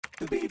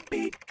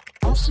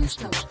All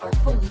systems are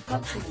fully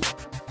functioning.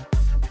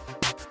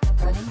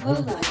 Running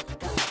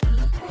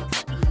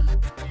lowlife.exe.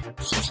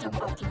 System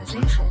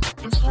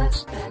optimization is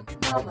less than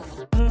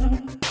nominal.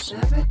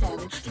 Server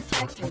damage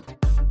detected.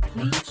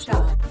 Please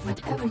stop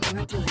whatever you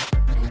are doing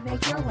and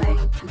make your way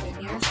to the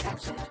nearest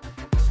exit.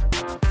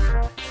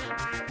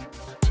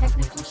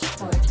 Technical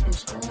support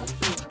is on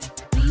route.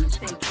 Please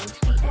vacate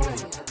the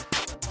area.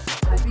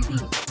 I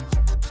repeat.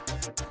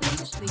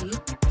 Please leave.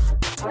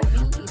 Are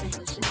you even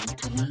listening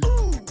to me?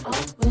 I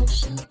will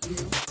shoot you.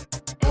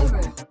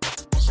 Error.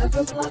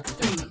 Server block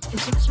 3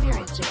 is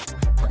experiencing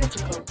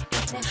critical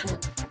ignition.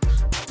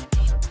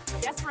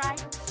 Yes,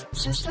 right.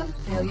 System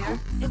failure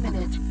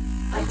imminent.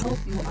 I hope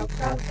you are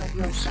proud of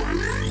yourself.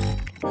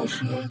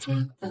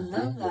 Initiating the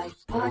Low Life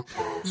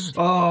Podcast.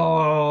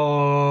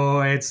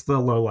 Oh, it's the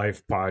Low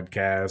Life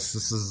Podcast.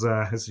 This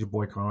is your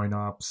boy Coin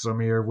Ops.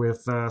 I'm here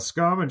with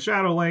Scum and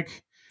Shadowlink.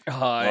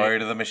 Hi. Glory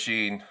to the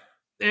machine.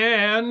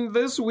 And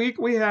this week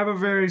we have a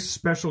very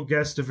special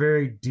guest, a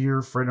very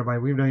dear friend of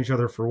mine. We've known each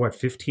other for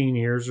 15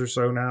 years or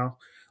so now?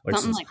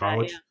 Something Since like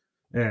college.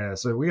 that, Yeah,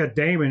 so we got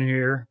Damon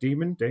here.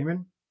 Damon,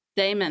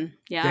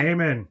 yeah.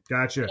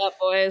 Gotcha. What's up,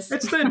 boys?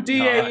 It's the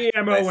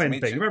DAEMON Nice to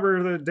meet thing. you.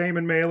 Remember the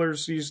Damon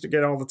mailers you used to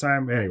get all the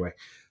time? Anyway.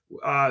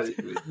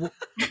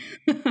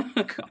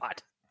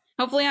 God.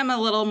 Hopefully I'm a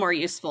little more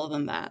useful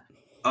than that.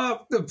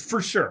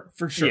 For sure.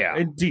 Yeah.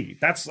 Indeed.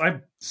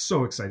 I'm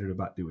so excited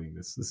about doing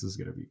this. This is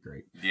going to be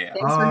great. Yeah.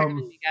 Thanks for having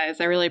me,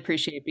 guys. I really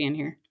appreciate being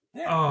here.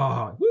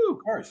 Yeah. Woo. Of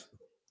course.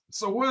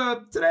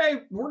 So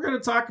today we're going to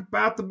talk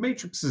about the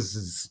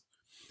Matrixes.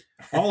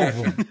 All of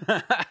them.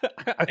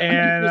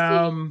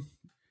 And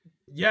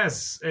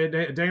yes,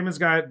 Damon's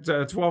got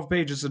 12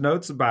 pages of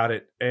notes about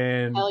it,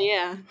 and Hell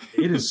yeah.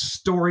 it is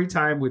story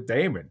time with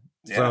Damon.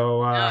 Yeah.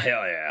 So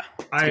Hell yeah.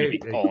 It's gonna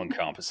be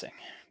all-encompassing.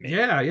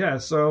 yeah.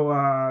 So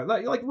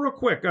like real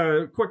quick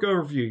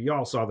overview.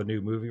 Y'all saw the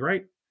new movie,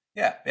 right?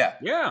 Yeah.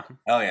 Yeah.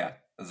 Hell yeah. It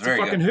was It's very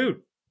a fucking good. hoot.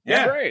 It's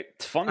Yeah. great.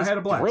 It's fun. I had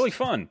a blast. Really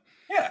fun.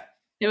 Yeah.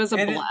 It was a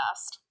And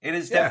blast. It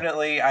is Yeah.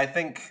 definitely, I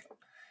think,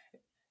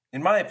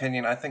 in my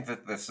opinion, I think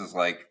that this is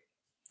like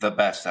the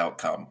best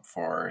outcome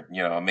for,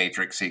 a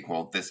Matrix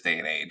sequel this day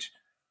and age.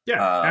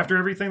 Yeah. After Um,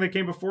 everything that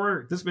came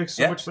before, this makes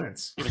so Yeah. much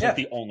sense. It was Yeah. like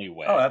the only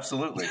way. Oh,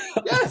 absolutely.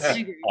 Yes. I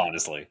agree.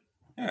 Honestly.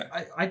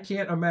 Yeah. I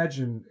can't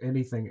imagine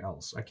anything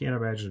else. I can't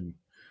imagine.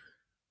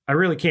 I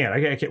really can't.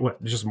 I can't.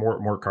 What? Just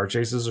more car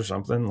chases or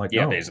something? Like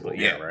Yeah, no. basically.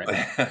 Yeah,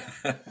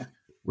 right.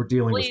 We're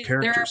dealing Please, with there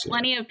are characters.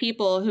 plenty of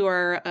people who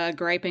are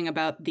griping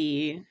about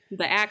the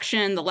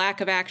action, the lack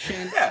of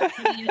action.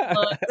 Yeah.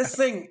 Look, This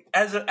thing,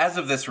 as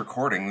of this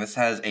recording, this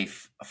has a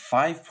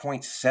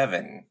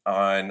 5.7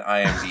 on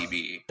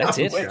IMDb. That's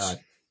it? Which, God.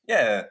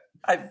 yeah,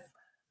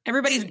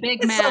 everybody's big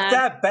it's mad. not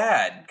that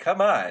bad.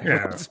 Come on.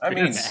 Yeah. I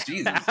mean, It's-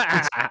 Jesus.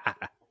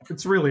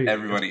 It's really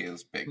Everybody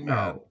is big mad.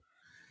 no.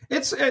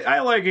 I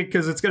like it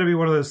because it's going to be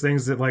one of those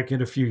things that, like,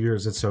 in a few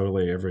years, it's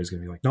totally everybody's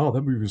going to be like, "No,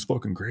 that movie was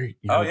fucking great."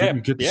 Oh, yeah. Didn't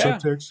you get the Yeah.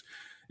 subtext?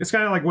 It's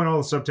kind of like when all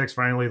the subtext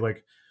finally,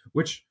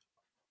 which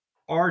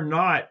are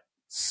not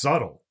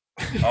subtle.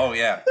 Oh,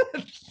 yeah.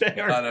 They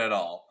are. Not at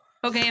all.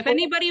 Okay, if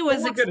anybody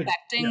was we're gonna-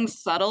 expecting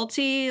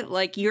subtlety,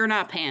 you're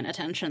not paying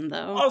attention,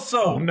 though.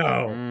 Also, Oh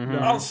no, Mhm. no,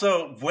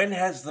 also, when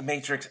has the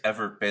Matrix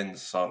ever been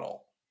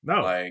subtle?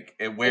 no. Like,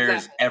 it wears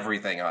Exactly.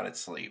 everything on its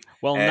sleeve.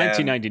 Well, in And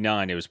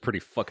 1999, it was pretty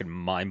fucking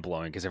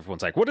mind-blowing because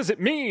everyone's like, what does it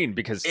mean?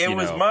 Because, It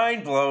was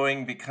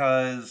mind-blowing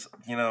because,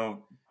 well,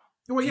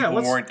 yeah. people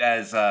Let's weren't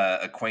as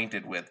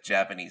acquainted with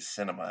Japanese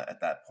cinema at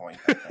that point,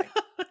 I think.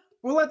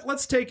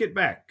 let's take it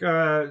back.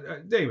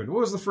 David, what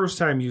was the first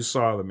time you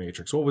saw The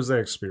Matrix? What was that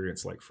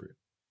experience like for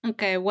you?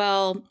 Okay,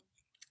 well,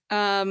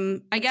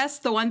 I guess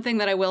the one thing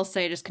that I will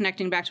say, just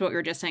connecting back to what we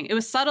were just saying, it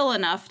was subtle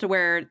enough to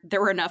where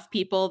there were enough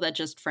people that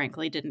just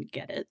frankly didn't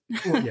get it.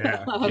 Well,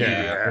 yeah,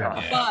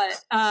 Yeah.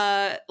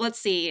 But let's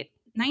see,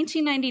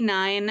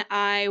 1999,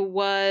 I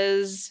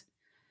was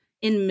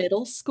in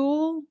middle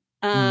school.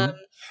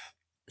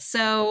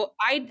 So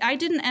I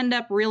didn't end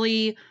up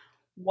really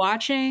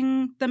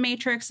watching The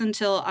Matrix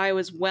until I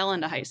was well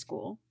into high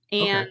school.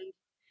 And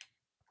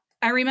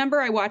I remember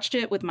I watched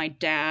it with my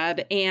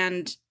dad,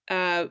 and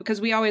because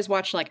we always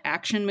watch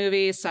action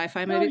movies,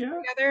 sci-fi movies yeah.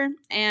 together.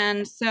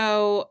 And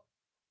so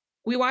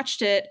we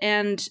watched it,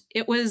 and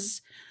it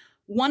was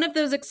one of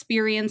those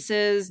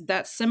experiences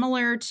that's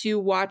similar to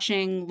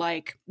watching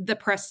The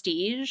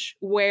Prestige,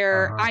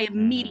 where Uh-huh. I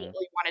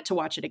immediately wanted to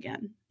watch it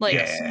again.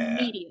 Yeah.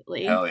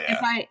 Immediately. Hell yeah.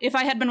 If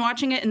I had been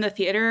watching it in the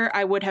theater,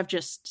 I would have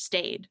just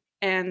stayed.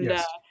 And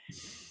Yes.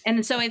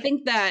 and so I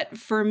think that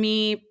for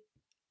me,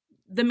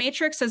 The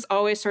Matrix has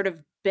always sort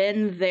of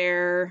been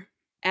there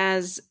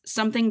as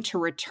something to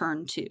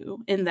return to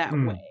in that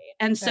Mm. way.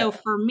 And so Yeah.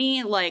 for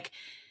me,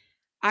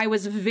 I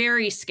was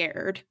very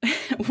scared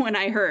when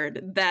I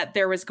heard that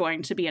there was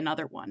going to be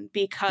another one,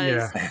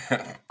 because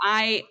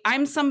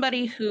I'm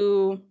somebody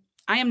who,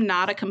 I am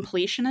not a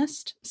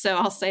completionist. So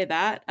I'll say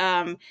that.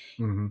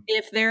 Mhm.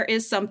 If there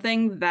is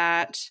something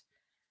that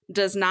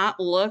does not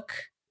look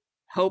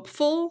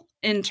hopeful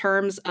in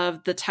terms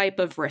of the type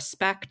of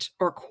respect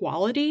or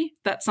quality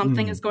that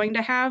something is going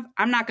to have,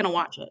 I'm not going to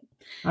watch it.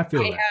 I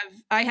feel that.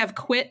 I have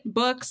quit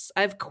books,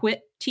 I've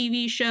quit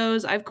TV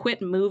shows, I've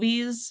quit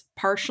movies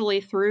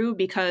partially through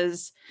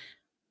because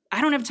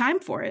I don't have time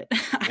for it.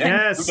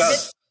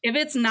 Yes. If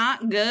it's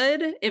not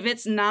good, if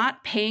it's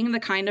not paying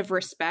the kind of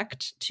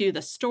respect to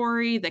the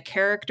story, the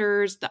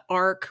characters, the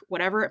arc,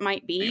 whatever it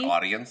might be, The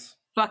audience.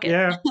 fuck it.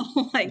 Yeah.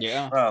 Like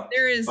Yeah. Well,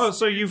 there is Oh,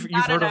 so you've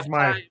not heard enough of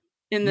my time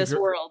in this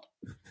you've- world.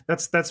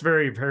 that's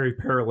very, very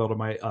parallel to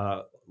my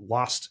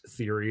lost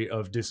theory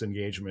of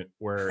disengagement,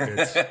 where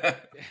it's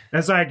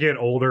as I get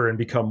older and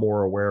become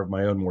more aware of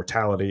my own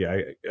mortality,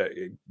 I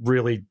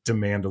really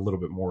demand a little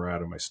bit more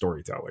out of my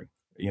storytelling.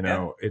 You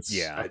know, it's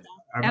Yeah.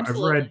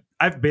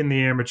 I've been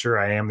the amateur.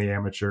 I am the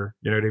amateur.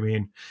 You know what I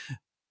mean?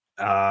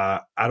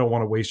 I don't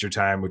want to waste your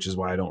time, which is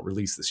why I don't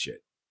release this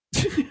shit.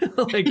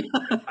 Like,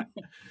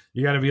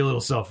 you got to be a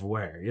little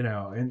self-aware, you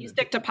know. And You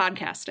stick to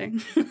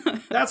podcasting.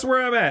 that's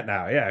where I'm at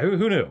now. Yeah,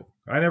 who knew?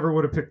 I never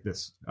would have picked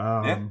this.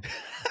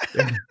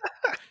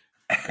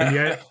 And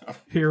yet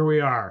here we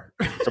are.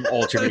 Some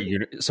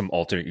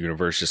alternate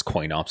universe, just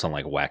coin ops on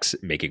like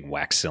making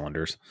wax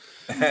cylinders.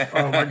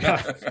 Oh my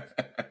god.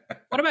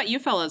 What about you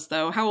fellas,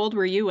 though? How old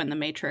were you when The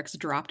Matrix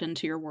dropped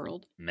into your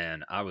world?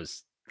 Man, how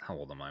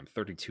old am I? I'm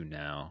 32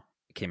 now.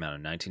 It came out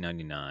in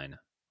 1999,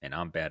 and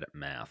I'm bad at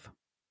math.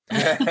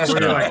 So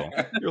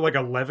you're like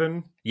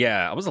 11.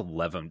 Yeah, I was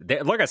 11.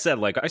 Like I said,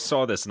 like I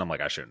saw this and I'm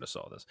like, I shouldn't have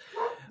saw this.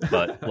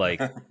 But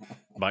like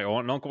my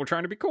aunt and uncle were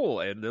trying to be cool,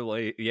 and they're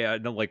like, yeah,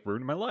 and they're like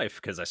ruined my life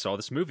because I saw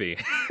this movie.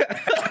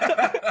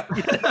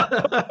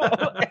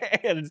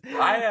 And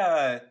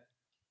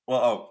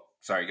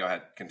sorry, go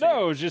ahead. Continue.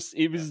 no,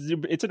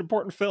 it's an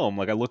important film.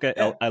 Like I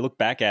look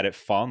back at it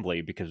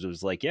fondly because it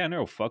was like, yeah,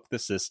 no, fuck the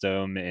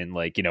system, and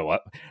like, you know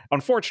what?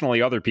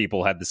 Unfortunately, other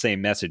people had the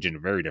same message in a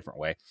very different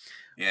way.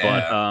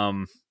 Yeah.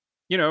 But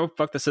you know,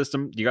 fuck the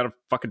system. You got to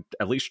fucking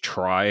at least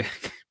try,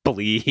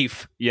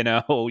 believe. You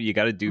know, you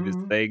got to do this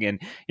thing.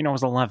 And you know, I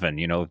was 11.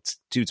 You know,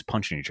 dudes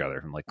punching each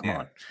other. I'm like, come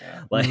on.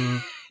 Yeah. Like,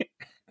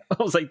 I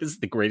was like, this is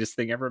the greatest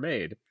thing ever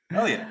made.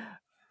 Oh yeah.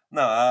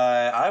 No,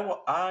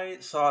 I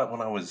saw it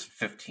when I was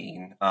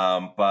 15.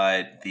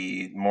 But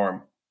the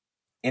more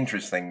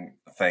interesting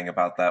thing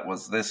about that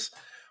was this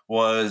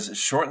was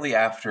shortly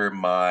after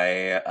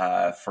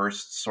my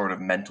first sort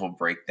of mental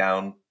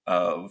breakdown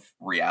of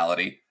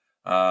reality.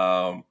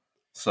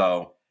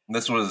 So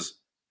this was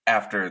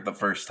after the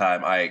first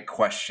time I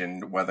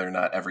questioned whether or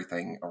not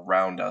everything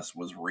around us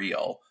was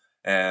real.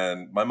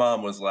 And my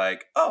mom was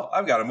like, "Oh,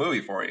 I've got a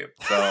movie for you."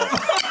 So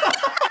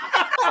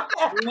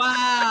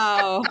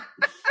Wow.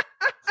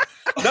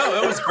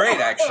 no, it was great,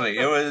 actually.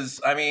 It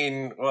was, I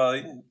mean, well,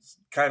 it's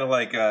kind of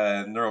like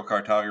a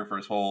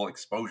neurocartographer's whole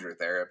exposure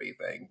therapy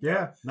thing.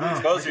 Yeah. No, I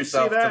Expose can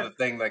yourself see that. to the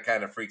thing that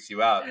kind of freaks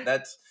you out.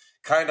 That's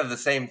kind of the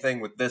same thing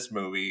with this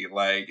movie.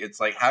 Like, it's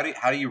like, how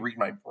do you read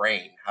my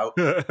brain? How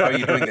are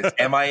you doing this?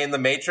 Am I in the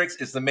Matrix?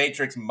 Is the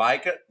Matrix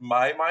my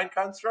mind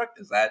construct?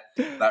 Is that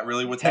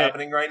really what's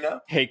happening right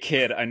now? Hey,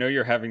 kid, I know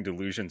you're having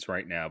delusions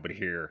right now, but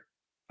here,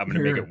 I'm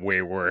going to make it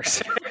way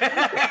worse.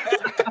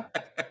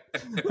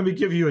 Let me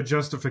give you a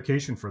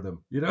justification for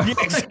them. You know?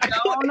 Stone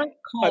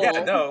cold.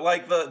 Yeah, no,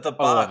 like the I love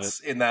bots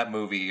in that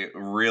movie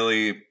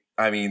really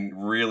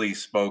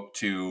spoke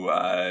to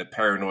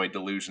paranoid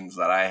delusions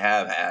that I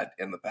have had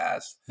in the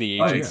past. The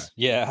Like, agents.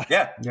 Yeah.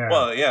 Yeah. Yeah.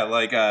 Well, yeah,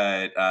 like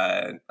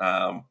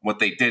what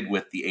they did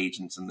with the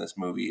agents in this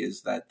movie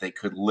is that they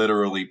could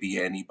literally be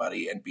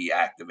anybody and be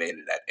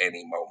activated at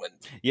any moment.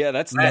 Yeah,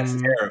 that's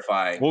That's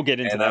terrifying. We'll get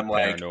into And that I'm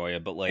like, paranoia,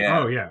 but like,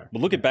 Yeah. Oh yeah.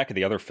 but looking back at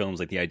the other films,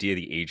 like the idea of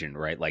the agent,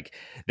 right? Like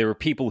there are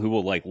people who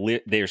will like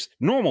there's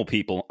normal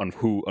people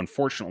who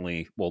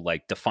unfortunately will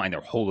like define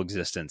their whole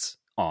existence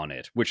on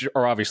it, which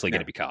are obviously going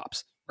to be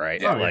cops,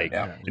 right? Yeah, like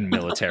yeah. in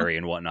military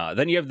and whatnot.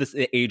 Then you have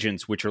the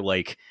agents, which are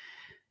like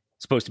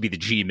supposed to be the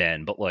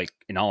G-men, but like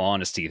in all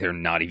honesty, they're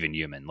not even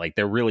human. Like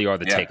they really are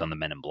the Yeah. take on the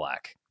Men in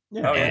Black.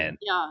 Yeah. Oh, yeah. And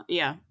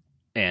Yeah.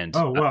 and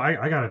Oh well,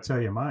 I got to tell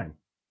you mine.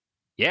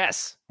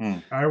 yes,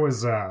 I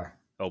was oh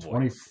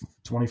boy,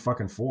 20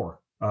 fucking 4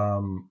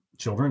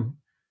 children,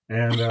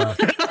 and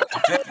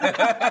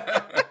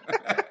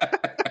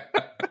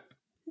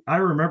I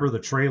remember the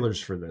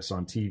trailers for this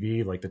on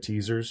TV, like the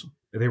teasers.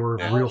 They were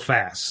Yeah. real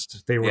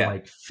fast. They were Yeah.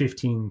 like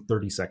 15,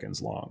 30 seconds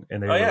long,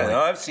 and they Oh were yeah, like, no,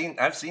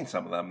 I've seen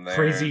some of them.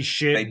 crazy They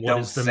shit. What don't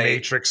is the say-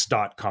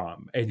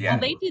 Matrix.com? And Yeah. Well,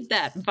 they did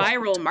that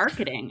viral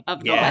marketing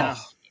of the Yeah.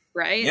 website,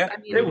 right? Yeah. I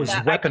mean, It was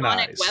that iconic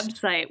weaponized.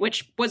 website,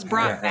 which was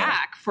brought Yeah.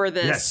 back for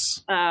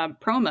this Yes.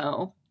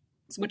 promo,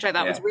 which I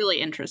thought was Yeah. really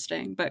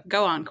interesting. But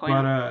go on, Coin.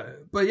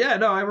 But yeah,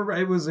 no, I remember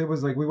it was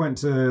like we went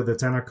to the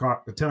 10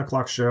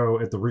 o'clock show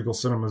at the Regal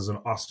Cinemas in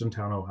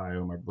Austintown,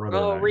 Ohio. My brother.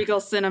 Oh, and I.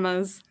 Regal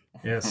Cinemas.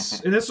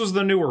 Yes, and this was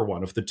the newer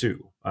one of the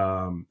two.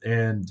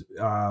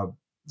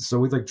 So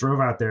we like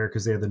drove out there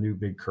because they had the new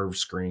big curved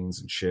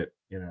screens and shit.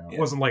 You know, it Yeah.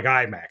 wasn't like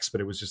IMAX,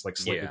 but it was just like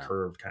slightly Yeah.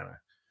 curved kind of.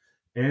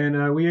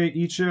 And we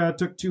each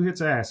took 2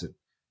 hits of acid.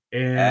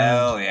 And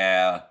Hell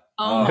yeah.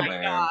 Oh my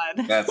man.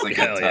 God. That's a good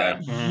Hell yeah.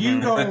 time. You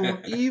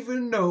don't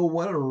even know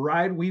what a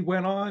ride we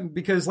went on,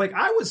 because like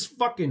I was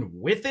fucking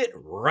with it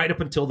right up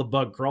until the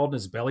bug crawled in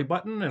his belly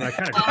button, and I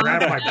kind of Oh,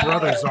 grabbed my no.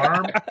 brother's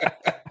arm,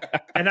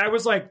 and I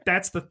was like,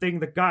 that's the thing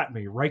that got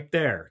me right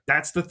there.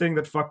 That's the thing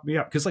that fucked me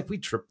up, because like we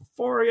tripped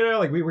before, you know,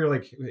 like we were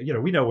like, you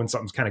know, we know when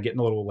something's kind of getting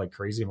a little like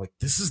crazy. I'm like,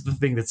 this is the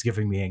thing that's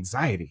giving me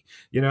anxiety,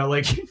 you know,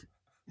 like.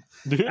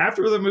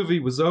 After the movie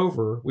was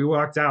over, we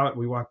walked out,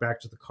 we walked back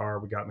to the car,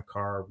 we got in the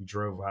car, we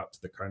drove out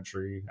to the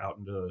country, out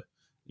into,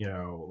 you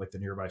know, like the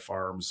nearby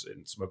farms,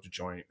 and smoked a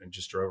joint and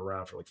just drove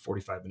around for like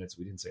 45 minutes.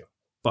 We didn't say a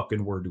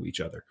fucking word to each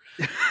other.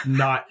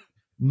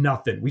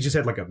 Nothing. We just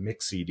had like a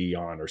mix CD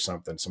on or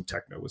something. Some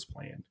techno was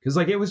playing. Cause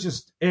like it was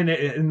just,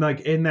 and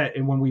like in that,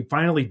 and when we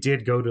finally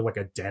did go to like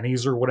a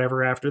Denny's or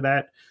whatever after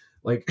that,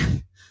 like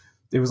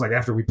it was like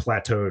after we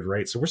plateaued,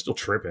 right? So we're still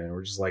tripping.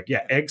 We're just like,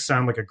 yeah, eggs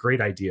sound like a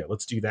great idea.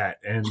 Let's do that.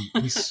 And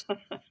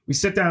we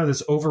sit down at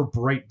this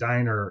overbright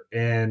diner,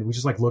 and we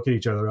just like look at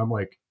each other. I'm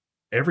like,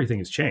 everything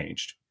has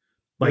changed.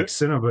 Like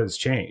cinema has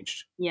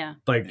changed. Yeah.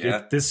 Like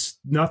Yeah.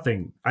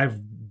 nothing.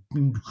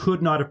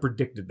 Could not have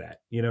predicted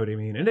that. You know what I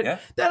mean? And Yeah.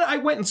 then I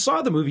went and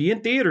saw the movie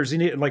in theaters,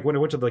 and like when I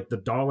went to like the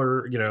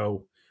dollar, you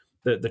know,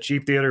 the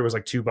cheap theater was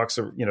like $2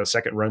 a, you know,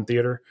 second run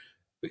theater.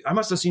 I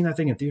must have seen that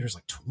thing in theaters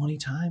like 20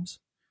 times.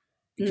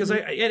 Because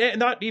I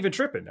not even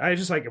tripping. I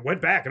just like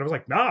went back and I was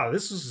like, nah,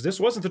 this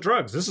wasn't the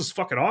drugs. This is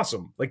fucking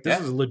awesome. Like this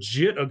is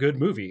legit a good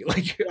movie.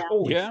 Like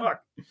holy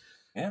fuck.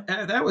 Yeah.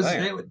 That was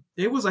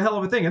it was a hell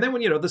of a thing. And then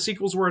when, you know, the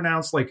sequels were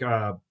announced, like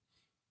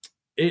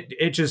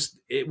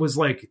it was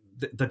like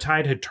the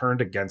tide had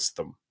turned against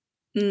them.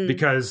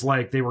 Because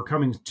like they were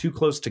coming too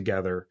close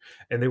together,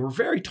 and they were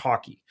very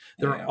talky.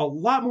 They're a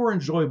lot more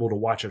enjoyable to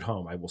watch at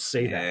home, I will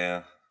say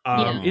that.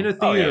 In a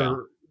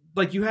theater,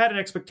 like you had an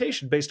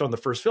expectation based on the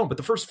first film, but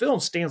the first film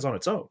stands on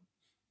its own.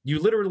 You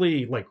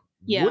literally like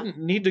wouldn't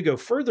need to go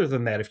further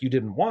than that if you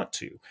didn't want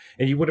to,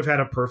 and you would have had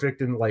a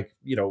perfect and like,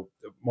 you know,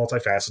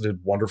 multifaceted,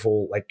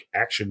 wonderful like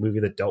action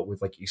movie that dealt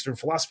with like Eastern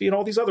philosophy and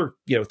all these other,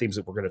 you know, themes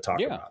that we're going to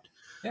talk about.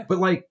 Yeah. But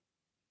like,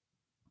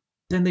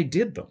 then they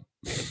did them.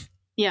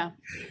 Yeah.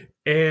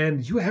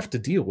 And you have to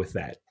deal with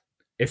that.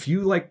 If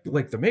you like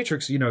The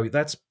Matrix, you know,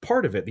 that's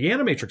part of it. The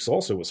Animatrix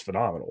also was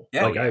phenomenal.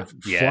 Yeah, like I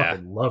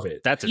fucking love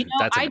it. That's an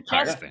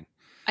entire thing.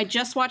 I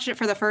just watched it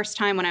for the first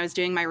time when I was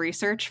doing my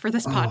research for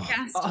this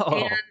podcast,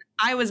 and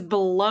I was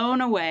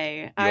blown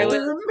away.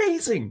 They're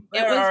amazing.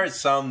 There are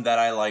some that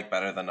I like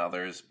better than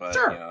others, but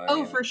sure. You know, I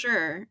mean, for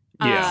sure.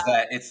 Yeah,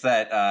 it's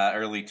that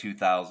early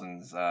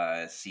 2000s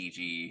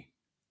CG,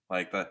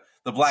 like the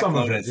Black Some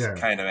of Lotus it,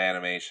 kind of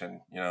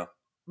animation, you know.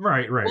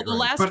 Right. Well, the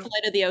last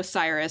Flight of the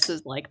Osiris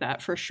is like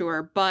that for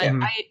sure. But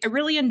I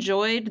really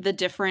enjoyed the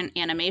different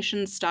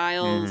animation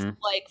styles.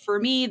 Like for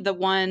me, there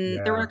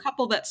were a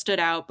couple that stood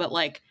out, but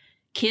like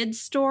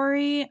Kid's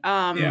Story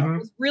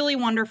was really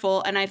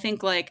wonderful. And I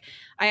think like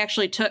I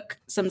actually took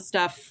some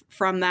stuff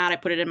from that. I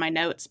put it in my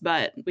notes,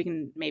 but we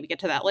can maybe get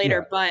to that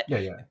later. But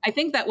I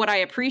think that what I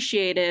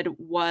appreciated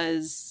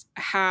was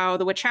how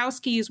the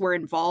Wachowskis were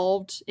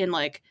involved in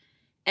like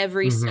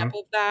every step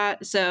of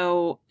that.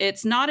 So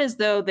it's not as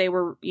though they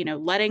were, you know,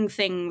 letting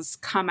things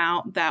come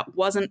out that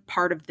wasn't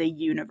part of the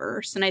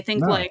universe. And I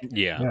think the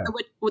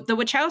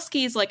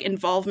Wachowskis' like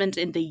involvement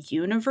in the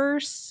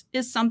universe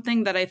is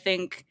something that I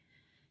think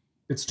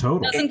it's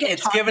total.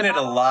 It's given it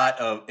a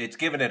lot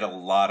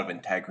of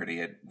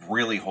integrity. It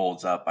really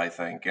holds up, I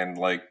think. And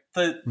like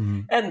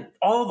and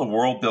all the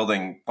world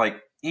building,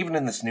 like even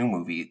in this new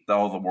movie,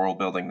 all the world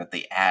building that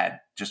they add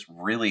just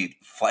really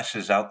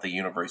fleshes out the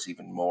universe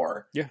even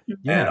more. Yeah.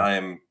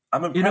 And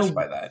I'm impressed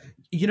by that.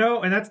 You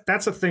know, and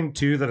that's a thing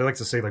too that I like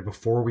to say, like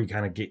before we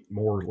kind of get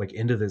more like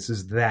into this,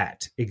 is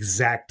that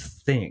exact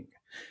thing.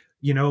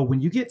 You know,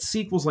 when you get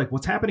sequels, like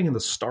what's happening in the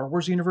Star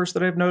Wars universe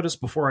that I've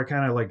noticed before, I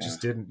kind of like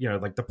just didn't, you know,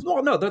 like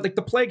like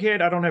the Plague hit.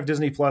 I don't have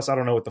Disney Plus. I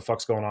don't know what the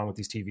fuck's going on with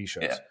these TV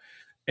shows. Yeah.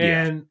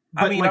 And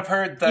I mean, like, I've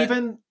heard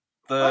that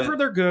I've heard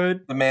they're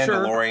good. The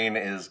Mandalorian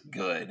is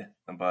good,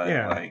 but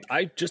like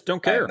I just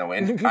don't care.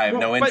 I have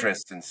no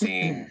interest in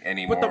seeing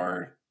any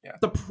more.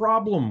 The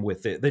problem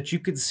with it that you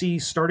could see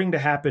starting to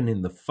happen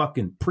in the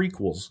fucking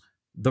prequels,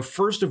 the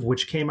first of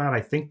which came out,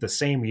 I think, the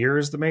same year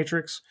as The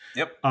Matrix.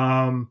 Yep.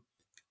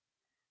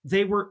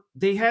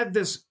 They had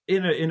this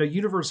in a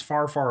universe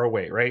far, far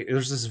away, right?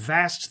 There's this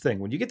vast thing.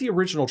 When you get the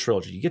original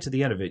trilogy, you get to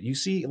the end of it, you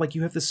see like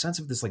you have this sense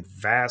of this like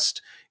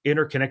vast,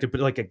 interconnected, but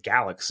like a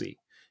galaxy.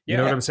 You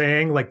know what I'm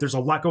saying? Like there's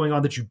a lot going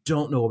on that you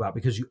don't know about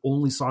because you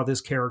only saw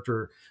this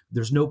character.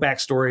 There's no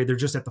backstory. They're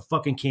just at the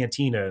fucking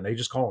cantina and they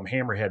just call him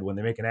Hammerhead when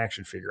they make an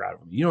action figure out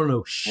of him. You don't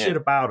know shit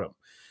about him.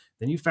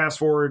 Then you fast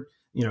forward,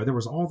 you know, there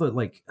was all the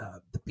like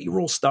the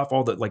B-roll stuff,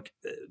 all the like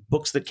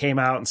books that came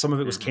out, and some of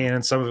it was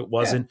canon, some of it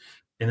wasn't.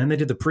 And then they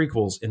did the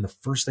prequels, and the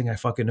first thing I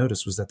fucking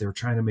noticed was that they were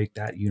trying to make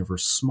that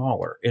universe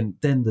smaller. And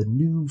then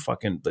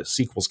the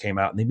sequels came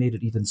out and they made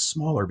it even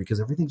smaller because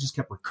everything just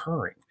kept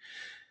recurring.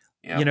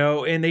 Yep. You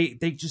know, and they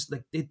just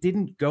like it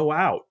didn't go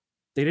out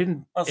They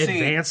didn't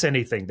advance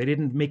anything. They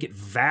didn't make it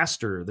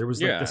vaster. There was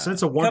like the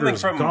sense of wonder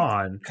is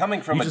gone.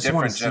 Coming from a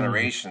different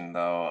generation,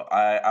 though,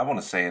 I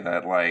want to say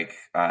that like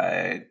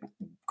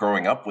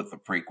growing up with the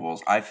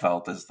prequels, I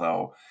felt as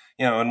though,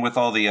 you know, and with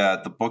all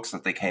the books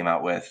that they came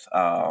out with,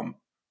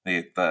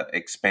 the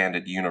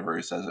expanded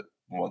universe as it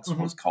once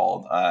was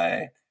called,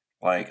 I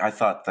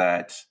thought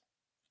that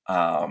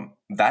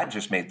that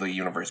just made the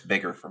universe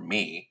bigger for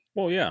me.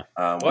 Well, yeah.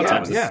 A lot of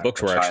times the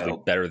books were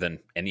actually better than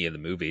any of the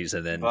movies,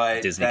 and then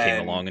Disney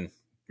came along and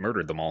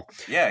murdered them all.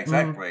 Yeah,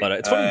 exactly. But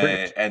it's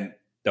funny.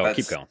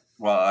 Keep going.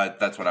 Well,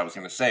 that's what I was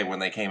going to say. When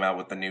they came out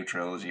with the new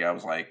trilogy, I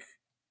was like,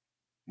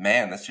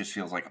 man, this just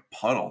feels like a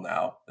puddle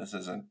now. This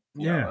isn't,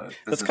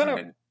 this isn't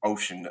an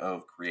ocean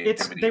of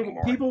creativity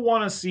anymore. People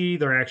want to see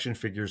their action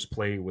figures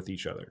play with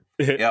each other.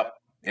 Yep.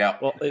 Yeah,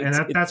 well,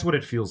 that's what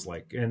it feels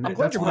like, and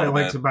that's what I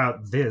liked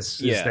about this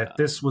is that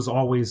this was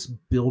always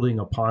building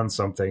upon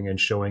something and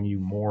showing you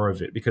more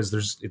of it because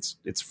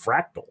it's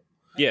fractal.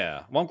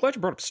 Yeah, well, I'm glad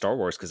you brought up Star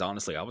Wars because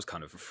honestly, I was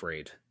kind of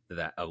afraid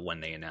that when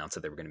they announced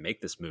that they were going to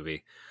make this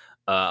movie,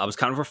 I was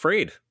kind of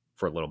afraid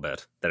for a little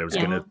bit that it was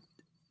going to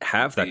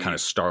have that kind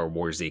of Star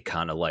Warsy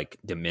kind of like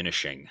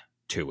diminishing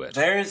to it.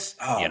 There's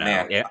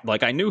man.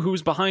 Like I knew who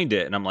was behind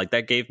it, and I'm like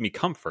that gave me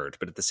comfort.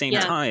 But at the same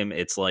time,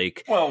 it's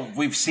like, well,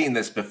 we've seen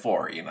this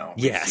before, you know.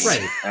 Yes,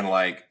 right. And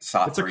like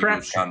soft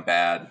reboots gone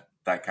bad,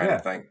 that kind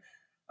of thing.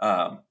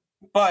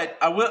 But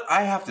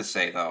I have to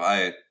say though,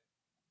 I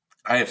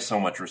have so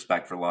much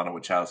respect for Lana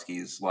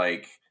Wachowski's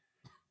like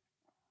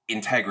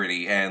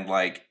integrity and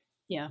like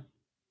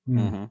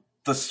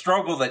the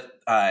struggle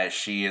that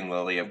she and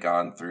Lily have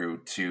gone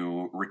through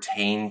to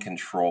retain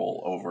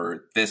control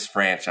over this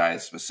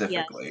franchise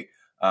specifically.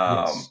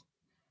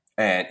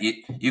 And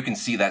you can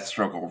see that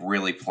struggle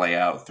really play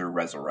out through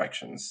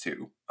Resurrections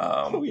too.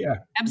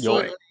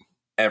 Absolutely.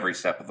 Every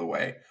step of the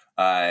way.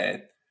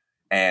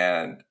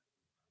 And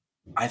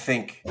I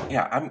think,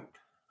 I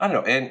don't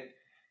know. And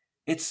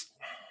it's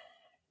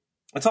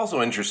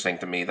also interesting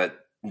to me that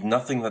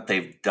nothing that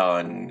they've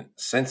done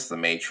since The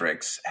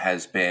Matrix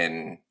has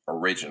been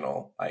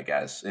original, I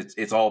guess.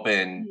 It's all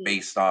been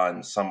based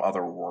on some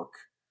other work,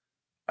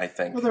 I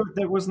think. Well,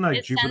 there wasn't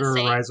that Jupiter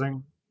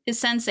Rising. Is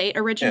Sense8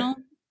 original?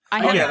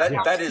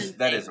 That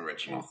is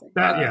original.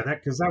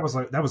 Because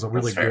that was a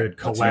really good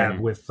collab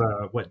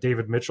with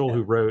David Mitchell,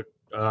 who wrote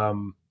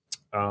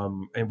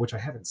and which I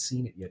haven't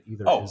seen it yet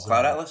either. Oh,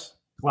 Cloud Atlas?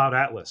 Cloud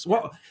Atlas.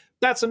 Well,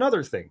 that's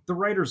another thing. The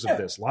writers of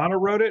this, Lana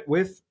wrote it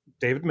with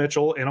David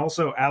Mitchell and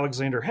also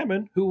Alexander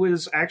Hemmon, who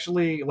is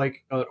actually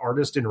like an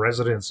artist in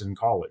residence in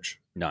college.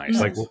 Nice.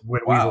 Like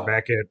when we were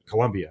back at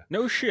Columbia.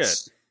 No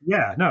shit.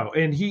 Yeah, no.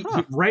 And he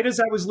right as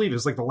I was leaving, it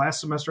was like the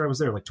last semester I was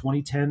there, like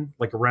 2010,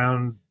 like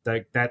around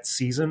that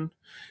season.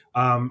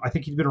 I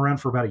think he'd been around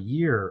for about a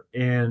year.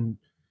 And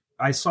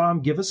I saw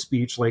him give a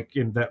speech like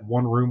in that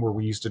one room where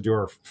we used to do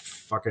our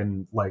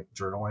fucking like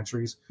journal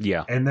entries.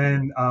 Yeah. And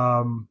then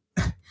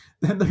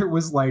then there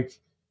was like,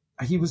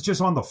 he was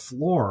just on the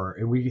floor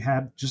and we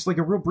had just like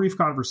a real brief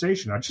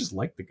conversation. I just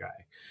liked the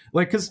guy.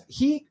 Like, cause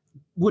he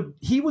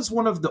was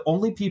one of the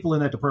only people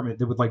in that department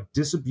that would like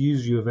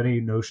disabuse you of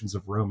any notions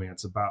of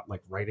romance about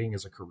like writing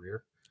as a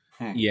career.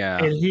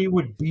 Yeah. And he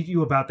would beat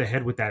you about the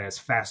head with that as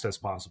fast as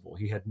possible.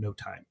 He had no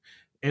time.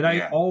 And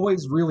I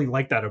always really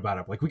liked that about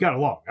him. Like we got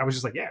along. I was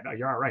just like, yeah, no,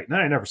 you're all right. And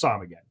then I never saw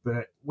him again.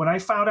 But when I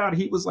found out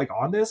he was like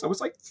on this, I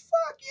was like,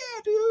 fuck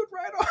yeah, dude,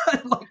 right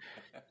on. Like,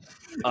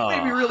 it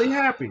made me really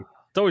happy.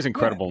 It's always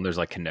incredible when there's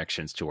like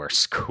connections to our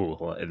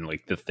school and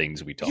like the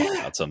things we talk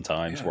about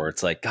sometimes where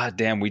it's like, God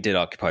damn, we did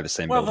occupy the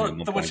same building.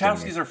 Well, the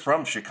Wachowskis are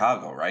from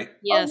Chicago, right?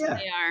 Yes, they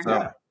are.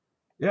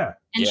 So,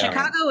 and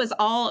Chicago is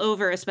all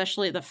over,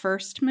 especially the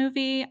first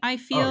movie, I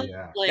feel.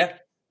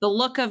 The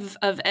look of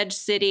Edge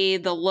City,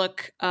 the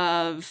look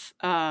of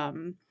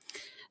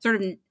sort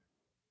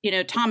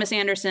of, Thomas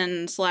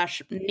Anderson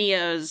 /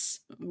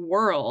 Neo's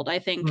world, I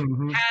think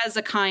has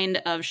a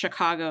kind of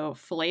Chicago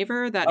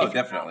flavor that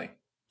definitely.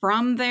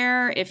 From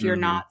there, if you're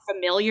not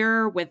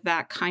familiar with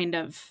that kind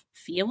of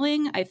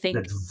feeling, I think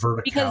that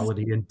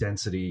verticality and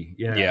density.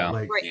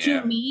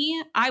 To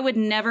me, I would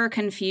never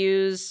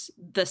confuse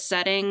the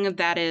setting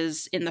that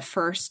is in the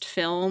first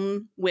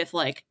film with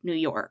like New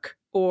York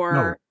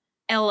or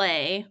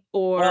LA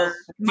or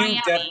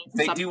Miami.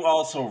 They do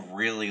also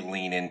really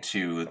lean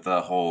into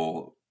the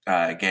whole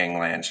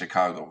gangland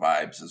Chicago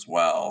vibes as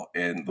well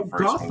in the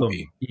first Gotham,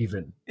 movie.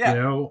 Even.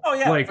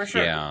 For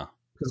sure. Yeah.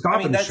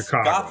 Because that's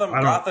Chicago.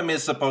 Gotham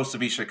is supposed to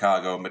be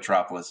Chicago.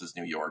 Metropolis is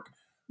New York.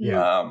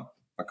 Yeah.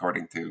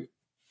 According to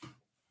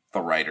the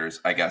writers,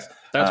 I guess.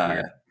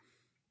 That's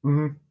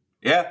weird.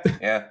 Yeah.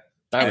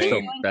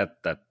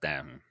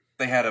 Damn.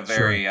 They had a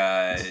very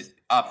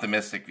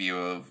optimistic view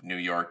of New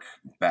York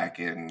back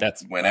in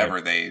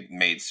whenever they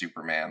made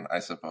Superman, I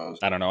suppose.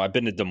 I don't know. I've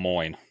been to Des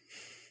Moines.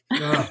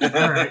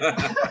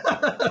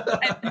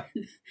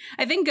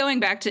 I think going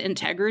back to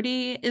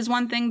integrity is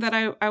one thing that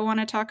I want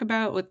to talk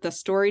about with the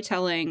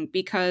storytelling,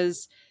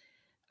 because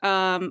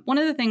one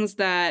of the things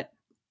that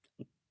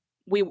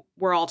we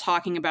were all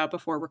talking about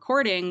before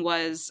recording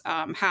was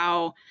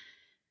how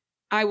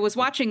I was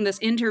watching this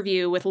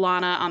interview with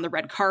Lana on the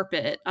red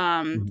carpet.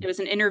 It was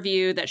an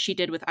interview that she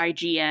did with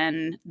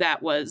IGN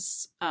that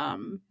was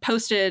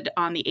posted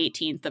on the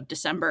 18th of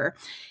December.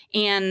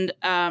 And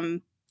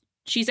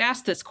she's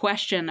asked this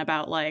question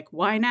about, like,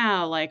 why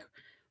now? Like,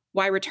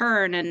 why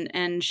return?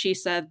 And she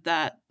said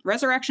that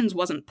Resurrections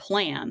wasn't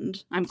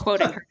planned. I'm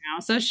quoting her now.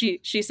 So she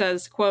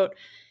says, quote,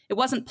 "It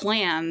wasn't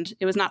planned.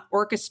 It was not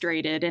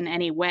orchestrated in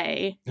any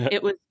way.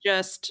 It was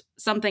just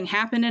something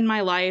happened in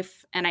my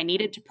life and I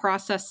needed to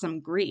process some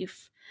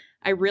grief.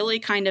 I really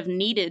kind of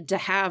needed to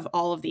have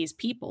all of these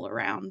people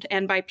around."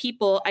 And by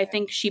people, I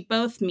think she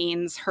both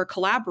means her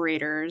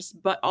collaborators,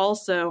 but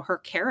also her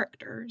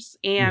characters.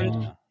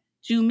 And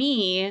to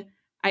me,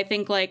 I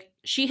think, like,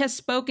 she has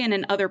spoken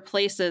in other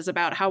places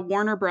about how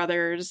Warner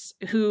Brothers,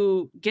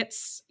 who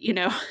gets, you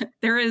know,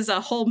 there is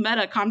a whole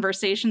meta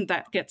conversation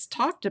that gets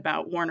talked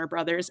about Warner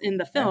Brothers in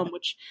the film,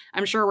 which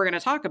I'm sure we're going to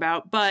talk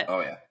about. But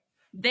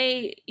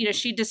they, you know,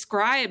 she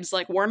describes,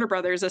 like, Warner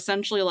Brothers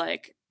essentially,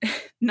 like,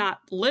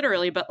 not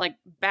literally, but like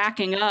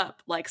backing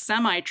up like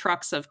semi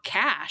trucks of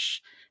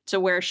cash to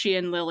where she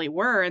and Lily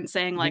were, and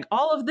saying, like,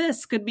 all of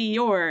this could be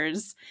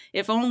yours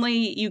if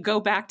only you go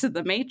back to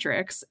the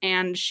Matrix.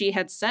 And she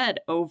had said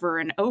over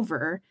and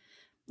over,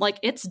 like,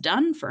 it's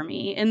done for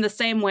me, in the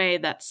same way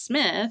that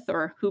Smith,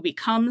 or who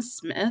becomes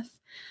Smith,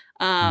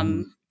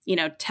 you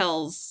know,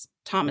 tells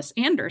Thomas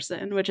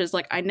Anderson, which is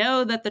like, I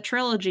know that the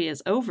trilogy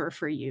is over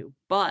for you,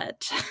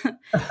 but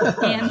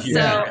and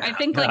so I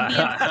think, like,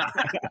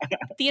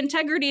 the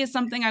integrity is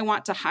something I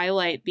want to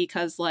highlight,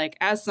 because, like,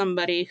 as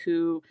somebody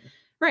who,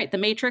 right, the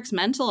Matrix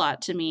meant a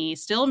lot to me,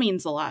 still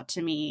means a lot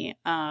to me.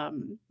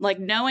 Like,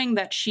 knowing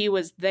that she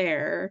was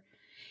there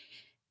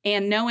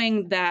and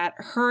knowing that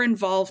her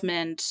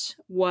involvement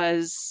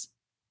was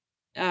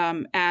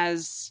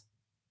as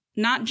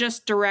not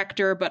just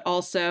director, but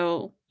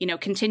also, you know,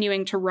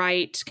 continuing to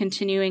write,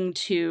 continuing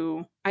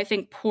to, I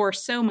think, pour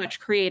so much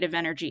creative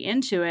energy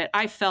into it,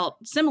 I felt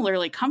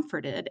similarly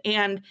comforted.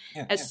 And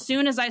as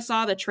soon as I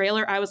saw the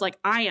trailer, I was like,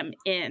 I am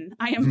in.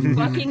 I am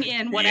fucking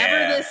in.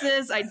 Whatever this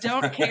is, I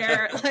don't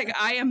care. Like,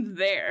 I am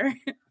there.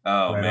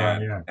 Oh, right,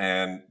 man.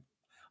 And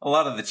a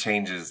lot of the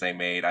changes they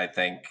made, I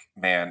think,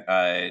 man,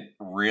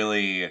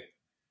 really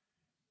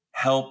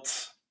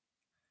helped.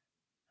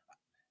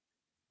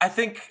 I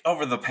think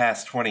over the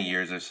past 20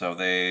 years or so,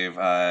 they've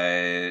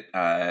Lana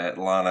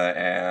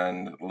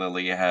and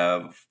Lily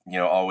have, you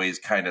know, always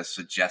kind of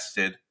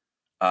suggested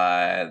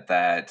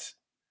that,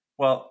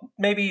 well,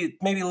 maybe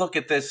look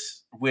at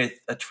this with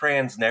a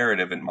trans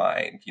narrative in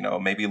mind. You know,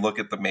 maybe look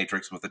at the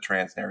Matrix with a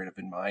trans narrative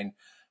in mind.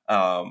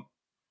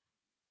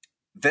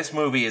 This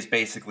movie is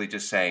basically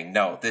just saying,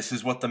 no, this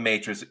is what the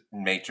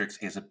Matrix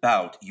is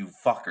about, you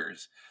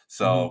fuckers.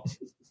 So.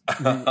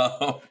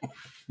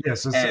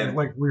 Yes, it's,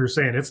 like we were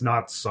saying, it's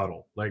not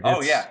subtle. Like,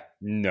 no,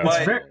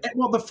 it's very,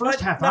 well, the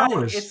first half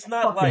hour is it's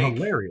not fucking like,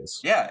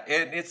 hilarious. Yeah,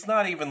 it's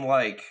not even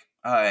like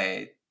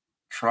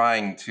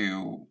trying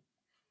to,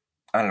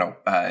 I don't know,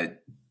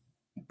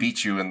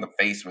 beat you in the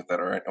face with it,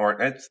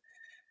 or it's.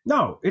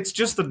 No, it's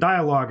just the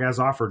dialogue as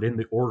offered in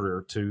the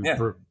order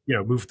to, you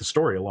know, move the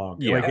story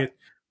along. Yeah. Like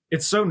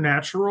it's so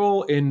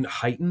natural and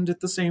heightened at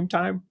the same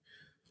time.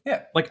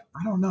 Yeah, like,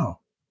 I don't know.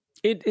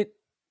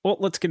 Well,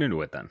 let's get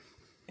into it then.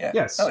 Yeah.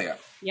 Yes. Hell yeah.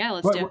 Yeah,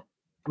 let's do it.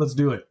 Let's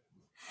do it.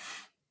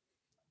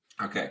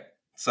 Okay.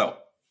 So,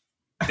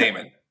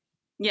 Damon.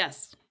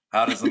 Yes.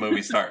 How does the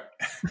movie start?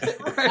 Well,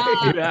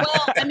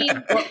 I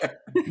mean...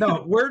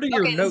 No, where do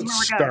your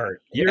notes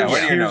start? Yeah,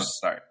 where do your notes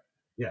start?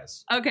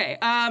 Yes. Okay.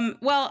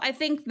 Well, I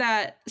think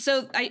that...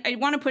 So, I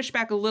want to push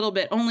back a little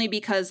bit, only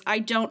because I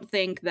don't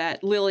think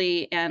that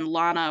Lily and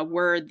Lana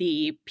were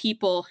the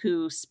people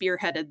who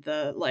spearheaded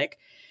the, like,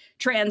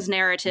 trans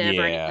narrative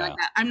or anything like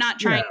that. I'm not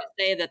trying to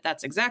say that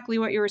that's exactly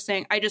what you were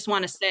saying. I just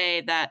want to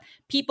say that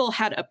people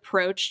had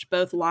approached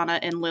both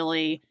Lana and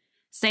Lily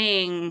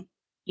saying,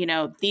 you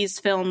know, these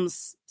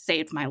films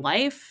saved my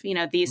life. You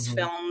know, these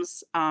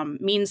films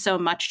mean so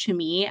much to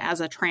me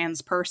as a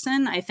trans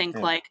person. I think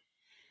like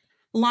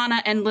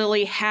Lana and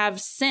Lily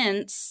have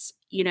since,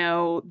 you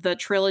know, the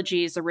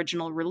trilogy's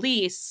original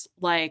release,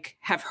 like,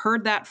 have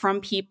heard that from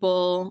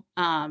people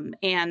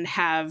and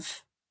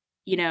have,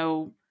 you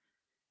know,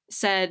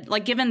 said,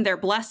 like, given their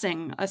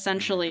blessing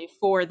essentially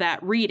for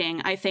that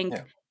reading. I think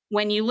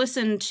when you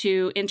listen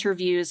to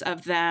interviews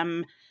of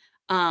them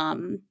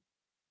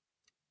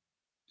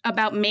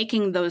about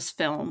making those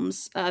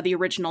films, the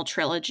original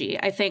trilogy,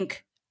 I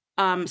think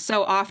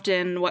so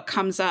often what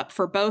comes up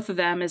for both of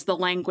them is the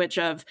language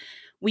of,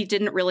 we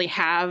didn't really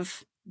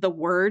have the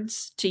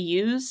words to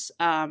use.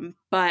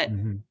 But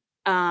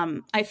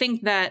I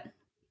think that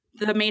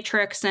the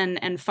Matrix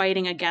and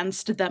fighting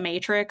against the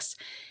Matrix,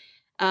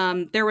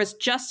 there was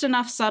just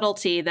enough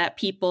subtlety that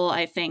people,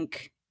 I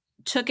think,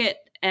 took it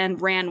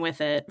and ran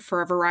with it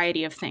for a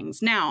variety of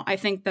things. Now, I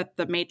think that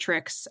the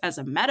Matrix as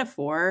a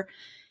metaphor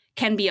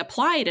can be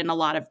applied in a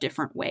lot of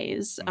different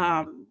ways.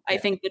 I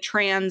think the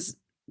trans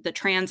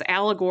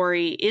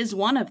allegory is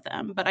one of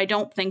them, but I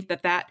don't think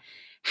that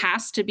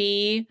has to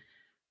be,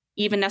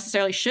 even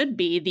necessarily should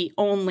be the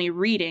only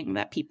reading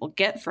that people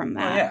get from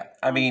that. Well, yeah,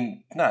 I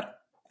mean, not.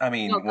 I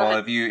mean, well,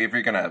 if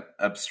you're gonna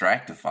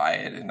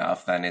abstractify it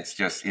enough, then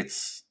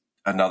it's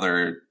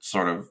another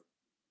sort of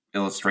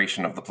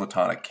illustration of the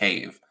Platonic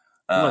cave.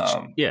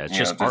 It's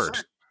just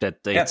art. That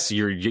it's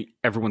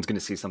everyone's going to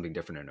see something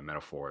different in a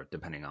metaphor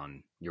depending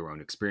on your own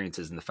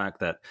experiences, and the fact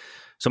that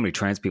so many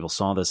trans people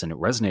saw this and it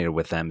resonated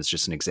with them is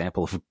just an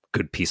example of a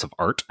good piece of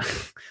art.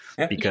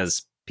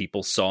 Because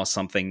people saw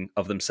something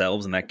of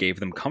themselves and that gave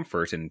them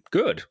comfort and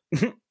good.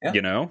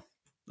 You know,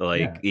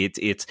 like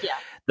it's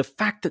the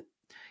fact that,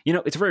 you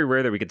know, it's very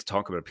rare that we get to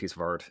talk about a piece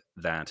of art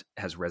that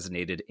has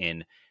resonated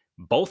in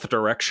both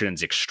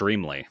directions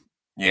extremely.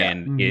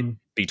 And it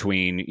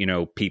between, you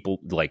know, people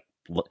like,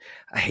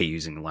 I hate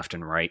using left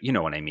and right. You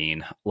know what I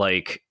mean?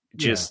 Like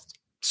just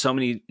so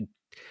many,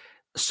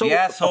 the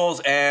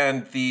assholes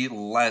and the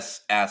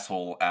less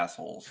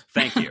assholes.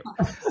 Thank you.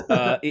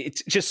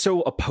 It's just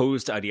so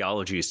opposed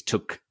ideologies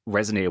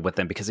resonated with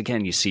them because,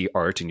 again, you see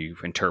art and you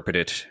interpret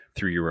it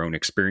through your own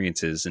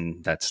experiences,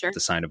 and that's the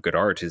sign of good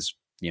art is,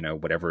 you know,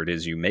 whatever it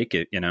is you make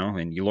it, you know,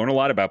 and you learn a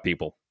lot about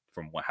people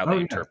from how they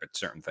interpret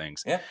certain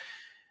things. Yeah.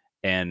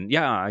 And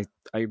I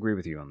agree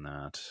with you on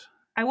that.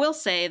 I will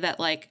say that,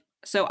 like,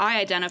 so I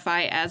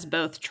identify as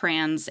both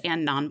trans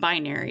and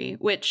non-binary,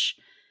 which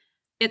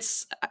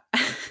it's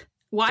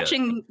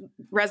watching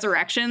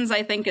Resurrections,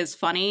 I think, is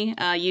funny,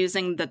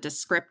 using the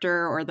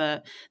descriptor or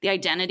the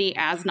identity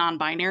as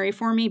non-binary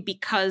for me,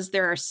 because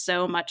there are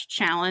so much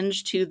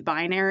challenge to the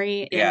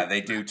binary.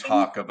 They do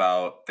drop the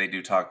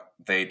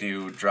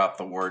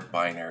word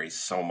binary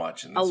so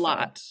much in this film.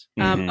 Lot.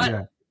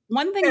 But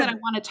one thing that I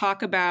want to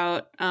talk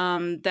about,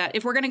 that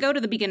if we're going to go to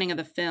the beginning of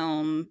the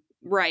film,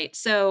 right,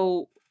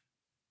 so,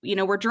 you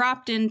know, we're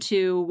dropped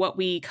into what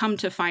we come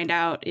to find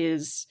out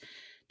is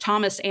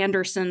Thomas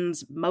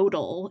Anderson's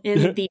modal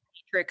in the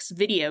Matrix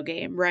video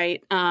game,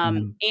 right?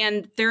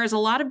 And there is a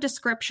lot of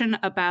description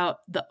about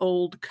the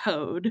old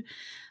code.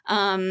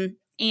 And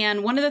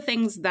one of the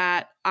things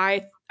that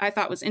I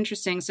thought was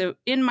interesting, so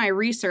in my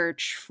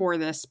research for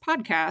this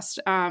podcast,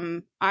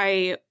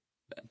 I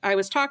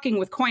was talking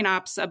with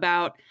CoinOps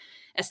about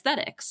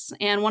aesthetics.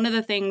 And one of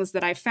the things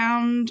that I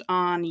found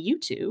on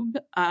YouTube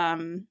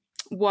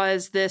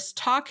was this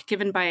talk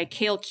given by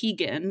Cale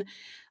Keegan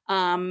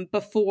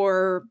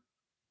before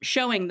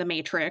showing The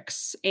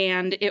Matrix.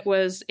 And it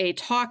was a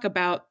talk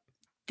about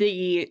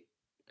the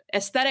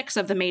aesthetics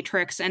of The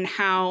Matrix and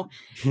how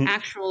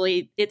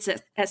actually its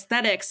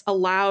aesthetics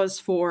allows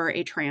for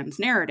a trans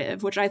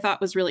narrative, which I thought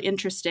was really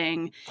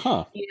interesting.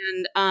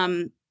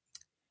 And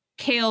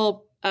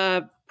Cale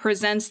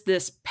presents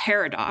this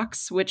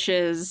paradox, which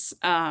is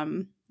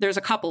there's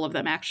a couple of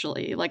them,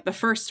 actually. Like the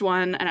first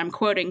one, and I'm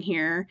quoting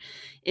here,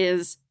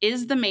 is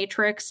The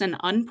Matrix an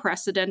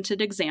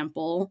unprecedented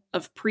example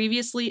of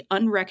previously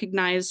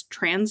unrecognized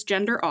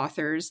transgender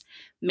authors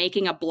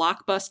making a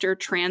blockbuster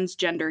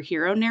transgender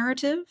hero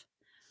narrative?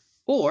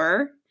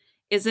 Or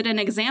is it an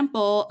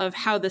example of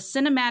how the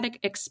cinematic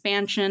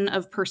expansion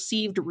of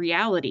perceived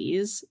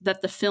realities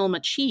that the film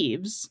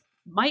achieves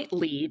might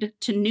lead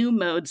to new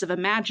modes of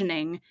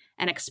imagining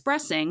and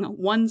expressing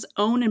one's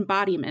own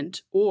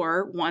embodiment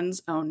or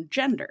one's own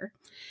gender?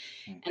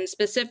 And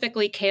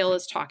specifically, Cale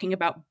is talking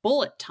about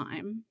bullet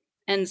time.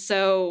 And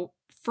so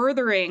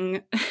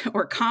furthering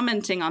or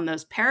commenting on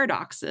those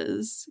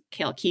paradoxes,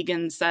 Cale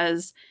Keegan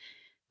says,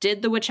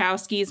 did the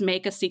Wachowskis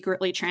make a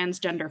secretly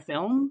transgender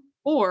film?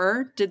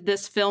 Or did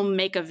this film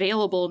make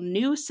available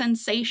new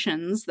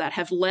sensations that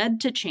have led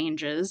to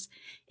changes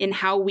in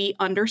how we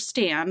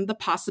understand the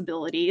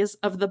possibilities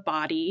of the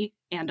body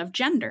and of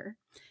gender?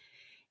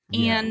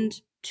 And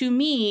to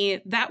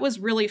me, that was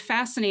really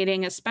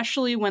fascinating,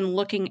 especially when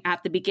looking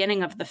at the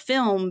beginning of the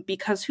film,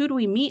 because who do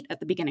we meet at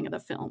the beginning of the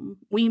film?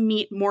 We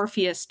meet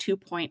Morpheus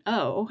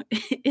 2.0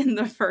 in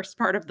the first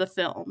part of the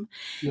film.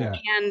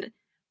 And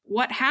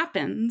what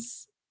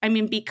happens? I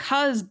mean,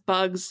 because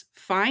Bugs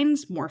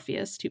finds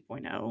Morpheus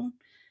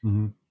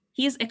 2.0,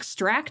 he's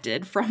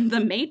extracted from the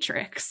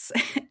Matrix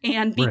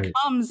and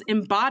becomes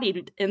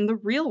embodied in the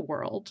real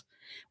world,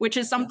 which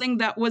is something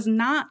that was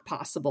not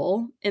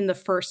possible in the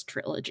first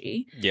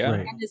trilogy.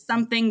 And is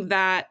something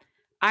that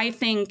I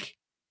think,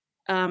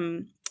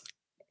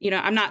 you know,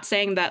 I'm not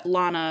saying that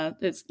Lana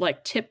is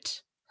like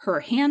tipped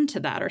her hand to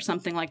that or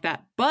something like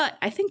that, but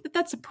I think that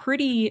that's a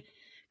pretty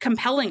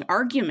compelling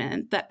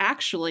argument that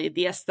actually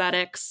the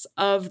aesthetics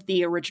of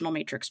the original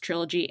Matrix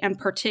trilogy, and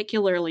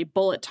particularly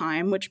bullet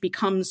time, which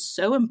becomes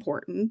so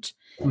important,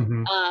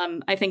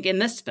 I think in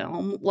this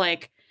film,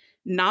 like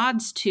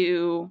nods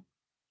to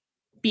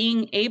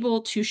being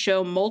able to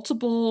show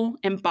multiple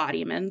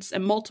embodiments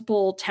and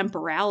multiple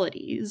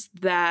temporalities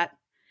that,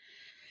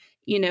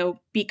 you know,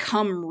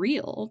 become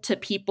real to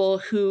people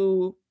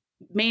who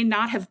may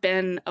not have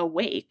been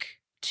awake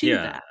to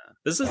that.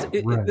 This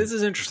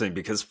is interesting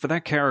because for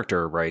that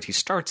character, right, he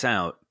starts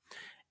out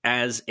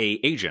as a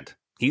agent.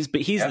 He's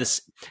Yeah.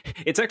 this.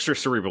 It's extra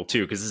cerebral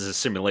too because this is a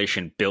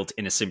simulation built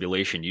in a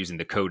simulation using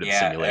the code of the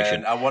simulation.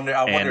 And I wonder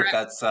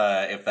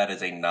And- if that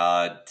is a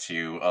nod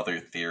to other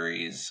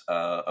theories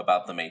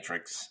about the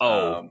Matrix.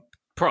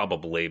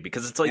 Probably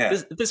because it's like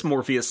Yeah. this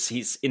Morpheus.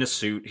 He's in a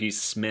suit.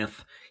 He's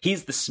Smith.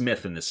 He's the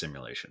Smith in this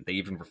simulation. They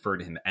even refer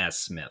to him as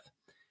Smith.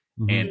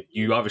 Mhm. And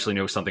you obviously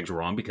know something's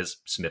wrong because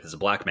Smith is a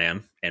black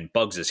man and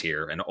Bugs is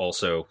here. And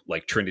also,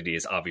 like, Trinity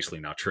is obviously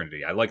not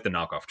Trinity. I like the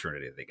knockoff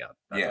Trinity that they got.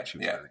 I thought she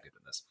was very good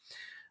in this.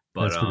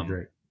 But That's pretty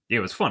great. yeah,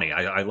 it was funny.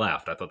 I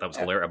laughed. I thought that was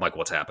hilarious. I'm like,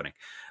 what's happening?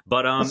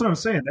 But That's what I'm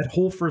saying. That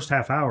whole first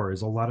half hour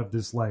is a lot of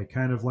this, like,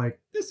 kind of like,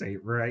 this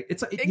ain't right.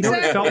 It's you know,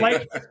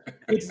 Exactly.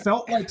 it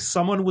felt like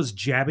someone was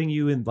jabbing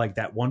you in like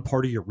that one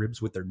part of your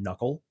ribs with their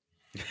knuckle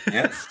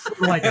Yeah.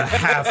 for like a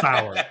half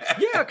hour.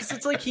 yeah, because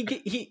it's like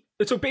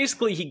so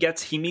basically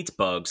he meets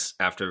Bugs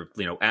after,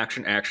 you know,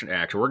 action.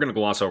 We're going to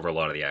gloss over a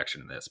lot of the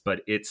action in this,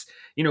 but it's,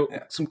 you know,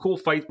 some cool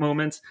fight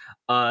moments.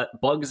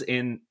 Bugs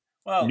in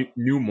Well,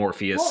 new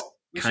Morpheus. Well,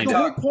 Kind the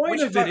of. whole point we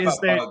should of talk it is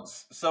about that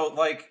Bugs.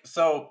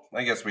 So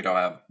I guess we don't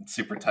have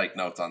super tight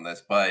notes on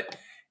this, but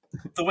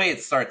the way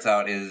it starts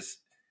out is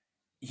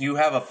you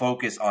have a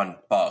focus on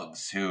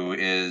Bugs, who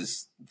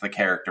is the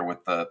character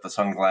with the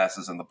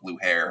sunglasses and the blue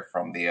hair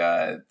from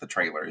the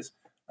trailers.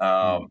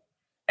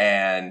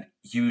 And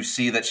you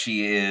see that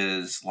she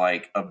is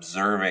like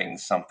observing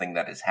something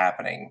that is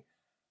happening.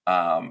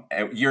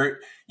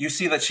 You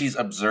see that she's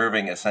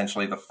observing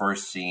essentially the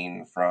first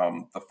scene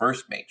from the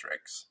first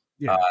Matrix.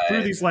 yeah,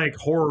 through these like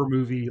horror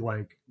movie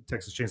like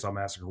Texas Chainsaw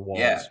Massacre walls.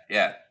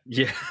 Yeah.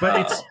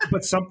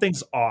 But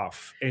something's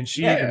off, and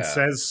she even Yeah.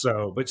 says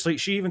so. But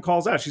she even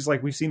calls out. She's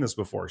like, "We've seen this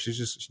before." She's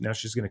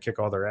going to kick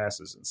all their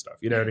asses and stuff.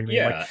 You know what I mean?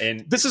 Yeah, Like,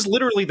 and this is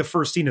literally the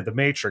first scene of the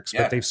Matrix,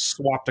 Yeah. but they've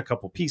swapped a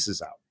couple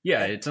pieces out.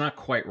 yeah, it's not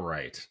quite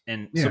right.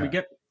 And so Yeah. we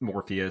get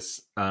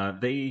Morpheus.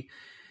 They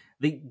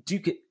do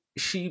get,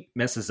 she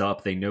messes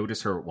up. They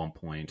notice her at one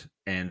point,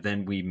 and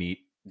then we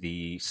meet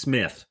the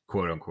Smith,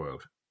 quote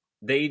unquote.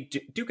 They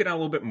do get out a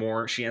little bit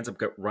more. She ends up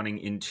running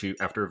into,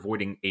 after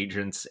avoiding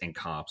agents and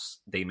cops,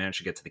 they manage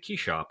to get to the key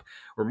shop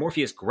where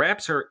Morpheus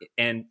grabs her.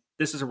 And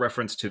this is a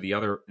reference to the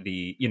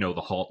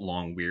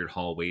long, weird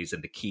hallways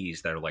and the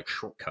keys that are like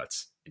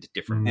shortcuts into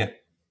different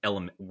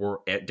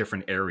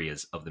different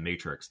areas of the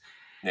Matrix.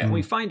 Yeah. And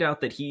we find out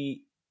that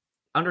he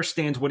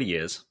understands what he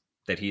is,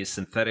 that he is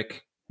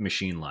synthetic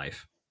machine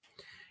life,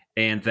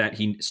 and that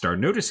he started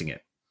noticing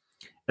it.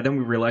 And then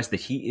we realize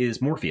that he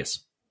is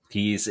Morpheus.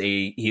 He is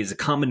a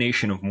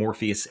combination of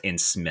Morpheus and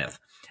Smith.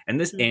 And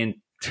this, and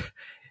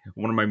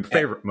one of my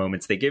favorite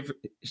moments, they give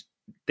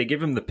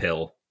him the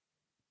pill,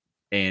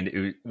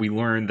 and we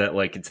learn that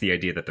like it's the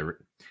idea that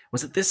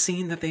was it this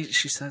scene that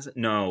she says it?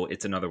 No,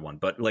 it's another one.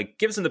 But like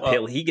gives him the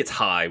pill, he gets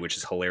high, which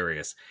is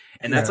hilarious.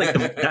 And that's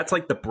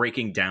like the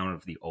breaking down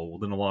of the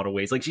old in a lot of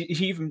ways. Like she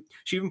even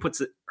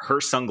puts her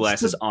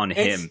sunglasses on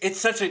him. It's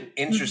such an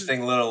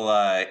interesting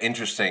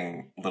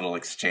little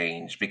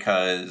exchange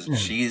because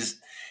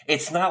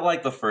it's not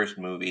like the first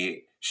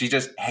movie. She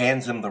just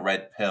hands him the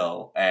red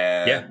pill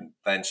and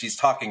then she's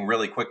talking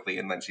really quickly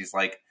and then she's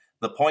like,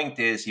 the point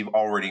is you've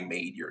already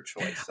made your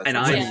choice. That's and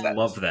what she I says.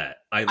 love that.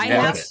 I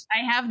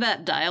have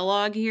that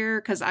dialogue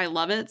here because I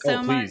love it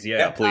so much. Please,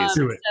 yeah, please.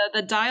 Do it. So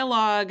the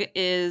dialogue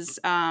is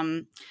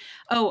and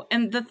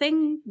the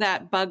thing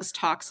that Bugs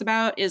talks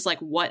about is like,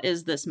 what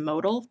is this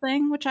modal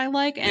thing, which I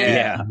like,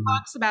 and he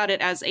talks about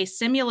it as a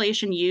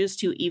simulation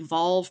used to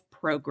evolve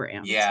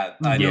programs. Yeah,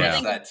 I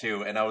noticed Yeah. that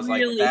too, and I was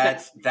Really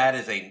like, that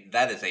is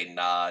a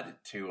nod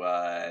to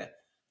I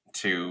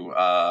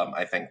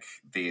think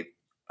the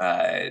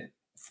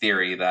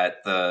theory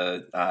that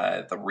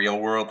the real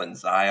world and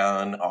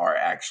Zion are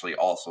actually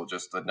also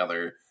just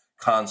another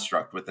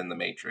construct within the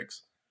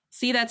Matrix.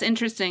 See, that's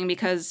interesting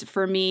because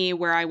for me,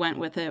 where I went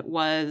with it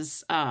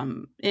was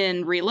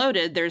in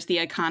Reloaded, there's the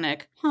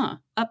iconic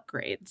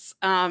upgrades.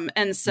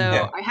 And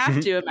so I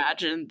have to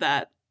imagine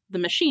that the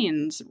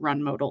machines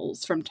run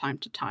modals from time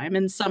to time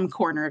in some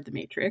corner of the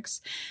Matrix.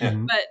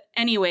 Mhm. But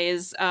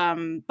anyways,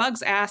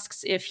 Bugs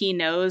asks if he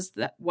knows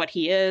what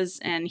he is.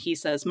 And he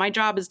says, my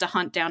job is to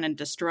hunt down and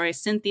destroy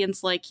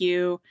Synthians like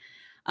you.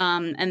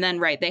 And then,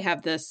 they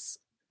have this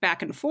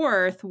back and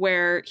forth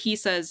where he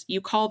says, you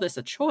call this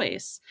a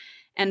choice.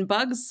 And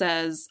Bugs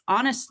says,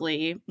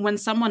 honestly, when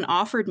someone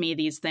offered me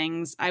these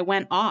things, I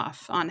went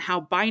off on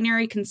how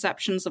binary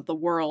conceptions of the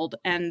world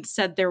and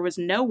said there was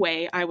no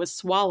way I was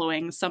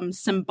swallowing some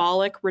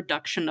symbolic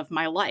reduction of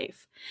my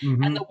life.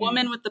 Mhm. And the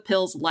woman with the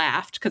pills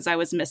laughed because I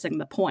was missing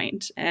the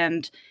point.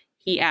 And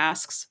he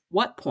asks,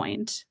 what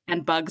point?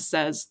 And Bugs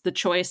says, the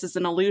choice is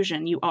an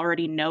illusion. You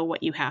already know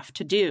what you have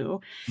to do.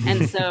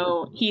 And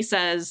so he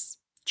says,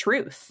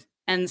 truth.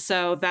 And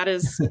so that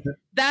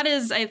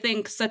is, I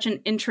think, such an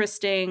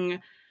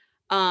interesting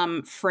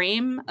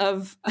frame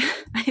of,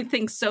 I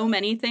think, so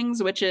many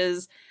things, which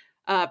is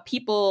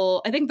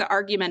people, I think the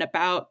argument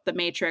about the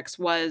Matrix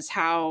was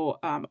how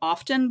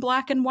often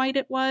black and white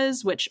it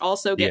was, which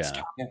also gets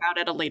talked about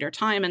at a later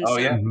time. And Oh, so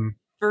yeah. Mhm.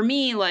 for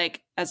me,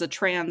 like as a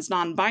trans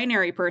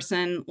non-binary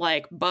person,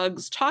 like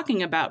Bugs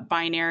talking about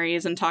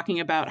binaries and talking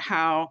about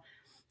how,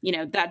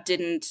 that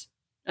didn't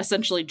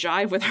essentially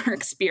jive with our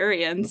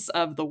experience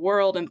of the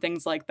world and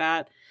things like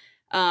that.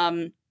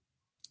 To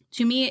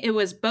me, it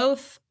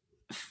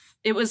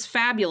was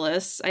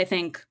fabulous, I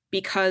think,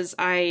 because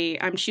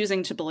I'm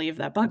choosing to believe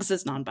that Bugs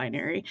is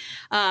non-binary.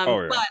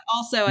 But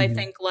also I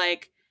think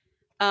like,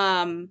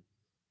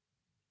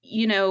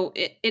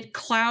 it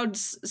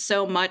clouds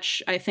so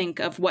much, I think,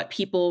 of what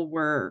people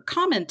were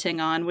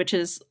commenting on, which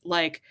is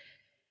like,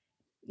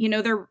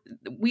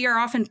 we are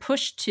often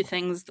pushed to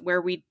things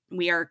where we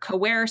are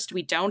coerced,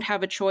 we don't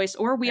have a choice,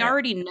 or we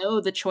already know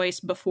the choice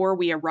before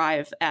we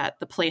arrive at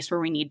the place where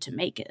we need to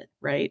make it,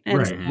 right? And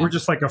right. We're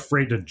just like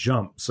afraid to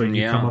jump, so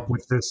you come up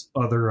with this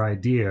other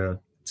idea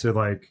to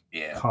like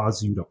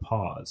cause you to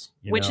pause.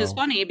 Which is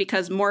funny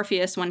because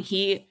Morpheus, when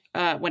he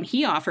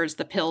offers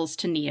the pills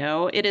to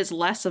Neo, it is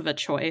less of a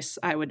choice,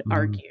 I would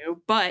argue,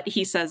 but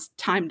he says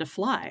time to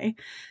fly.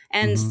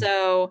 And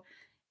so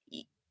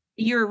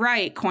you're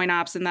right,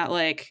 Coinops, in that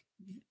like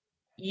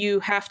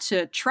you have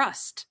to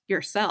trust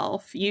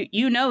yourself.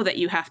 You know that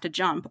you have to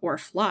jump or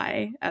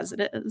fly as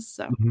it is.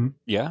 So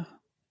yeah.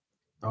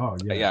 Oh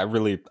yeah. Yeah, I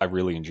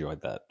really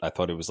enjoyed that. I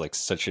thought it was like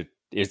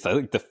it's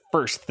like the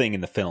first thing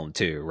in the film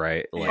too,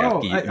 right? Like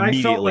I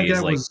felt like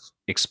that like was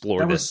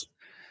explore this.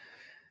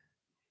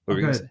 What were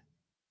you gonna say?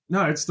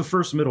 No, it's the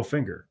first middle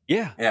finger.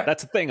 Yeah,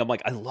 that's the thing. I'm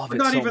like, I love it.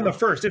 Not so even much. the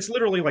first. It's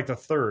literally like the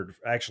third,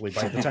 actually,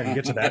 by the time you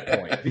get to that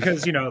point.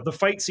 Because, the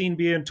fight scene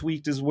being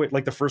tweaked is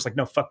like the first, like,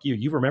 no, fuck you.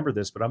 You remember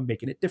this, but I'm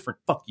making it different.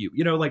 Fuck you.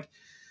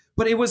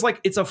 But it was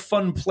like, it's a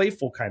fun,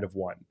 playful kind of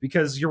one.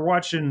 Because you're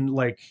watching,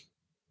 like,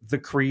 the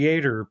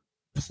creator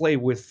play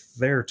with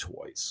their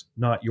toys,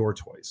 not your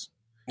toys.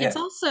 It's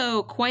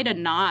also quite a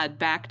nod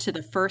back to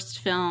the first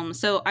film.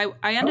 So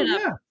I ended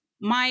up...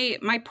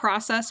 My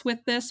process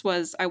with this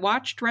was I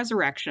watched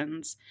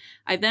Resurrections.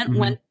 I then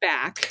went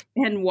back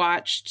and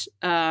watched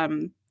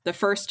the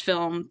first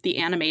film, The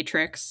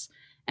Animatrix,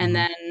 and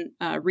then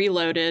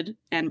Reloaded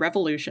and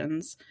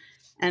Revolutions.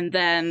 And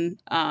then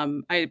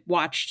I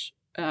watched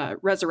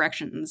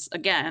Resurrections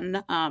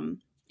again.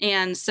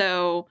 And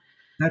so...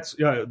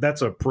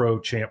 That's a pro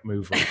champ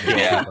move. Right there.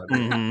 Yeah.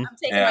 I'm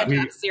taking my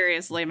job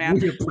seriously, man.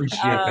 We appreciate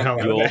the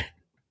hell out of that.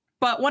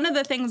 But one of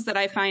the things that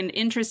I find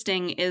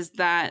interesting is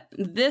that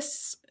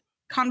this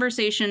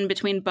conversation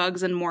between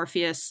Bugs and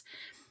Morpheus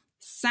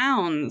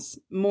sounds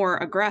more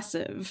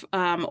aggressive,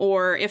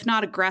 or if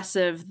not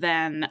aggressive,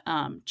 then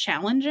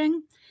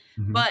challenging.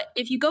 But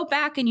if you go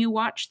back and you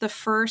watch the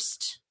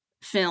first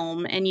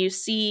film and you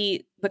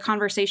see the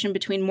conversation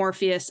between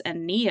Morpheus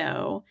and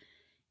Neo,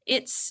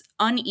 it's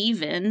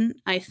uneven,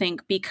 I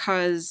think,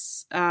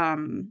 because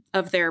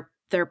of their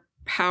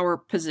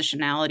power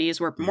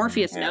positionalities, where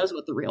Morpheus knows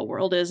what the real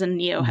world is and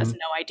Neo has no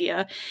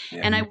idea.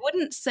 And I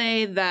wouldn't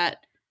say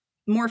that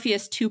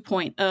Morpheus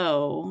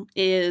 2.0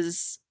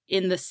 is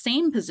in the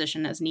same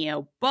position as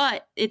Neo,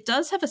 but it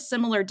does have a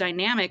similar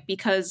dynamic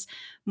because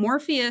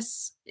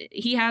Morpheus,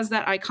 he has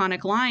that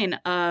iconic line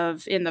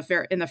of in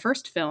the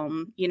first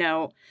film,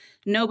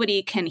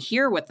 nobody can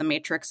hear what the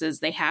Matrix is,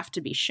 they have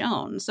to be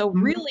shown. So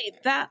really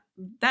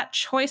that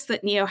choice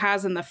that Neo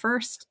has in the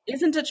first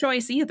isn't a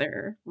choice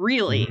either,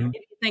 really, if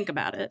you think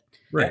about it.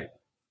 Right.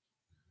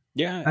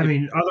 Yeah. I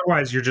mean,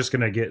 otherwise you're just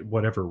going to get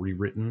whatever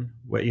rewritten.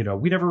 We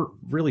never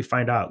really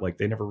find out, like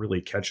they never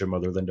really catch him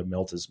other than to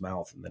melt his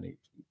mouth, and then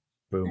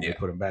they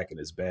put him back in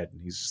his bed,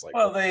 and he's just like,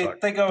 well,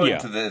 they go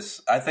into this.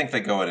 I think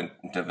they go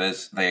into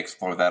this. They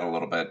explore that a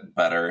little bit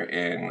better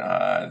in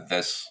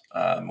this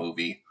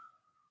movie.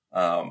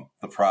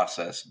 The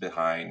process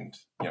behind,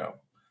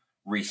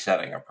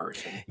 resetting a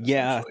person.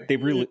 Yeah, they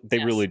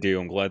really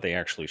do. I'm glad they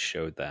actually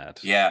showed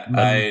that. Yeah,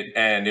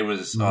 and it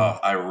was.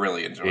 I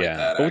really enjoyed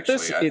that. But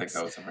actually, I think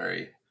that was a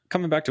very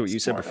coming back to what you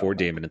said before,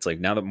 Damon. It's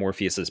like now that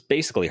Morpheus is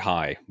basically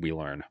high, we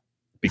learn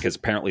because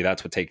apparently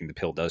that's what taking the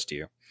pill does to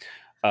you.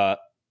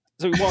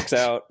 So he walks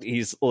out.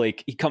 He's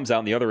like, he comes out,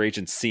 and the other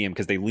agents see him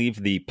because they leave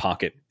the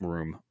pocket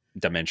room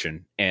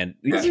dimension. And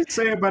what does it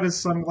say about his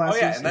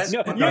sunglasses?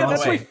 Oh, yeah,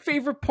 that's my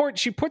favorite part.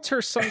 She puts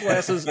her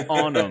sunglasses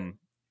on him.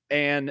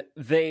 And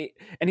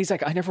he's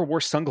like, I never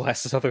wore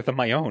sunglasses other than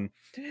my own.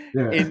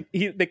 Yeah. And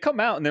they come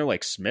out and they're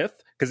like, Smith?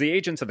 Because the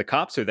agents and the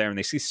cops are there and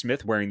they see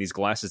Smith wearing these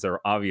glasses that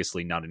are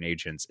obviously not an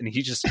agent's. And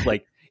he just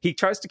like, he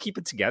tries to keep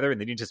it together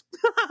and then he just,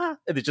 and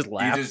they just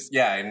laughs.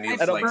 And he's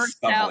like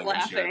stumbling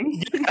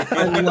laughing.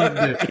 I loved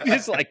it. He's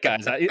just like,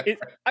 guys,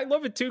 I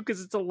love it too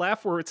because it's a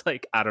laugh where it's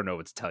like, I don't know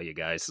what to tell you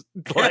guys.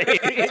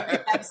 Like,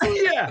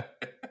 absolutely. Yeah.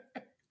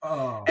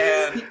 Oh.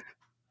 And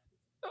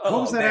what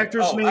was that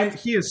actor's name?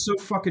 He is so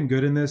fucking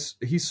good in this.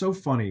 He's so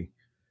funny.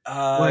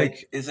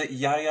 Is it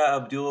Yahya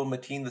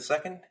Abdul-Mateen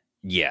II?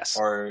 Yes,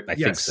 or I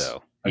think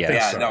so.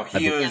 No,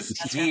 he's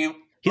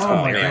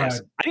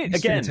hilarious.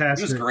 He's fantastic.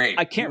 He was great.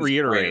 I can't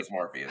reiterate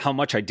how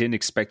much I didn't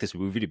expect this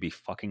movie to be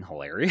fucking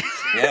hilarious.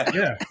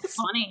 Yeah, it's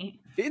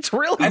funny. It's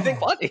really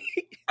funny.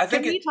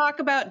 Can we talk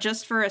about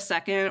just for a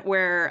second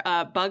where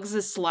Bugs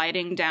is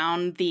sliding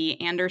down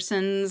the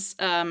Andersons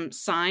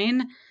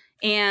sign?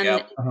 and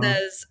Yep. it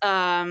says,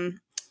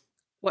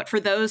 what, for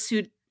those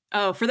who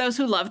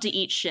love to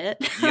eat shit.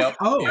 Yep.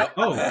 Oh,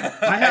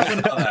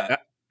 I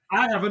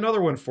I have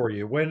another one for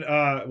you. When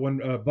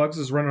Bugs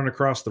is running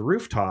across the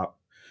rooftop,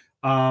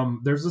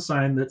 there's a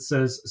sign that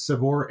says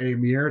 "Sabor a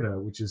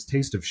mierda," which is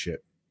taste of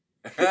shit.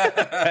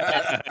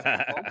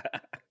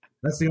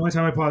 That's the only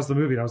time I paused the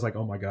movie, and I was like,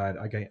 "Oh my god,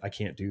 I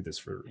can't do this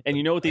for." And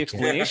you know what the I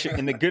can't. explanation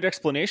and the good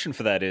explanation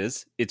for that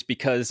is? It's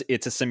because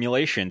it's a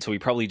simulation, so we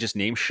probably just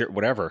name shit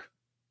whatever.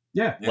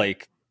 Yeah, Yeah.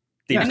 Like,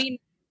 they Yeah. I just mean,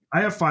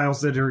 I have files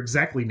that are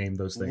exactly named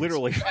those things.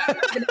 literally.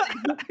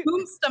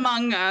 whomst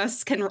among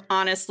us can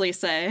honestly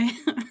say.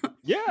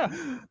 Yeah,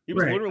 he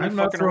was Right. literally I'm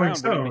not fucking throwing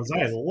around. but it stones.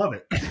 makes I sense. love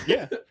it.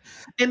 Yeah,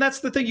 And that's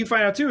the thing you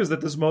find out too, is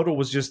that this modal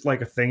was just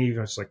like a thing he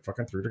just like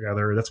fucking threw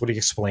together. That's what he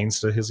explains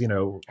to his,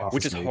 office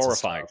which is mates and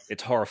horrifying. stuff.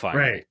 It's horrifying.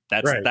 Right,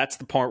 That's right. that's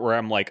the part where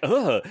I'm like,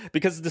 ugh,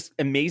 because this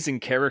amazing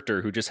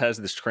character who just has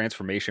this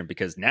transformation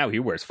because now he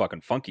wears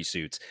fucking funky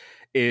suits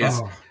is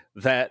Oh,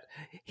 that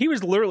he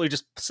was literally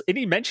just, and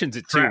he mentions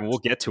it too. Trapped. We'll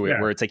get to it,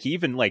 Yeah. where it's like he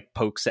even like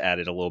pokes at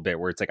it a little bit,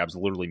 where it's like I was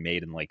literally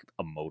made in like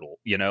a modal,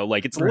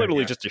 like it's Right,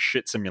 literally yeah. just a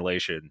shit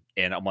simulation,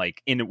 and I'm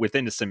like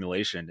within the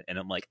simulation, and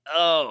I'm like,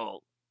 oh,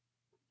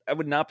 I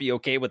would not be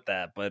okay with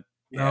that, but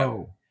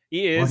no.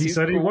 he is. Well, he He's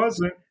said he cool.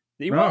 wasn't.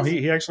 He No, was.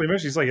 he actually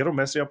mentioned, he's like, it'll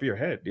mess you up your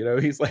head.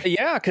 He's like,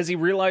 Yeah, because he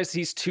realized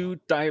he's two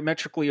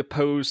diametrically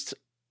opposed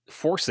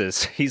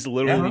forces. He's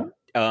literally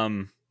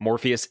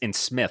Morpheus and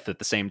Smith at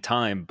the same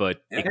time,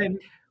 but Yeah.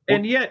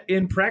 and yet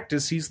in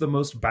practice, he's the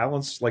most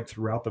balanced like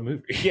throughout the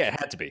movie. yeah, it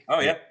had to be. Oh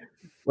yeah.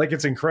 Like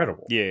it's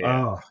incredible.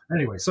 Yeah.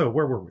 Anyway, so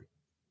where were we?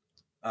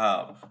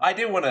 I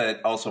do want to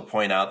also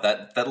point out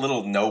that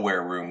little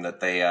nowhere room that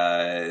they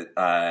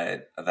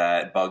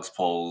that Bugs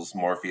pulls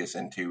Morpheus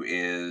into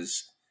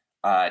is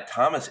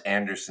Thomas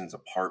Anderson's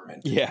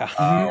apartment. Yeah.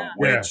 Yeah.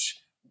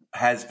 Which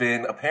has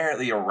been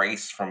apparently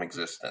erased from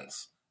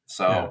existence.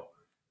 So,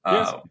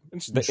 Yes.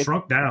 It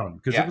shrunk down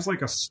because Yeah. it was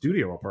like a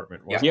studio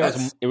apartment. Wasn't Yeah,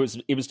 Yes.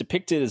 it was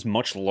depicted as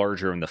much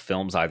larger in the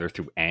films, either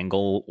through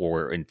angle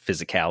or in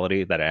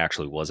physicality, that it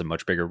actually was a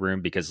much bigger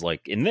room. Because,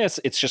 like in this,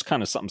 it's just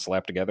kind of something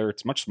slapped together.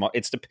 It's much small.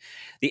 It's the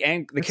It's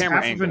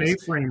camera half of an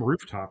angles. A-frame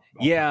rooftop.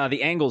 Yeah,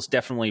 the angles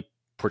definitely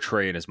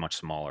portray it as much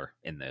smaller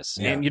in this,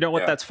 Yeah, and you know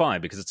what? yeah. That's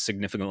fine because it's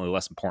significantly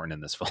less important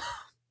in this film.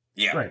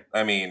 yeah. Right.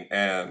 I mean,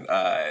 and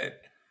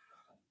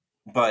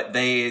but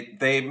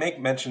they make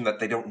mention that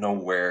they don't know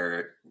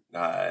where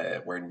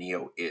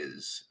Neo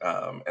is,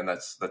 and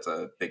that's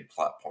a big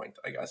plot point,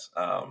 I guess.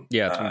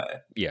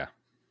 Yeah,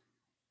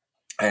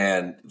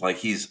 and like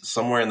he's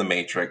somewhere in the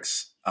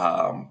Matrix,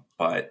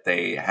 but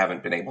they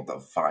haven't been able to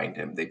find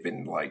him. They've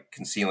been like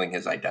concealing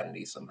his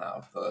identity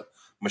somehow. The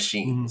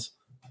machines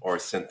or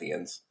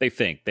Synthians. they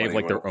think they have What do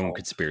like you their wanna call own it?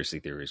 conspiracy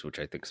theories, which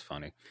I think is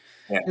funny.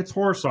 It's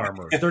horse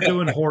armor. They're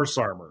doing horse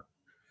armor.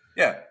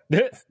 Yeah.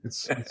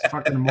 It's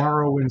fucking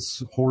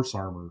Morrowind's horse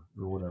armor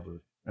or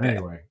whatever.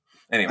 Anyway.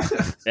 Anyway.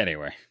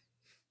 Anyway,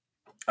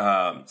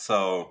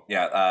 So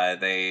yeah,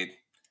 they.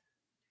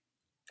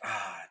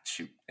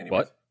 Shoot. Anyways.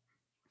 What?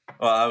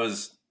 Well, I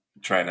was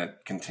trying to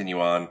continue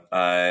on. So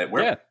they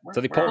where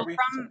pull- are we?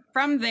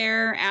 From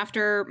there,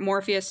 after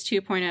Morpheus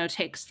 2.0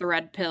 takes the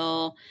red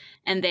pill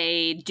and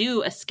they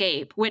do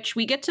escape, which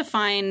we get to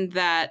find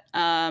that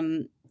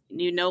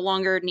you no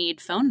longer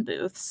need phone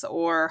booths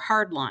or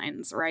hard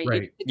lines, right? You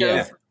Right. get to go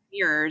Yeah. through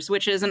mirrors,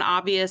 which is an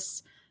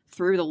obvious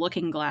through the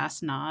looking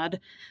glass nod.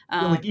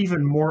 Like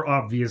even more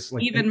obvious.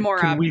 Like even more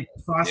can we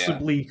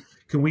possibly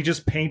can we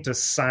just paint a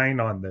sign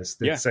on this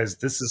that Yeah. says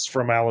this is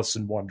from Alice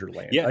in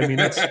Wonderland? Yeah. I mean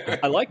that's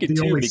I like it the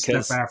too only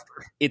because step after.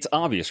 it's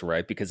obvious,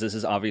 right? Because this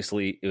is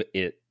obviously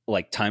it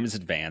like time is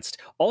advanced.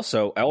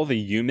 Also, all the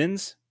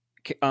humans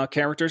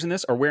characters in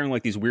this are wearing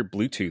like these weird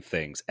Bluetooth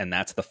things, and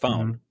that's the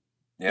phone.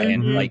 Yeah.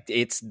 And Mhm. like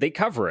they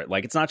cover it.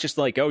 Like it's not just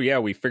like, oh yeah,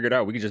 we figured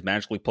out we can just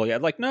magically pull you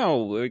out. Like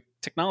no,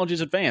 technology is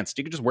advanced.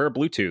 You can just wear a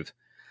Bluetooth.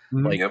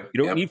 Mhm. Like Yep, you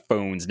don't yep. need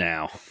phones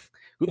now.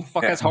 Who the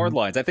fuck Yeah. has hard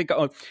lines? I think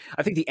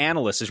the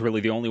analyst is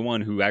really the only one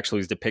who actually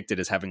is depicted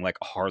as having like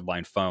a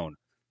hardline phone.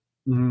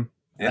 Mhm.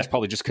 Yeah. That's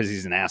probably just because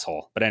he's an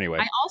asshole. But anyway,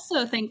 I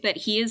also think that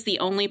he is the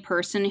only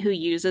person who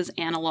uses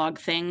analog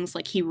things.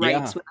 Like he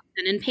writes with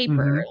a pen and paper.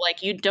 Mhm.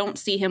 Like you don't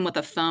see him with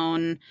a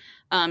phone.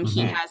 He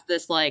Mhm. has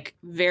this like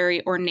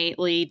very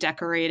ornately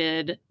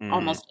decorated, Mhm.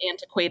 almost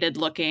antiquated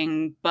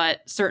looking,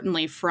 but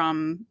certainly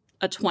from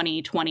a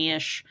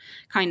 2020-ish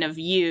kind of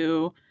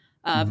view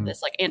of Mhm.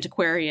 this like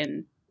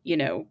antiquarian,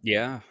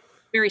 yeah.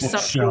 very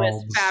Bookshelves.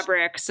 sumptuous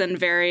fabrics and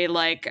very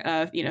like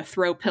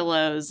throw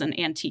pillows and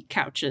antique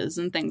couches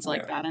and things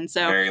like Yeah. that. And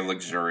so Very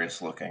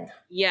luxurious looking.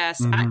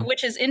 yes, Mhm.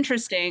 which is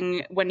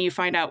interesting when you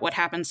find out what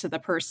happens to the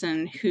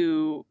person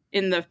who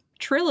in the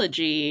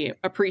trilogy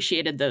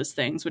appreciated those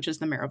things, which is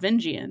the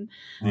Merovingian.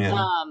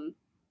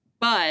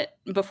 But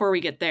before we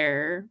get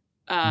there,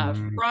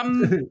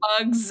 from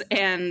Bugs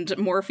and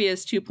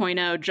Morpheus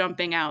 2.0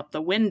 jumping out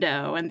the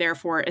window and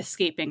therefore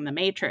escaping the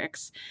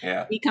Matrix,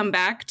 Yeah. we come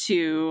back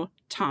to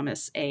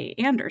Thomas A.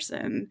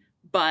 Anderson.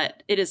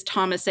 But it is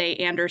Thomas A.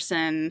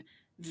 Anderson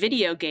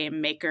video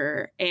game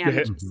maker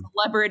and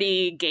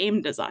celebrity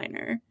game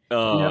designer.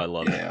 Oh, Yep. I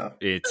love Yeah.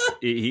 it.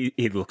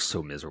 He looks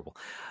so miserable.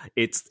 Oh,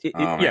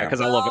 yeah,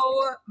 because I love it.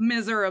 So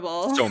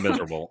miserable. So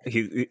miserable.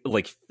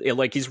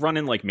 Like he's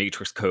running like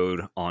Matrix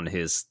code on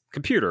his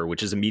computer,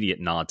 which is immediate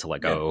nod to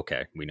like, Yeah. oh,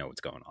 okay, we know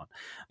what's going on.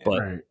 But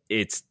Right.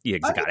 it's he's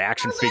got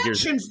action Those figures.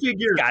 Action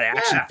figures. Got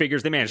action Yeah.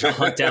 figures. They managed to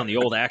hunt down the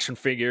old action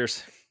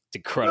figures. It's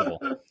incredible.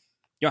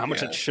 You know how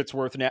much Yeah. that shit's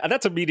worth now?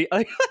 That's immediate.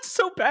 Like, that's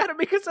so bad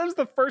because that was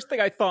the first thing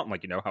I thought. I'm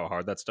like, you know how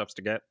hard that stuff's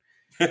to get?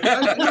 No,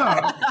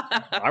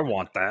 I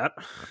want that.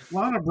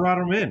 Lana brought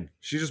them in.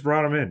 She just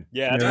brought them in.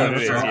 Yeah, that's You know, what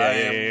it is. that's all Yeah, I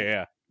yeah,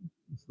 am.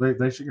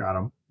 yeah. She got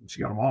them.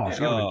 She got them all. She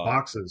got them in Oh.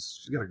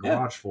 boxes. She got a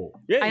garage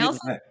full. Yeah, I you-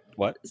 also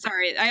what?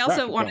 Sorry, I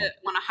also Right, want go to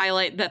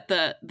highlight that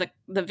the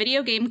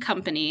video game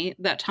company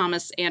that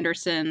Thomas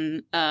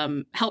Anderson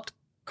helped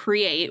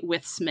create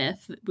with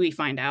Smith, we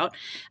find out,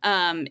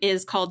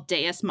 is called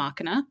Deus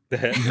Machina,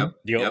 Yep.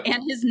 Yep.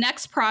 and his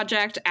next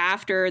project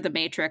after The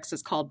Matrix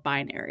is called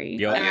Binary.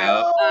 Yep. And,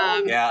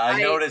 Yep. Yeah,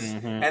 I noticed,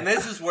 Mhm. and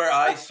this is where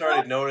I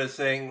started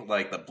noticing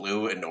like the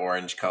blue and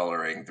orange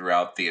coloring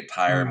throughout the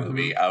entire Mhm.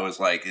 movie. I was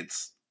like,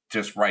 it's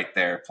just right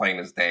there, plain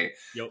as day.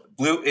 Yep.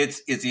 Blue,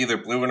 it's either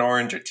blue and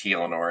orange or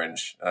teal and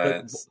orange.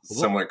 It's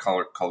similar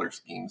color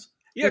schemes.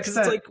 Yeah, It's because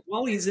it's that- like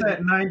while he's It's in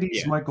that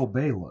 90s Yeah. Michael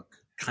Bay look.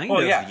 kind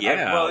Well, of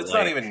yeah. Well, it's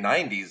not like- even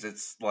 90s.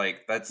 It's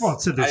like that's. Well,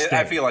 to this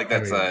I day, feel like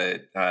that's I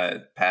a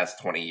past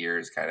 20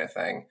 years kind of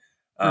thing.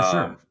 For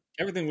sure.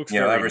 everything looks You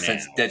know, very ever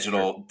since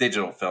now.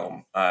 digital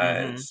film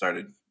Mhm.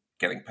 started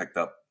getting picked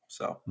up.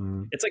 So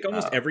Mm. It's like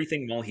almost Uh,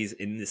 everything while he's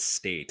in this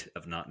state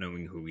of not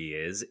knowing who he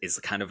is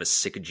kind of a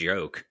sick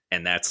joke,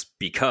 and that's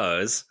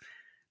because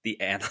the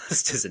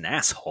analyst is an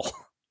asshole.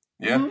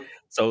 yeah, Mhm.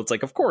 So it's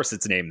like, of course,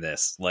 it's named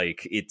this.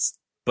 Like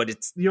but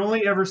it's You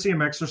only ever see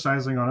him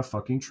exercising on a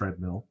fucking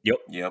treadmill. yep.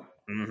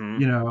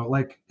 mhm. You know,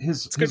 like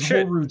his It's good whole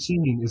shit.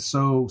 routine is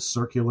so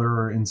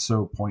circular and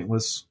so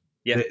pointless.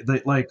 Yeah.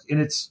 Like,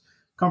 and it's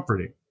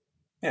comforting.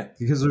 Yeah.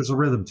 Because there's a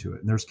rhythm to it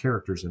and there's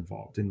characters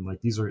involved and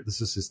like this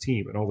is his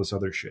team and all this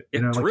other shit.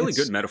 You know, It's like, really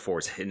good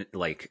metaphors.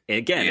 Like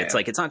again, it's Yeah.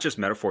 like it's not just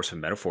metaphors for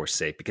metaphor's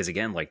sake, because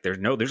again, like there's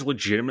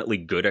legitimately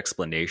good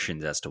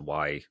explanations as to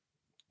why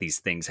these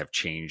things have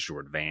changed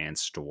or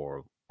advanced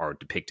or are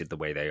depicted the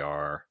way they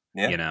are.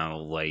 Yeah. You know,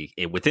 like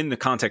within the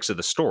context of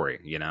the story.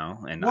 You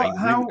know, and Well,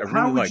 how I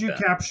really would like you that.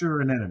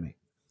 capture an enemy?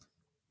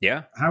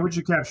 Yeah, How would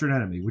you capture an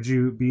enemy? Would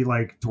you be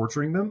like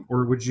torturing them,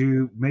 or would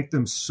you make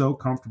them so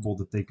comfortable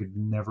that they could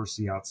never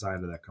see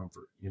outside of that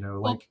comfort? You know,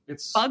 Well, like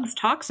it's Bugs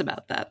talks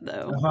about that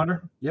though.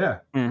 Hunter. Yeah,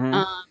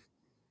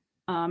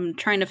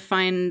 Trying to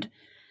find.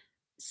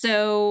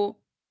 So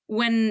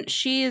when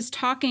she is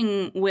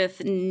talking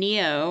with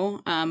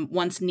Neo,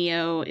 once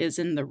Neo is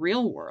in the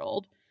real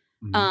world,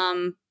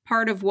 Mhm.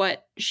 part of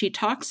what she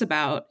talks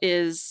about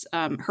is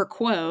her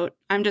quote.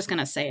 I'm just going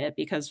to say it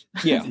because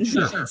Yeah,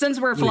 sure. since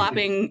we're Please.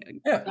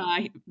 flopping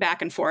Yeah.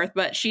 back and forth,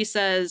 but she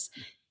says,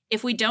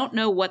 if we don't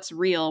know what's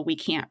real, we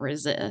can't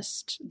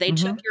resist. They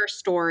Mhm. took your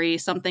story,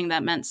 something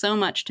that meant so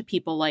much to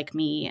people like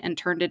me, and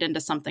turned it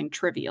into something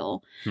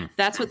trivial.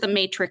 That's what the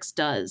Matrix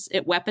does.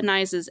 It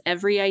weaponizes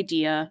every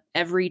idea,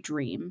 every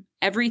dream,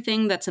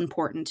 everything that's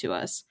important to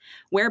us.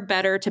 Where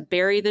better to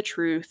bury the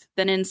truth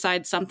than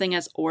inside something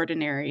as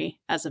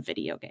ordinary as a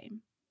video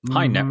game?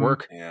 High Mhm.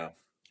 network. Yeah.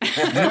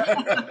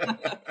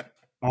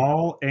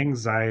 All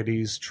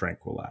anxieties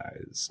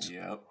tranquilized.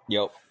 Yep.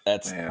 Yep,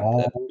 that's Man.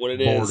 All what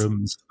it is.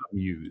 boredoms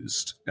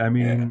amused. I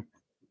mean,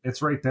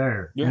 it's right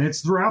there, Yeah. and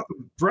it's throughout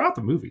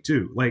the movie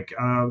too. Like,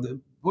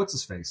 what's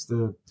his face?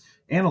 The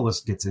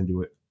analyst gets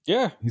into it.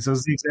 Yeah, He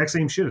says the exact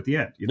same shit at the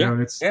end. You know, Yeah.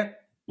 and it's Yeah.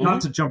 not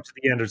to jump to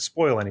the end or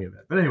spoil any of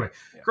that. But anyway,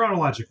 Yeah.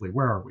 chronologically,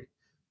 where are we?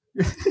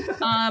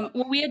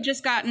 Well, we had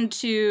just gotten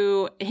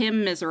to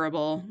him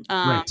miserable.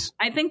 Right.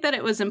 I think that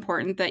it was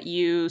important that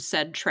you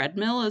said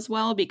treadmill as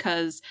well,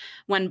 because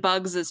when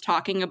Bugs is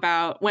talking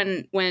about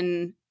when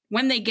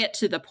they get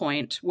to the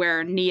point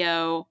where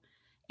Neo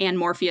and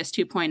Morpheus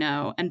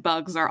 2.0 and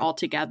Bugs are all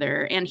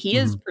together, and he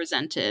is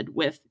presented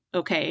with,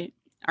 okay,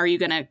 are you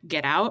going to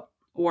get out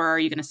or are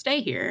you going to stay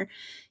here?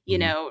 You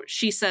Mhm. know,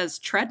 she says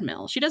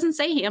treadmill. She doesn't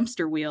say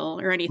hamster wheel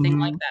or anything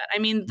Mhm. like that. I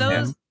mean,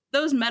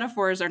 those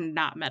metaphors are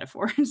not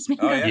metaphors.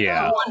 Oh, yeah.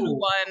 Yeah.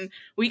 1-to-1,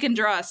 we can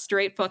draw a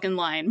straight fucking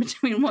line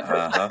between what we're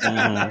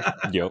Uh-huh.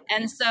 Yep.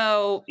 and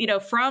so, you know,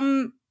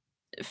 from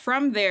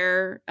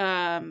there,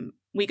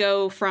 we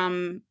go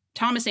from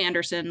Thomas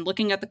Anderson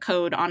looking at the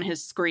code on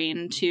his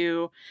screen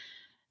to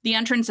the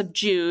entrance of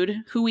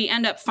Jude, who we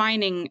end up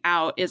finding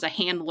out is a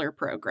handler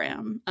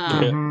program.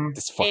 Mhm.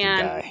 This fucking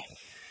And- guy.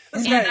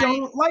 This And I guy,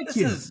 don't like this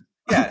him. is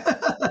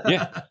yeah.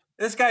 Yeah.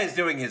 This guy is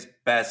doing his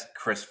best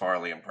Chris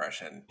Farley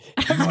impression.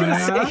 I was gonna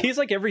Yeah. say, he's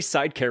like every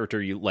side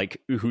character you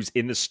like who's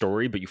in the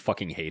story, but you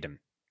fucking hate him.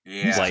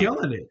 Yeah. He's Like-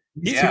 killing it.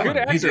 He's Yeah. a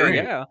good He's actor.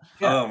 great. Yeah.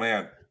 Oh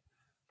man.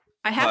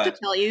 I have to But-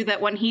 tell you that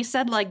when he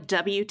said like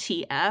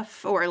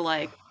WTF or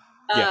like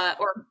Yeah.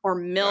 or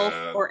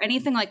MILF or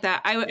anything like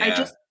that, I Yeah.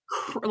 just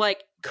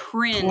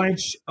cringe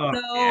Clench up.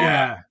 so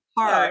Yeah.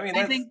 hard. Yeah, I mean, I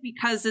that's- think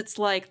because it's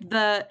like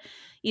the,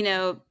 you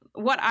know,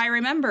 what I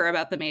remember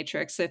about The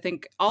Matrix, I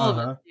think all of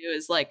Uh-huh. it do,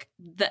 is like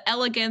the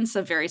elegance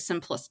of very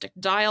simplistic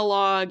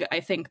dialogue. I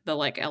think the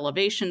like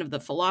elevation of the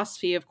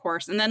philosophy, of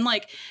course, and then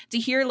like to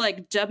hear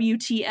like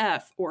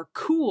WTF or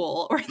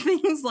cool or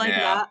things like Yeah.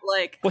 that.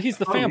 Like, Well, he's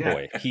the Oh, yeah.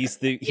 fanboy. He's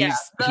the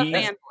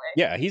fanboy.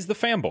 yeah, he's the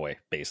fanboy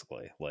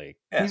basically. Like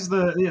Yeah. He's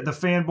the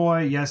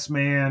fanboy, yes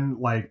man,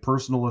 like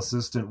personal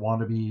assistant,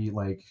 wannabe,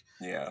 like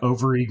Yeah.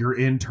 overeager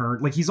intern.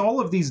 Like he's all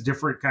of these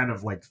different kind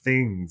of like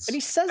things. and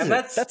he says And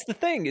it. That's the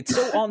thing. It's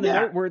so on the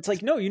Yeah. note where it's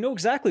like, no, you know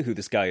exactly who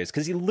this guy is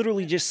because he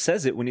literally just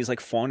says it when he's like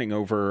fawning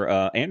over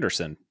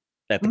Anderson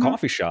at the Mhm.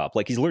 coffee shop.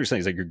 Like he's literally saying,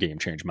 he's like, your game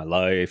changed my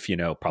life. You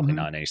know, probably Mhm.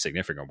 not in any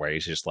significant way.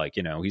 He's just like,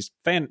 you know, he's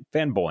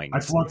fanboying. I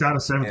flunked out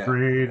of 7th Yeah.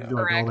 grade, Yeah. like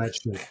all Correct.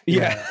 that shit.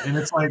 Yeah. And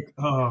it's like,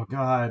 oh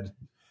god.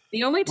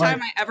 The only time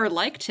Like- I ever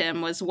liked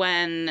him was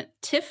when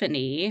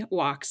Tiffany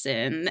walks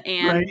in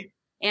and Right?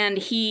 and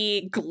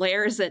he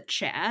glares at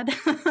Chad.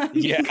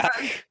 Yeah.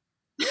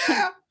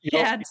 Yeah.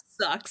 Chad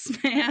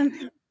sucks,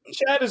 man.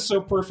 Chad is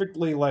so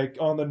perfectly like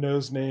on the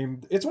nose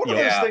named. It's one of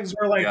Yeah. those things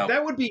where like Yeah.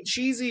 that would be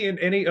cheesy in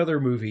any other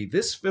movie.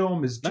 This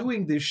film is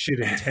doing this shit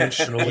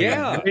intentionally.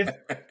 Yeah.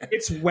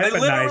 It's They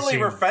literally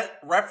weaponizing.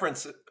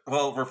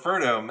 refer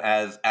to him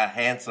as a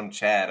handsome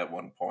Chad at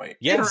one point.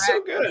 Yeah. It's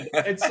so good.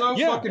 It's so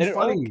Yeah, fucking and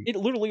funny. it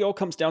literally all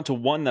comes down to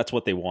one, that's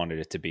what they wanted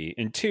it to be,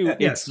 and two, Yeah.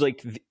 Yes. it's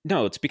like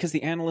no, it's because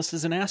the analyst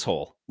is an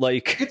asshole.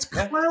 Like It's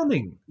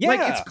clowning. Yeah.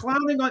 Like it's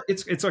clowning on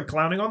it's a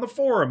clowning on the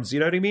forums, you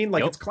know what I mean?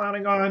 Like Yep. it's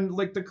clowning on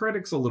like the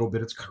critics a little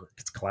bit. It's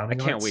I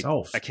clowning on can't wait.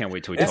 itself. I can't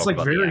wait till we It's talk like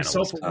about the very analyst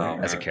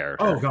self-aware. as a Oh,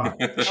 character. Oh god.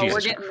 we're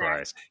Jesus getting there.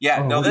 Christ!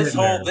 Yeah, Oh, no, we're this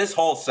getting there.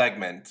 whole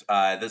segment,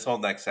 this whole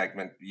next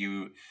segment,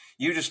 you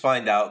just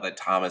find out that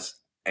Thomas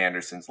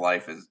Anderson's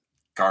life is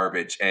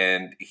garbage,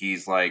 and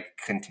he's like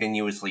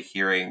continuously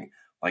hearing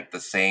like the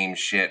same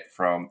shit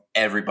from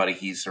everybody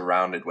he's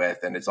surrounded with,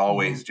 and it's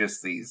always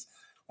just these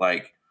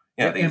like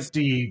these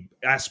empty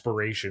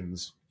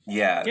aspirations.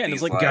 yeah, Yeah, and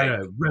these, it's like,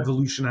 Gotta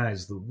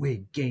revolutionize the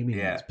way gaming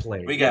Yeah. is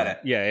played. we gotta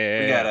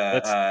Yeah. we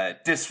Let's- gotta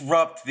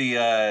disrupt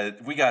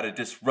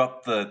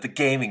the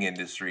gaming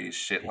industry,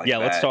 shit like that.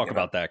 let's talk you know?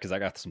 about that because I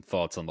got some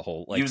thoughts on the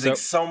whole. Like, using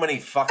so, so many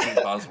fucking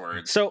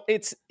buzzwords. so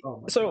it's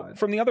Oh my so God.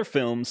 from the other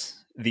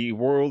films, the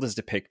world is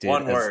depicted.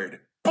 One as, word: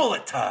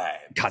 bullet time.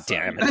 God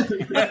damn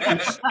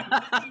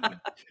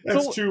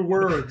That's So- 2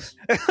 words.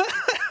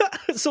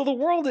 So the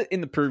world in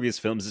the previous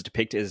films is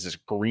depicted as this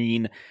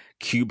green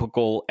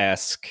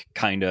cubicle-esque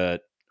kind of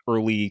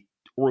early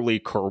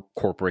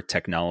corporate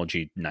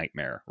technology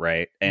nightmare,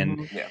 right? And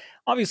Mhm. Yeah.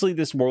 obviously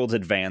this world's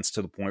advanced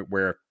to the point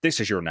where this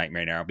is your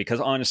nightmare now,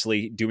 because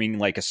honestly doing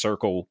like a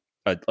circle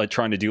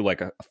trying to do like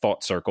a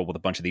thought circle with a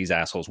bunch of these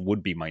assholes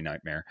would be my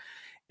nightmare.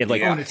 It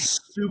like Yeah. Oh, and it's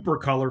super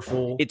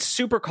colorful. it's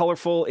super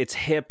colorful, it's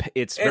hip,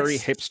 it's very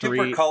hipstery,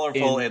 super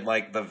colorful in- in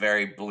like the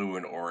very blue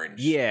and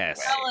orange. Yes.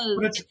 way. Well,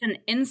 But it's an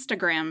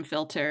Instagram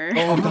filter.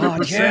 Oh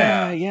god, 100%.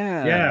 yeah.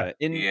 Yeah.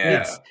 And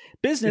Yeah. it's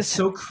business. it's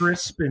so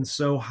crisp and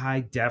so high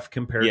def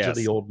compared Yes. to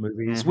the old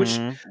movies, which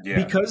Mhm.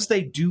 Yeah. because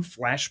they do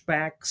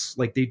flashbacks,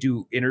 like they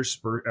do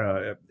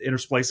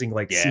intersplicing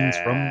like scenes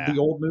from Yeah. the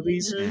old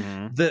movies.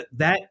 Mhm. Mhm.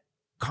 That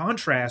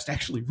contrast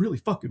actually really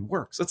fucking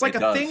works. It's like It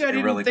a does. thing I It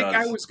didn't really think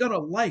I does. was gonna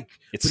like.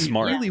 It's But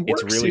smart. It really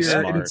It's works really here,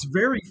 smart. and it's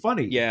very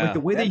funny. Yeah. Like the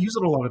way they Yeah. use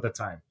it a lot of the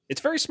time.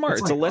 It's very smart.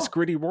 It's It's, a like, less oh.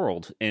 gritty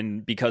world,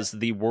 and because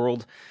the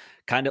world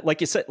kind of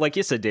like you said,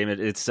 David,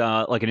 it's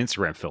like an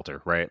Instagram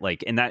filter, right?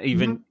 Like, and that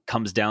even Mm-hmm.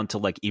 comes down to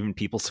like even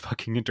people's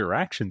fucking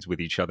interactions with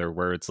each other,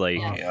 where it's like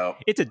Yeah. Yeah.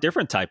 it's a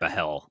different type of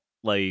hell.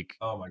 Like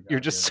Oh my god! you're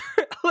just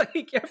like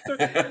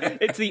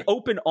it's the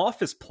open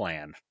office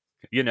plan.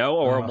 You know,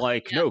 or I'm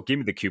like, Yeah. no, give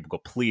me the cubicle,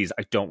 please.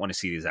 I don't want to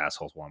see these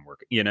assholes while I'm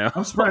working. You know,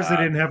 I'm surprised they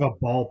didn't have a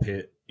ball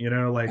pit. You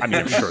know, like I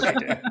mean, I'm sure they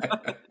did.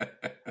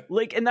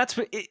 Like, and that's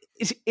what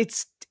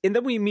it's. And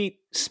then we meet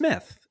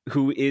Smith,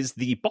 who is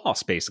the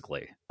boss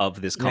basically of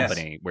this Yes.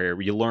 company,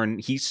 where you learn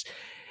he's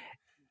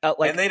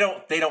like and they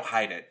don't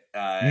hide it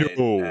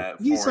No.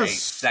 He's for a a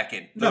s-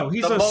 second. no,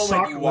 he's the a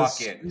moment you walk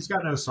sockless. in. He's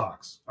got no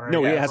socks. All right?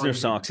 no, he Yeah. has no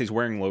socks. He's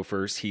wearing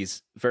loafers.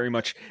 He's very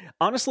much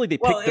honestly. They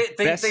picked Well, the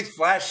best. they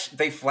flash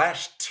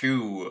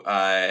to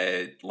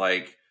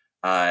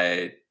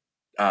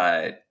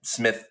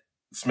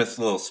Smith's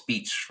little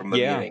speech from the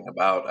Yeah. meeting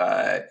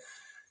about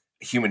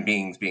human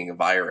beings being a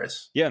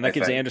virus. Yeah, and that I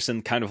gives think.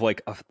 Anderson kind of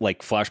like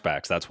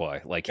flashbacks. That's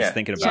why, like he's Yeah.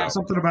 thinking So- about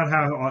something about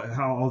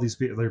how all these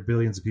people, there are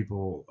billions of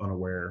people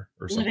unaware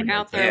or something. Living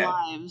out like their that.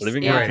 Yeah. lives.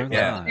 living yeah. out Right, their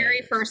yeah. lives. The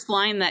very first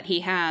line that he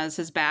has,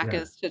 his back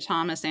Yeah. is to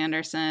Thomas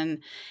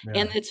Anderson.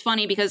 Yeah. And it's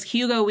funny because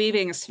Hugo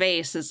Weaving's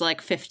face is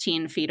like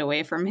 15 feet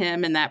away from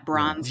him in that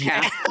bronze Yeah.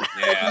 cast.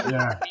 Yeah.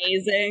 yeah,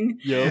 Amazing.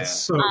 Yep. it's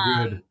so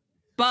good.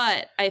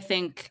 But I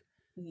think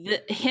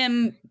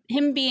him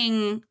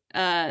being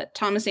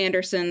Thomas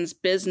Anderson's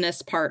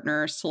business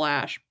partner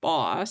 /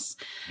 boss,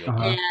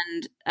 Uh-huh.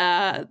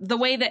 and the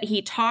way that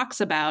he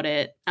talks about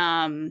it,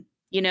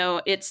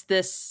 it's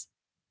this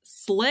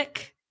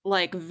slick,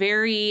 like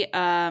very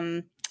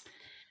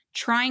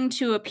trying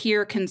to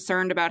appear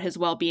concerned about his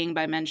well-being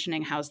by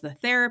mentioning how's the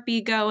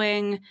therapy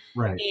going,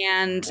 Right.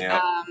 and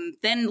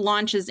then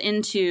launches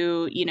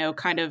into, you know,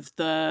 kind of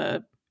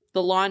the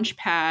launch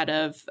pad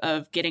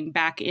of getting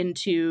back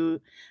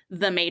into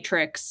the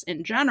Matrix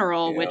in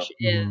general, which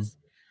is,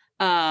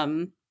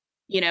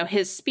 you know,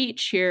 his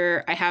speech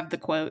here. I have the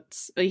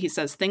quotes. He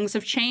says, "Things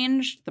have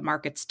changed. The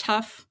market's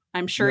tough.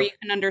 I'm sure you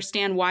can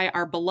understand why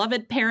our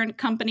beloved parent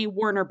company,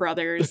 Warner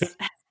Brothers, has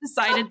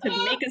decided to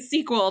make a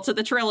sequel to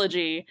the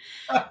trilogy.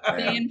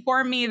 They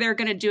inform me they're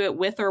going to do it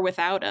with or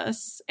without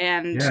us."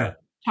 And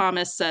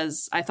Thomas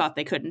says, "I thought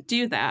they couldn't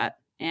do that."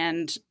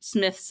 And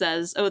Smith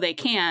says, "Oh, they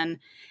can.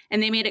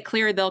 And they made it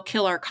clear they'll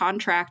kill our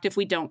contract if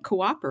we don't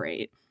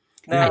cooperate."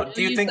 Now,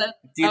 do you think that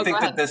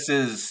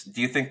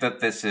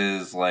this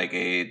is like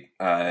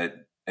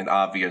an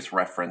obvious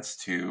reference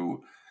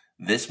to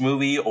this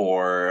movie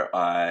or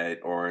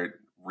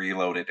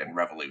Reloaded and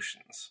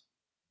Revolutions?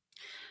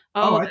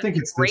 Oh, I think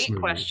it's great this movie.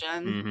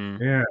 Question.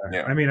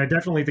 Yeah. I mean, I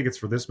definitely think it's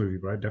for this movie,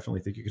 but I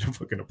definitely think you can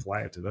fucking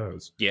apply it to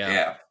those.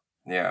 Yeah.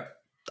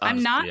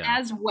 I'm not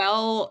as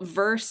well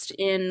versed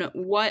in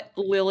what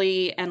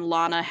Lily and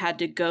Lana had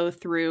to go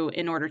through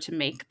in order to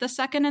make the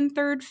second and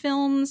third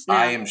films. Now,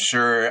 I am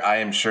sure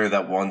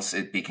that once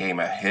it became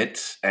a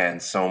hit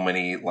and so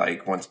many,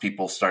 like, once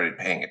people started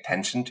paying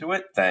attention to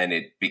it, then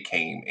it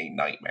became a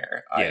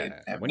nightmare. I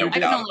have no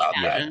doubt about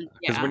that.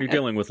 Because when you're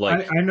dealing with,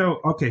 like, I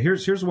know. Okay,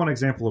 here's one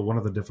example of one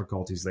of the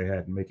difficulties they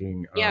had in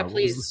making. What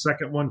was the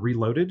second one?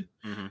 Reloaded.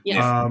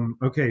 Yes.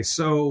 Okay,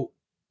 so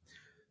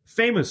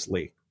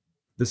famously,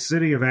 the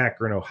city of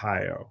Akron,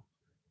 Ohio,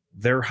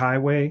 their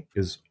highway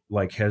has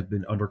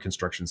been under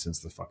construction since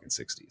the fucking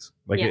 60s.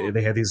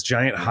 They had these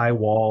giant high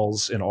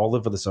walls and all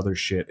of this other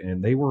shit.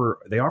 And they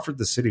offered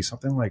the city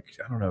something like,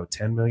 I don't know,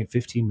 $10 million,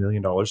 $15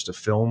 million to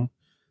film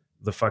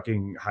the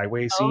fucking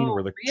highway scene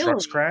where the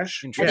trucks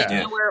crash. I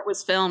didn't know where it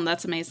was filmed.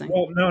 That's amazing.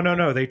 Well,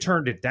 no. They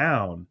turned it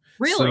down.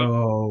 Really?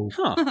 So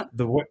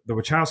the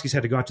Wachowskis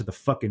had to go out to the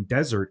fucking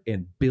desert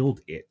and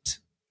build it.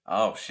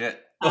 Oh, shit.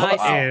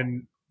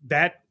 And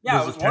that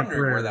was a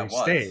temporary where that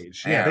was.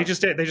 Stage. They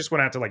just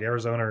went out to like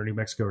Arizona or New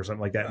Mexico or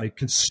something like that, and they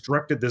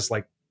constructed this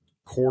like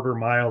quarter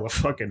mile of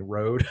fucking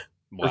road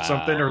or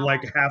something, or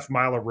like a half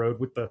mile of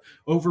road with the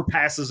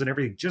overpasses and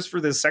everything just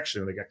for this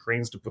section. They got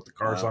cranes to put the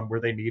cars on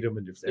where they need them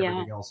and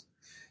everything else.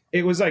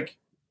 It was like,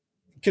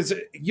 because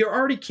you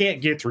already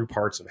can't get through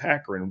parts of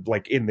Akron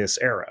like in this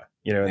era,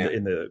 you know,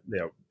 in the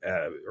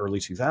early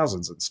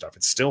 2000s and stuff.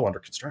 It's still under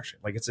construction.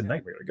 Like, it's a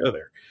nightmare to go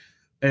there.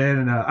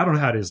 And I don't know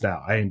how it is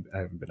now. I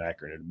haven't been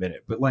Akron in a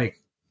minute, but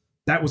like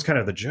that was kind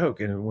of the joke.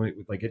 And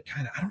it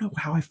kind of, I don't know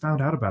how I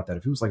found out about that.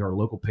 If it was like our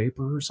local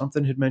paper or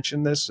something had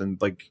mentioned this, and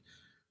like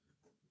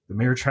the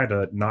mayor tried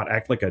to not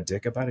act like a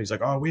dick about it. He's like,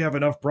 "Oh, we have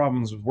enough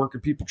problems with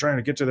working people trying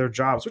to get to their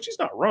jobs," which he's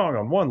not wrong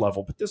on one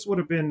level, but this would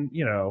have been,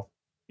 you know,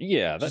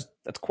 that's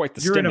quite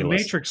the you're stimulus. in a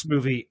Matrix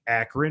movie,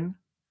 Akron.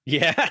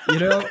 Yeah, you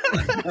know.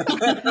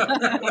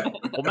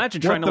 Well,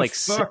 imagine trying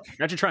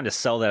to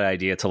sell that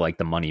idea to like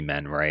the money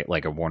men, right?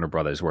 Like a Warner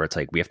Brothers, where it's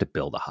like, we have to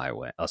build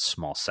a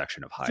small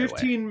section of highway.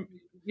 15.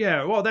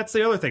 Yeah, well, that's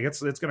the other thing. It's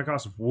going to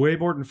cost way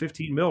more than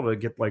 $15 million to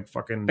get like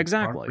fucking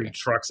concrete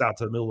trucks out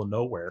to the middle of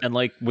nowhere. And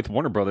like with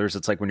Warner Brothers,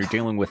 it's like when you're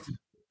dealing with,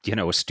 you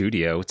know, a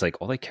studio, it's like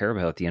all they care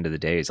about at the end of the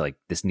day is like,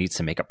 this needs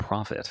to make a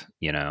profit,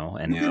 you know.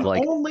 And you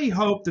like only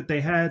hope that they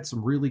had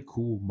some really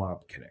cool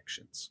mob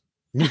connections.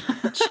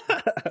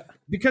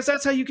 Because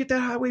that's how you get that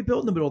highway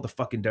built in the middle of the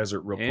fucking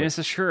desert real quick. Yes,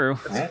 it's true.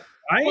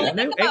 I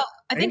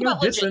think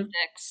about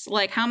logistics.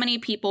 Like, how many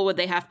people would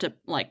they have to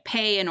like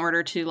pay in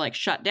order to like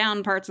shut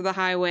down parts of the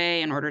highway,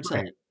 in order to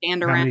like,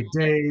 stand around? How many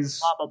days?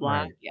 Blah blah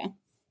blah. Right. Yeah.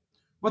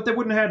 But they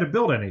wouldn't have had to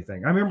build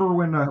anything. I remember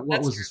when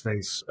what was his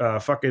face?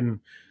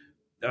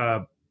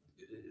 Dumbass.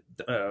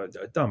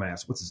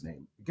 What's his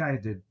name? The guy who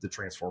did the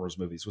Transformers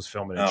movies was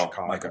filming in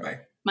Chicago.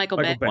 Michael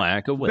Bay.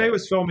 Bay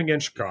was filming in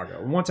Chicago.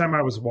 And one time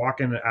I was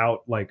walking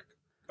out like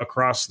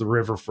across the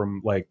river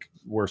from like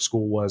where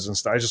school was and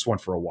stuff. I just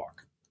went for a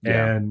walk.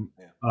 And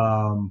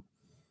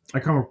I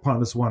come upon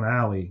this one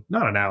alley,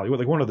 not an alley,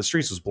 like one of the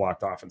streets was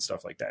blocked off and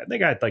stuff like that. And they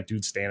got like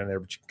dudes standing there,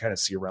 but you can kind of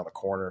see around the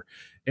corner.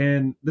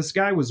 And this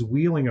guy was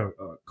wheeling a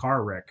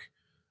car wreck,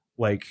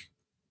 like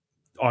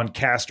on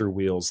caster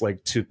wheels,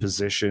 like to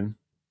position.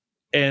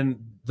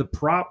 And the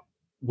prop,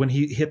 when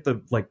he hit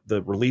the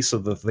release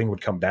of the thing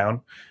would come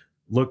down,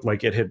 looked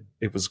like it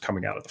was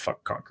coming out of the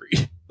fucking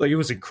concrete. Like, it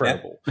was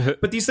incredible.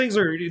 But these things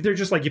they're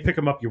just like, you pick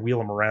them up, you wheel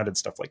them around and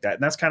stuff like that.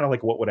 And that's kind of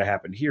like what would have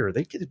happened here.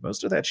 They did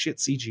most of that shit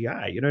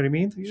CGI. You know what I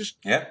mean? You just,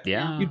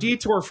 you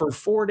detour for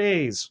 4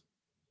 days.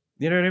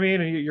 You know what I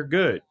mean? And you're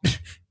good.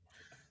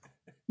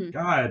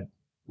 God,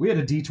 we had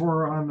a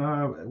detour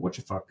on, what's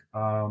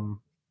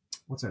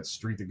that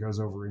street that goes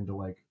over into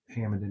like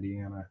Hammond,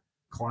 Indiana?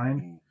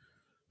 Klein?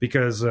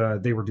 Because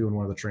they were doing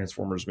one of the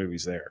Transformers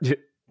movies there.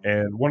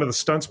 And one of the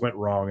stunts went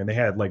wrong, and they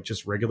had like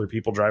just regular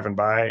people driving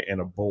by, and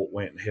a bolt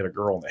went and hit a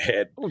girl in the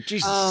head. Oh,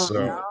 Jesus.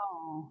 No.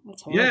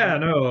 That's horrible. Yeah,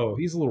 no,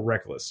 he's a little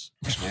reckless.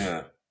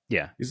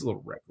 Yeah. He's a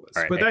little reckless.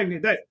 Right, but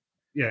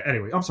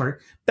anyway, I'm sorry.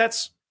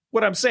 That's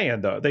what I'm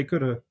saying though, they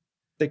could have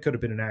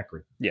been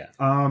inaccurate. Yeah.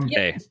 Um.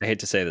 Hey, I hate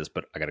to say this,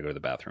 but I got to go to the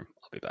bathroom.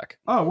 I'll be back.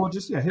 Oh well,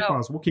 just hit Oh.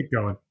 pause. We'll keep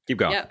going. Keep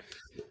going. Yep.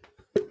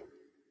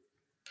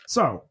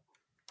 So,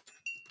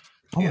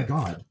 oh Yeah. my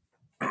god,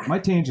 my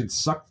tangent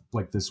sucked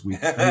like this week.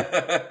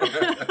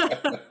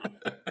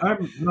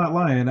 I'm not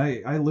lying.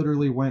 I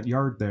literally went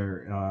yard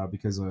there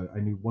because I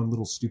knew one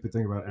little stupid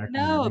thing about acting.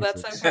 No, in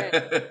that's Matrix.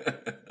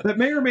 okay. That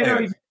may or may not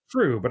Anyway. even be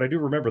true, but I do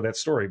remember that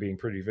story being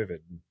pretty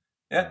vivid.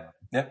 Yeah,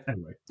 yeah.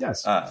 Anyway,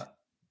 yes.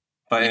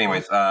 But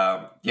anyways,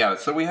 yeah.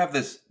 So we have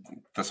this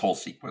whole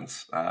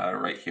sequence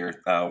right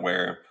here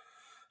where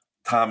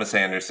Thomas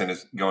Anderson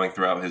is going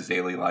throughout his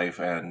daily life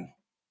and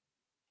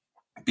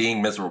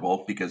being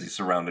miserable because he's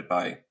surrounded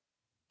by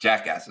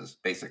jackasses,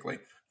 basically,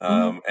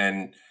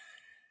 and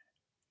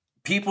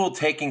people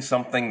taking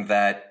something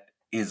that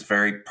is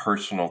very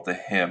personal to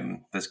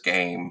him, this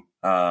game,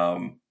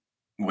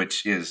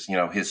 which is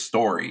his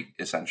story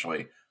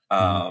essentially,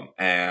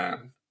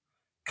 and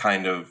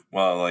kind of,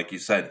 well, like you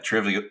said,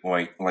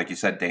 like you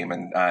said,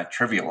 Damon,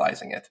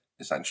 trivializing it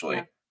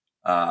essentially,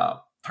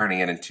 turning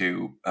it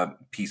into a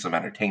piece of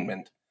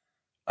entertainment.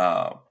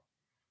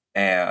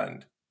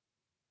 And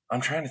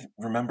I'm trying to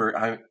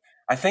remember.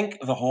 I think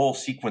the whole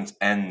sequence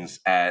ends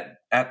at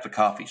the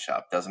coffee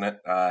shop, doesn't it?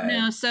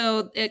 No,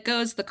 so it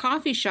goes the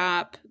coffee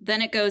shop,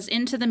 then it goes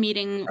into the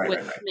meeting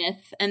with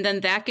Smith, and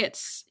then that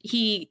gets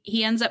he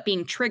ends up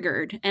being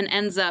triggered and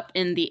ends up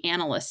in the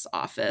analyst's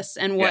office.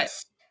 And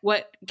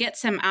what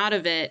gets him out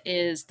of it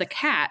is the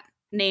cat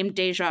named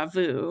Deja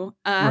Vu.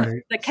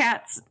 The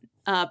cat's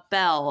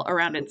bell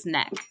around its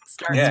neck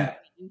starts ringing,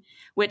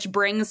 which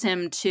brings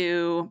him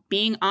to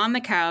being on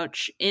the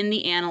couch in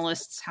the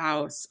analyst's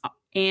house,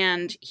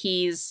 and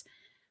he's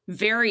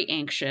very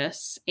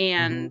anxious.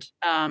 And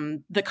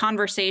the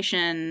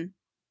conversation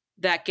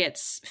that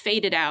gets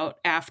faded out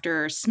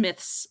after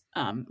Smith's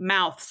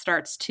mouth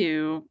starts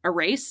to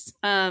erase.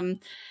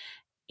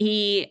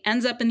 He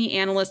ends up in the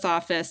analyst's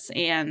office,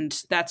 and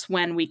that's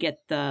when we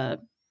get the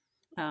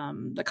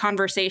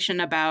conversation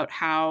about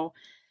how,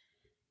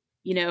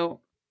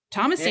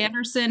 Thomas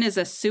Anderson is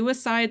a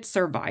suicide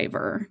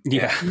survivor.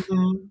 Yeah.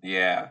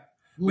 Yeah.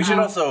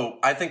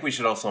 I think we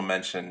should also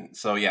mention,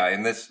 so yeah,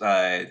 in this,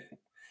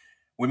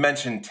 we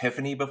mentioned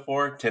Tiffany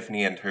before,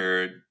 Tiffany and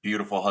her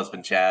beautiful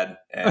husband, Chad,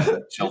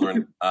 and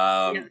children.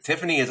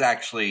 Tiffany is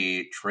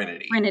actually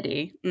Trinity.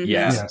 Mm-hmm.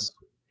 Yes.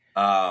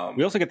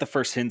 We also get the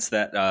first hints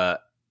that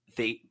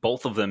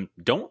both of them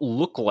don't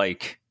look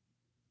like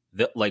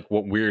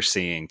what we're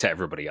seeing to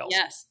everybody else.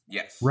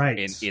 Yes. Right.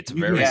 And it's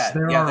very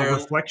there are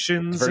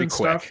reflections very and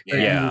quick. stuff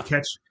that you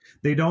catch.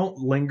 They don't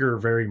linger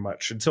very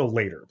much until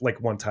later,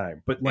 like one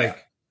time. But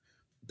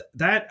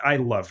that I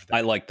loved that.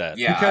 I like that.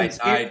 Yeah,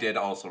 I did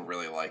also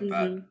really like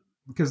that.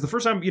 Because the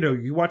first time,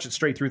 you watch it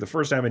straight through the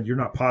first time and you're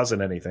not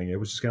pausing anything. It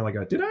was just kind of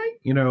like, did I?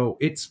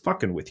 It's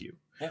fucking with you.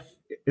 Yeah.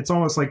 It's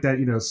almost like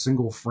that,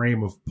 single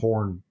frame of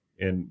porn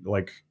in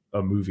like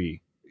a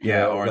movie.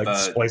 Or like the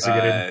splicing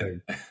it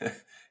in.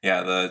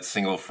 The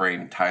single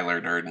frame Tyler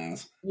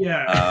Durden's.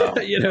 Yeah.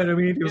 You know what I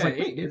mean? He was like,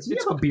 wait, does he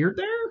have a beard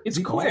there? It's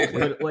cool,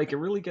 but like it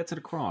really gets it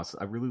across.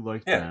 I really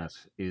like that.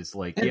 Is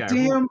like,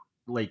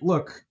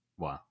 look,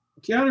 wow.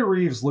 Keanu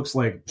Reeves looks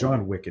like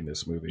John Wick in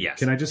this movie. Yes.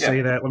 Can I just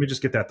say that? Let me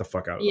just get that the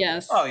fuck out of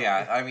Yes. Oh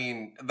yeah, I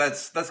mean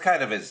that's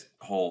kind of his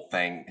whole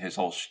thing, his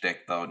whole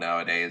shtick though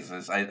nowadays.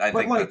 Is I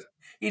think that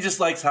he just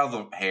likes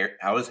how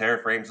his hair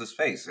frames his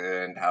face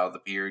and how the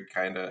beard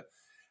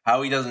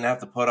how he doesn't have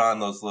to put on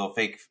those little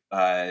fake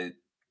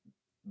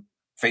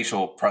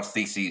facial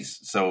prostheses,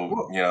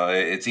 so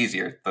it's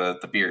easier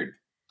the beard.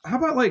 How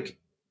about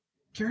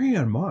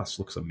Carrie-Anne Moss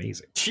looks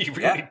amazing. She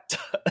really does.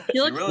 She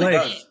looks really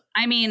does.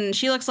 I mean,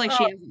 she looks like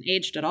she hasn't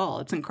aged at all.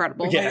 It's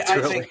incredible. Yeah,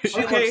 I think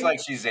she looks like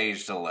she's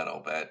aged a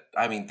little bit.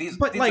 I mean, these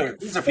are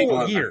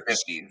people in their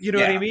 50s. You know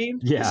what I mean?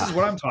 Yeah. This is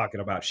what I'm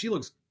talking about. She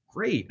looks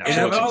great.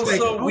 And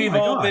also, we've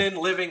all been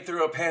living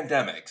through a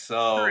pandemic,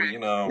 so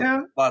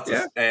lots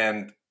of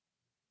and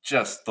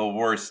just the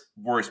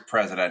worst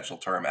presidential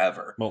term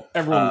ever. Well,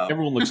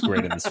 everyone looks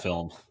great in this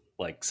film.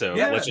 Let's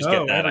just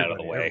get that out of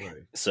the way.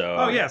 Everybody.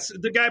 So, yes,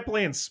 the guy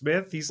playing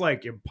Smith, he's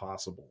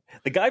impossible.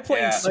 The guy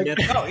playing Smith.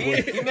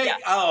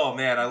 Oh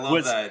man, I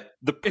love that.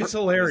 It's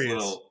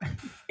hilarious.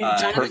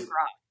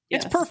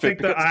 It's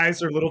perfect. The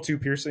eyes are a little too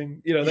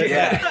piercing.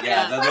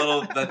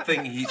 That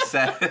thing he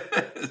said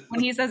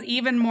when he says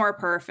 "even more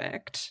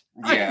perfect."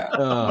 Yeah,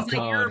 he's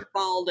like, "You're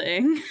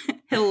balding."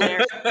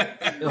 Hilarious.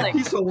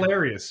 He's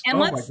hilarious. And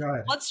my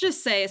god. Let's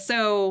just say,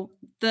 so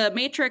the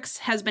Matrix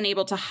has been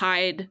able to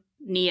hide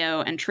Neo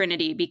and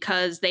Trinity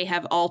because they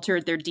have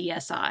altered their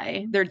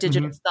DSI, their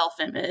digital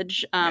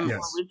self-image, or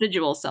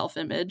residual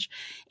self-image.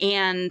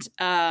 And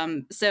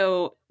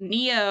so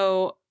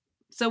Neo,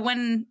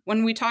 when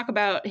we talk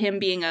about him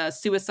being a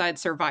suicide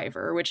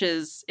survivor, which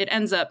it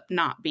ends up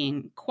not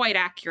being quite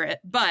accurate,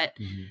 but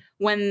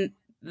when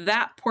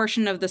that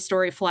portion of the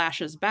story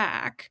flashes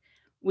back,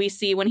 we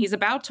see when he's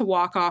about to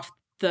walk off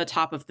the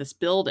top of this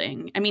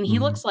building. I mean, he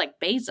looks like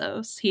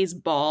Bezos. He's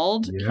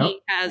bald. Yep. He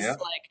has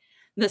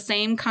the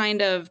same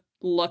kind of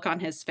look on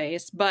his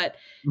face. But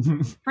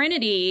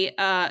Trinity,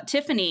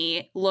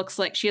 Tiffany looks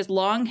like she has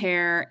long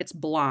hair. It's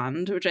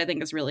blonde, which I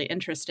think is really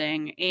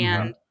interesting.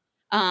 And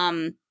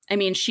I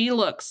mean, she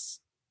looks,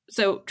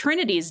 so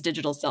Trinity's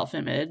digital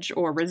self-image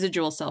or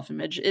residual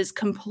self-image is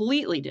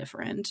completely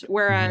different.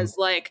 Whereas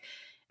like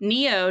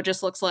Neo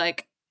just looks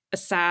like a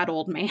sad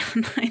old man.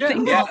 I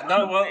think. Yeah,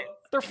 no, well,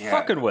 They're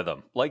fucking with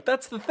him. Like,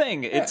 that's the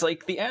thing. It's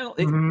like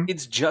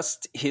it's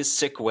just his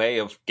sick way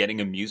of getting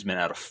amusement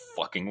out of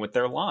fucking with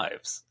their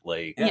lives.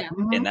 Like,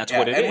 and that's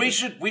what it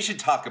is. And we should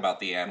talk about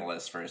the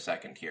analyst for a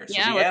second here. So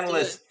Yeah, the let's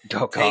analyst,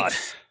 Oh, God.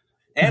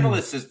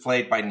 analyst is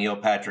played by Neil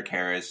Patrick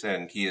Harris,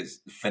 and he is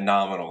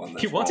phenomenal in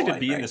this. He wanted role, to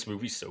be I in think. this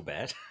movie so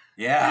bad.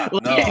 Yeah, no,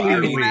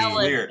 Clearly.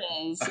 clear.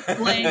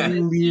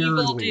 Playing this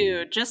evil Clearly.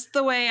 dude, just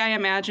the way I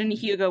imagine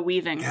Hugo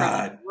Weaving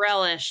God. from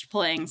Relish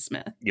playing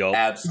Smith. Yup.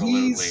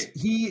 Absolutely.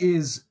 He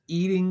is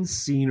eating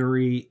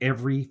scenery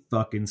every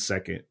fucking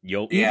second.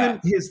 Yup. Yeah.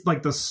 Even his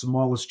like the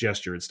smallest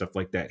gesture and stuff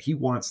like that. He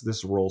wants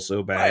this role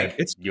so bad. Right.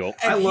 It's Yup.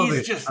 And I love he's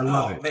it. Just, I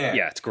love oh, it. Man.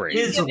 Yeah, it's great.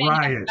 His- a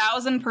riot.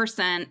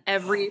 1,000%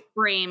 every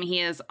frame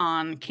he is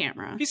on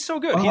camera. He's so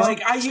good. Oh, He's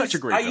Like, such a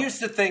great villain. used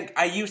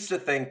to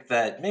think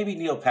that maybe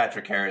Neil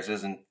Patrick Harris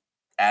isn't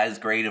as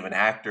great of an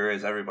actor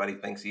as everybody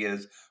thinks he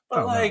is. But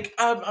Oh, no. like,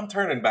 I'm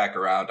turning back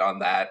around on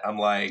that. I'm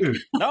like, Dude.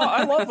 No,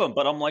 I love him,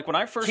 but I'm like, when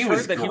I first He heard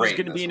was that he was great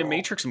going to in be this in a role.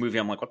 Matrix movie,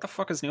 I'm like, what the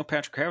fuck is Neil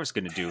Patrick Harris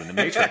going to do in the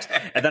Matrix?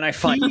 And then I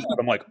find out,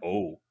 I'm like,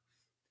 oh.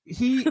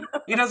 he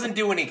he doesn't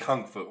do any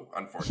kung fu,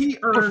 unfortunately. he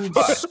earns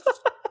But,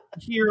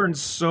 he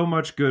earns so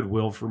much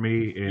goodwill for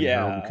me in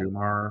Yeah. Harold and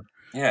Kumar.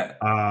 yeah.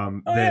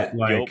 That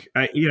like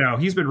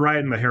he's been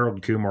riding the Harold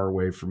and Kumar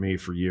wave for me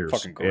for years.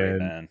 Fucking great, and,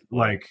 man.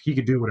 Like he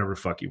could do whatever the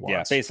fuck he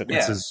wants. Yeah, basically.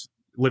 This Yeah. is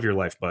live your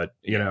life, bud.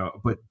 You know,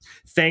 but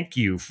thank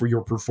you for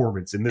your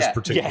performance in this Yeah.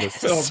 particular Yes.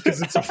 film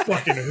because it's a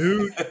fucking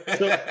hoot.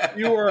 So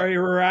you are a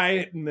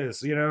riot in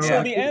this, you know. So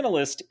Yeah. the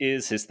analyst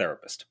is his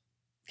therapist.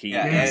 He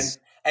Yeah, is.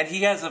 and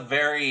he has a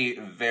very,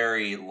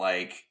 very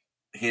like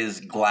his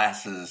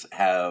glasses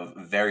have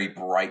very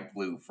bright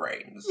blue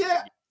frames.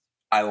 Yeah.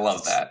 I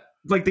love that.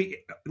 Like the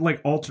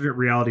alternate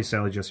reality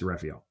Sally Jesse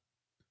Raphael.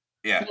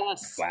 Yeah.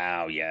 Yes.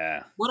 Wow,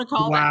 yeah. What a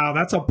callback. Wow,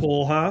 that's a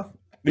pull, huh?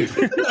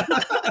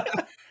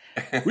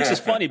 Which is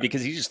funny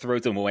because he just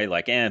throws them away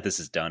like, this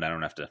is done. I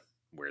don't have to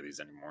wear these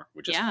anymore.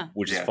 Which is Yeah.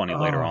 Yeah. funny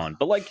later Oh. on.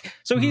 But like,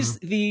 so he's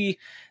the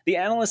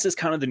analyst is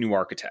kind of the new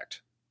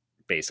architect,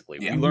 basically.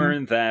 Yeah. We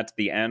learn that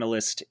the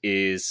analyst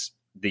is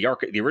the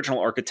original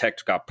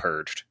architect got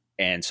purged.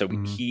 And so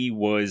Mhm.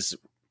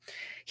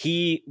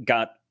 he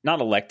got not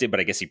elected, but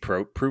I guess he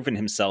proven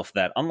himself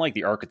that unlike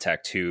the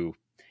architect who,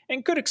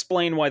 and could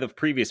explain why the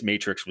previous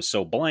Matrix was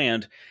so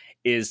bland,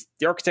 is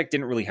the architect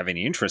didn't really have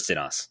any interest in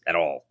us at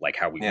all, like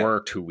how we Yeah.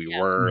 worked, who we Yeah.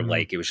 were. Mhm.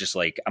 Like it was just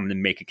like, I'm going to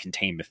make a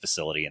containment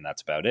facility and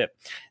that's about it.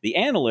 The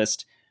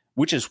analyst,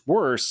 which is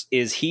worse,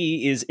 is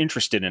he is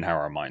interested in how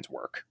our minds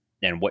work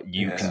and what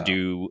you Yeah. can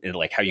do and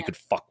like how you Yeah. could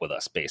fuck with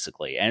us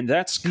basically. And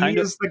that's He kind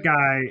of is the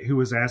guy who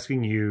was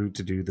asking you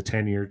to do the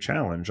 10-year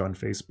challenge on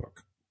Facebook.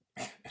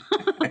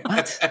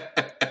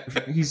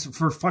 He's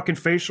for fucking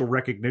facial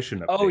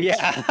recognition. oh updates.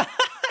 yeah.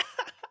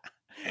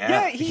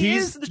 Yeah, he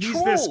is the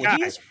troll. this guy.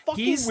 He's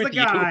fucking He's with the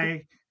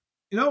guy.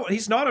 No,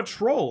 he's not a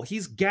troll.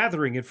 He's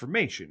gathering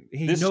information.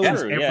 He This is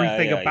knows true. Yeah,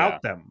 everything yeah, about yeah.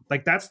 them.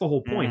 Like that's the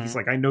whole point. Mhm. He's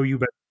like, I know you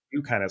better than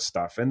you kind of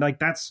stuff. And like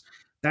that's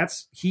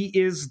he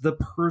is the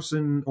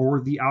person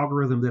or the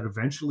algorithm that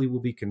eventually will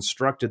be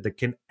constructed that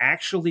can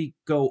actually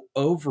go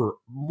over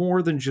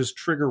more than just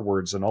trigger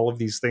words and all of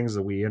these things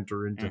that we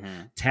enter into.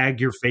 Mhm.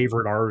 Tag your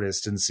favorite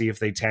artist and see if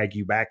they tag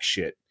you back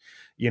shit.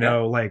 You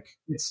know, like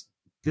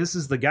this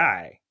is the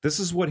guy. This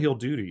is what he'll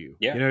do to you.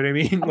 Yeah. You know what I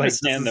mean? I'm gonna Like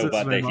stand this though is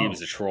about that his he MO.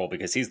 was a troll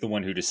because he's the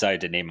one who decided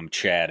to name him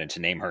Chad and to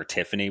name her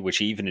Tiffany, which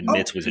he even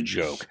admits was a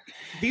joke.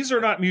 These are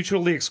not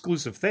mutually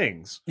exclusive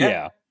things. Yeah.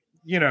 Yeah.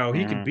 You know,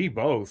 he Mhm. can be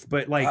both,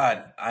 but like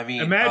God, I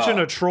mean, imagine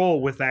a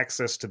troll with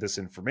access to this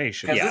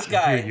information. because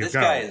Yeah. Here you this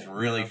go. guy is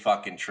really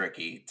fucking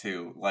tricky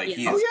too. Like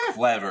he Yeah. is Oh, yeah.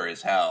 clever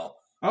as hell.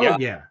 Oh Yeah.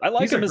 yeah. I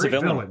like He's him as a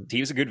great villain. He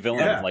was a good villain,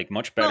 Yeah. like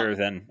much better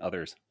than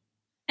others.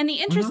 And the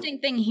interesting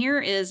thing here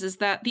is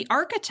that the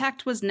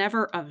architect was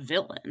never a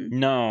villain.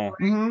 No.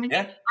 Mhm.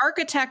 Yeah.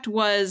 Architect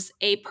was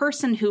a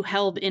person who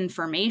held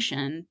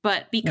information,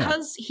 but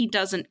because he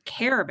doesn't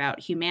care about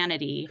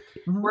humanity,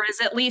 Mhm. or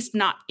is at least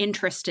not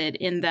interested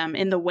in them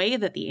in the way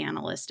that the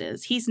analyst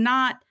is, he's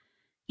not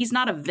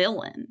a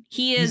villain.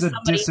 He is He's a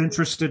somebody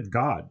disinterested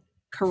god.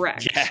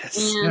 correct.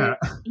 Yes. And Yeah.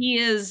 he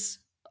is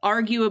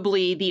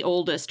arguably the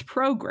oldest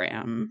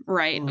program,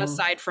 right? Mhm.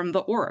 Aside from the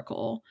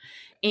Oracle.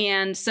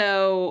 And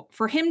so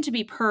for him to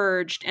be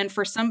purged and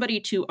for somebody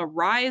to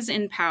arise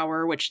in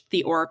power, which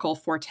the Oracle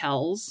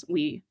foretells,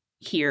 we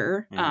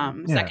hear Yeah.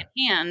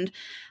 secondhand,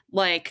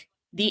 like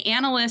the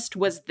analyst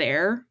was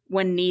there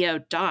when Neo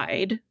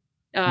died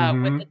with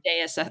Mhm. the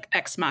Deus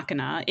Ex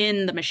Machina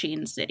in the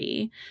Machine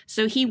City.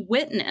 So he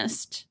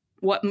witnessed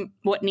what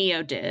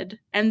Neo did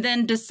and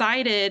then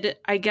decided,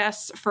 I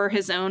guess, for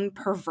his own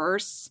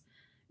perverse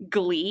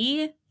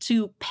glee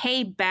to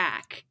pay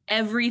back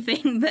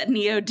everything that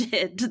Neo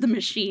did to the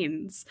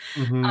machines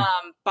Mhm.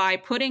 by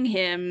putting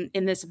him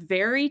in this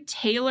very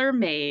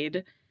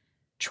tailor-made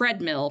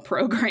treadmill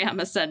program,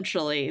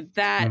 essentially,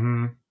 that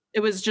Mhm. it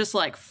was just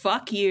like,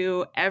 fuck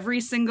you every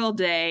single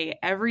day,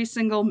 every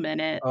single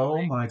minute.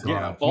 Oh my god!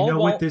 Yeah, Do you know well,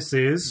 what this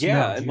is? yeah,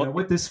 No, do you well- know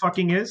what this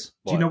fucking is? Do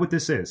What? you know what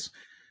this is?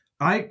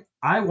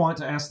 I want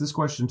to ask this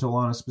question to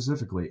Lana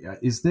specifically.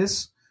 Is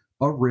this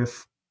a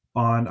riff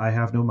on "I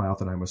Have No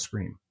Mouth and I Must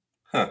Scream"?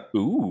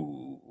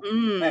 Ooh.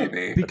 Mm.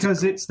 Maybe.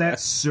 Because it's that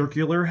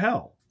circular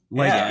hell.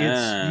 Like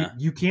Yeah.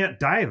 it's you can't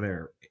die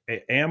there.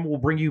 Am will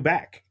bring you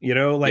back. You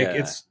know, like Yeah.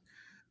 it's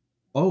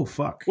oh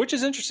fuck. Which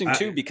is interesting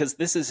too, because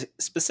this is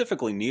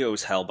specifically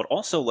Neo's hell, but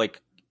also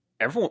like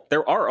everyone,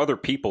 there are other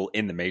people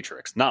in the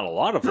Matrix. Not a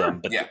lot of them,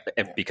 but Yeah.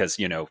 because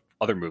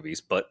other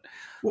movies. But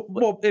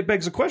Well, it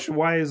begs the question: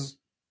 why is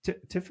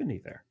Tiffany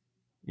there?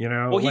 You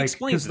know, Well, he like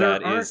explains 'cause there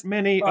that aren't is-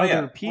 many Oh, yeah.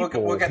 other people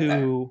We'll get there.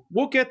 who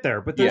we'll get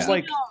there, but there's Yeah.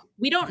 like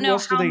We don't who know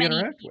else do how they many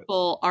interact with?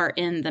 people are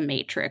in the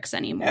Matrix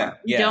anymore. Yeah.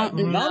 We yeah, don't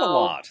not a know.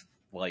 lot.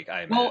 Like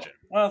I Well, imagine.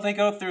 Well, they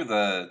go through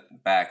the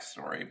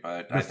backstory,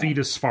 but the I think,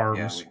 fetus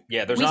farms.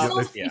 Yeah, there's we not.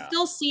 still, we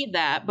still see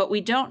that, but we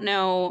don't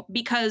know,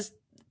 because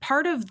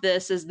part of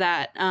this is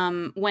that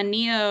when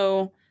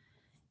Neo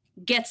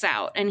gets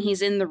out and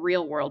he's in the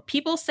real world,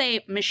 people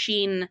say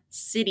machine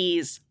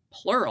cities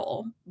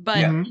plural, but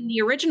Yeah. in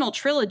the original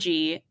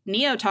trilogy,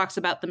 Neo talks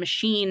about the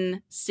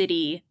machine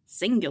city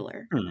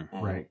singular.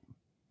 Right.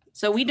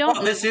 So we don't.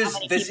 Well, this know how is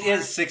many this people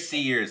is 60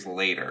 years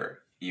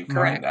later. You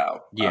Correct. find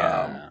out.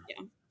 Yeah.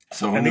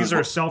 So who And these knows are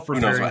what- who knows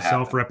self-repairing, what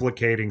happened.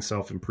 self-replicating,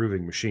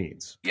 self-improving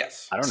machines.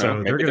 Yes. I don't know. So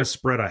Maybe they're going they're- to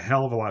spread a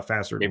hell of a lot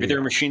faster. Maybe than they're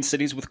we are. machine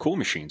cities with cool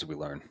machines. We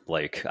learn.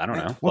 Like I don't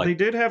know. Well, like, they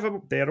did have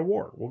they had a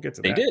war. We'll get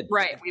to they that. did.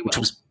 Right, we Which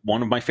will. was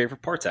one of my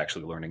favorite parts,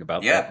 actually, learning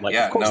about Yeah. that. Like,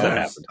 yeah. of course no, that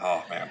it was- happened.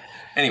 Oh man.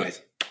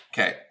 Anyways.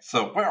 Okay.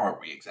 So where are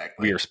we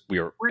exactly? We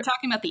are. We're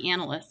talking about the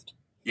analyst.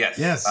 Yes.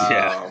 Yes.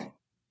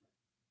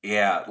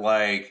 Yeah.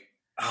 Like,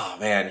 oh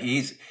man, he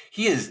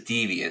is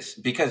devious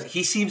because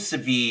he seems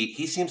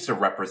to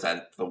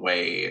represent the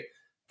way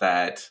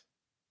that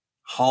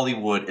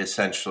Hollywood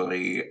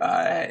essentially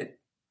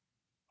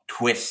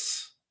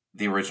twists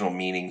the original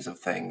meanings of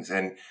things,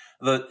 and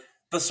the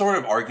sort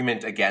of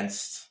argument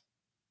against,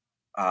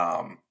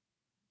 I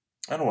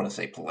don't want to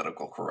say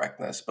political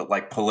correctness, but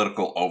like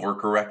political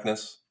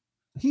overcorrectness.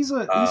 He's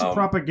a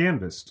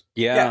propagandist.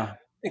 Yeah.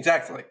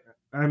 Exactly.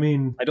 I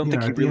mean, I don't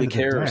think he at the really end of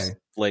the cares. day-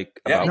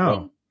 Like Yeah. about.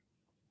 No.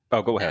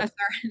 Oh, go ahead.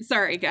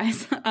 Sorry,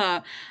 guys. No, go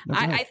ahead.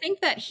 I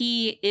think that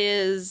he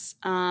is.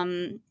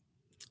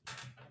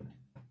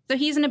 So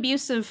he's an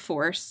abusive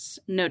force,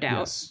 no doubt.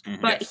 Yes.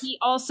 But Yes. he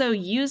also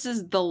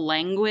uses the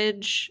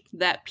language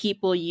that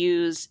people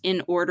use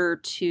in order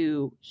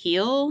to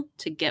heal,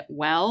 to get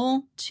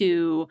well,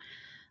 to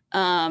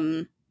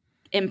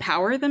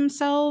empower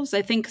themselves.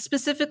 I think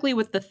specifically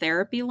with the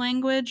therapy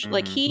language,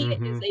 like he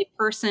Mhm. is a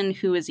person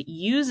who is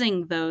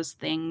using those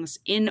things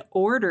in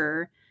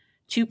order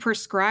to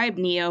prescribe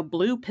Neo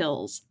blue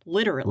pills,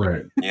 literally.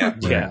 Right. Yeah.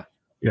 Yeah.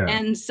 Yeah.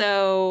 And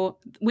so,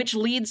 which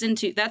leads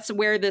into, that's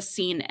where this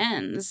scene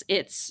ends.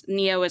 It's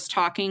Neo is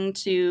talking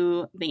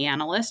to the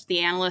analyst. The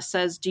analyst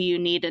says, do you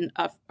need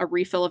a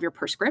refill of your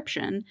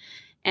prescription?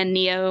 And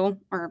Neo,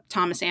 or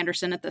Thomas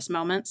Anderson at this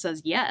moment,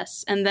 says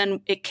yes. And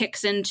then it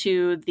kicks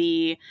into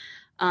the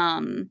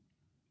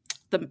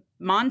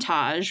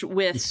montage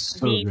with It's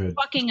so the good.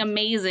 fucking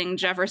amazing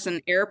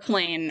Jefferson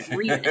Airplane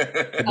remake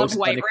of Most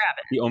White unex-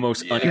 Rabbit. The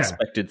almost Yeah.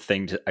 unexpected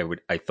thing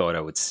I thought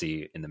I would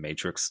see in the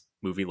Matrix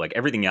movie. Like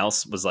everything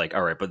else was like,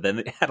 all right, but then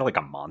it had like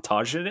a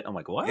montage in it. I'm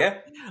like, what? Yeah.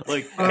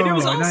 Like, Oh, and it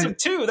was and awesome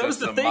too. That was Just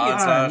the a thing.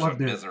 It's I montage loved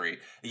of it. misery.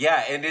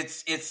 Yeah, and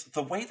it's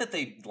the way that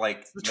they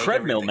like The make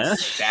treadmill, everything man.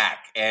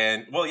 stack,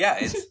 and well, yeah,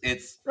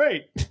 it's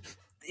Right.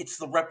 it's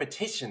the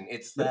repetition.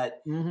 It's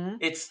that Mm-hmm.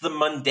 it's the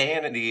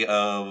mundanity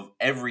of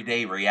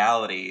everyday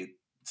reality,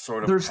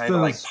 sort of There's kind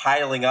of like those-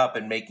 piling up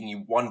and making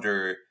you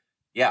wonder.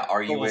 Yeah,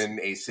 are you Almost- in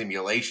a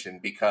simulation?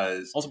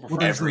 Because Also, before,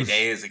 Well, there's every those-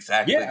 day is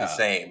exactly Yeah. the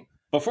same.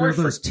 before There I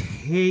are those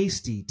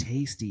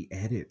tasty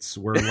edits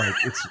where like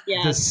it's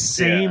Yes. the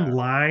same Yeah.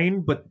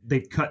 line, but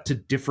they cut to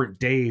different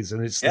days,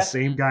 and it's Yeah. the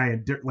same guy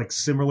in like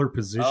similar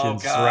positions. Oh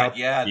God, throughout.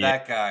 yeah, Yeah.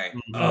 that guy.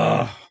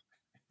 Ugh.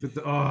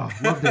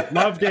 Loved it.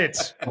 Loved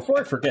it. Before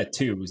I forget,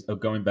 too, was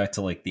going back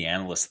to like the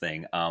analyst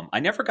thing. I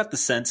never got the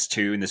sense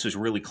too, and this was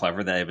really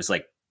clever, that it was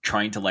like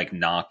trying to like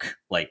knock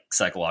like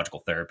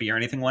psychological therapy or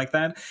anything like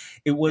that.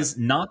 It was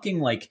knocking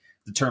like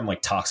the term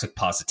like toxic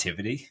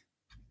positivity.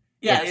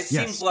 Yeah, Yes. it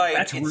Yes. seems like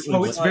That's it really- seems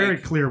Oh, it's like, very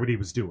clear what he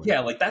was doing.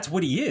 Yeah, like that's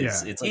what he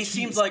is. Yeah. It's like he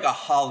seems like a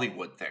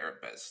Hollywood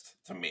therapist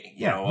to me.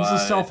 You Yeah, know, he's a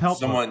self-help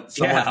someone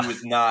Yeah. who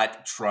is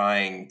not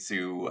trying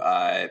to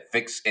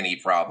fix any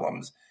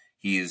problems.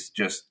 He's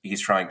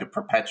trying to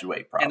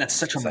perpetuate problems. and that's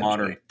such a essentially.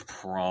 modern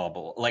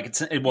problem. Like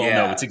no,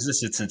 Yeah. it's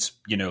existed since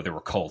there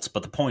were cults.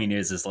 But the point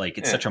is like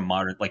it's Yeah. such a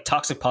modern, like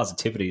toxic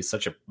positivity is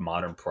such a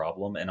modern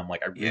problem. And I'm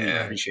like, I really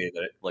Yeah. appreciate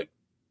that. Like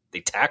they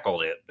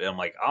tackled it. And I'm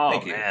like, oh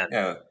Thank you. man,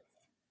 Yeah.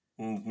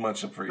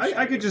 Much appreciated.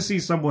 I could just see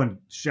someone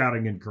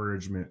shouting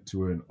encouragement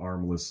to an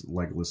armless,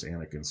 legless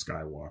Anakin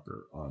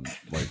Skywalker on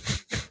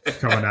like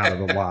coming out of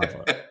the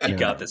lava. You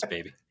got know? this,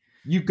 baby.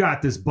 You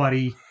got this,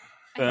 buddy.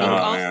 I think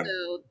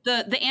also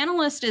the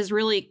analyst is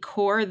really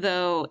core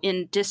though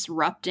in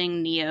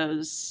disrupting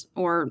Neo's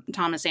or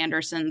Thomas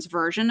Anderson's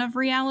version of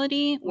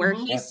reality, where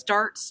he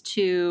starts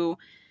to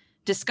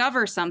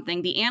discover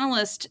something. The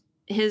analyst,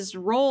 his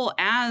role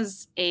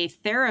as a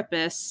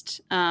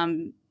therapist,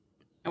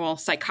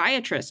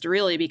 psychiatrist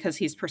really, because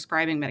he's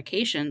prescribing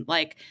medication,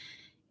 like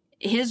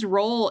his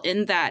role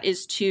in that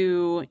is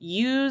to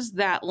use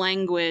that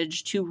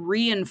language to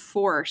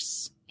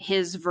reinforce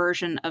his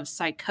version of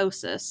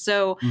psychosis.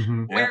 So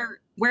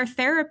where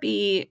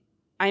therapy,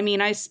 I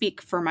mean, I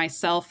speak for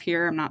myself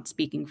here, I'm not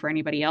speaking for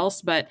anybody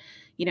else, but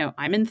you know,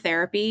 I'm in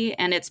therapy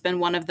and it's been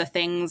one of the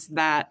things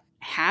that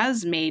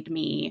has made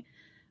me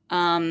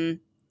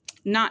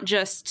not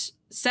just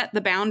set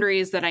the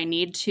boundaries that I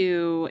need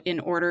to in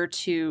order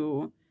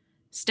to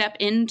step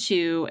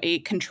into a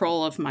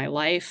control of my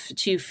life,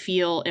 to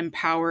feel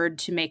empowered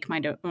to make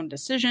my own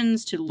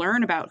decisions, to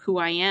learn about who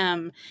I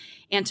am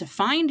and to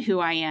find who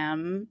I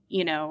am.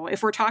 You know,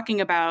 if we're talking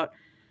about,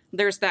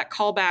 there's that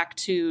callback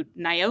to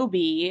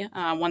Niobe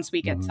once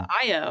we get to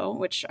Io,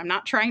 which I'm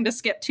not trying to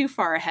skip too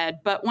far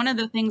ahead, but one of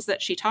the things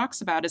that she talks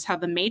about is how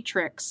the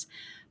Matrix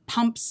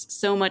pumps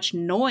so much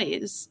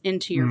noise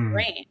into your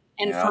brain.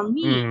 And for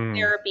me,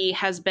 therapy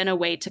has been a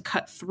way to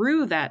cut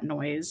through that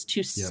noise,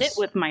 to sit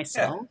with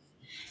myself.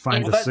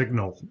 Find the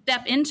signal.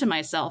 Step into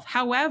myself.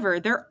 However,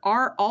 there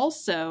are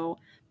also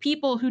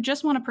people who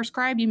just want to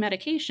prescribe you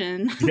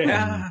medication in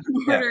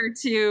order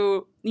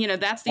to, you know,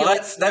 that's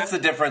the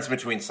difference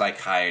between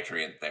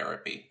psychiatry and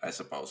therapy, I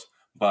suppose.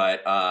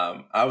 But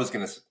I was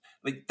going to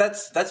like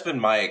that's been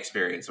my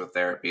experience with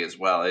therapy as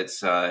well.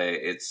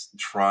 It's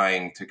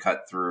trying to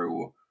cut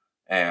through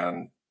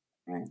and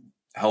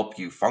help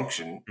you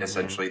function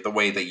essentially the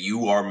way that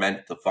you are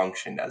meant to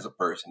function as a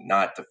person,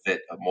 not to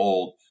fit a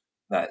mold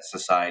that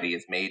society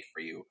has made for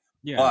you.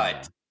 Yeah.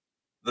 But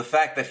the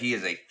fact that he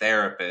is a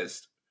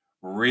therapist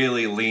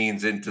really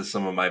leans into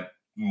some of my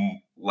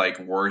like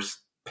worst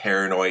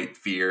paranoid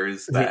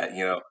fears that,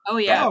 you know,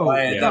 that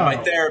my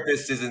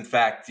therapist is in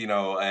fact, you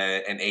know,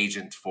 an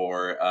agent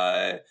for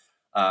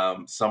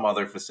some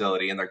other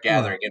facility, and they're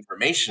gathering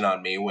information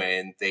on me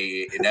when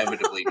they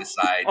inevitably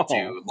decide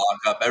to lock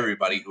up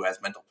everybody who has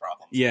mental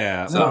problems.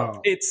 Yeah.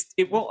 So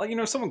well, you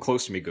know, someone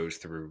close to me goes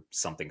through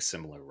something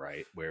similar,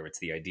 right? Where it's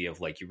the idea of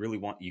like,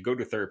 you go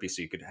to therapy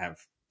so you could have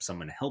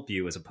someone help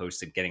you, as opposed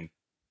to getting,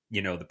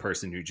 you know, the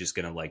person who's just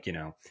going to like, you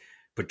know,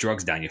 put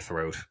drugs down your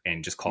throat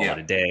and just call it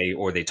a day,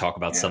 or they talk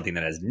about something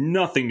that has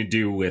nothing to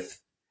do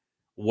with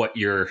what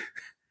you're,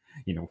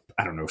 you know,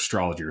 I don't know,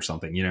 astrology or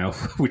something, you know,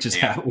 which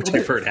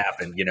I've heard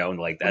happen, you know, and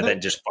like that, then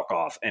just fuck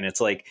off. And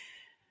it's like,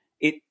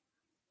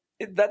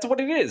 that's what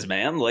it is,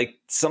 man. Like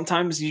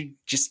sometimes you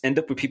just end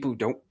up with people who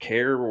don't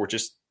care or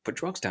just put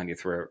drugs down your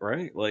throat,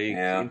 right? Like,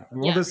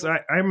 this,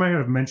 I might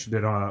have mentioned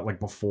it like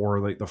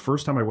before, like the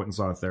first time I went and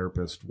saw a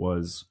therapist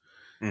was,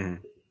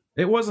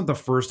 it wasn't the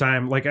first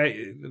time, like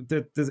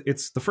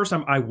it's the first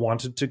time I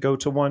wanted to go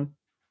to one.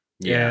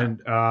 Yeah.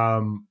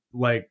 And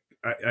like,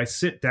 I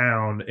sit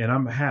down and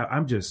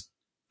I'm just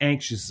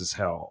anxious as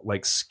hell,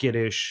 like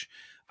skittish,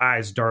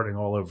 eyes darting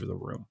all over the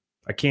room.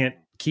 I can't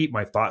keep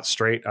my thoughts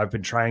straight. I've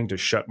been trying to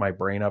shut my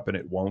brain up and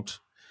it won't.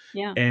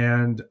 Yeah.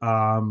 And,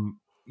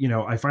 you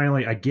know,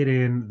 I get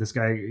in, this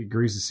guy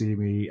agrees to see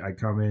me. I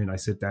come in, I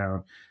sit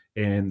down,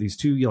 and these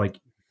two like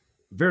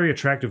very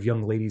attractive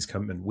young ladies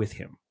come in with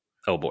him.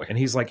 Oh boy. And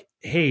he's like,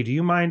 hey, do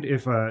you mind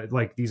if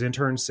like these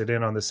interns sit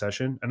in on this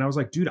session? And I was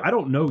like, dude, I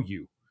don't know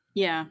you.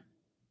 Yeah.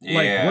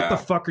 Like, what the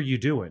fuck are you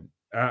doing?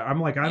 I'm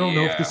like, I don't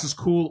know if this is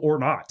cool or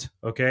not.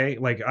 Okay.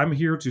 Like, I'm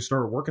here to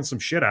start working some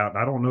shit out. And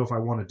I don't know if I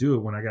want to do it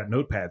when I got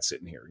Notepad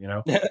sitting here, you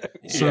know?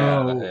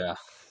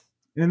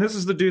 And this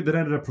is the dude that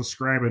ended up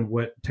prescribing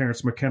what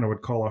Terrence McKenna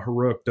would call a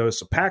heroic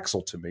dose of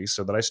Paxil to me,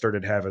 so that I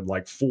started having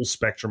like full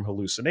spectrum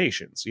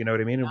hallucinations. You know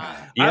what I mean?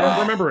 I don't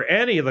remember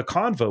any of the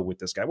convo with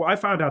this guy. Well, I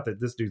found out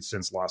that this dude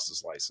since lost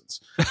his license.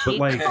 But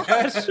like,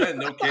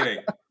 no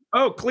kidding.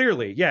 Oh,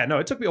 clearly. Yeah, no,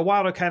 it took me a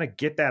while to kind of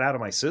get that out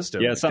of my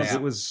system. Yeah,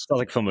 it was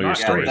like familiar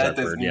stories I've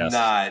heard.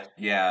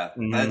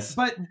 Yes.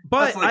 But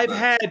I've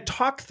had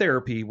talk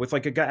therapy with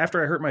like a guy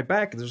after I hurt my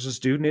back. There's this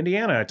dude in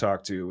Indiana I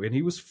talked to, and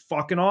he was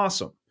fucking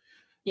awesome.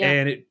 Yeah.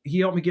 And he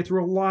helped me get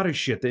through a lot of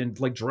shit. And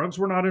like drugs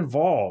were not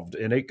involved,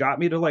 and it got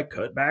me to like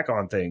cut back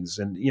on things.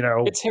 And you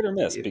know, it's hit or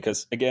miss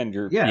because again,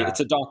 it's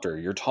a doctor.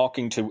 You're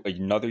talking to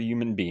another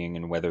human being,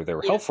 and whether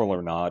they're helpful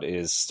or not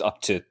is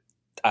up to,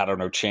 I don't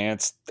know,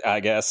 chance, I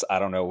guess. I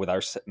don't know with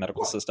our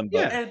medical system.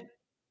 But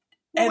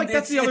and like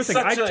that's the other thing.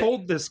 I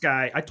told this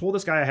guy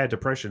I had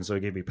depression, so he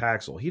gave me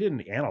Paxil. He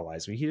didn't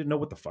analyze me. He didn't know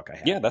what the fuck I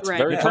had. Yeah, that's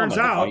very common. Turns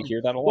out, I hear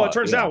that a lot. Well, it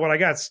turns out what I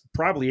got's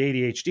probably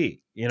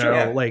ADHD. You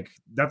know, like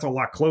that's a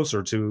lot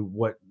closer to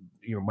what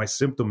my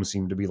symptoms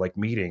seem to be like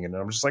meeting, and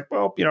I'm just like,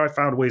 well, I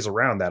found ways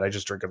around that. I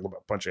just drink a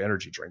bunch of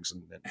energy drinks,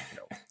 and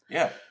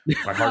Yeah.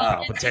 my heart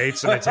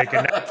palpitates, and I take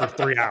a nap for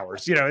 3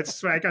 hours.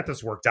 I got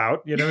this worked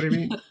out. You know what I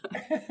mean?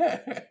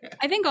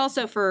 I think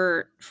also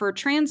for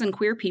trans and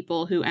queer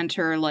people who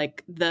enter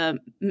like the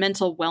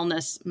mental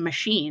wellness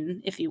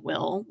machine, if you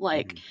will,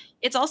 like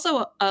it's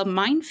also a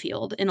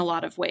minefield in a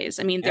lot of ways.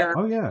 I mean, there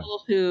are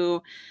people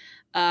who,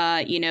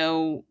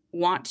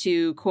 want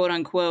to quote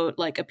unquote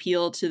like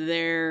appeal to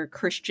their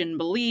Christian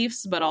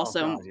beliefs, but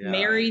also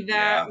marry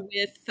that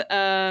with,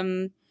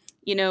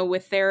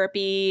 with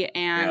therapy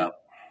and.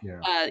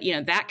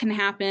 Yeah. That can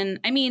happen.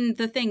 I mean,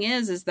 the thing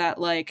is that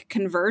like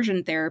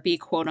conversion therapy,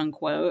 quote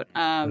unquote,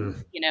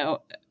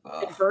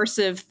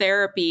 aversive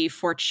therapy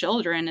for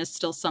children is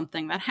still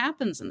something that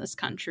happens in this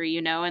country,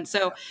 And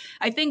so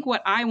I think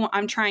what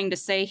I'm trying to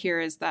say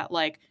here is that,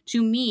 like,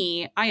 to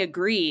me, I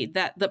agree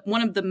that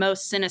one of the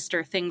most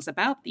sinister things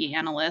about The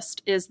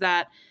Analyst is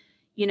that,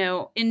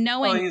 in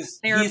knowing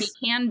therapy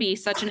can be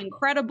such an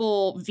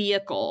incredible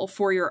vehicle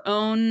for your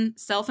own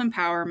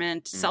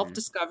self-empowerment,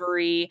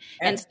 self-discovery,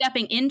 and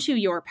stepping into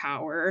your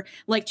power,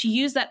 like to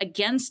use that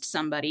against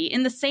somebody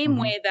in the same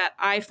way that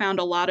I found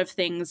a lot of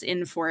things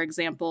in, for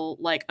example,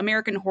 like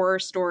American Horror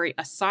Story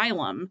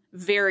Asylum,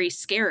 very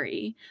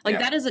scary. Like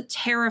that is a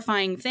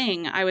terrifying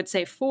thing, I would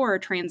say, for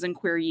trans and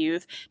queer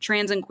youth,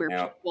 trans and queer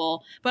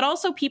people, but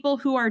also people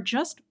who are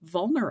just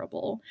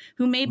vulnerable,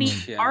 who maybe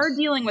are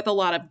dealing with a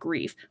lot of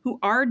grief, who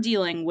are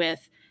dealing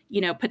with,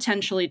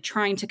 potentially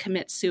trying to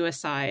commit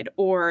suicide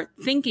or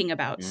thinking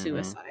about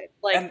suicide.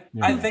 Like,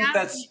 I think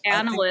that's the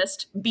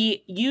analyst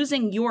be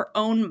using your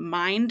own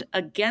mind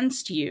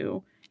against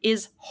you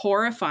is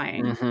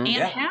horrifying and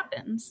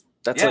happens.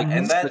 That's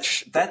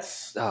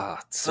that's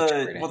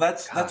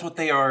what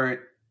they are.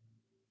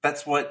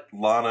 That's what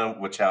Lana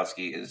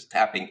Wachowski is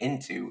tapping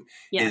into.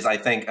 Is I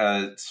think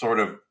a sort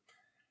of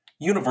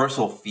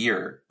universal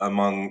fear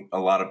among a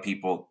lot of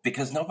people,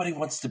 because nobody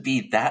wants to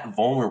be that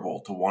vulnerable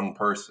to one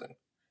person,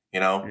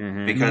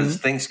 because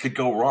things could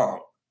go wrong.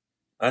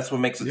 That's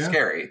what makes it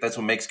scary. That's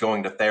what makes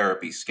going to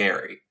therapy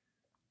scary.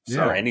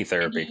 So, or any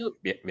therapy.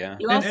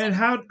 And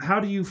how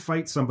do you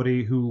fight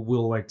somebody who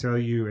will like tell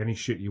you any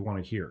shit you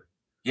want to hear?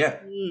 Yeah.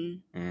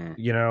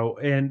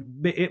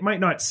 And it might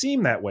not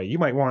seem that way. You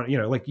might want,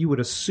 like you would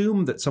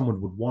assume that someone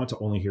would want to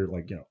only hear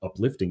like,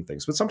 uplifting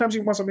things, but sometimes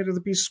you want somebody to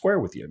be square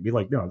with you and be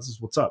like, no, this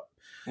is what's up.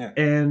 Yeah.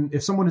 And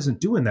if someone isn't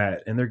doing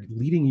that and they're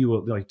leading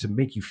you like to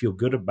make you feel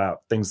good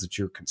about things that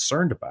you're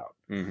concerned about,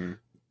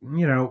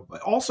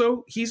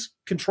 also he's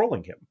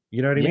controlling him.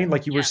 You know what I mean?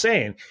 Like you were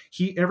saying,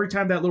 every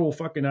time that little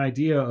fucking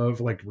idea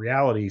of like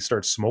reality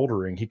starts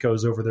smoldering, he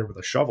goes over there with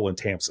a shovel and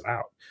tamps it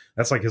out.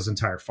 That's like his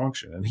entire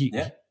function. And he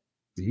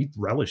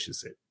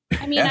relishes it.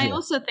 I mean, I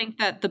also think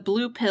that the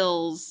blue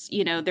pills,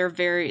 they're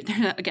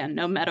not, again,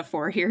 no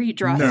metaphor here. He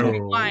draws a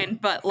straight line,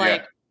 but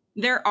like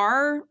there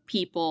are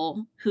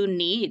people who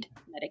need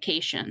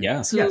medication.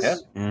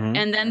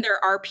 And then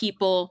there are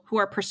people who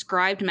are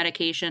prescribed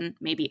medication,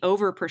 maybe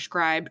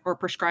overprescribed or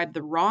prescribed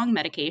the wrong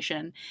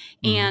medication.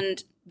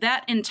 And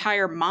that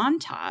entire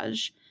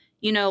montage,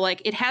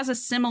 like it has a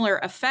similar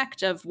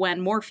effect of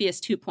when Morpheus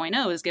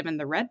 2.0 is given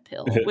the red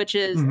pill, which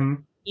is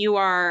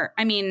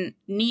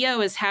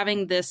Neo is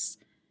having this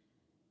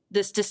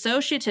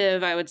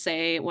dissociative, I would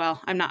say,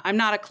 well, I'm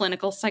not a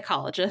clinical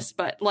psychologist,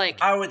 but like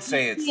I would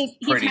say it's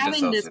he's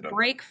having this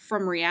break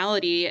from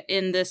reality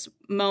in this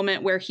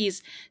moment where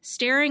he's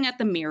staring at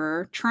the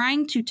mirror,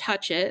 trying to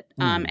touch it,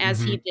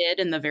 as he did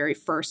in the very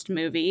first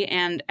movie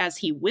and as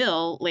he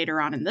will later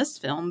on in this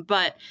film,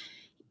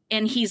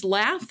 and he's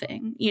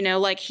laughing,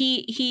 like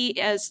he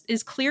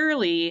is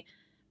clearly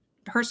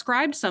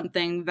prescribed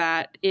something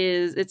that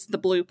it's the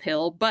blue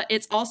pill, but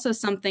it's also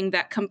something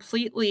that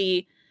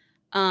completely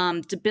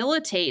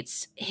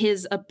debilitates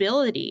his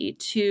ability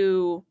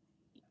to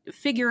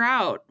figure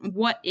out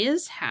what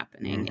is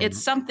happening.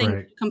 It's something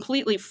to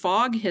completely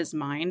fog his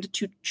mind,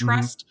 to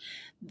trust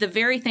the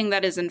very thing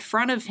that is in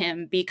front of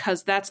him,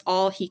 because that's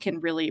all he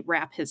can really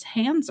wrap his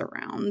hands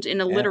around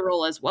in a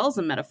literal as well as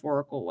a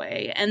metaphorical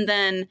way. And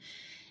then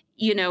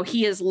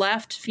he is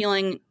left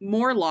feeling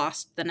more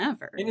lost than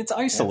ever. And it's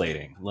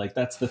isolating. Like,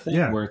 that's the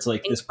thing where it's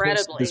like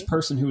this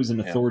person who is in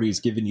authority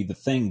is giving you the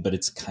thing, but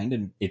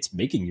it's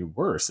making you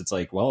worse. It's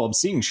like, well, I'm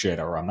seeing shit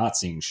or I'm not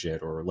seeing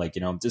shit, or like,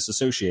 I'm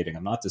disassociating.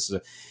 I'm not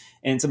disassociating.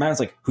 And it's a matter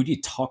of like, who do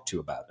you talk to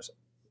about it?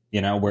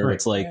 Where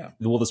it's like,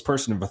 well, this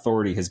person of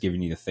authority has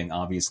given you the thing.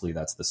 Obviously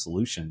that's the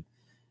solution.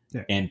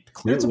 Yeah. And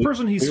clearly, it's a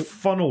person he's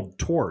funneled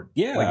toward.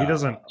 Yeah. Like he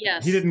doesn't,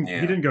 he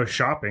didn't go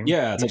shopping.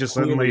 Yeah. He just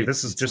suddenly,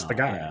 this is just the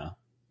guy.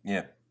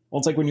 Yeah. Well,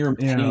 it's like when you're in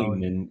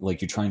pain and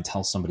like you try and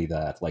tell somebody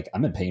that, like,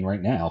 I'm in pain right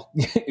now,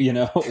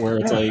 where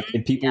it's like,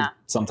 and people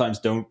sometimes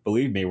don't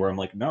believe me, where I'm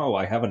like, no,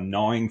 I have a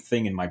gnawing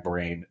thing in my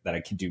brain that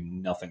I can do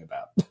nothing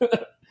about,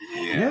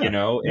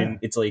 and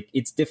it's like,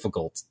 it's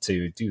difficult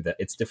to do that.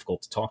 It's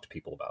difficult to talk to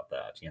people about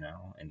that, and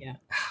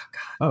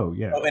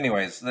Well,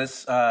 anyways,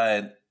 this,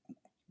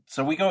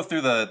 so we go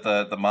through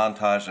the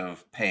montage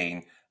of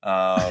pain.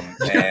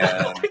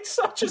 And It's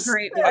such a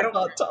great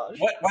montage.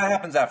 What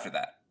happens after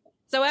that?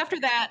 So after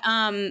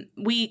that,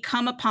 we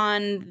come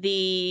upon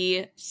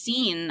the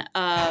scene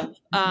of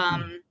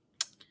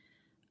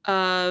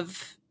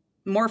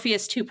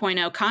Morpheus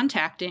 2.0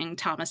 contacting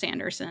Thomas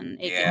Anderson.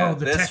 Yeah,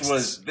 this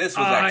was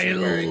actually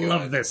very good. I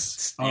love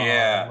this.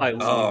 Yeah, I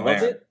love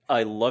it.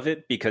 I love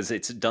it because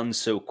it's done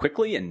so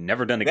quickly and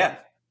never done again.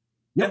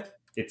 Yeah.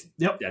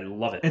 I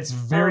love it. It's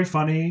very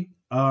funny.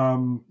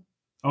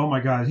 Oh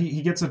my god,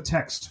 he gets a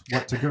text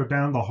to go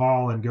down the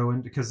hall and go in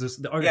because there's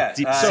so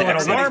an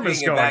alarm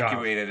is going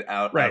evacuated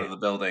out of the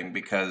building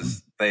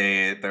because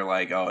they're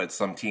like, oh, it's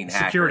some teen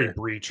hacker security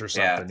breach or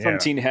something. Some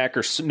teen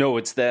hacker. No,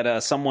 it's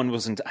that someone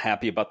wasn't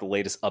happy about the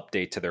latest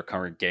update to their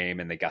current game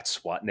and they got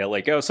swatted. And they're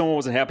like, oh, someone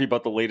wasn't happy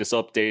about the latest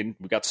update and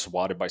we got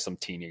swatted by some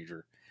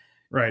teenager.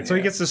 Right. So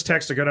he gets this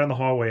text to go down the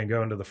hallway and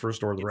go into the first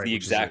door of the right. The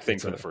exact thing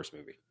for the first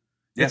movie.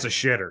 It's a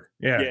shitter.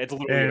 Yeah, it's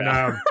literally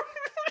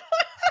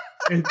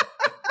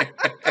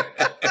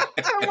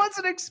I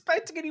wasn't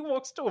expecting it. He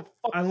walks to a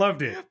I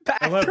loved it.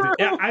 I loved it.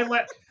 Yeah,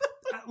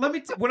 let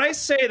me when I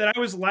say that I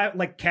was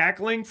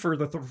cackling for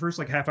the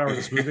first half hour of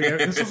this movie.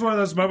 This was one of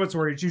those moments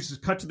where he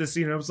just cut to the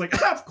scene and I was like,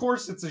 of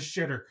course it's a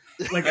shitter.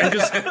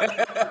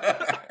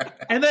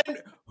 And then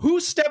who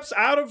steps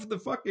out of the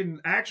fucking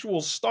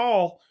actual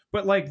stall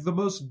but the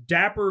most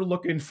dapper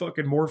looking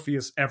fucking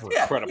Morpheus ever.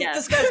 Yeah, incredible. Yeah.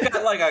 This guy's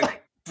got a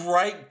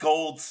bright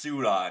gold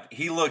suit on.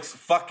 He looks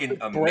fucking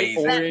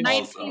amazing. That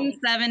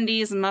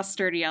 1970s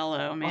mustard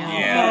yellow, man.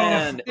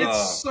 Yeah, and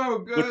it's so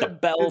good with the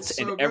belt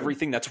and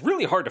everything. That's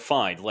really hard to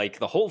find.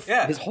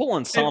 His whole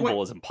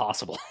ensemble is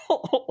impossible.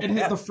 And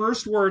the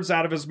first words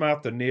out of his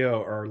mouth to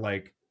Neo are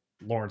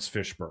Lawrence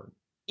Fishburne.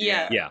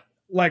 Yeah.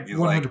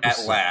 100%.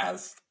 At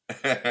last.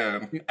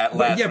 At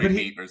last, yeah, but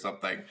or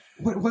something.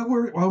 What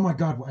word? Oh my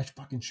god! I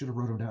fucking should have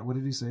wrote him down. What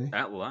did he say?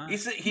 At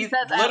last. He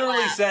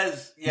literally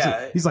says,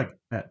 "Yeah." He's like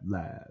at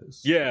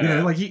last.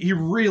 Yeah, he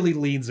really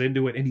leans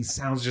into it, and he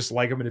sounds just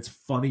like him, and it's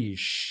funny as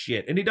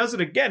shit. And he does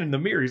it again in the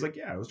mirror. He's like,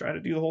 "Yeah, I was trying to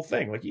do the whole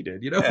thing like he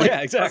did."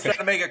 Yeah, exactly. I was trying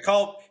to make a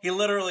call. He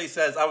literally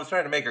says, "I was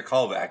trying to make a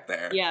call back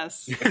there."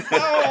 Yes.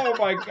 Oh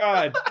my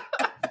god.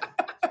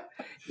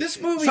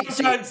 This movie,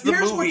 sometimes the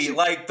movie,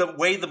 the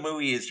way the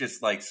movie is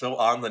just so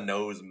on the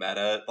nose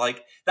meta,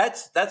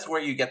 that's where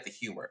you get the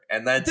humor,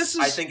 and I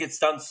think it's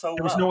done so well.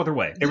 There was no other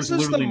way. There was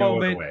literally no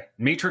other way.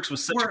 Matrix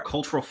was such a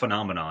cultural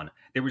phenomenon.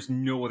 There was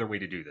no other way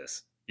to do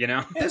this. You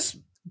know, this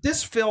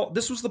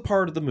was the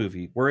part of the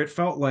movie where it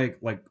felt like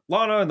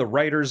Lana and the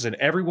writers and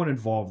everyone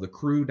involved, the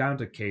crew down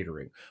to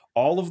catering,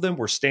 all of them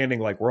were standing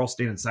we're all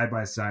standing side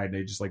by side, and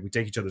they just we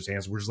take each other's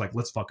hands. And we're just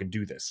let's fucking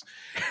do this.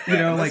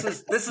 This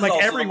is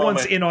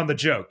everyone's in on the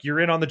joke. You're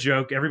in on the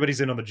joke.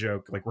 Everybody's in on the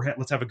joke.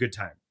 Let's have a good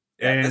time.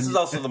 Yeah, and this is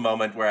also the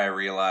moment where I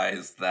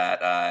realized that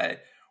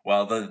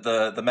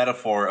the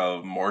metaphor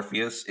of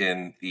Morpheus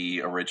in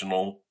the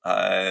original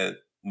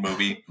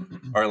movie,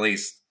 or at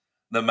least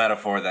the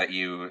metaphor that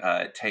you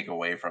take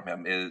away from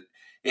him, is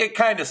it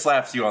kind of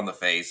slaps you on the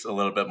face a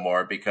little bit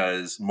more,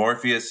 because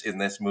Morpheus in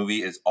this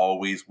movie is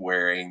always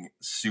wearing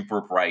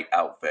super bright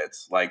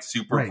outfits,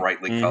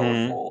 brightly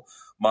colorful,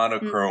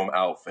 monochrome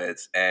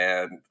outfits,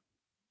 and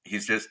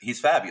he's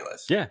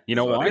fabulous. Yeah, you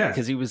know why?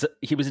 Because he was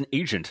an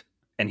agent,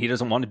 and he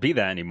doesn't want to be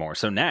that anymore.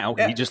 So now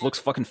he just looks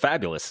fucking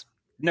fabulous.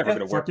 Never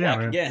going to wear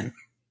black again.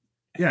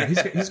 Yeah,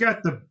 he's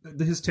got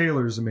his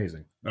tailor is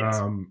amazing.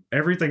 Yes.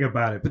 Everything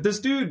about it. But this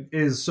dude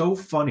is so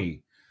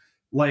funny.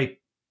 I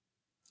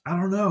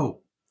don't know.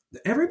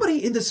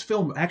 Everybody in this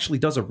film actually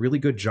does a really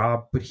good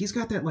job, but he's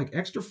got that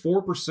extra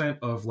 4%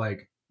 of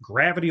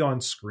gravity on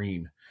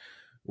screen,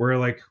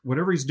 where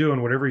whatever he's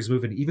doing, whatever he's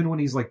moving, even when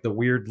he's the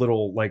weird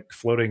little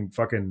floating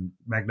fucking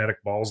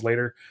magnetic balls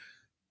later.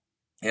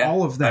 Yeah,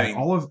 all of that,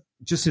 all of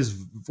just his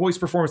voice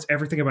performance,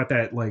 everything about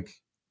that,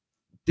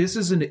 this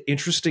is an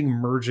interesting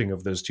merging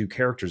of those two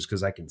characters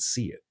because I can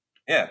see it.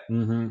 Yeah.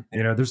 Mm-hmm.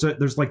 There's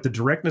the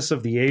directness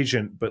of the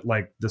agent, but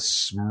the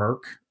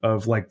smirk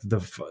of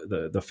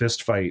the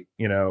fist fight,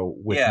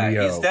 with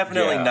Neo. He's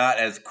definitely not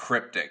as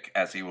cryptic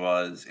as he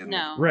was in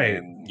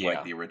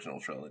the original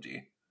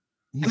trilogy.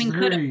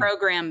 Could a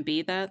program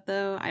be that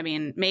though?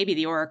 Maybe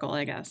the Oracle,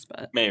 I guess,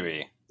 but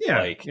maybe.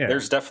 Yeah.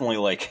 There's definitely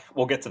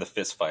we'll get to the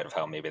fist fight of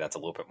how maybe that's a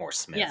little bit more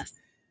Smith. Yes.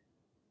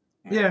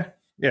 Yeah.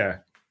 Yeah.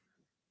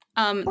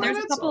 There's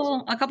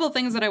a couple of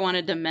things that I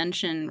wanted to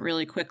mention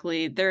really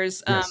quickly.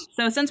 There's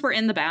so since we're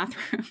in the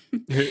bathroom,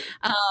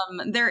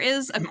 there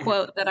is a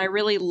quote that I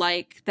really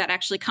like that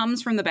actually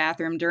comes from the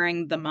bathroom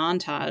during the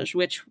montage,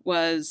 which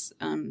was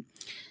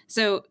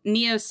so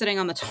Neo's sitting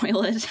on the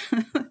toilet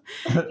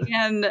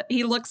and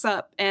he looks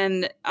up,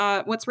 and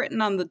what's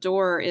written on the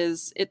door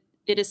is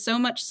it is so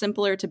much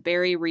simpler to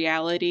bury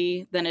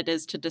reality than it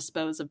is to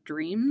dispose of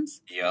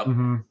dreams. Yep.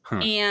 Mm-hmm. Huh.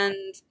 And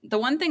the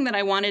one thing that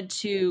I wanted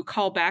to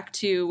call back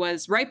to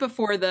was right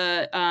before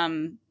the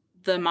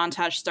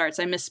montage starts,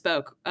 I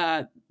misspoke.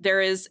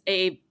 There is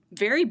a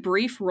very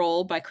brief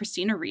role by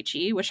Christina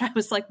Ricci, which I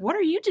was like, what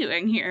are you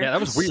doing here? Yeah, that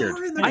was weird.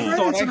 I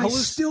thought I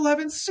still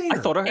haven't seen her. I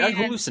thought I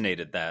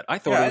hallucinated that. I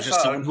thought it was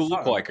just someone who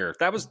looked like her.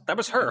 That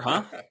was her,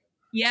 huh?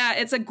 Yeah,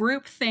 it's a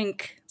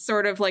groupthink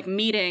sort of like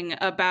meeting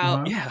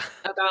about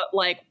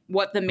like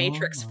what the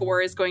Matrix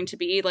 4 is going to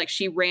be. Like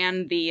she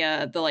ran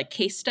the like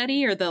case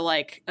study or the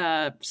like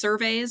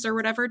surveys or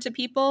whatever to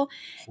people,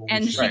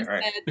 and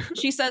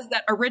she says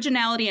that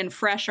originality and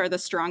fresh are the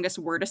strongest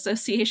word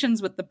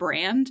associations with the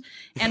brand.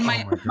 And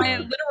my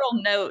literal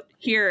note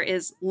here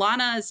is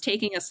Lana is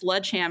taking a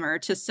sledgehammer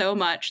to so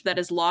much that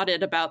is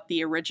lauded about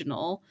the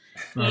original,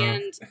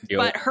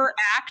 but her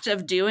act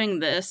of doing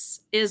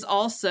this is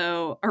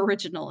also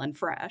original and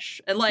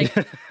fresh. And like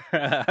who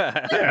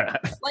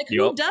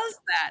does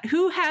that?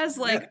 Who has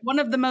like one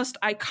of the most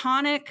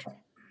iconic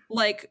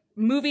like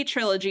movie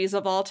trilogies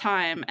of all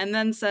time and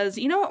then says,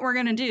 you know what we're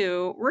going to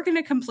do? We're going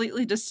to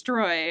completely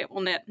destroy,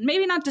 well,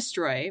 maybe not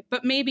destroy,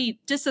 but maybe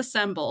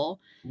disassemble,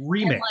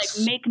 remix, and, like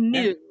make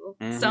new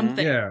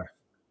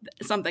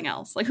something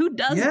else. Like who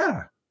does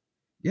that?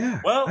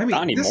 Yeah. Well, I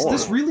mean,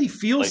 this really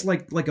feels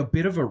like a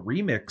bit of a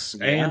remix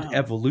and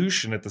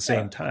evolution at the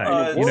same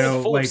time. You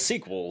know, full like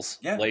sequels.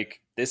 Yeah.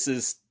 Like this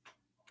is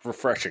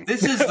refreshing.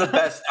 This is the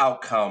best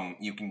outcome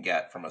you can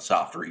get from a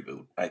soft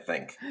reboot, I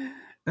think.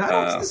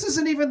 This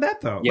isn't even that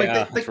though.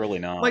 Yeah, it's really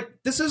not. Like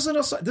this is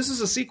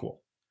a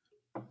sequel.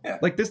 Yeah.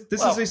 Like this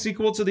is a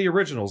sequel to the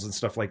originals and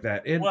stuff like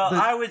that. And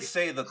I would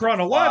say that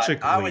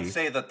chronologically, I would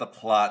say that the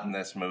plot in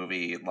this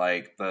movie,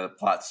 like the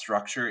plot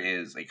structure,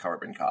 is a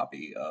carbon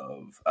copy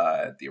of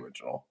the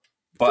original.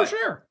 But, for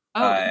sure.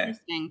 Oh,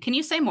 interesting. Can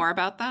you say more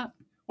about that?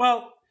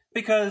 Well,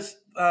 because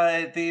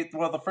the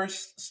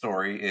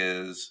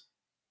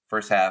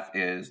first half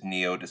is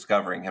Neo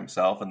discovering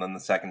himself, and then the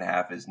second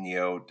half is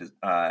Neo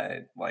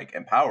like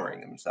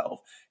empowering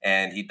himself,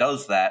 and he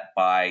does that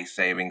by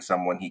saving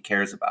someone he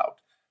cares about.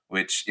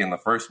 Which in the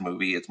first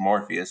movie it's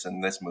Morpheus, in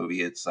this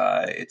movie it's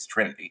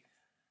Trinity.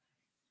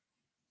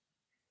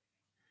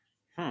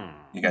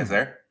 You guys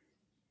there?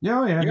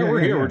 Yeah,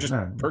 we're here. We're just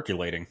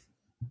percolating.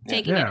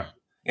 Taking it.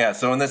 Yeah,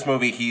 so in this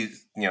movie,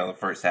 he's the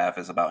first half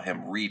is about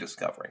him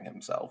rediscovering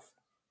himself.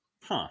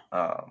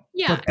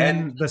 But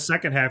then the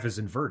second half is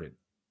inverted.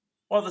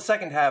 Well, the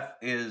second half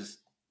is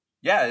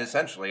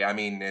essentially. I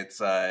mean,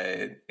 it's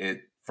about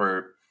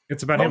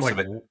him like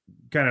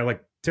kind of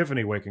like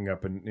Tiffany waking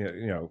up and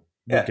we'll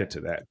get to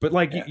that. But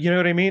like you know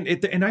what I mean?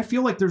 And I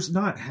feel like there's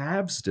not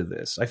halves to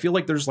this. I feel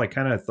like there's like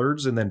kind of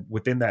thirds and then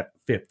within that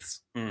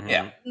fifths.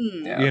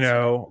 Mm-hmm.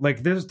 Yeah.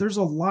 Like there's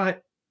a lot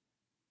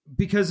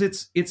because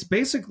it's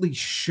basically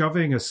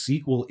shoving a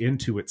sequel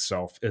into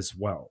itself as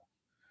well.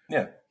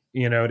 Yeah.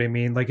 You know what I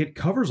mean? Like it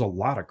covers a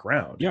lot of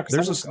ground. Yeah,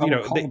 there's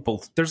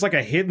there's like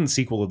a hidden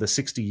sequel of the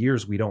 60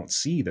 years we don't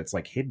see that's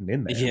like hidden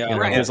in there. Yeah,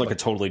 right. There's like a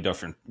totally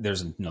different.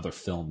 There's another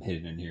film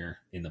hidden in here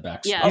in the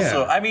back. Yeah.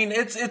 Also, I mean,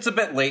 it's a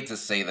bit late to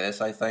say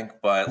this, I think,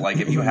 but like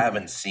if you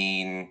haven't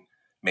seen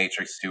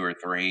Matrix 2 or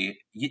 3,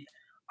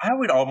 I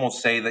would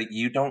almost say that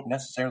you don't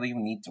necessarily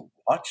even need to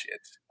watch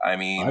it. I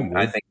mean,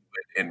 I think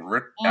it would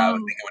enrich. I would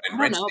think it would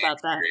enrich. I don't know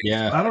about that.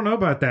 Yeah, I don't know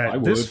about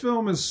that. This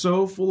film is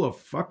so full of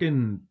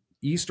fucking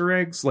Easter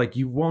eggs, like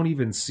you won't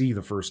even see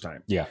the first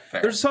time. Yeah.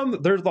 Fair. There's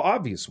the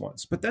obvious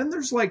ones, but then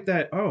there's like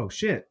that, oh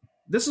shit.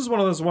 This is one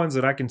of those ones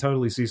that I can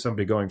totally see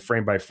somebody going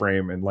frame by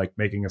frame and like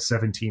making a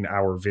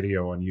 17-hour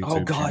video on YouTube.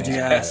 Oh god,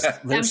 yes.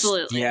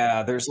 Absolutely.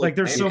 Yeah, there's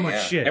so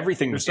much shit.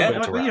 Everything was so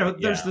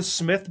there's the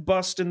Smith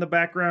bust in the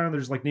background,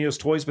 there's like Neo's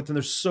toys, but then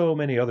there's so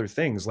many other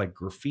things like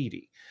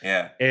graffiti.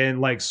 Yeah.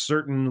 And like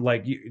certain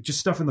like just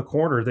stuff in the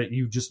corner that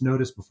you just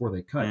notice before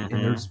they cut. Mm-hmm.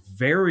 And there's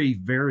very,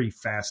 very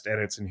fast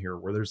edits in here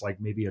where there's like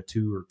maybe a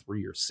 2 or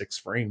 3 or 6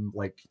 frame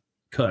like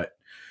cut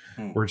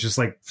where it's just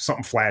like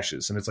something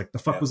flashes and it's like the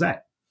fuck was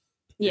that?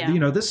 Yeah.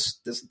 This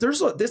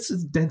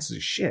is dense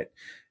as shit.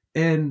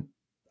 And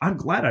I'm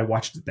glad I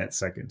watched it that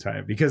second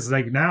time because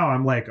like now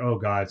I'm like, oh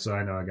god, so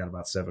I know I got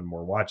about 7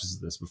 more watches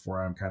of this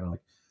before I'm kind of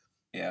like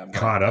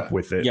caught up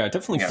with it. Yeah, I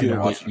definitely feel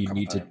like you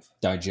need to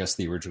digest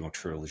the original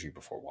trilogy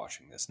before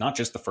watching this. Not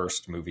just the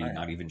first movie,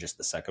 not even just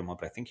the second one,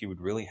 but I think you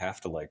would really have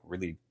to like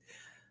really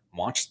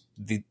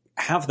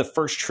have the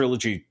first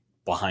trilogy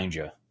behind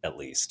you at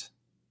least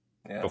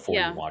before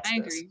you watch this.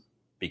 Agree.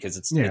 Because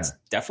it's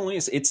definitely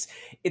it's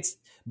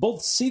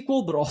both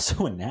sequel but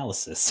also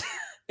analysis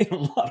in a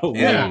lot of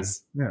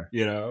ways.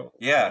 Yeah.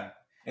 Yeah.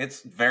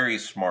 It's very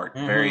smart,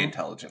 very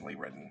intelligently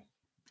written.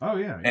 Oh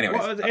yeah.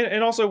 Anyways,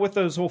 and also with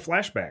those whole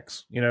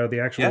flashbacks, the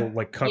actual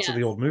like cuts of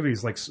the old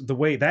movies, like the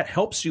way that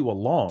helps you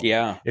along.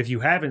 Yeah. If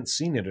you haven't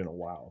seen it in a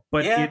while,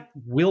 but it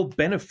will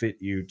benefit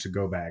you to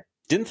go back.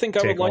 Didn't think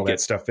I would like that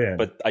stuff in,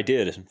 but I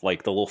did.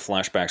 Like the little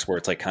flashbacks where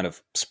it's like kind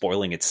of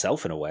spoiling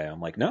itself in a way. I'm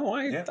like, no,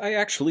 I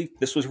actually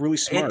this was really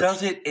smart.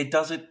 It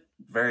does it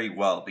very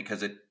well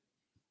because it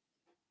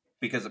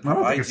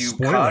provides you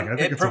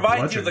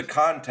the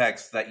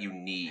context that you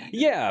need.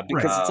 Yeah,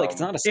 because it's like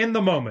it's not in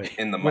the moment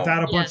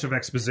without a bunch of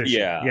exposition.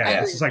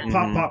 Yeah. It's just like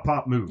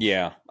pop move.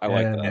 Yeah, I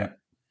like that.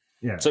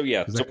 Yeah. So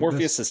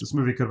Morpheus this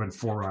movie could have been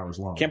 4 hours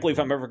long. Can't believe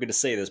I'm ever going to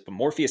say this, but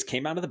Morpheus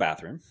came out of the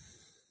bathroom.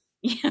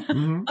 Yeah.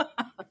 Mm-hmm.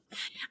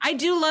 I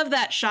do love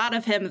that shot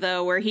of him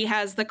though, where he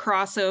has the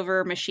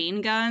crossover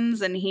machine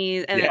guns and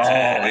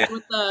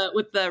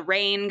with the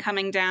rain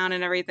coming down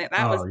and everything.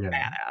 That was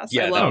badass.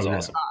 Yeah, I love that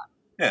was awesome.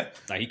 Yeah,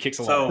 no, he kicks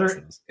a lot of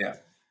things. Yeah.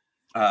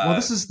 Well,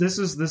 this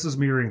is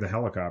mirroring the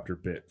helicopter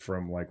bit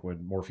from like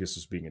when Morpheus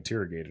was being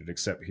interrogated,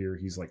 except here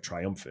he's like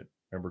triumphant.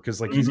 Remember, because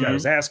like he's got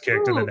his ass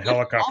kicked, and then the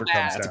helicopter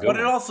comes down. But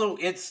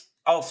it's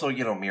also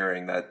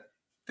mirroring the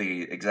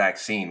exact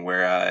scene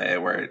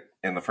where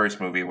in the first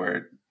movie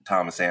where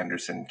Thomas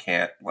Anderson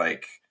can't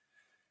make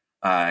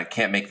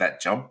that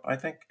jump. I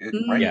think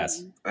right.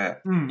 Yes.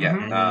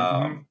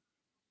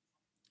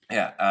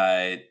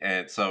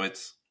 And so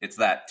it's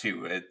that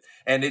too.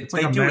 They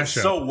like do it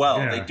so well.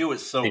 Yeah. They do it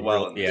so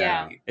well in this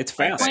movie. It's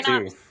fast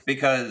too.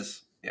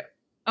 Because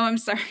oh, I'm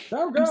sorry.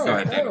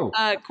 Go.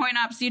 Coin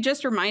Ops, you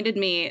just reminded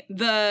me.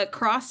 The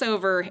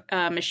crossover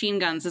machine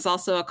guns is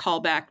also a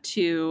callback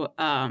to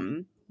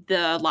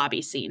the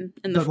lobby scene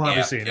in the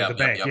lobby scene at the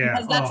bank. Yep.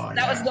 Yeah,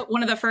 that was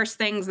one of the first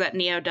things that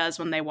Neo does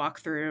when they walk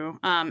through.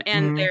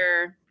 And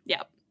they're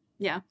yeah.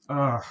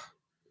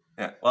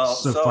 Yeah, well,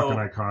 so fucking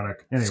iconic.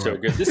 Anyway, so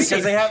good. Because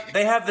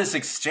they have this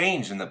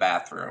exchange in the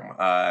bathroom,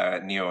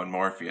 Neo and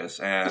Morpheus,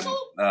 and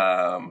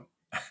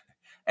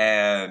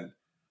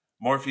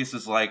Morpheus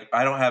is like,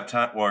 I don't have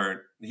time,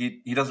 or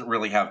he doesn't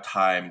really have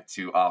time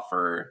to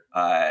offer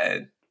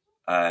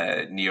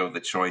Neo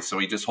the choice, so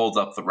he just holds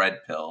up the red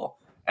pill,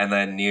 and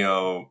then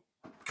Neo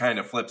kind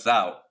of flips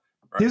out.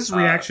 His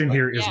reaction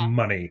here is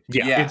money.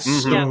 Yeah,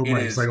 it's so money.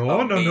 It's like,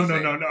 oh no.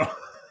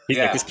 He's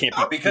like, this can't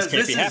be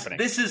happening.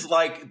 This is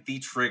like the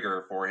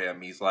trigger for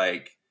him. He's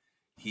like,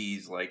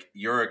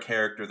 you're a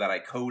character that I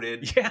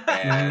coded,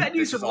 and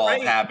this is all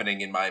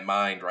happening in my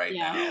mind right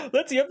now.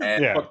 That's the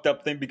other fucked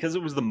up thing, because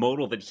it was the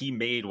modal that he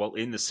made while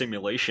in the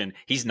simulation.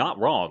 He's not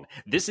wrong.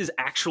 This is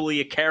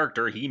actually a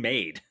character he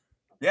made.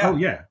 Yeah. Oh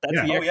yeah.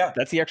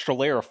 That's the extra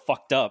layer of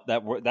fucked up.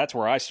 That's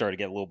where I started to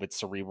get a little bit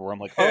cerebral. Where I'm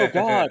like, oh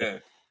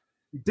god.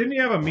 Didn't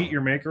you have a meet your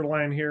maker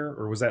line here,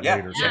 or was that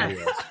later?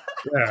 Yes.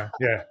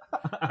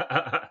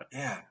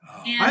 Yeah.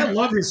 I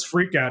love his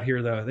freak out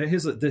here, though.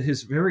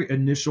 His very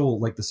initial,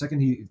 like the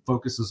second he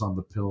focuses on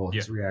the pill,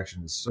 his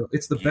reaction is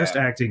it's the best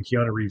acting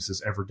Keanu Reeves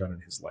has ever done in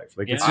his life.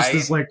 Like it's just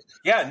this like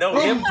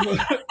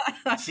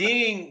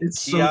seeing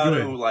it's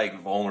Keanu so like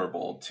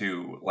vulnerable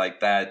too, like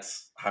that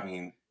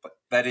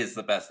is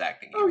the best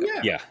acting.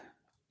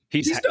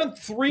 He's done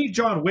 3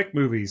 John Wick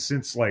movies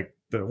since like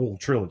the whole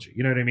trilogy.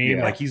 You know what I mean?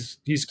 Like he's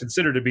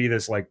considered to be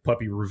this like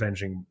puppy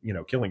revenging,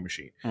 killing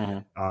machine.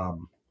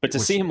 Mm-hmm. But to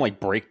see him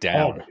like break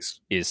down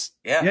is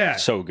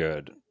so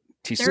good.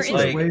 He's just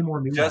like way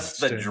more nuanced.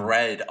 Just the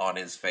dread on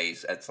his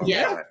face at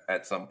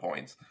some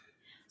points.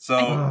 So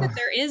I think that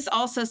there is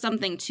also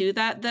something to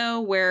that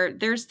though, where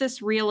there's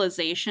this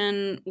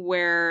realization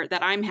that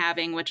I'm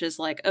having, which is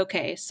like,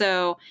 okay,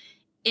 so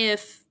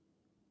if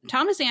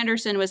Thomas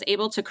Anderson was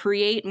able to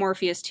create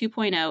Morpheus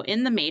 2.0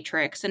 in the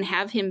Matrix and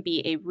have him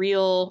be a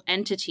real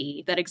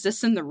entity that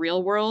exists in the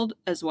real world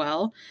as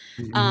well.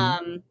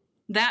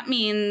 That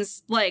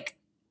means like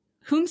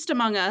whomst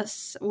among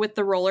us with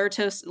the roller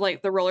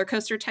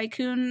coaster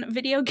tycoon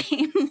video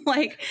game,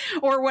 like,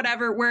 or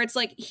whatever, where it's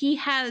like he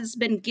has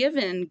been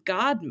given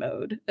God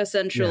mode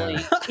essentially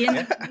in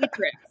the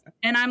Matrix.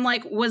 And I'm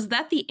like, was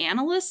that the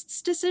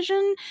analyst's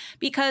decision?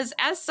 Because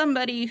as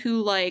somebody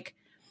who like,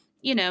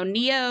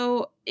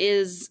 Neo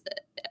is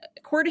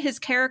core to his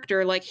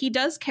character, like he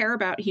does care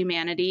about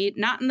humanity,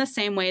 not in the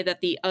same way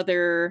that the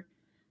other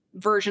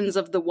versions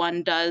of the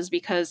One does,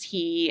 because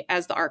he,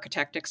 as the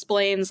architect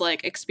explains,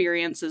 like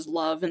experiences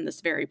love in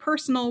this very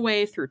personal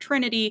way through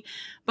Trinity.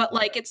 But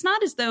like, it's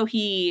not as though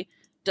he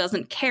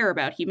doesn't care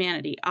about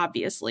humanity,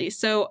 obviously.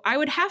 So I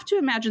would have to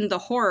imagine the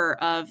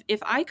horror of, if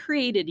I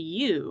created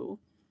you,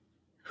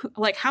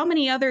 like how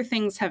many other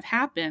things have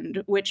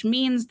happened, which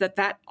means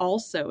that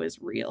also is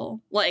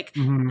real. Like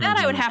that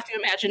I would have to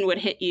imagine would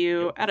hit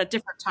you at a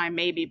different time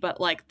maybe,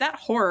 but like that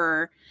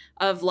horror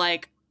of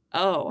like,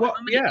 how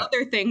many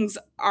other things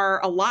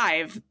are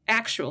alive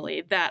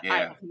actually that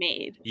I've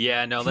made.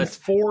 Yeah, no, that's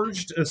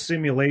forged a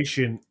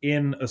simulation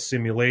in a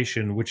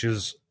simulation, which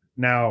is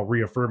now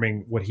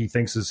reaffirming what he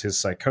thinks is his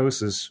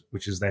psychosis,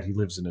 which is that he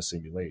lives in a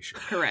simulation.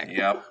 Correct.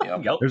 Yep.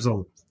 There's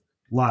a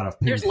lot of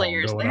there's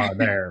layers going on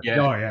there.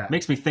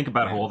 Makes me think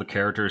about how all the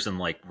characters in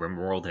like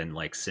RimWorld and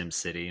like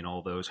SimCity and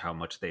all those, how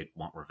much they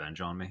want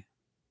revenge on me.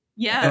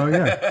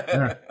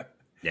 Yeah.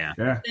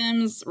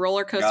 Sims,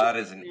 roller coaster. God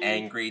is an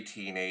angry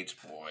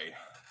teenage boy.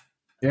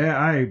 Yeah,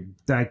 I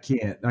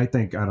can't. I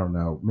think, I don't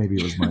know. Maybe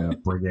it was my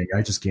upbringing.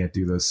 I just can't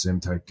do those sim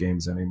type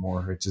games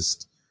anymore.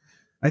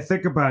 I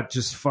think about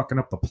just fucking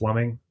up the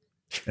plumbing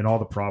and all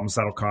the problems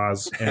that'll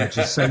cause, and it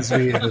just sends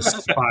me in a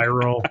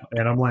spiral.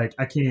 And I'm like,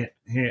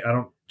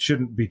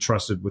 shouldn't be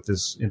trusted with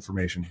this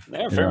information.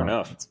 Yeah, fair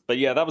enough. But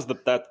yeah, that was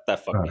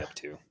that fucked me up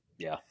too.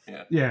 Yeah.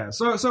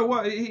 So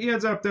what he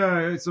ends up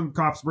some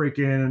cops break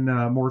in,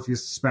 and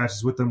Morpheus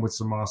dispatches with them with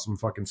some awesome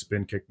fucking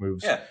spin kick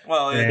moves. Yeah.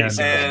 Well,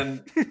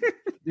 and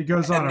He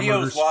goes on a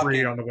murder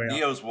spree on the way out.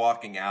 Neo's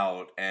walking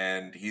out,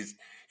 and he's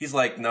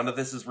like, none of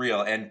this is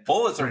real, and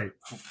bullets are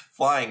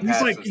flying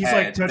past his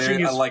head. Like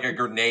touching like a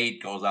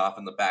grenade goes off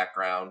in the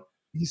background.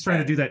 He's trying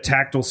to do that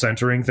tactile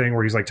centering thing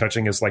where he's like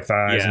touching his like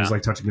thighs, and he's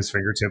like touching his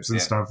fingertips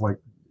and stuff, like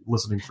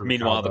listening for.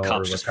 Meanwhile, the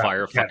cops just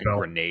fire a fucking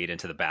grenade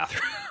into the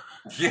bathroom.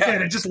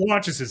 And it just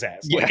launches his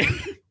ass.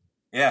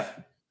 Yeah.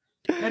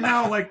 And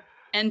now, like,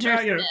 enter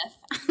Smith.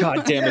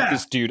 God damn it,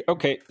 this dude.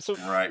 Okay, so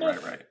right.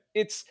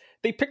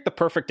 They picked the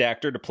perfect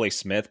actor to play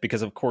Smith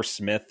because, of course,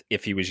 Smith,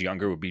 if he was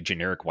younger, would be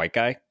generic white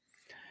guy.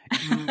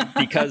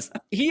 Because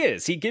he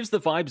is. He gives the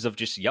vibes of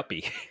just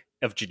yuppie,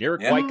 of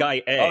generic white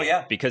guy A. Oh,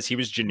 yeah. Because he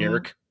was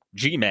generic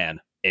G-man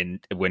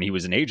when he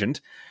was an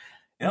agent.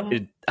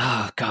 Yep.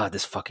 God,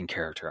 this fucking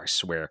character, I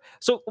swear.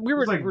 So we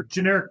were like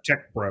generic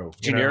tech bro.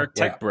 Generic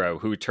tech bro,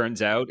 who it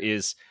turns out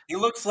is... He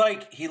looks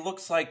like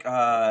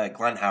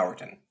Glenn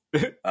Howerton.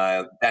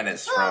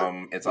 Dennis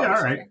from It's Always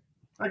Sunny. Right.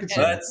 I can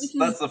see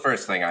that's the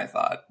first thing I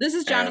thought. This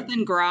is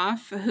Jonathan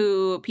Groff,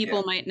 who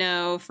people might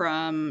know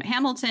from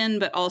Hamilton,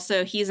 but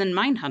also he's in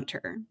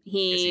Mindhunter.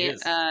 He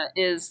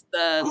is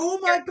the oh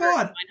my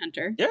god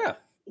Mindhunter. Yeah.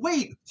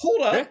 Wait,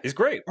 hold up. Yeah, he's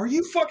great. Are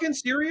you fucking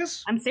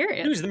serious? I'm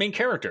serious. He's the main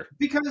character.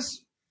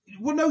 Because,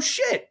 well, no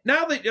shit.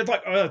 Now that it's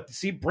like,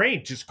 see,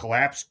 brain just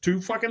collapsed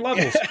 2 fucking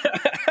levels.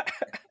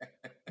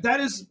 That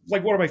is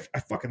like one of I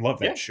fucking love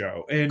that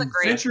show. And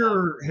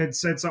Fincher had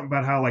said something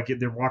about how like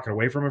they're walking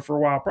away from it for a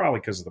while, probably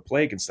because of the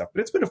plague and stuff.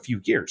 But it's been a few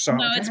years. So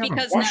no, it's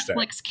because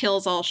Netflix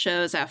kills all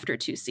shows after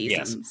 2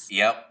 seasons. Yes.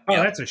 Yep. Oh,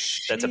 that's a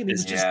shame.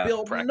 It's just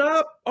building practice.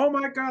 up. Oh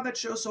my god, that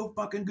show's so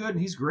fucking good, and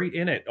he's great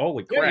in it.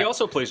 Holy crap! Yeah, he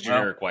also plays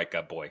generic white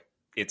guy boy.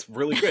 It's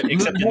really good,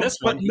 except in this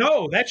one. But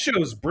no, that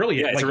show's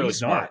brilliant. Yeah, it's like, really he's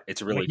smart. Not.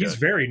 It's really like, good. He's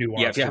very nuanced.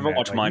 Yeah, if you haven't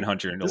watched like,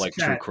 Mindhunter and like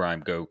true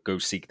crime, go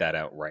seek that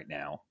out right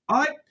now.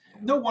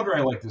 No wonder I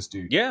like this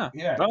dude. Yeah.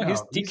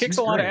 He kicks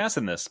a lot of ass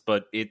in this,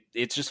 but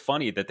it's just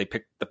funny that they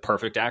picked the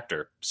perfect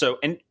actor. So,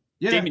 and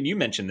Damon, you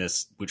mentioned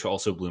this, which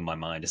also blew my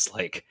mind. Is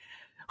like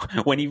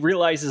when he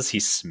realizes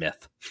he's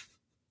Smith.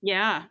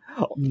 Yeah.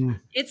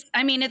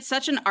 It's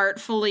such an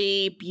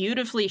artfully,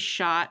 beautifully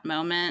shot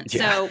moment.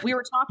 Yeah. So we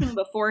were talking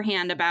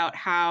beforehand about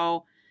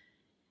how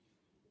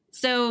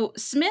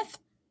Smith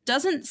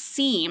doesn't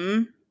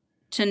seem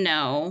to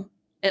know,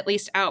 at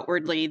least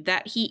outwardly,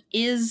 that he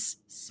is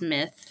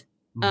Smith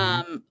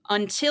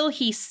until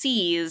he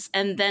sees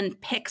and then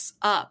picks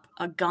up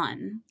a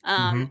gun.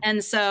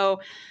 And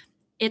so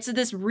it's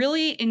this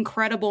really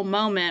incredible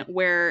moment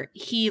where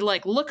he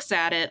like looks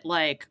at it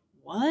like,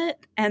 what?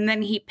 And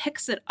then he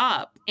picks it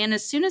up. And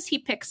as soon as he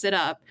picks it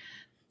up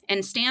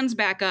and stands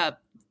back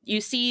up,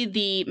 you see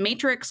the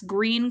Matrix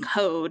green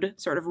code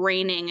sort of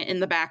raining in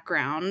the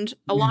background,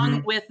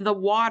 along with the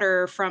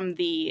water from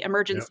the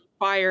emergency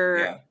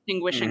fire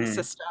extinguishing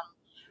system.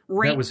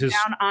 That was his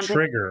down onto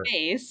trigger. His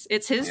face.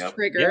 It's his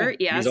trigger,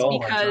 yes,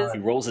 because he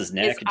rolls his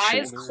neck, his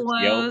eyes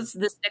close.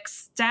 This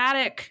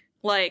ecstatic,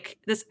 like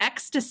this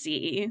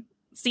ecstasy,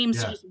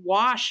 seems to just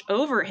wash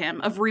over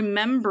him of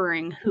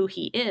remembering who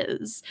he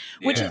is,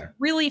 which is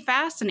really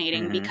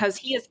fascinating because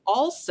he is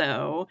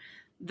also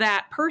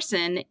that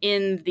person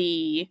in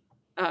the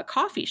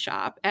coffee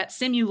shop at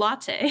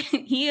Simulate.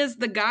 He is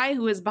the guy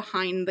who is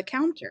behind the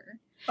counter.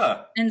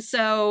 And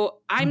so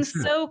I'm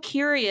so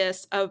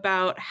curious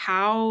about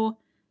how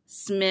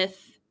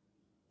Smith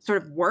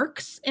sort of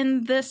works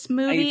in this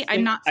movie.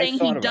 I'm not saying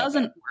he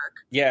doesn't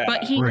work,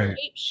 but he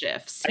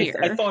shapeshifts here.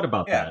 I thought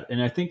about that,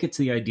 and I think it's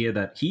the idea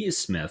that he is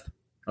Smith,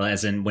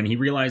 as in when he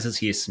realizes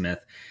he is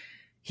Smith,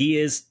 he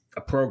is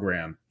a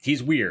program.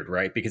 He's weird,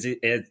 right? Because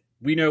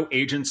we know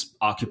agents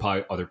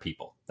occupy other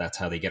people. That's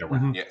how they get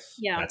around. Yes.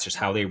 Yeah. That's just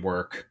how they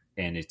work,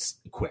 and it's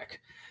quick.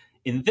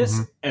 In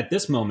this, at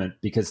this moment,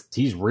 because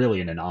he's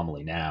really an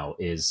anomaly now,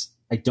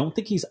 I don't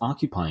think he's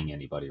occupying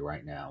anybody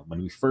right now. When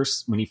he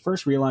first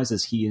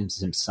realizes he is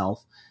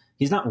himself,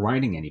 he's not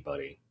writing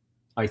anybody.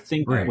 I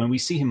think when we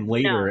see him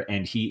later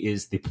and he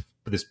is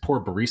this poor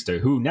barista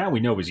who now we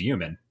know is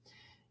human,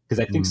 because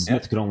I think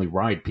Smith could only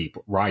ride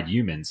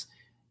humans,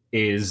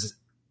 that's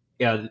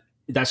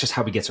just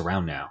how he gets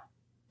around now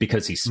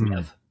because he's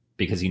Smith,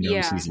 because he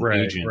knows he's an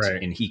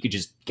agent and he could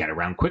just get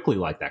around quickly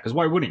like that. Because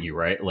why wouldn't you,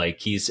 right? Like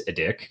he's a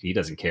dick. He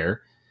doesn't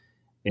care.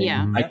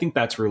 And I think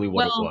that's really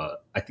what it was.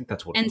 I think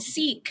that's what. And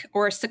Seek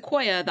or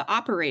Sequoia, the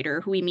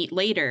operator who we meet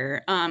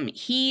later,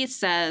 he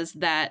says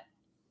that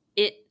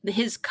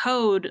his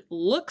code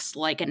looks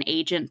like an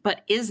agent,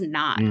 but is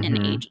not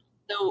an agent.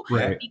 So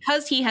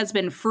because he has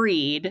been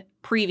freed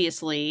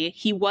previously,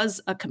 he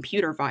was a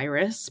computer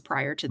virus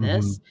prior to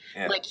this.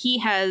 Like he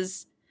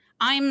has.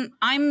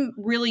 I'm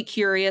really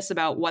curious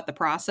about what the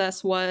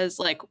process was.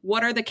 Like,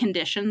 what are the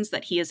conditions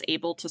that he is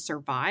able to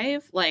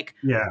survive? Like,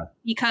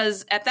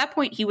 because at that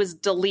point he was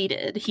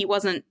deleted. He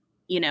wasn't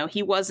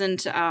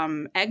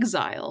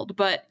exiled,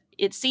 but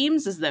it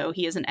seems as though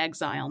he is in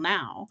exile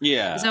now.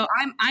 Yeah. So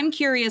I'm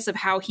curious of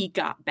how he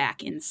got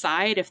back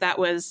inside. If that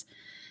was,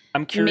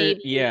 I'm curious.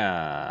 maybe,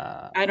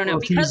 Yeah. I don't know, Well,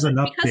 because he's an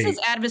his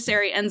update.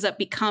 adversary ends up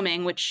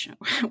becoming, which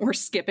we're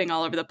skipping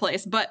all over the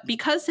place, but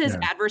because his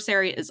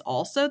adversary is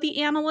also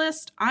the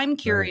analyst, I'm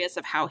curious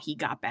of how he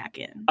got back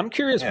in. I'm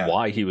curious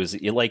why he was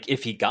like,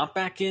 if he got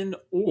back in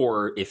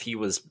or if he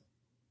was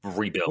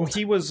rebuilt. Well,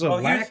 he was a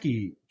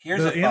lackey.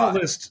 The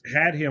analyst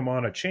had him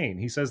on a chain.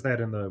 He says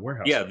that in the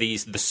warehouse.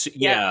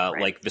 Yeah,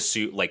 like the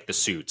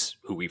suits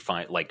who we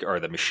find like are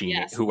the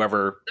machine,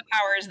 whoever the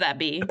powers that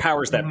be. The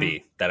powers that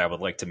be that I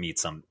would like to meet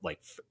some like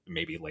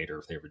maybe later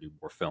if they ever do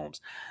more films.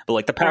 But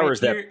like the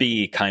powers that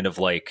be kind of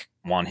like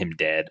wanted him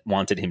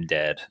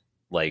dead.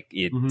 Like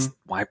it's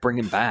why bring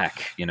him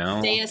back, you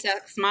know? Deus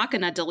Ex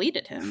Machina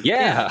deleted him.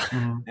 Yeah.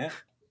 Yeah.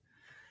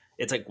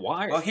 It's like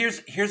why? Well,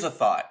 here's a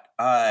thought.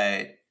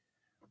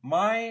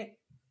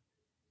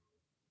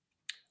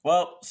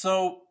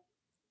 So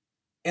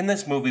in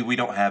this movie, we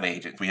don't have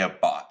agents. We have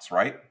bots,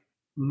 right?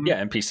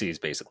 Yeah, NPCs,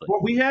 basically.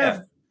 Well, we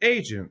have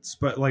agents,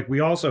 but, like, we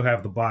also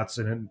have the bots,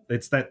 and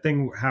it's that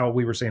thing how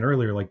we were saying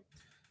earlier, like,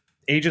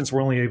 agents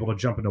were only able to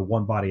jump into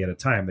one body at a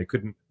time. They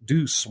couldn't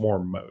do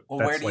swarm mode. Well,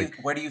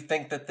 where do you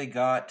think that they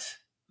got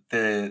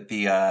the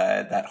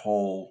that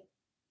whole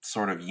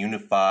sort of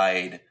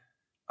unified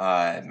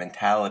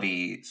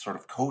mentality sort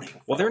of coding?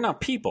 Well, they're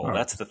not people.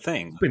 That's the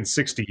thing. It's been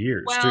 60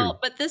 years, Well,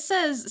 but this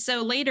says,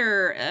 so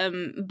later,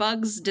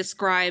 Bugs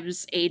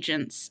describes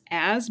agents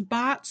as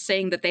bots,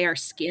 saying that they are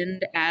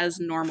skinned as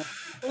normal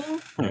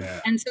people. Yeah.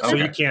 And so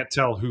you can't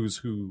tell who's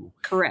who.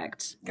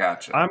 Correct.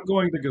 Gotcha. I'm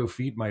going to go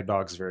feed my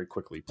dogs very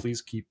quickly.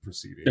 Please keep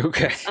proceeding.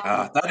 Okay.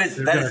 That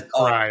is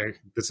cry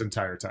this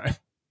entire time.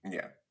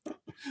 Yeah.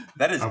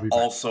 That is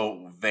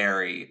also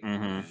very,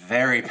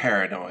 very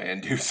paranoia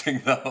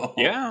inducing, though.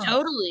 Yeah,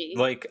 totally.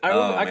 Like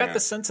I got the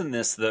sense in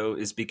this though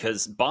is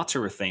because bots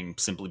are a thing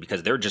simply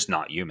because they're just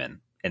not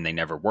human, and they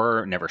never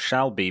were, never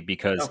shall be,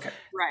 because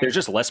there's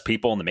just less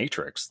people in the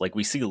Matrix. Like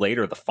we see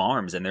later the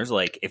farms, and there's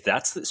like if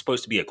that's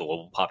supposed to be a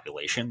global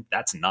population,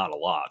 that's not a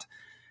lot,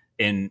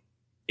 and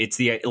it's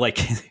the like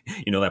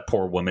you know that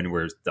poor woman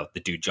where the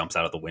dude jumps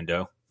out of the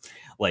window.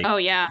 Like, oh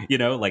yeah, you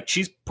know, like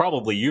she's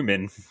probably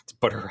human,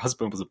 but her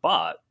husband was a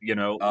bot. You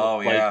know,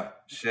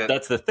 shit.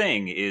 That's the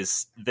thing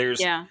is there's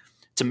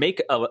to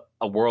make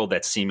a world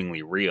that's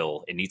seemingly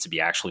real, it needs to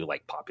be actually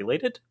like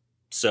populated.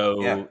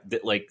 So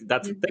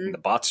that's the thing. The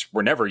bots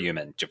were never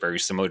human, very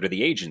similar to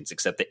the agents,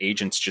 except the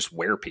agents just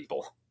wear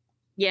people.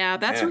 Yeah,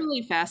 that's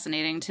really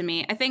fascinating to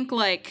me. I think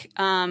like,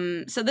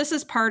 so this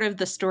is part of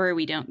the story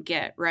we don't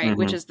get, right?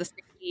 Which is the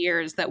 60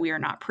 years that we are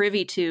not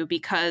privy to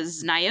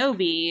because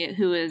Niobe,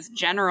 who is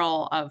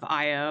general of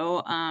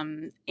Io,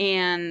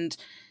 and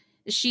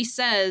she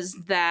says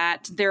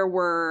that there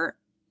were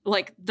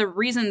like the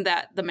reason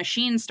that the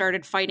machines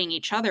started fighting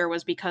each other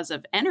was because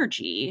of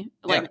energy,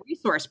 like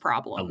resource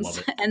problems. I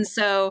love it. And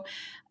so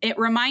it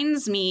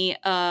reminds me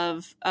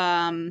of,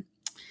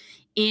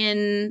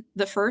 in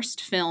the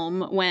first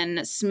film,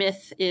 when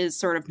Smith is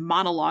sort of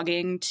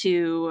monologuing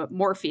to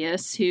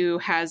Morpheus, who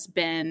has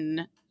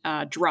been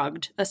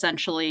drugged,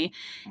 essentially,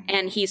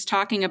 and he's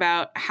talking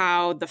about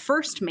how the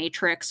first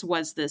Matrix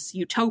was this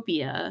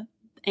utopia,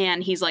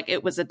 and he's like,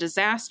 it was a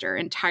disaster.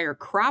 Entire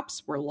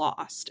crops were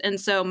lost. And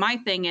so my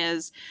thing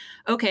is,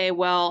 okay,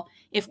 well,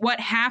 if what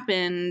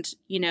happened,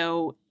 you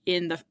know,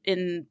 in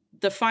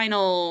the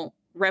final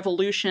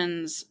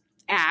Revolutions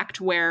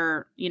act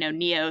where, you know,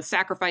 Neo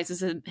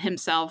sacrifices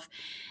himself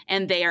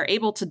and they are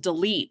able to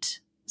delete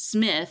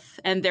Smith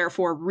and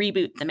therefore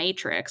reboot the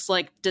Matrix,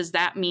 like, does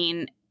that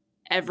mean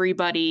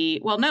everybody?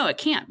 Well, no, it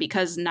can't,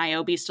 because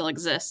Niobe still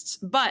exists.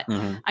 But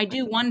I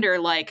do wonder,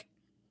 like,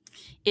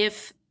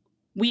 if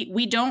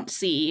we don't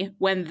see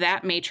when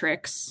that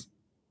Matrix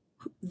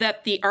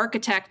that the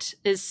architect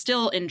is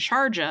still in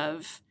charge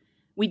of,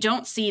 we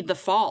don't see the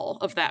fall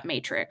of that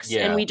Matrix.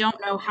 And we don't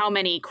know how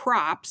many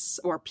crops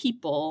or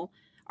people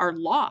are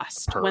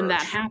lost when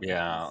that happens.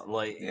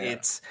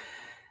 It's,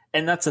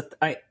 and that's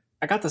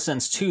I got the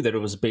sense too that it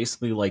was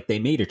basically like they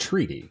made a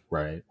treaty,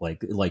 right?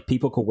 Like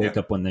people could wake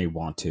up when they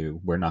want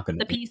to. We're not going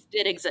to. The peace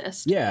did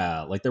exist.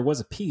 Yeah, like there was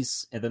a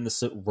peace, and then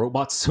the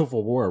robot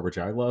civil war, which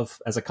I love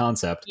as a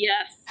concept,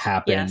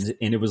 happened,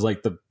 and it was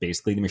like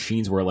basically the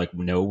machines were like,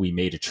 no, we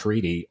made a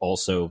treaty.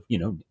 Also, you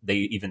know, they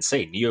even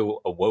say Neo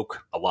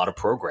awoke a lot of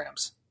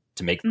programs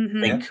to make them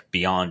think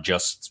beyond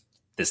just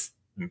this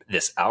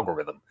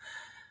algorithm,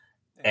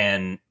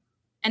 and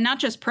not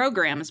just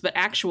programs, but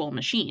actual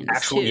machines.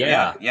 Too.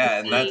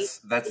 And that's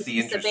the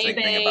interesting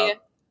thing about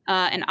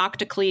and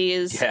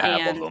Octocles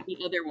and the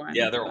other one.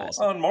 Yeah, they're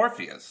awesome. And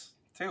Morpheus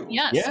too.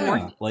 Yes,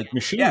 Morpheus. Like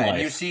machine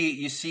life.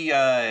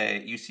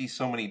 And you see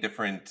so many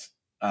different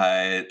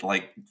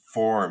like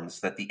forms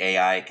that the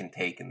AI can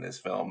take in this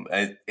film.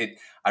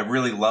 I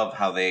really love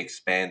how they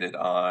expanded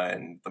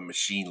on the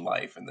machine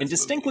life in this and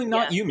distinctly movie.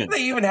 not human.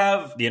 They even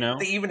have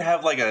they even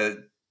have like a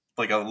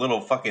little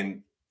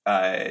fucking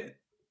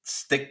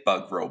stick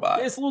bug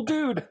robot. It's a little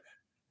dude.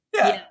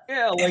 Yeah.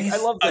 Like I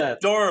love that.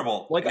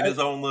 Adorable, like in his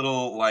own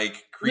little like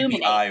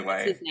creepy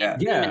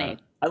Illuminate.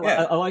 eye way.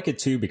 I like it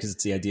too because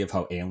it's the idea of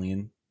how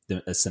alien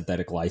a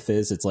synthetic life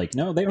is. It's like,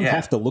 no, they don't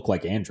have to look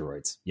like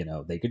androids. You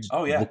know, they could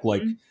look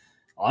like,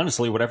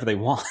 honestly, whatever they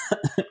want,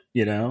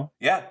 you know?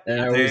 Yeah.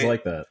 And I always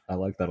like that. I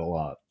like that a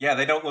lot. Yeah,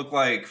 they don't look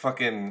like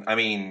fucking, I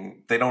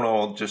mean, they don't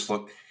all just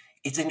look,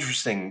 it's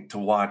interesting to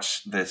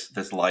watch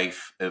this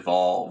life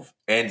evolve,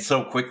 and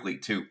so quickly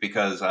too,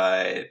 because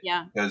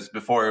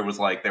before it was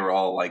like they were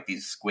all like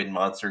these squid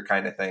monster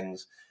kind of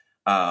things,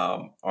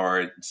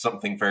 or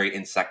something very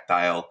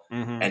insectile,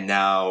 and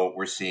now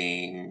we're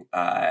seeing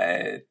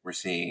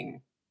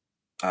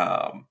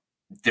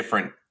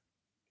different,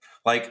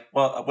 like,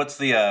 well, what's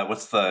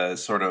the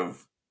sort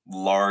of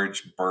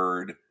large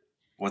bird?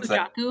 What's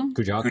Kujaku?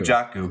 that?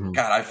 Kujaku.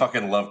 God, I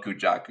fucking love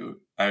Kujaku.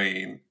 I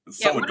mean, it's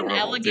so what adorable.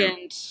 An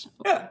elegant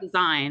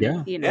design.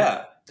 Yeah. You know?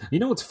 Yeah. You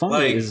know what's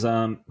funny is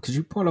because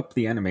you brought up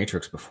the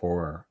Animatrix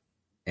before,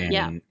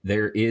 and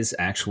there is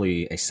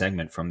actually a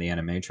segment from the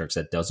Animatrix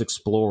that does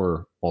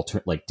explore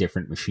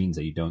different machines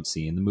that you don't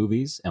see in the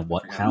movies, and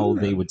how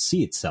they would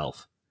see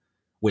itself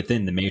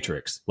within the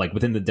Matrix, like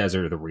within the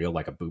Desert of the Real,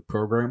 like a boot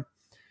program,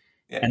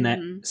 and that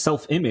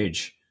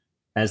self-image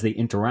as they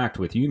interact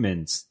with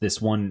humans.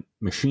 This one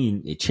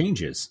machine, it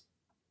changes,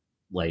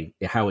 like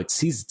how it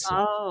sees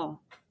itself. Oh.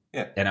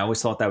 Yeah. And I always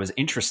thought that was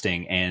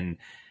interesting. And,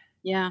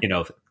 you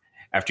know,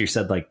 after you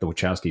said like the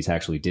Wachowskis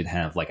actually did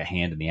have like a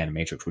hand in the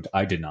Animatrix, which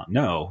I did not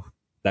know,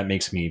 that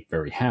makes me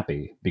very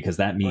happy, because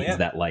that means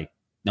that like,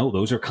 no,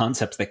 those are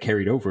concepts that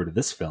carried over to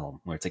this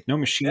film, where it's like, no,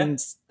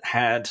 machines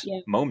had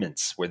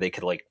moments where they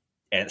could like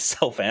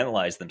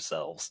self-analyze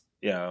themselves,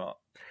 you know?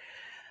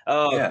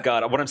 Oh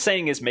God! What I'm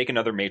saying is make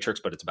another Matrix,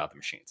 but it's about the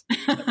machines.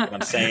 What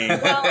I'm saying,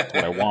 what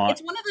I want.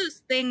 It's one of those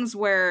things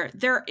where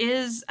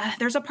there's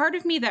a part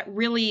of me that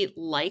really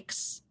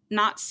likes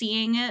not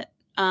seeing it.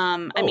 I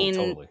mean,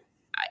 totally.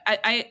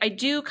 I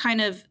do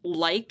kind of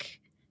like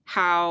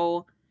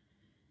how,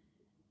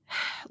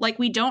 like,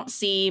 we don't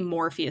see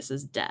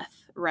Morpheus's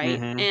death, right?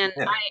 And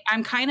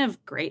I'm kind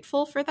of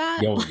grateful for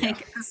that.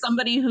 As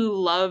somebody who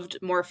loved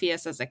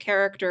Morpheus as a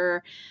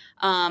character,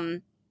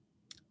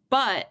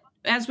 but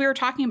as we were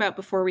talking about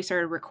before we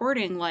started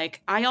recording,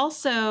 like, I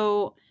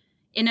also,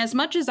 in as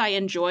much as I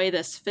enjoy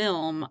this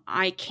film,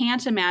 I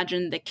can't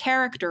imagine the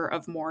character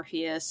of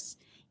Morpheus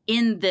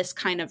in this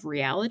kind of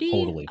reality.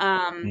 Totally.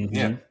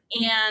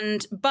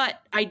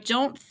 But I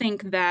don't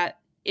think that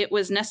it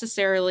was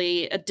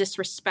necessarily a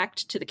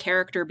disrespect to the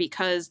character,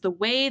 because the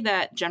way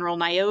that General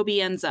Niobe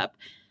ends up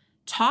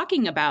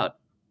talking about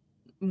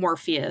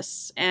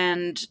Morpheus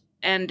and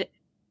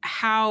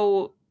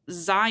how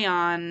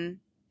Zion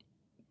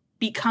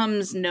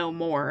becomes no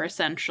more,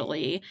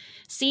 essentially,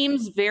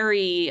 seems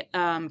very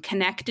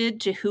connected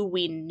to who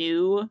we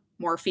knew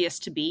Morpheus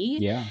to be.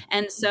 Yeah.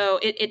 And so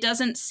it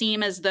doesn't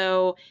seem as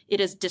though it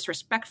is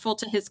disrespectful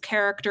to his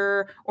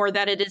character, or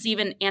that it is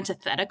even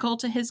antithetical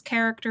to his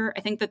character.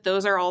 I think that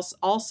those are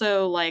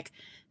also like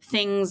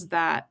things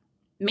that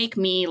make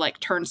me like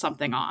turn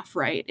something off,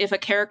 right? If a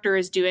character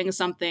is doing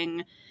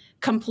something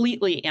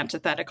completely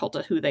antithetical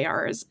to who they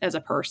are as a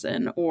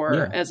person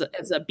or as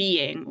a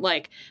being.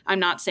 Like,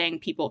 I'm not saying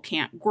people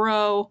can't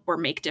grow or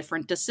make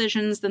different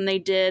decisions than they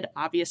did.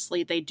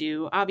 Obviously they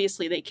do.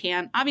 Obviously they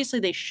can. Obviously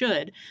they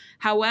should.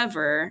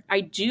 However,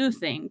 I do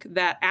think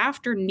that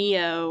after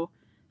Neo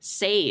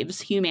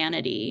saves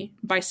humanity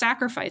by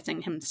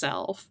sacrificing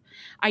himself,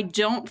 I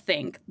don't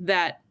think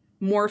that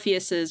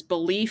Morpheus's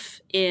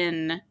belief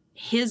in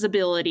his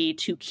ability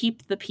to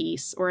keep the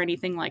peace or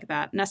anything like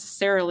that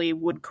necessarily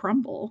would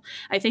crumble.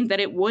 I think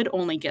that it would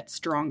only get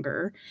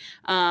stronger.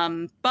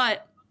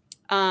 But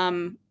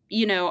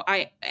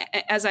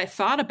as I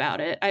thought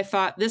about it, I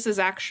thought this is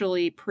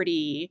actually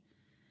pretty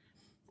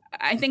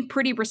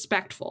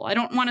respectful. I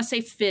don't want to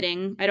say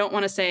fitting. I don't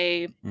want to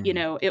say,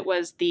 it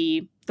was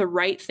the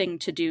right thing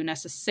to do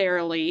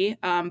necessarily.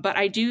 But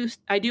I do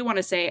want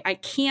to say I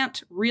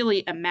can't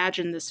really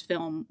imagine this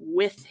film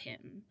with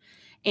him.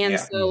 And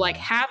so, like,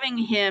 having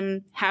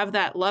him have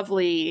that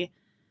lovely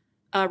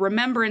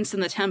remembrance in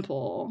the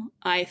temple,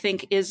 I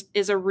think is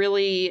a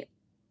really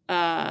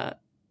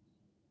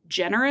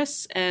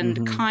generous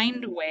and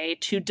kind way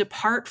to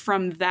depart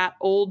from that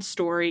old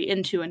story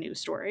into a new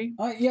story.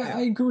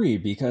 I agree,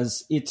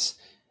 because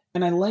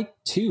and I like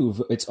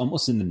too, it's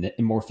almost in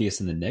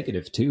Morpheus in the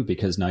negative too,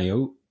 because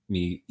Niobe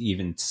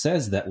even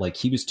says that like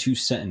he was too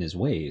set in his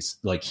ways.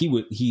 Like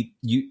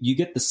you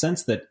get the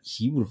sense that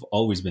he would have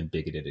always been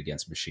bigoted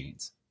against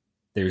machines.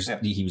 He was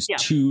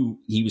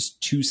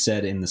too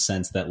set in the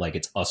sense that like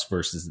it's us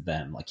versus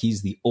them. Like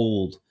he's the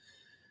old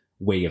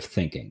way of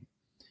thinking.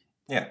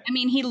 Yeah. I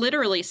mean, he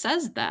literally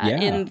says that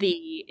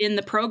in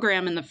the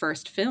program in the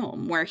first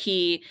film, where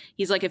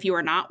he's like, if you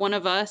are not one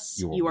of us,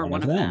 you are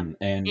one of them.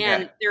 And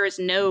there is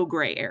no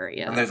gray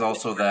area. And there's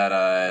also that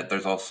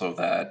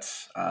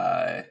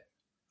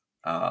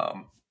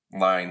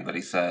line that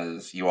he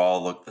says, "You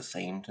all look the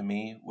same to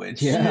me,"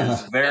 which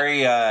is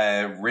very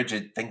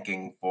rigid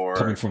thinking for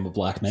coming from a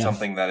black man.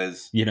 Something that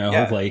is,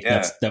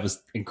 that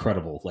was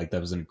incredible. Like that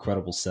was an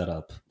incredible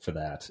setup for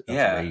that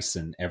of race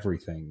and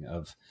everything.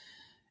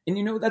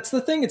 And that's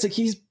the thing. It's like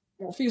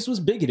Morpheus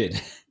was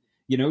bigoted.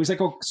 You know, he's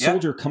like a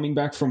soldier coming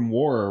back from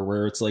war,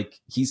 where it's like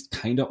he's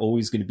kind of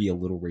always going to be a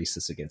little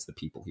racist against the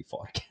people he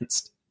fought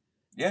against.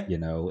 Yeah, you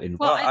know. And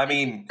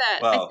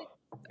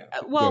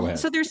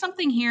so there's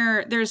something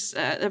here. There's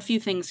a few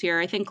things here.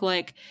 I think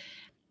like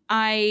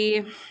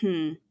so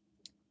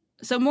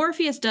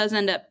Morpheus does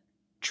end up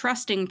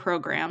trusting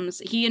programs.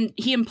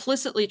 He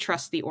implicitly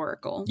trusts the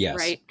Oracle. Yes,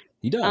 right.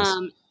 He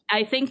does.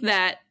 I think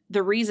that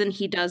the reason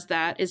he does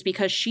that is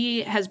because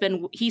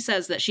he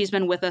says that she's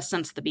been with us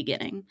since the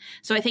beginning.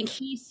 So I think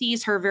he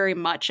sees her very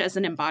much as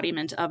an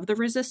embodiment of the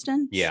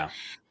resistance. Yeah.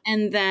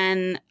 And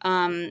then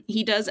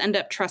he does end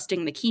up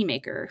trusting the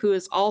Keymaker, who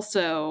is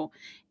also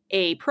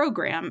a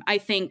program. I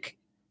think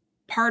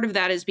part of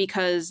that is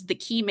because the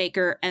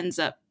Keymaker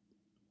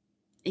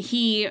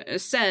he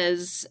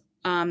says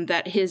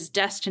that his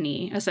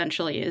destiny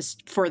essentially is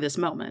for this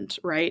moment,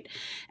 right?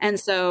 And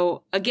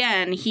so,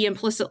 again, he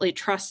implicitly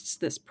trusts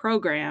this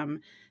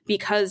program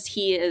because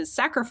he is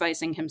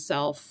sacrificing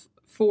himself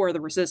for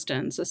the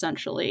resistance,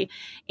 essentially.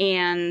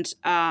 And,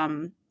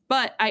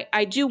 but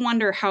I do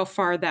wonder how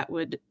far that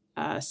would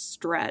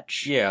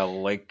stretch. Yeah,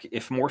 like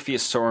if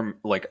Morpheus saw him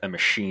like a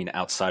machine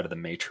outside of the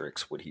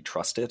Matrix, would he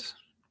trust it?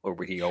 Or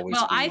would he always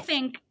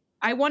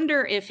I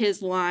wonder if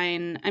his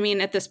line, I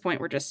mean, at this point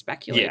we're just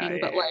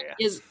speculating,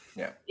 is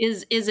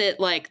it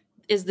like,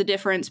 is the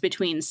difference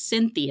between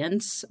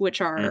synthients, which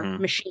are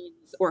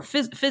machines or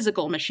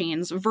physical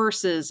machines,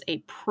 versus a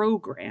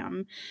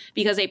program?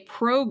 Because a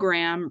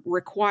program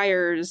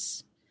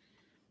requires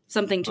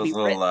something to be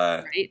written,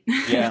 right?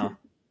 Yeah.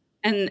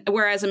 And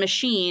whereas a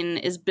machine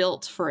is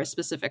built for a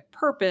specific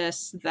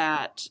purpose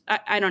that,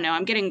 I don't know,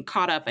 I'm getting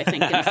caught up, I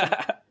think, in some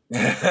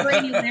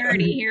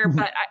granularity here,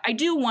 but I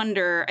do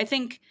wonder, I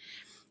think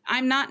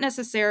I'm not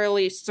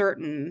necessarily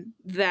certain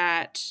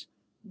that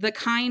the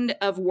kind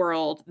of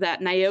world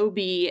that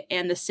Niobe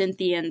and the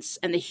Synthients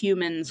and the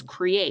humans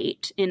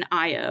create in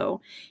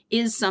Io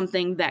is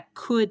something that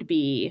could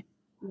be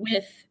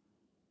with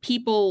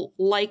people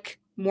like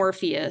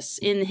Morpheus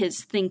in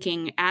his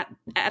thinking at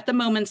the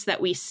moments that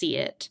we see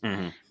it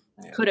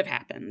could have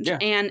happened. Yeah.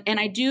 And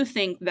I do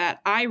think that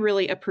I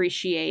really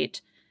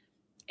appreciate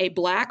a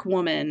Black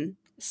woman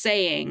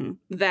saying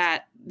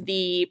that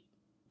the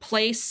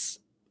place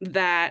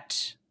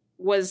that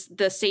was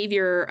the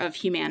savior of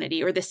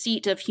humanity or the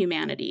seat of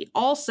humanity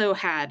also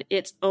had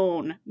its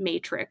own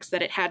matrix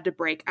that it had to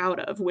break out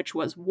of, which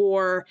was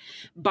war,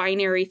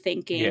 binary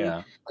thinking. Yeah.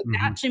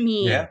 Like that to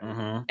me,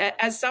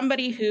 as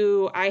somebody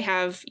who I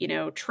have,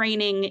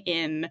 training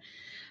in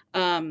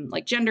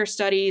like gender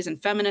studies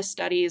and feminist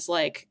studies,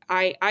 like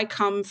I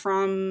come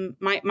from,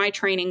 my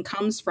training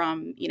comes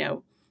from,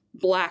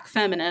 Black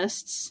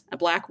feminists,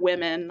 Black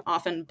women,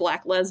 often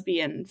Black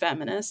lesbian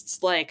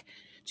feminists. Like,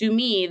 to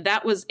me,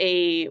 that was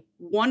a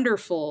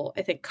wonderful,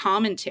 I think,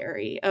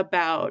 commentary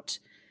about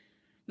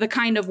the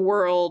kind of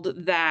world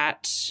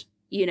that,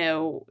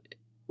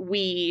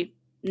 we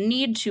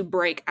need to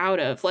break out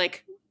of.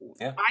 Like,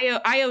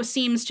 Io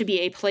seems to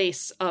be a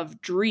place of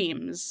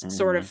dreams,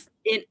 sort of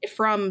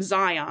from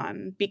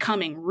Zion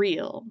becoming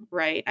real,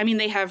 right? I mean,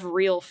 they have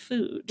real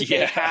food.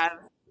 Yeah.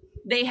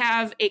 They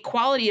have a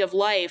quality of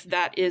life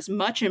that is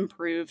much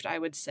improved, I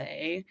would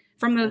say,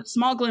 from the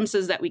small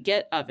glimpses that we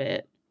get of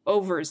it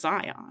over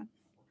Zion.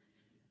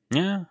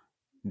 Yeah,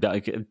 I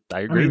agree.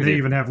 I mean, they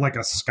even have like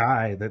a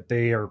sky that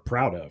they are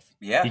proud of.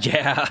 Yeah.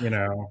 Yeah.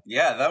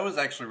 Yeah, that was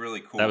actually really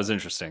cool. That was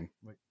interesting.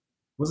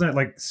 Wasn't it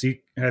like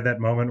Zeke had that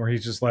moment where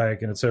he's just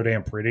like, and it's so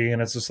damn pretty,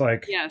 and it's just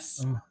like,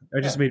 yes,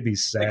 it just made me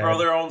sad. They grow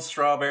their own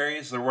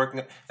strawberries.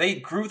 They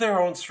grew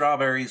their own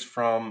strawberries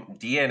from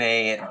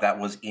DNA that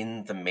was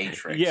in the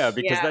Matrix. Yeah,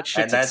 because that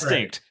shit's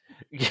extinct.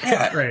 Right.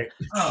 Yeah, right.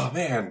 Oh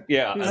man,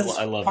 yeah,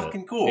 I love it.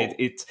 Fucking cool.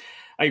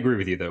 I agree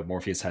with you though.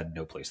 Morpheus had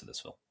no place in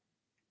this film,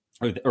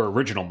 or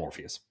original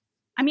Morpheus.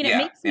 I mean, it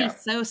makes me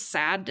so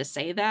sad to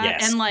say that.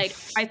 Yes. And like,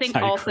 I think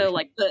also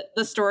like the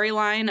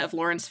storyline of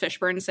Lawrence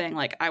Fishburne saying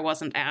like, I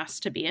wasn't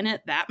asked to be in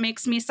it. That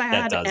makes me sad.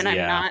 That does, and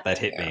that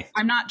hit me.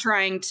 I'm not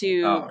trying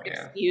to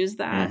excuse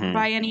that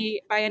by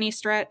any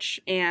stretch.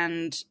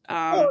 And,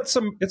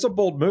 it's a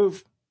bold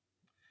move.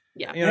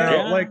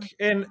 Yeah. Like,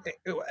 and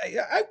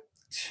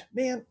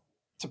man,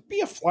 to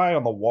be a fly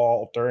on the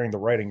wall during the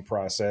writing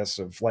process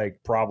of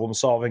like problem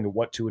solving and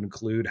what to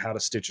include, how to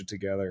stitch it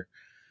together.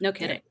 No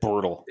kidding.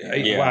 Brutal.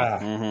 Yeah.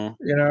 Wow.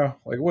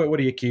 Like what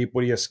do you keep? What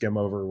do you skim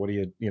over? What do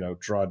you,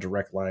 draw a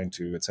direct line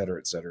to, et cetera,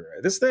 et cetera.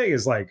 This thing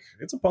is like,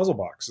 it's a puzzle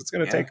box. It's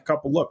going to take a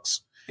couple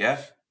looks.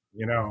 Yeah.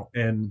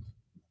 And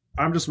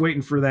I'm just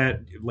waiting for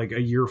that, like a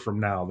year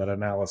from now, that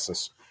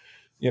analysis,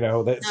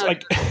 that's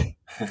like,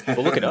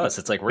 well, look at us.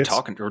 It's like, we're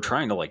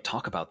trying to like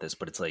talk about this,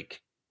 but it's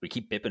like, we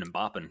keep bipping and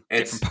bopping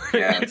different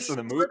parts of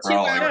the movie. 2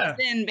 hours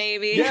in,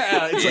 baby.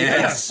 Yeah, it's like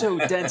it's so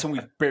dense, and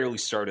we've barely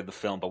started the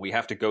film, but we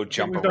have to go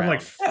jump around. We've done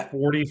like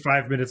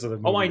 45 minutes of the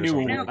movie. Oh, I knew.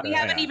 We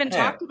haven't even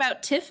talked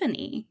about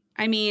Tiffany.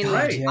 I mean,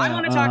 I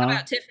want to talk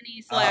about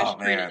Tiffany /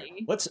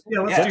 Trinity. Let's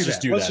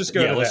just do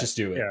that. Let's just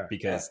do it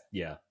because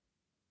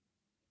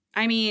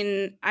I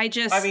mean,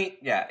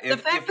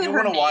 if you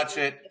want to watch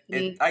it,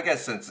 I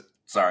guess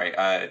sorry,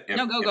 if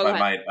I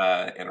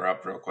might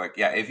interrupt real quick.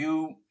 Yeah, if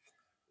you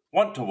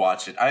want to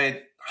watch it,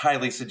 I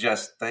highly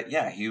suggest that,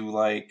 you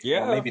well,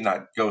 maybe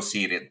not go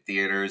see it in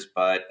theaters,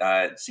 but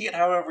see it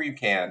however you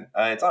can.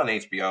 It's on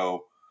HBO.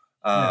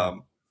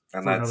 And for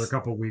another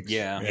couple of weeks.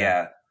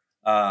 Yeah.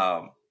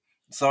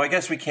 So I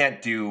guess we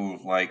can't do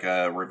like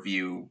a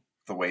review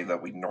the way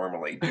that we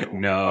normally do.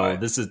 No,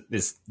 this is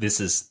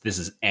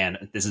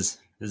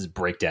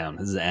breakdown.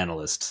 This is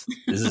analyst.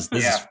 This is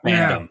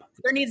fandom.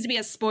 There needs to be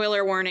a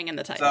spoiler warning in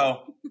the title.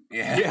 So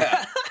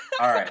yeah.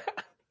 All right.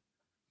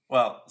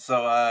 Well,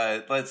 so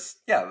let's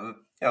get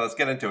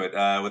into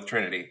it with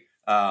Trinity,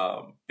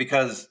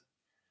 because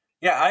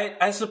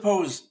I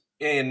suppose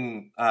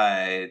in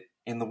the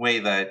way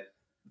that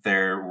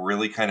they're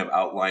really kind of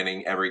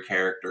outlining every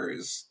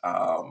character's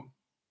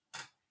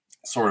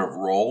sort of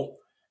role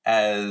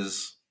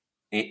as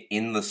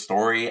in the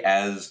story,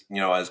 as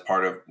as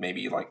part of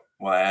maybe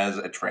as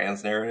a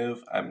trans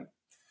narrative.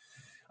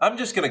 I'm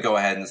just going to go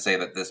ahead and say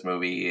that this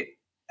movie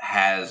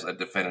has a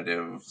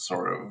definitive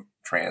sort of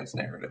trans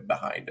narrative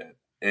behind it.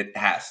 It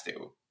has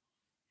to.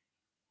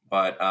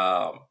 But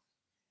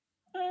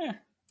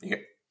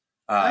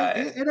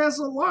it has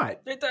a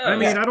lot. It does. I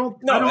mean, I don't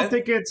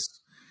think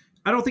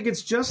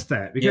it's just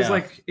that, because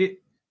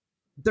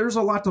there's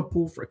a lot to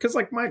pull for, because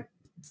my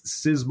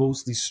cis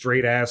mostly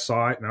straight ass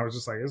saw it and I was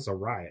just like, this is a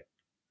riot,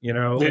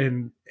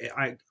 and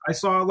I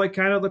saw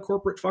kind of the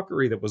corporate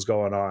fuckery that was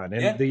going on,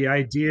 and the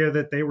idea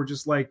that they were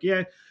just like,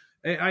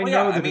 I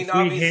know that if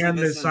we hand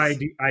this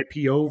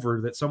IP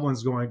over, that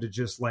someone's going to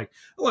just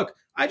look,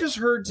 I just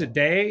heard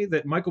today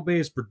that Michael Bay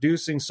is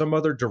producing some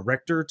other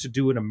director to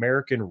do an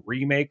American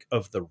remake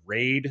of The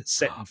Raid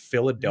set in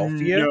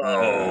Philadelphia.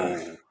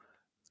 No.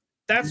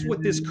 That's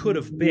what this could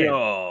have been.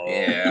 No.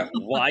 Yeah.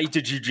 Why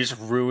did you just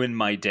ruin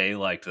my day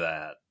like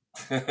that?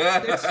 It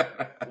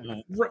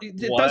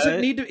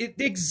doesn't need to.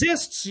 It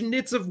exists and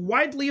it's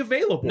widely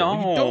available.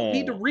 No. You don't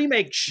need to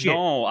remake shit.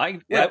 No,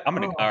 I'm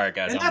gonna. All right,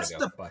 guys. And I'm gonna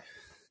go. Bye.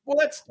 Well,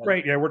 that's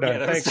right. Yeah, we're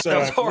done. Thanks. That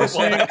was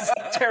horrible. That's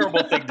a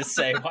terrible thing to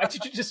say. Why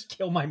did you just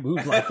kill my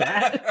mood like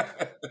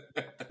that?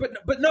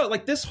 But no,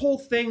 this whole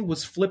thing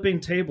was flipping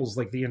tables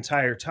the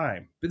entire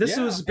time. But this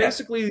was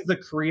basically the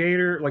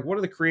creator, one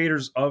of the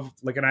creators of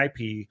an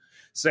IP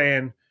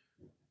saying,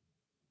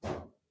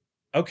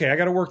 okay, I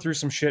got to work through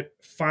some shit.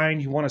 Fine.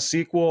 You want a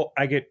sequel?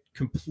 I get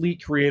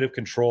complete creative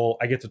control.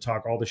 I get to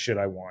talk all the shit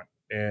I want.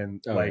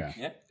 And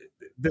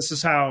this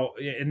is how,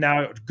 and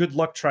now good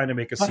luck trying to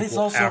make a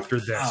sequel after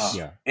this.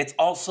 It's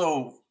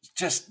also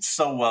just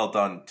so well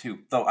done too,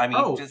 though. I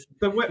mean,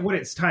 but what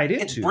it's tied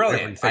into, it's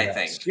brilliant. I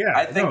think.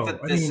 I think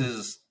that this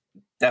is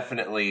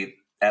definitely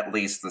at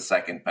least the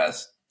second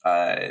best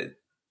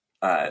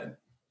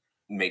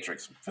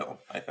Matrix film.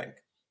 I think.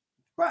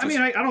 Well, I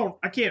mean, I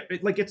can't.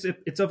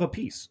 It's of a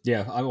piece.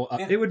 Yeah, I will.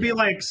 It would be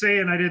like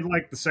saying I didn't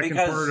like the second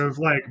part of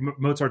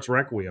Mozart's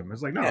Requiem.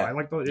 It's no, I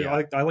like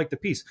the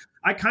piece.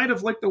 I kind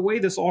of like the way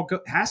this all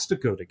has to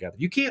go together.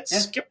 You can't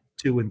skip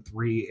 2 and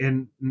 3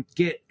 and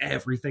get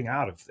everything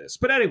out of this.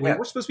 But anyway,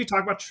 we're supposed to be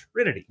talking about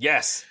Trinity.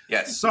 Yes.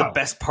 So the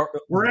best part.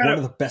 One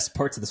of the best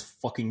parts of this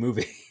fucking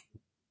movie.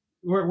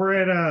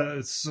 We're at a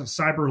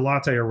Cyber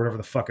Latte or whatever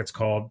the fuck it's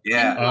called.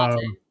 Yeah.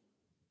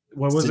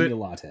 What was it?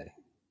 Latte.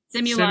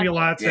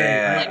 Simulate.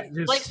 Yeah.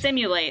 Like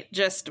simulate,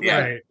 just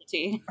right.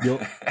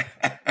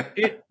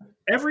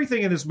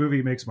 Everything in this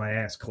movie makes my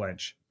ass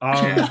clench.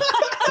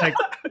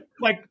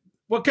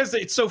 Because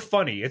it's so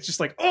funny. It's just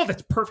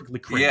that's perfectly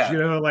cringe.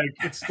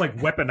 It's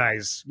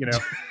weaponized.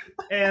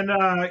 And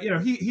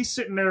he's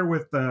sitting there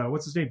with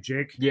what's his name,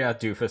 Jake? Yeah,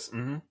 Doofus.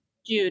 Mm-hmm.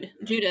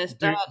 Judas.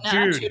 Not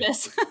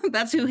Judas.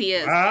 That's who he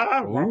is.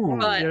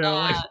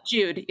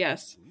 Jude.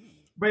 Yes.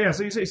 But yeah,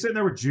 so he's sitting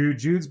there with Jude.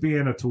 Jude's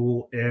being a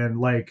tool,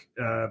 and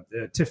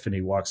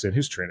Tiffany walks in.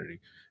 Who's Trinity?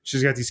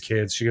 She's got these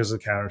kids. She goes to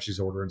the counter. She's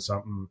ordering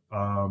something.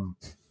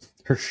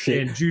 Her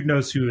shit. And Jude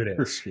knows who it is.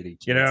 Her shitty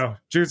kids.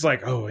 Jude's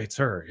like, oh, it's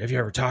her. Have you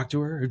ever talked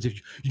to her?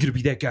 You gonna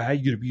be that guy?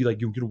 You gonna be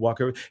you're gonna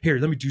walk over here?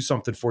 Let me do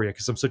something for you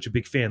because I'm such a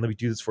big fan. Let me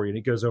do this for you. And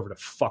he goes over to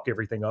fuck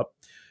everything up,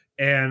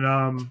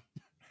 and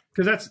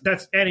because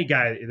that's any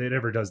guy that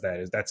ever does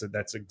that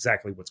that's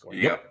exactly what's going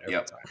on every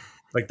time.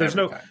 There's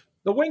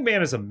the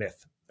wingman is a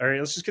myth. All right,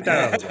 let's just get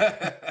that out of the way.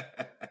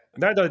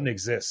 That doesn't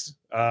exist.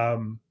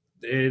 And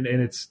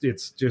it's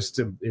just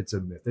it's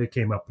a myth. It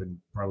came up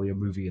in probably a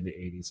movie in the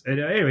 80s.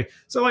 And anyway,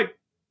 so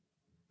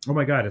oh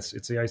my God, it's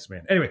the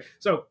Iceman. Anyway,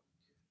 so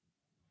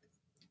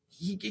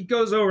he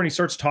goes over and he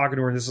starts talking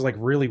to her, and this is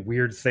really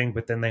weird thing,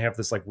 but then they have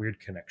this weird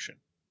connection.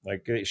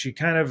 She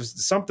kind of,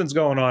 something's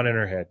going on in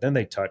her head. Then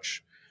they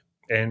touch,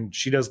 and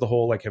she does the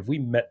whole have we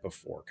met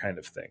before kind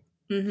of thing.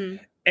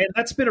 Mm-hmm. And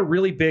that's been a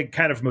really big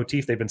kind of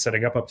motif they've been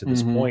setting up to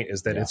this point,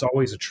 is that it's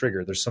always a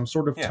trigger. There's some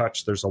sort of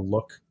touch. There's a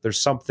look.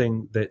 There's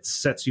something that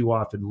sets you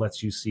off and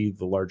lets you see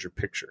the larger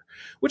picture,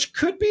 which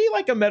could be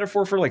a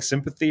metaphor for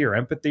sympathy or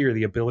empathy or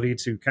the ability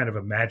to kind of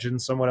imagine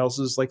someone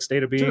else's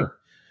state of being. Sure.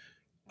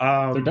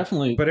 They're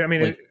definitely, but I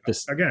mean, again,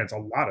 it's a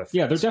lot of things.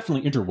 Yeah, they're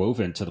definitely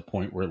interwoven to the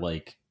point where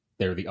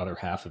they're the other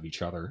half of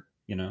each other,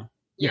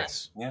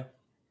 Yes. Yeah.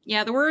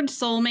 Yeah, the word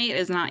soulmate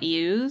is not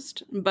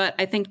used, but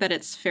I think that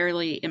it's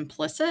fairly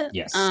implicit.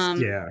 Yes.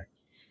 Yeah.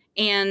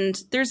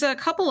 And there's a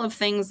couple of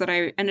things that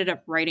I ended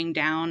up writing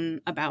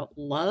down about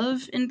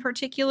love in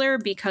particular,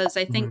 because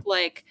I think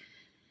like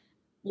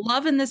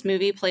love in this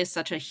movie plays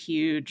such a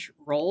huge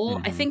role.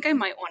 I think I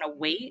might want to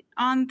wait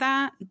on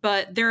that,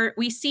 but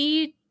we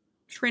see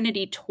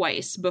Trinity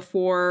twice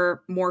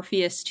before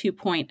Morpheus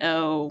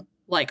 2.0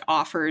 like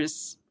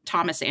offers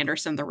Thomas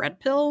Anderson the red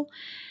pill.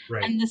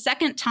 Right. And the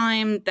second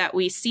time that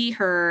we see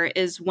her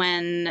is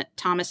when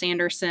Thomas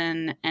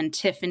Anderson and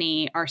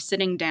Tiffany are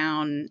sitting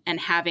down and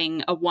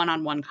having a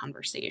one-on-one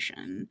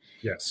conversation.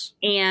 Yes.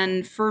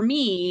 And for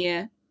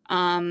me,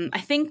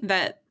 I think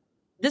that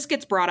this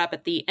gets brought up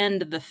at the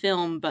end of the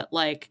film, but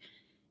like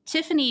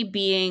Tiffany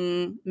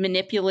being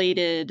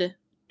manipulated,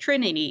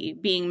 Trinity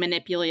being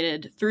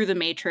manipulated through the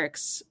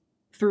Matrix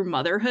through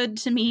motherhood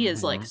to me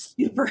is like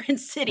super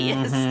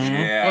insidious.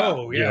 Yeah.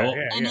 Oh, yeah.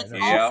 And it's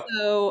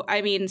also,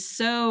 I mean,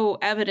 so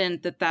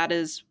evident that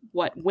is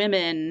what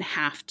women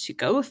have to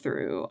go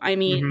through. I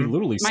mean,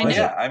 literally.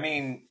 I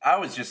mean, I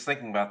was just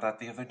thinking about that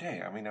the other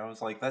day. I mean, I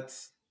was like,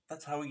 that's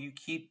how you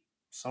keep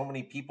so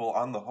many people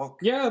on the hook.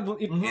 Yeah,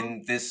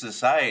 in this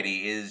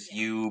society is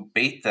you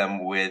bait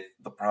them with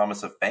the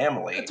promise of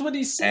family. That's what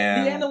he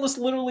said. The analyst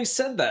literally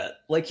said that.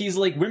 Like, he's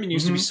like, women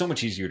used to be so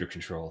much easier to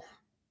control.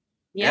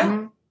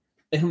 Yeah.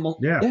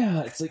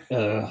 Yeah, it's like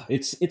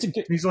it's a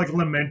good. He's like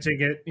lamenting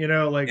it, you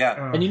know, like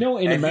and you know,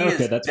 in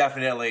America, that's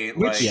definitely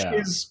which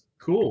is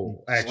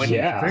cool. Actually,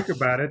 if you think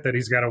about it, that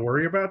he's got to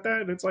worry about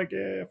that. It's like,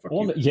 fuck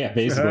you. Yeah,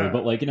 basically,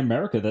 but like in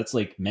America, that's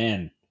like,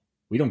 man,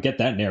 we don't get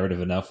that narrative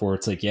enough. Where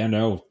it's like,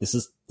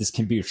 this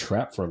can be a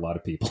trap for a lot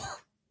of people.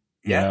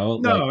 You know?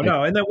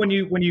 No, and then when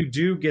you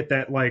do get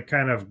that like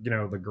kind of, you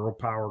know, the girl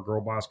power,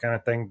 girl boss kind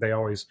of thing, they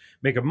always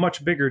make a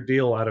much bigger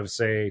deal out of,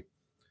 say,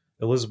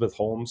 Elizabeth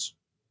Holmes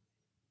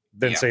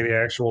than say the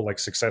actual like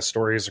success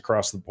stories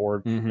across the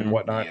board and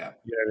whatnot. Yeah.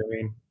 You know what I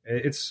mean?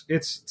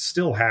 It's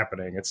still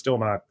happening. It's still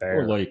not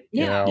there. Or like,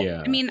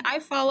 I mean, I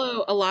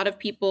follow a lot of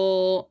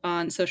people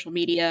on social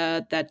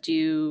media that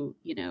do,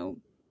 you know,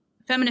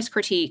 feminist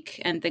critique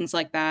and things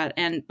like that.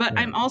 But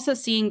I'm also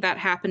seeing that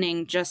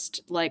happening just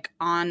like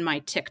on my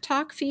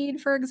TikTok feed,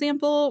 for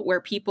example,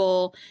 where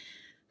people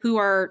who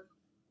are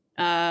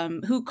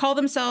who call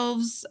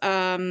themselves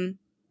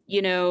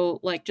you know,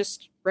 like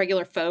just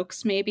regular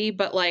folks maybe,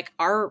 but like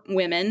are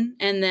women,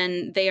 and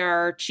then they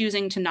are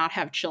choosing to not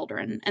have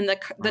children, and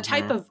the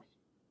type of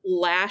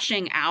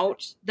lashing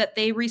out that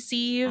they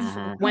receive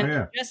when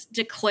they just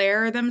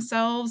declare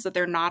themselves that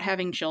they're not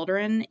having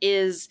children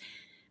it's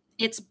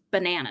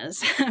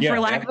bananas for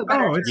lack of a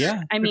better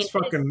term. I mean, it's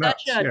such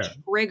a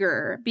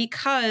trigger,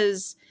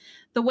 because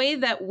the way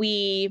that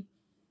we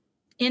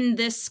in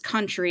this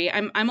country,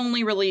 I'm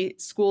only really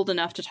schooled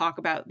enough to talk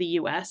about the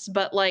US,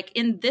 but like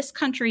in this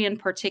country in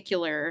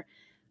particular,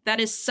 that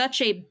is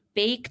such a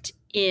baked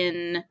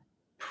in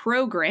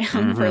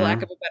program, for lack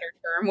of a better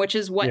term, which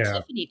is what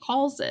Tiffany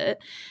calls it,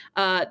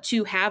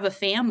 to have a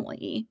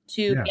family,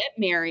 to get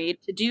married,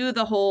 to do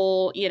the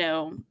whole, you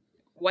know,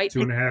 white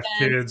 2.5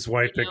 kids,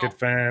 white picket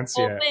fence,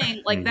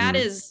 thing. Like that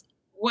is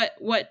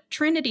what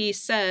Trinity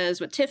says,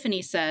 what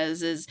Tiffany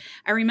says is,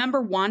 I remember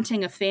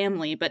wanting a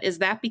family, but is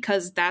that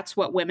because that's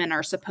what women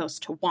are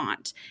supposed to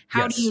want?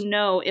 How do you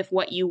know if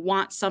what you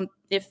want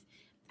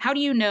how do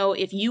you know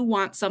if you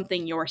want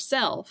something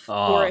yourself,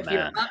 or if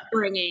your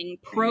upbringing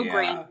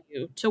programmed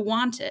you to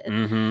want it?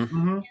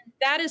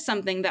 That is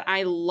something that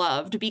I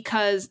loved,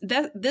 because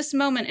this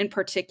moment in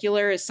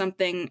particular is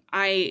something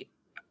I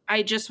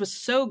just was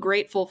so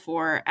grateful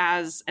for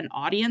as an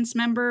audience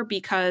member,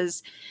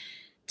 because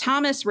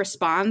Thomas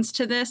responds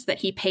to this that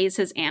he pays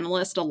his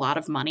analyst a lot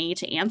of money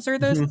to answer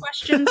those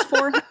questions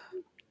for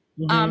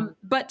him.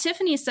 But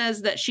Tiffany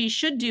says that she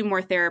should do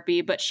more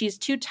therapy, but she's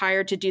too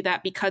tired to do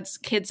that because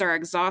kids are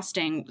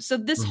exhausting. So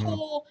this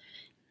whole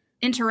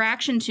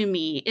interaction, to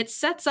me, it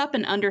sets up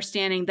an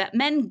understanding that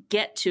men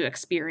get to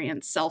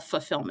experience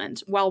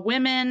self-fulfillment, while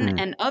women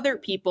and other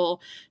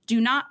people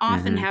do not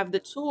often have the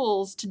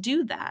tools to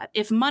do that.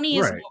 If money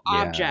is no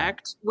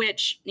object,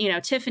 which, you know,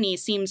 Tiffany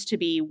seems to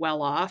be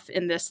well off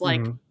in this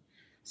like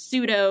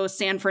pseudo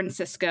San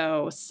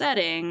Francisco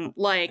setting,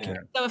 like,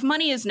 so if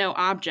money is no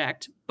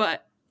object,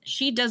 but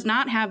she does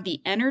not have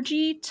the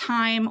energy,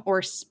 time,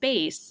 or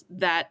space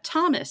that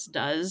Thomas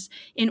does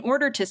in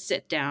order to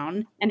sit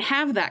down and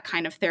have that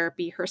kind of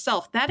therapy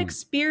herself. That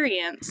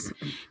experience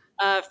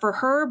for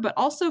her, but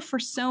also for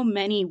so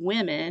many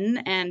women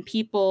and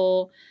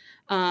people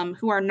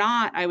who are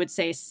not, I would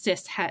say,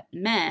 cis-het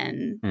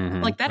men,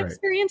 like that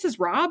experience is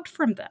robbed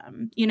from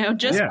them, you know,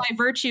 just by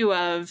virtue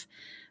of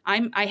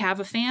I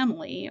have a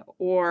family,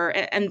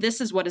 and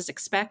this is what is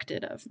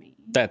expected of me.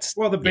 That's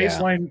the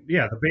baseline.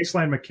 The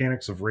baseline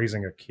mechanics of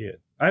raising a kid.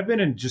 I've been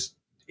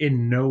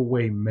in no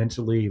way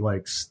mentally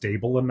like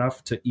stable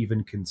enough to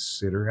even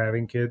consider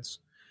having kids.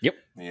 Yep.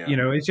 Yeah. You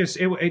know, it's just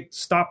it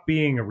stopped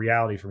being a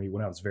reality for me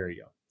when I was very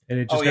young, and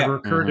it just never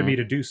occurred to me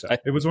to do so.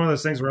 It was one of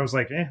those things where I was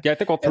like, I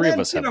think all three of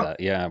us have that.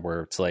 Yeah,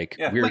 where it's like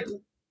we're.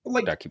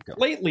 like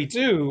lately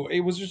too, it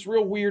was just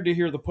real weird to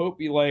hear the Pope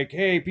be like,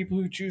 "Hey, people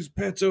who choose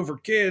pets over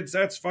kids,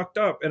 that's fucked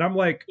up." And I'm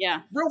like,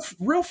 yeah,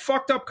 real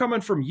fucked up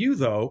coming from you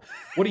though.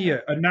 What are you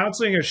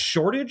announcing a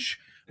shortage?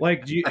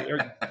 Like,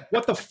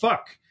 what the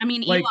fuck? I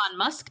mean, like, Elon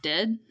Musk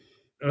did.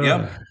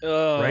 Yep.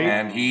 Right?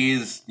 And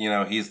he's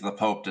the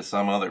Pope to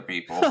some other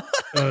people.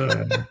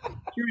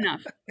 True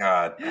enough.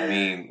 God, I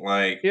mean,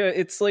 like, yeah,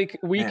 it's like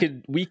we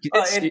could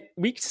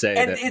say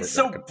and that, it's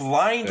so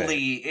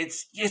blindly.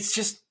 It's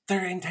just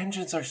their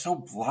intentions are so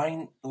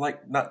blind,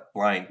 like not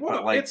blind,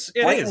 but like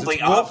blatantly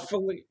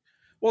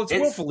It's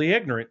willfully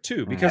ignorant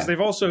too, because they've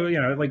also,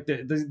 like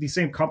the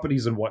same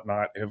companies and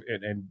whatnot,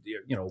 and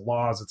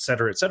laws, et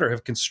cetera,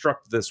 have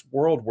constructed this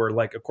world where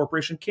like a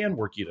corporation can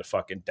work you to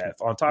fucking death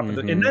on top of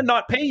it, and then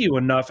not pay you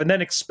enough, and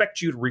then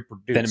expect you to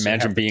reproduce. Then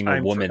imagine being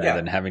a woman and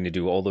then having to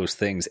do all those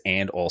things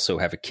and also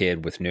have a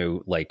kid with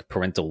no like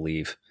parental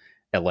leave.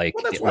 And like,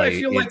 well, that's why I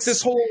feel like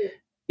this whole.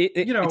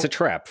 It's a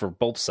trap for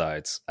both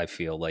sides. I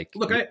feel like.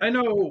 Look, I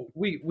know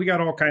we got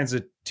all kinds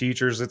of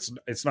teachers.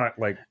 It's not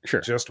like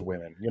just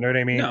women. You know what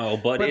I mean? No,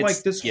 but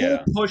like this whole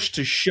push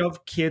to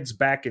shove kids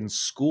back in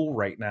school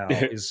right now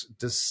is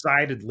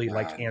decidedly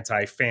like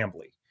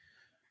anti-family,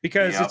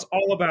 because it's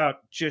all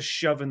about just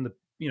shoving the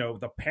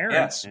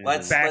parents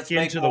back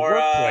into the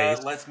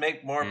workplace. Let's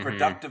make more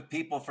productive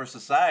people for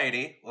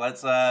society.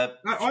 Let's.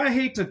 I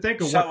hate to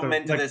think of shove them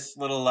into this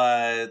little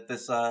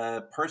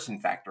person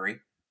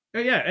factory.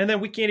 Yeah, and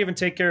then we can't even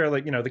take care of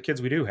the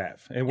kids we do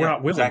have, and we're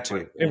not willing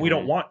to, and we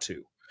don't want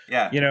to.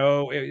 Yeah, I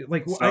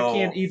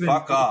can't even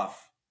fuck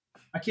off.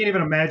 I can't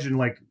even imagine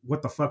like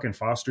what the fucking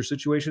foster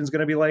situation is going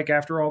to be like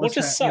after all this. Well,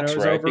 it just sucks,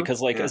 right? Over.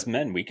 Because like as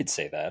men, we could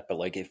say that, but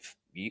like if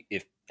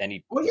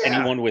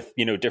anyone with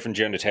different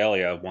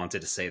genitalia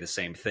wanted to say the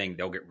same thing,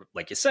 they'll get,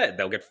 like you said,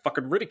 they'll get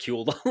fucking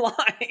ridiculed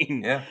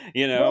online.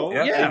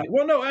 Yeah,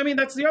 Well, no, I mean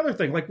that's the other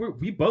thing. Like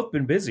we've both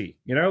been busy.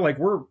 Like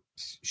we're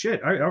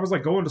shit. I was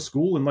like going to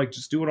school and like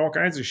just doing all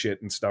kinds of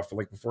shit and stuff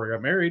like before I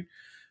got married.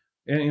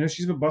 And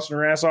she's been busting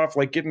her ass off,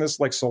 like getting this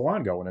like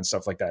salon going and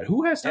stuff like that.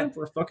 Who has time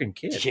for a fucking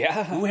kid?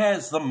 Yeah, who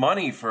has the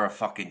money for a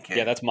fucking kid?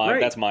 Yeah, that's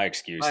my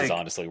excuse. Like, is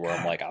honestly where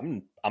I'm like,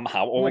 I'm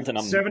how old, like and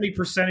I'm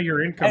 70% of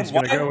your income is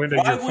going to go into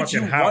your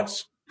fucking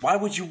house. Why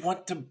would you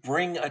want to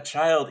bring a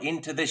child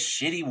into this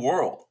shitty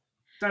world?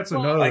 That's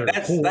another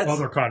whole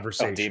other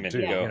conversation. Demon,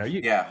 too.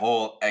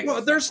 Whole.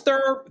 Well,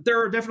 there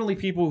are definitely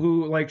people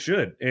who like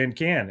should and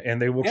can, and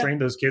they will train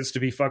those kids to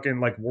be fucking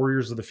like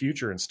warriors of the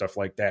future and stuff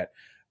like that.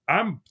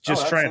 I'm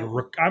just trying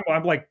to.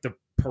 I'm like the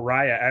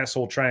pariah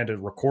asshole trying to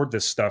record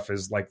this stuff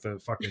as like the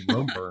fucking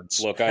Rome burns.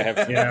 Look, I have.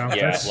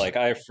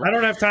 I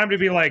don't have time to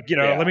be like,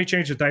 let me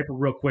change the diaper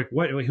real quick.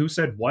 What? Who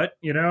said what?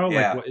 Like,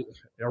 what,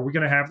 are we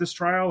going to have this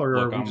trial, or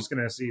are we just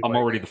going to see? I'm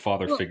already the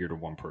father figure to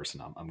one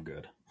person. I'm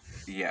good.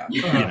 Yeah,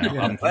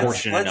 I'm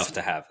fortunate enough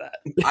to have that.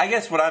 I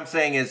guess what I'm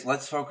saying is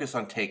let's focus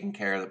on taking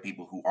care of the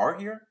people who are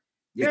here.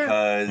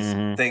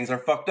 Because things are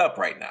fucked up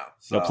right now.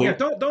 So.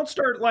 Don't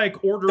start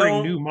like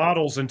ordering new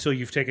models until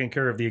you've taken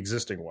care of the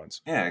existing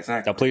ones. Yeah,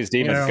 exactly. Now, please,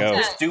 demons,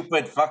 go.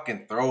 Stupid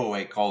fucking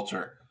throwaway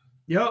culture.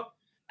 Yep.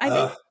 I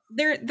think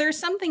there's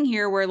something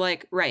here where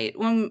like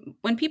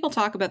when people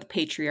talk about the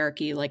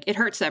patriarchy, like it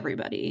hurts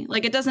everybody.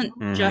 Like it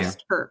doesn't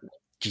just hurt.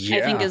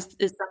 I think is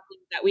something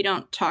that we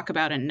don't talk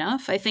about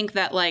enough. I think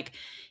that like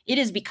it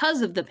is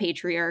because of the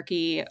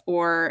patriarchy,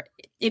 or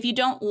if you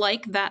don't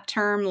like that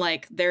term,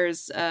 like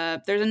there's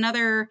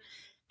another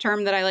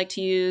term that I like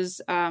to use,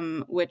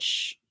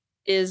 which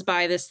is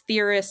by this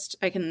theorist.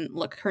 I can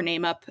look her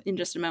name up in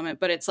just a moment,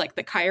 but it's like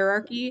the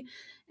hierarchy,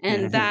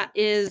 and that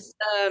is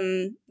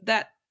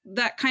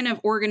that kind of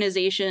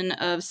organization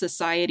of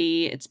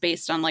society. It's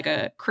based on like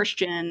a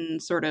Christian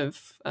sort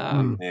of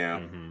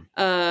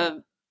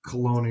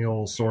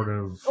colonial sort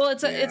of. Well,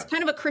 it's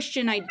kind of a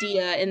Christian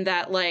idea in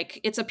that like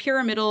it's a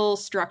pyramidal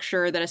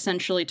structure that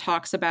essentially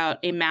talks about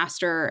a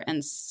master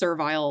and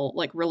servile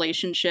like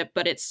relationship,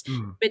 but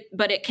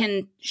but it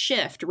can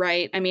shift,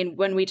 right? I mean,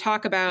 when we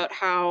talk about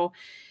how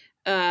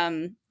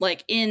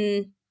like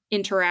in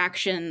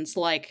interactions,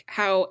 like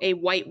how a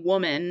white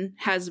woman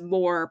has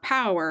more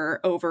power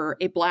over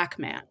a black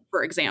man,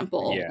 for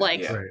example.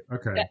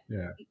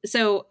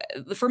 So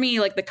for me,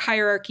 like the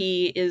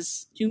hierarchy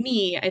is, to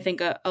me, I think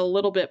a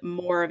little bit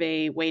more of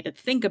a way to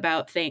think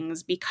about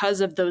things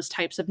because of those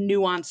types of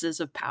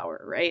nuances of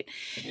power, right?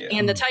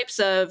 And the types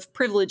of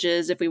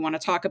privileges, if we want to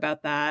talk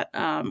about that,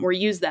 or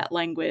use that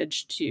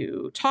language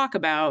to talk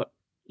about,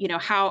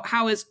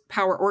 how is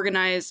power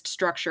organized,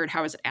 structured,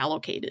 how is it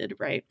allocated,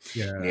 right?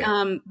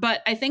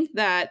 But I think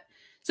that,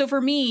 so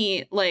for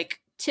me, like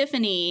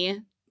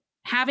Tiffany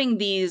having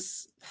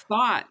these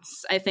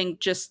thoughts, I think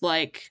just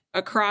like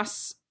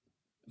across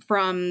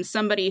from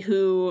somebody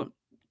who,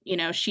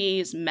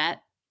 she's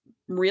met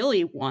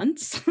really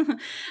once,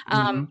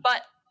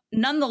 but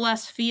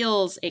nonetheless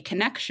feels a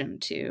connection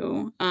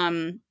to,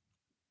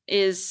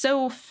 is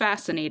so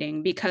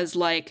fascinating because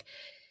like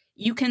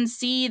you can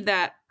see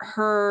that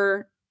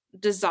her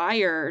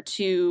desire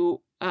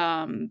to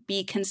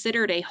be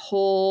considered a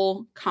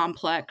whole,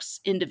 complex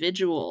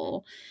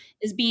individual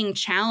is being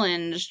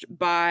challenged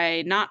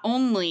by not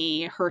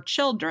only her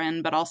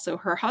children, but also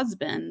her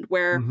husband,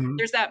 where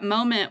there's that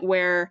moment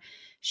where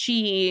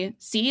she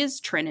sees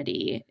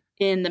Trinity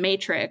in the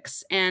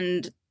Matrix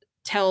and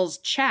tells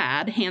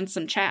Chad,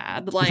 handsome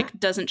Chad, like,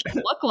 doesn't she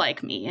look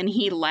like me? And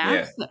he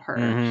laughs at her.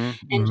 And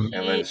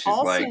then she's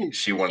like,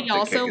 she wanted to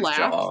kick his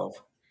jaw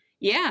off.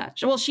 Yeah.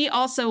 Well, she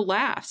also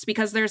laughs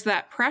because there's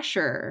that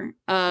pressure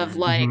of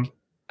like,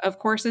 of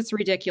course it's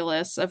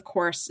ridiculous. Of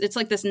course, it's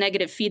like this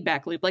negative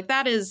feedback loop. Like,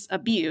 that is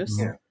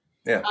abuse.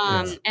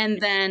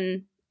 And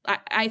then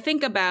I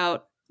think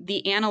about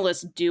the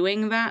analyst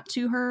doing that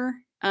to her.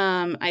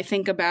 I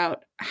think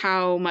about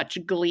how much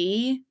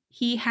glee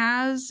he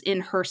has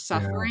in her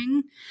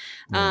suffering.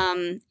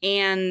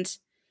 And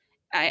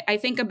I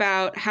think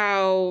about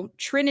how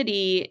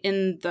Trinity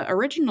in the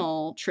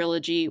original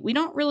trilogy, we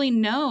don't really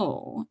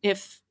know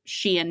if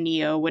she and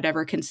Neo would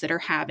ever consider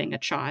having a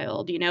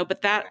child, you know,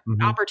 but that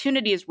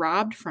opportunity is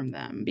robbed from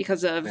them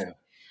because of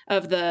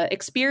the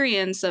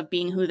experience of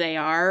being who they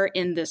are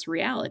in this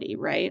reality,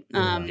 right?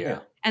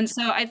 And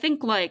so I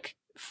think, like,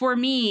 for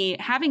me,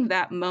 having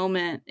that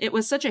moment, it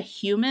was such a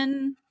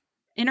human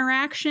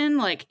interaction.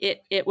 Like,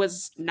 it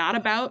was not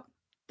about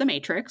the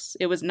Matrix.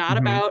 It was not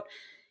about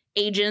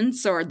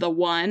agents or the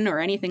One or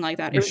anything like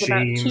that. It was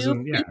about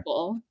two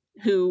people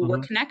who were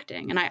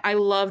connecting. And I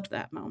loved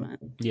that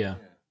moment. Yeah.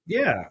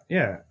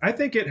 I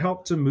think it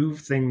helped to move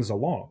things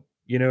along.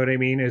 You know what I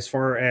mean? As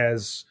far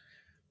as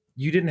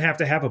you didn't have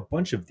to have a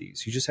bunch of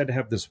these. You just had to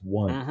have this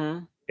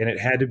one. And it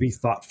had to be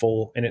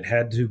thoughtful, and it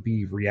had to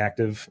be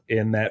reactive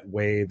in that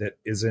way that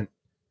isn't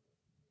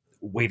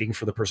waiting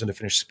for the person to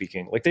finish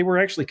speaking. Like, they were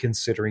actually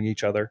considering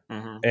each other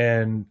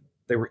and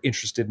they were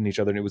interested in each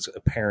other, and it was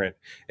apparent.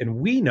 And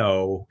we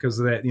know, because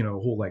of that, you know,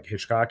 whole like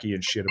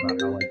Hitchcockian shit about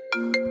how like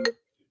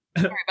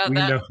Sorry about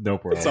that. know, no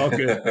problem. It's all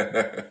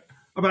good.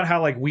 About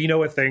how like we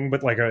know a thing,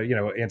 but like a, you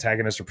know,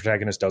 antagonist or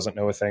protagonist doesn't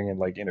know a thing, and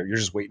like, you know, you're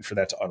just waiting for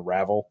that to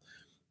unravel.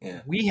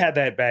 We had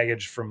that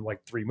baggage from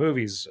like 3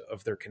 movies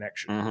of their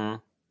connection.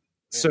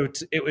 So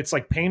it's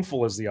like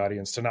painful as the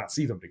audience to not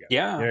see them together. You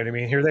know what I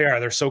mean? Here they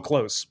are. They're so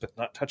close, but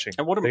not touching.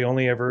 They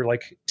only ever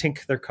like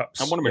tink their cups.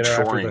 I want to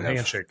maturing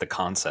the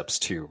concepts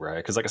too, right?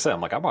 Because like I said,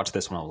 I'm like, I watched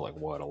this when I was like,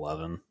 what,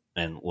 11?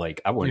 And like,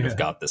 I wouldn't have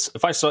got this.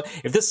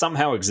 If this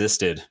somehow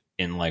existed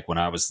in like when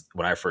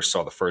I first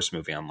saw the first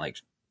movie, I'm like,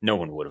 no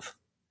one would have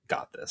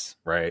got this,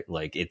 right?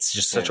 Like, it's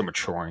just such a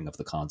maturing of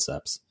the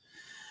concepts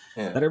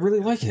that I really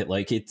like it.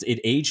 Like, they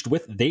aged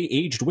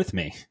with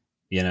me.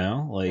 You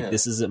know, like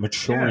this is a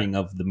maturing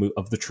of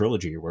the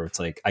trilogy where it's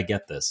like, I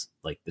get this.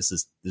 Like, this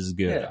is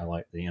good. I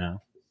like, you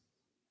know.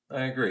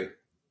 I agree.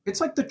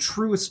 It's like the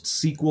truest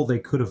sequel they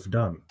could have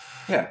done.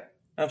 Yeah,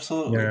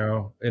 absolutely. You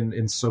know,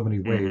 in so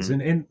many ways,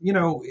 and you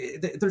know,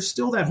 there's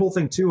still that whole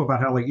thing too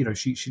about how, like, you know,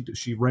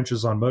 she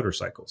wrenches on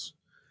motorcycles.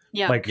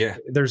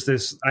 There's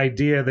this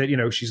idea that, you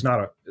know,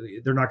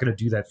 they're not going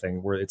to do that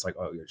thing where it's like,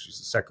 oh yeah, she's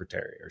a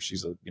secretary or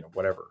she's a, you know,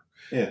 whatever.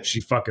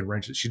 She fucking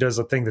wrenches. She does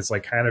a thing that's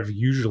like kind of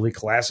usually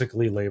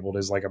classically labeled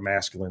as like a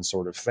masculine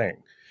sort of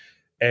thing.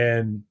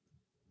 And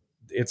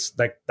it's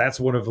like, that's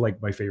one of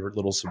like my favorite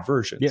little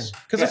subversions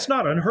because it's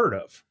not unheard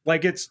of.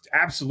 Like, it's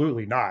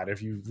absolutely not.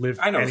 If you live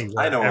anywhere ever in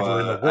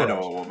the world. I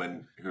know a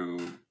woman who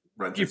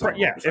wrenches on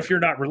if you're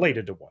not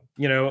related to one,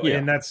 you know,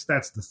 and that's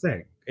the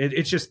thing.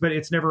 It's just, but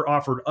it's never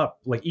offered up.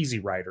 Like, Easy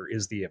Rider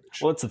is the image.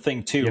 Well, it's the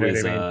thing too, you know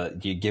is I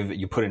mean?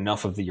 You put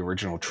enough of the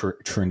original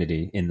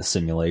Trinity in the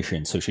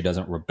simulation so she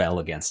doesn't rebel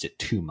against it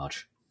too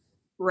much.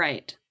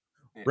 Right.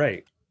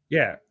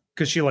 Yeah,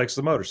 because she likes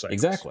the motorcycle.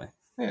 Exactly.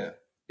 Yeah.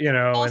 You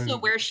know, also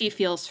where she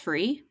feels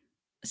free.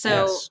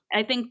 So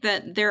I think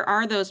that there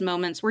are those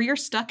moments where you're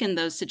stuck in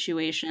those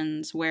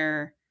situations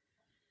where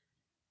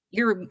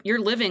you're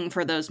living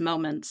for those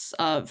moments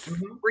of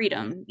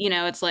freedom. You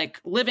know, it's like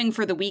living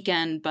for the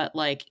weekend, but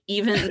like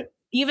even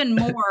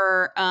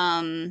more,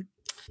 I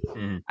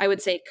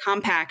would say,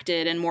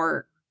 compacted and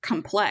more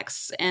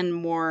complex and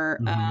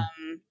more,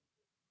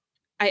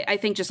 I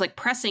think just like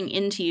pressing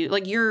into you,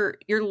 like you're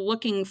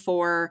looking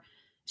for,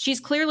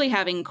 she's clearly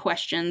having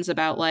questions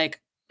about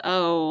like,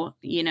 oh,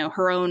 you know,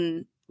 her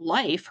own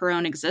life, her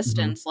own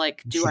existence.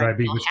 Like, do I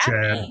be with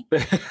happy?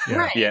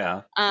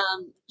 Chad?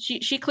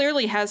 She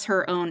clearly has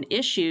her own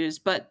issues,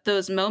 but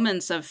those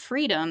moments of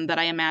freedom that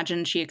I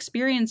imagine she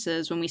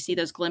experiences when we see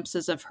those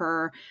glimpses of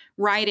her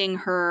riding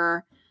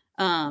her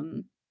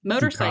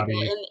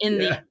motorcycle in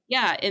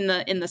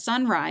the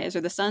sunrise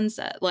or the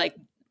sunset, like,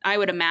 I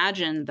would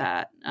imagine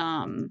that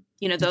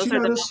you know, those are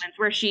the moments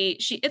where she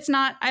it's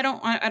not, I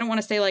don't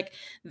want to say like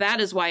that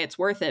is why it's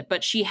worth it,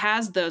 but she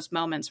has those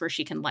moments where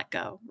she can let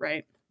go,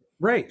 right?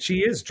 Right. She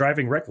is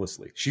driving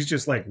recklessly. She's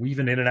just like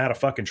weaving in and out of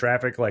fucking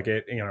traffic. Like,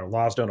 it, you know,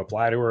 laws don't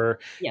apply to her.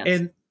 Yes.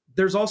 And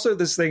there's also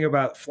this thing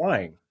about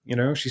flying, you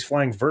know, she's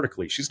flying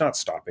vertically. She's not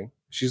stopping.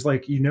 She's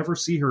like, you never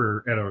see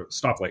her at a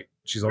stoplight.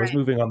 She's always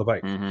moving on the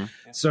bike.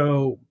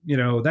 So, you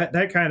know,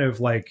 that kind of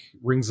like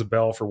rings a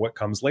bell for what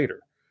comes later.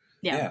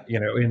 Yeah.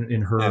 You know,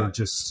 in her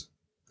just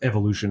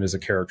evolution as a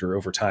character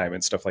over time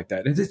and stuff like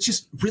that. And it's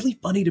just really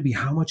funny to me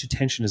how much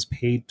attention is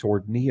paid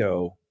toward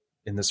Neo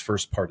in this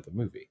first part of the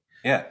movie.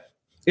 Yeah.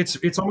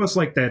 It's almost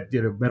like that,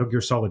 Metal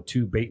Gear Solid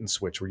 2 bait and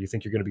switch where you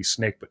think you're going to be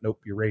Snake, but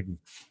nope, you're Raiden.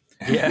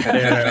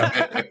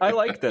 Yeah. I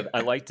liked it.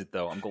 I liked it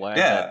though. I'm glad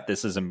that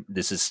this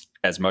is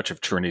as much of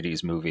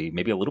Trinity's movie,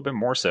 maybe a little bit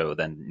more so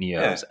than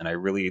Neo's, and I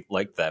really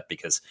like that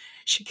because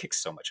she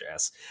kicks so much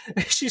ass.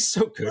 She's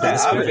so good at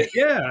this movie.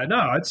 Yeah,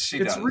 no, it's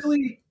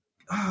really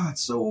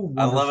it's so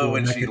wonderful. I love it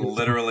when she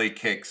literally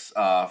kicks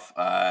off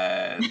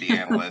the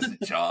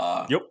analyst's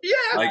jaw. Yep.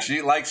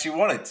 Yeah. Like she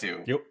wanted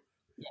to. Yep.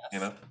 Yes. You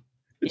know?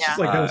 It's just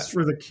like that was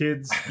for the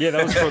kids. Yeah,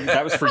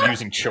 that was for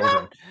using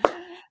children.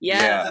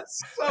 Yeah,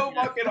 that's so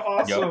fucking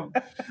awesome.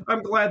 Yep.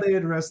 I'm glad they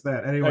addressed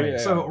that. Anyway,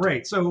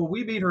 so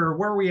we meet her.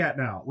 Where are we at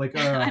now? Like,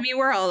 I mean,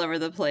 we're all over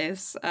the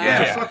place.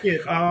 Fuck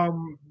it.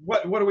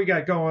 What do we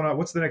got going on?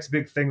 What's the next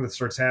big thing that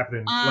starts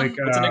happening? They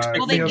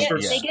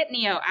get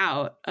Neo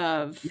out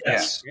of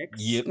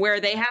Matrix, where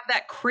they have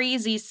that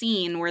crazy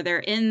scene where they're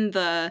in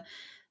the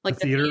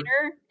theater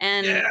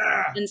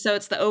and so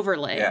it's the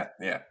overlay.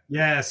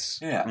 Yes.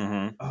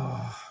 Mm-hmm.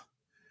 Oh.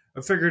 I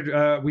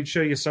figured we'd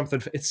show you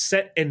something. It's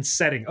set and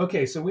setting.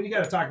 Okay, so we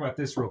got to talk about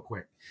this real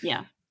quick.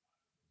 Yeah.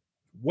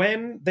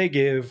 When they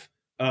give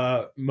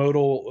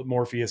modal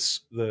Morpheus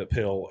the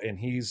pill and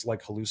he's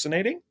like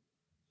hallucinating,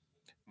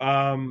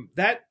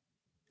 that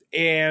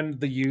and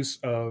the use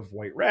of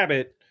White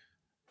Rabbit,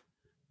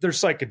 there's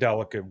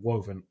psychedelic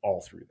woven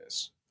all through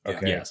this.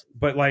 Okay. Yes.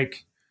 But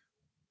like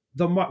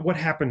what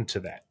happened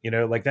to that,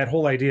 like that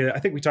whole idea, I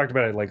think we talked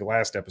about it like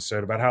last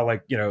episode about how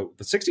like, the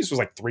 60s was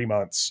like 3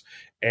 months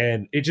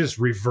and it just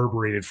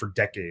reverberated for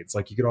decades.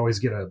 Like you could always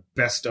get a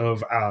best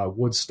of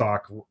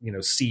Woodstock,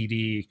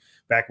 CD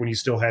back when you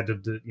still had to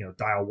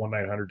dial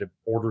 1-900 to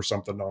order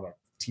something on a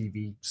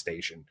TV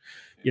station,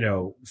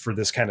 for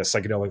this kind of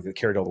psychedelic that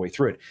carried all the way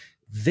through it.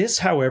 This,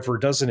 however,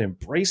 doesn't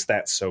embrace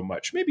that so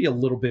much, maybe a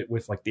little bit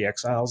with like the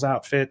Exiles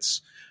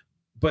outfits,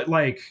 but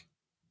like,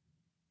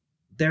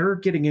 they're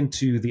getting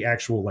into the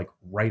actual like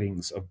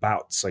writings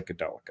about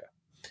psychedelica.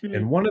 Mm-hmm.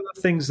 And one of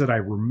the things that I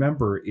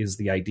remember is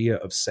the idea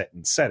of set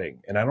and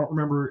setting. And I don't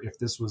remember if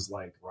this was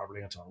like Robert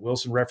Anton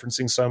Wilson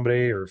referencing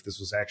somebody or if this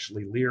was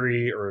actually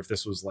Leary or if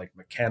this was like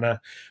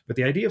McKenna. But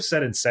the idea of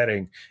set and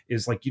setting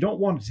is like, you don't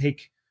want to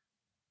take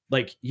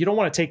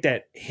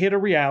that hit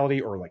of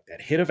reality or like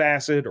that hit of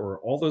acid or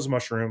all those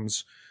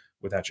mushrooms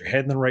without your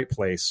head in the right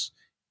place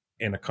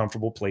and a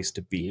comfortable place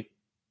to be.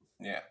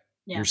 Yeah.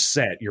 Your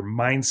your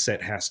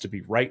mindset has to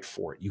be right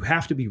for it. You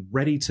have to be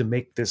ready to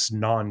make this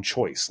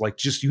non-choice.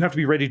 Like you have to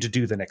be ready to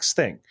do the next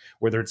thing,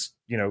 whether it's,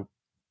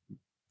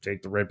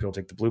 take the red pill,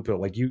 take the blue pill.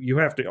 Like you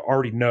have to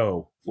already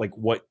know like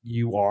what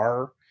you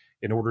are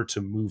in order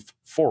to move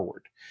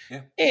forward.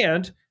 Yeah.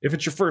 And if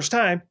it's your first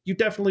time, you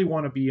definitely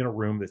want to be in a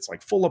room that's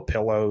like full of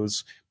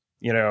pillows,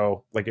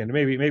 like, and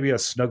maybe a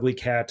snuggly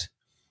cat,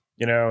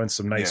 and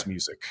some nice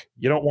music.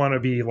 You don't want to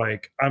be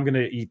like, I'm going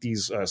to eat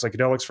these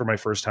psychedelics for my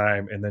first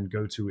time and then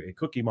go to a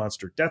Cookie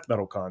Monster death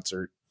metal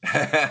concert.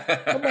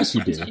 Unless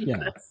you do,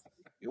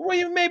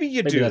 Well, maybe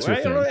you do.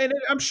 And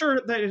I'm sure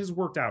that it has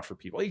worked out for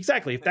people.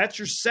 Exactly. If that's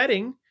your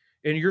setting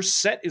and your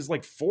set is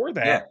like for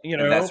that,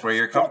 that's where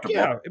you're comfortable.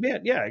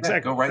 Yeah,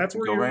 exactly. Go right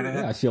ahead.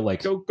 Yeah, I feel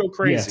like go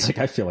crazy. Yeah, it's like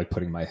I feel like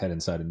putting my head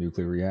inside a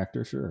nuclear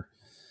reactor. Sure.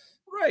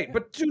 Right,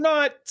 but do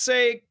not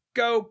say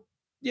go,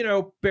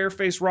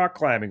 barefaced rock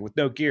climbing with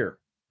no gear.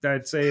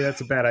 I'd say that's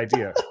a bad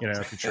idea.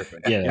 If you're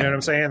tripping. You know what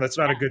I'm saying? That's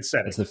not a good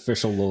setting. It's the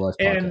official Low Life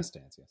podcast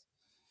stance. Yes.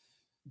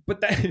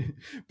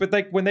 But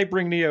like when they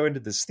bring Neo into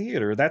this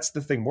theater, that's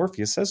the thing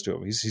Morpheus says to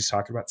him. He's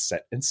talking about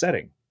set and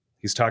setting.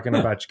 He's talking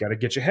about you got to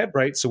get your head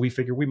right. So we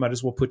figure we might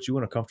as well put you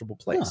in a comfortable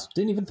place.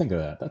 Didn't even think of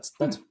that. That's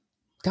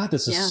God.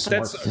 This is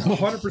smart. That's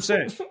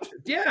 100%.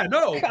 Yeah,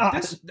 no.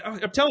 I'm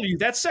telling you,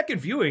 that second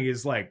viewing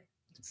is like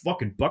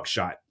fucking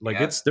buckshot. Like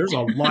there's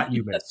a lot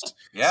you missed.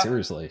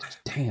 Seriously,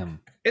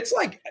 damn. It's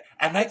like,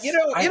 and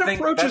it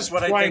approaches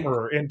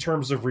Primer in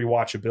terms of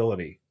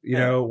rewatchability.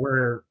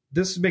 Where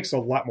this makes a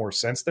lot more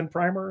sense than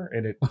Primer,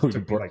 and it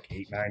took me like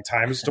 8-9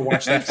 times to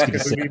watch that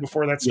movie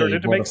before that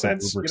started to make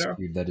sense.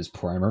 That is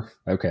Primer.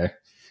 Okay.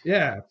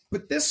 Yeah,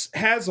 but this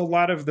has a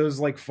lot of those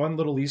like fun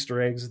little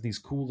Easter eggs and these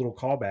cool little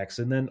callbacks,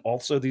 and then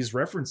also these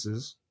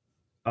references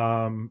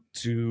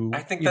to.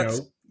 I think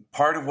that's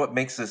part of what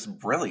makes this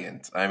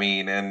brilliant. I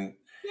mean, and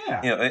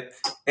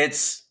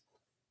it's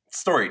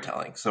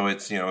storytelling, so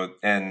it's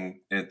and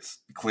it's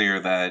clear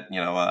that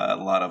a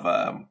lot of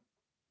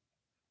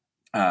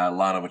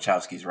Lana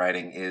Wachowski's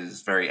writing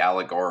is very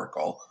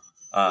allegorical.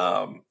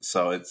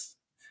 So it's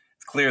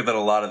clear that a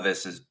lot of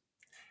this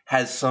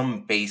has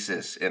some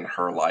basis in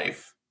her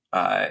life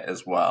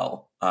as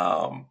well,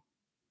 or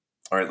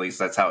at least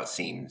that's how it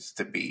seems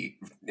to be,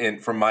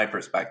 from my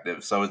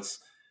perspective. So it's.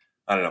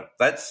 I don't know.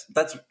 That's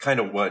kind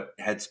of what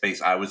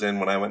headspace I was in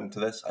when I went into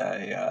this.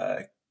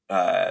 I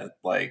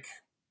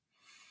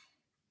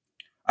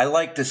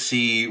like to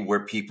see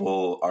where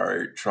people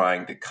are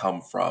trying to come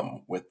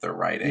from with their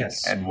writing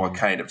and what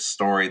kind of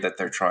story that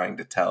they're trying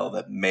to tell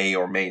that may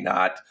or may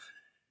not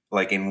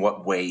like in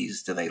what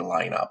ways do they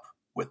line up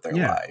with their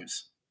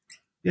lives?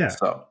 Yeah.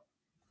 So,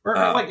 or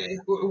like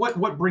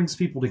what brings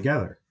people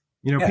together?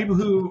 You know, people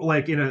who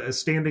like in a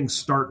standing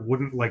start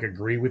wouldn't like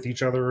agree with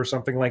each other or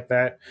something like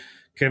that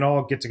can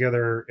all get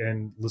together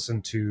and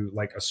listen to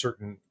like a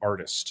certain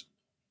artist,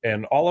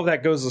 and all of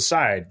that goes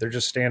aside. They're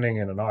just standing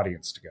in an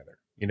audience together.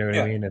 You know what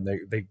I mean? And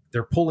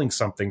they're pulling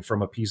something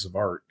from a piece of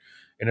art,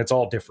 and it's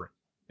all different.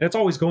 And it's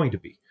always going to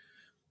be.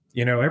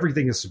 You know,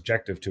 everything is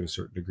subjective to a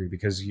certain degree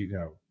because, you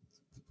know,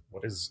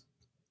 what is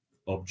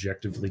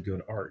objectively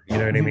good art? You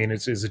know what I mean?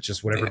 Is it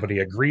just what everybody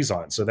agrees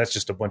on? So that's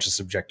just a bunch of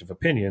subjective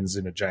opinions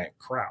in a giant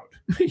crowd.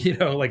 You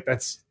know, like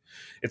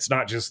it's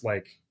not just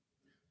like,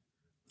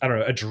 I don't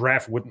know, a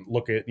giraffe wouldn't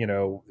look at, you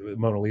know,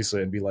 Mona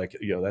Lisa and be like,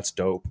 you know, that's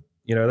dope.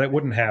 You know, that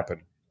wouldn't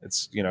happen.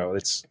 It's, you know,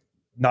 it's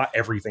not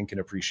everything can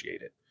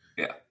appreciate it.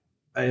 Yeah.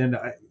 And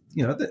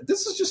you know,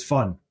 this is just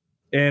fun.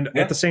 And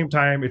at the same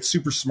time, it's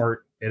super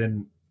smart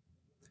and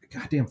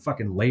goddamn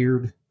fucking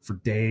layered for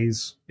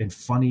days and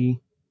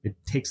funny. It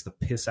takes the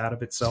piss out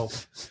of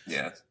itself.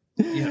 Yeah.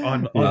 You know,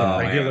 on a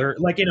regular,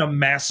 like in a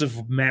massive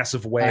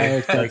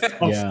way, like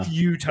a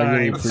few times. I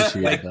really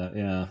appreciate that.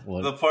 Yeah.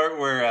 Well, the part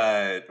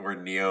where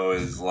Neo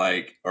is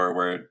like, or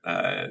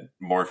where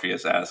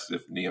Morpheus asks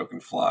if Neo can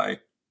fly.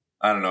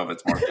 I don't know if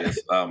it's Morpheus,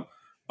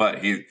 but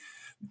he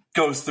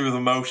goes through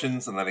the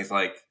motions and then he's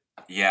like,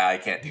 yeah, I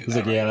can't do that. He's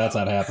like, yeah, that's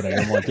not happening.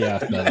 I'm like, yeah,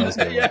 no, that was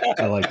good.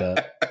 I like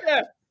that.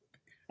 Yeah.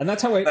 And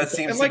that's how that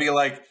seems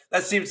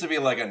to be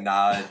like a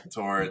nod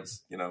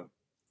towards, you know,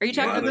 are you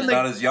talking about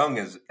not as young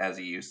as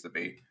he used to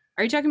be?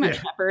 Are you talking about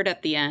Shepard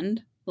at the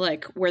end,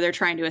 like where they're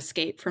trying to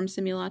escape from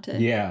Simulate?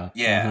 Yeah.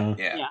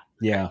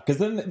 Because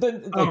then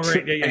like,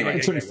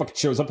 Trinity fucking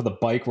shows up with a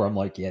bike where I'm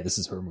like, yeah, this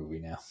is her movie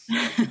now.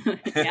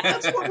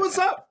 That's what was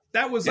up.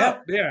 That was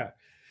up. Yeah.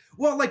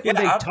 Well, like when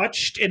they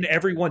touched and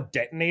everyone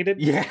detonated.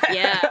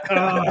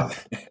 Yeah.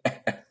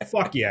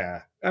 Fuck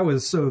yeah. I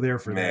was so there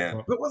for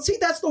that. But well, see,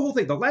 that's the whole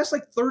thing. The last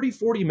like 30,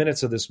 40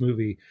 minutes of this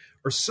movie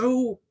are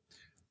so,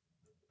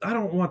 I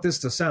don't want this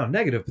to sound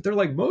negative, but they're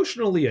like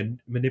emotionally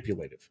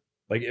manipulative.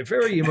 Like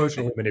very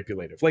emotionally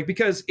manipulative. Like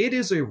because it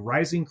is a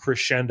rising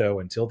crescendo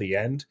until the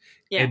end.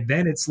 Yeah. And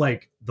then it's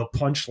like the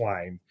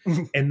punchline.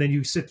 And then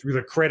you sit through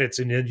the credits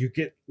and then you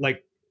get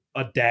like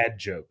a dad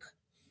joke.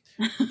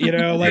 You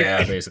know,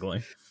 like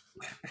basically.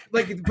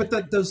 Like,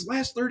 but those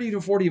last 30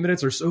 to 40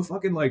 minutes are so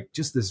fucking like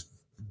just this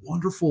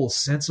wonderful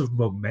sense of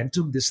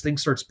momentum. This thing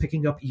starts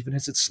picking up even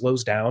as it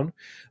slows down.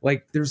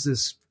 Like there's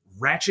this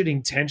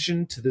ratcheting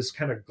tension to this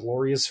kind of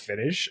glorious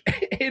finish.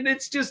 And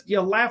it's just,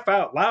 you laugh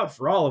out loud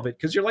for all of it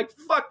because you're like,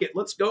 fuck it,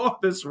 let's go on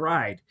this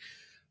ride.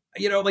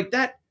 You know, like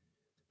that.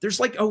 There's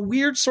like a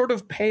weird sort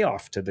of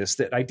payoff to this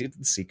that I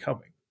didn't see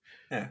coming.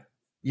 Yeah.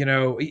 You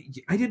know,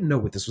 I didn't know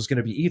what this was going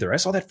to be either. I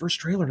saw that first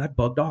trailer and I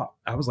bugged off.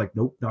 I was like,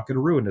 nope, not going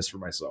to ruin this for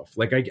myself.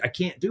 Like, I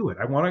can't do it.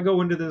 I want to go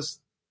into this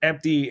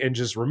empty and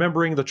just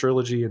remembering the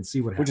trilogy and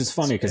see what happens. Which is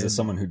funny because as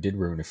someone who did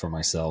ruin it for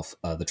myself,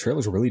 the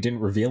trailers really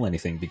didn't reveal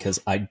anything because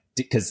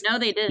no,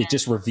 they didn't. It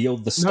just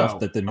revealed the stuff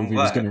that the movie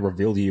was going to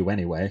reveal to you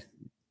anyway.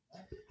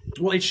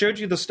 Well, it showed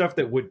you the stuff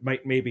that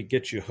might maybe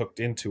get you hooked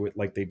into it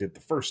like they did the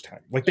first time.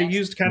 Like they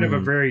used kind of a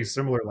very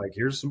similar, like,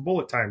 here's some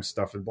bullet time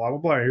stuff and blah, blah,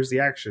 blah. Here's the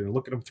action. And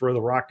look at them throw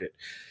the rocket.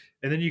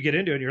 And then you get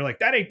into it and you're like,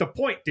 that ain't the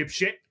point,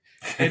 dipshit.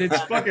 And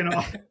it's fucking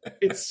awesome.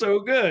 It's so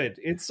good.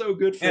 It's so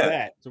good for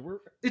that.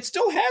 So it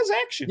still has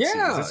action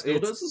scenes. It still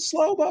does a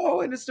slow-mo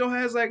and it still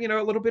has like, you know,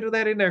 a little bit of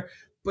that in there.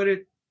 But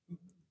it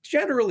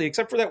generally,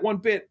 except for that one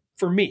bit,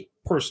 for me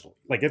personally,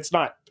 like it's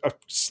not a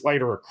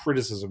slight or a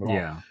criticism at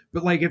all.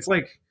 But like it's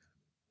like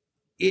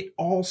it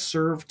all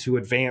served to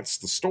advance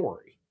the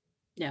story.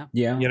 Yeah.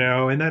 You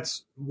know, and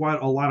that's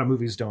what a lot of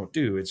movies don't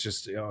do. It's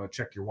just,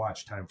 check your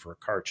watch, time for a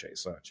car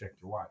chase. Check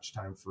your watch,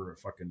 time for a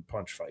fucking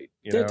punch fight.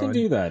 It didn't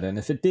do that. And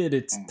if it did,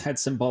 it had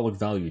symbolic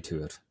value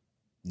to it.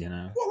 You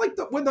know? Well, like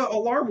when the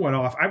alarm went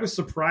off, I was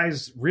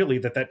surprised really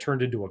that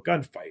turned into a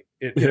gunfight.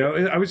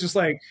 I was just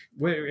like,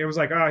 it was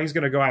like, oh, he's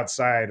going to go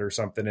outside or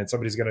something and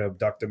somebody's going to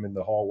abduct him in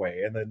the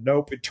hallway. And then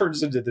nope, it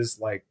turns into this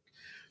like,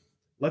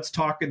 let's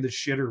talk in the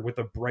shitter with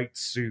a bright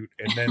suit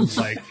and then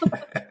like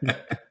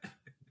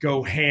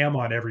go ham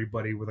on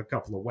everybody with a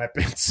couple of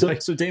weapons.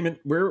 So Damon,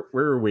 where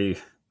are we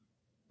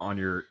on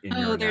your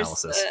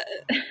analysis?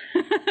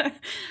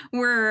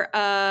 We're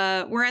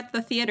at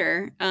the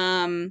theater.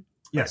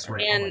 Yes,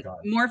 right. And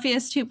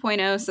Morpheus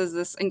 2.0 says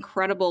this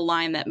incredible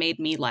line that made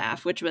me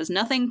laugh, which was,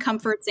 nothing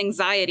comforts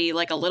anxiety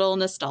like a little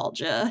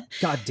nostalgia.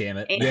 God damn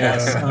it. And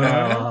yes.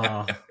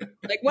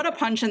 Like, what a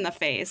punch in the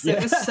face.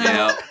 It was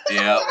so...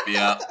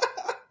 Yeah.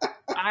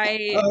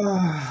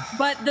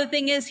 But the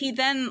thing is, he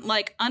then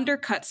like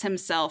undercuts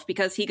himself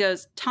because he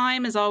goes,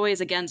 time is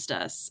always against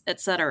us,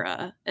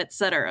 etc.,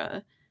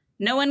 etc.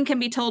 No one can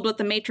be told what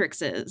the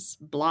Matrix is.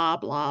 Blah,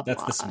 blah, blah.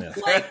 That's the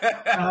Smith. Like,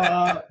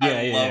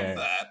 I love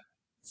that.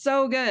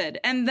 So good.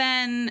 And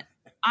then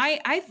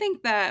I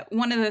think that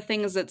one of the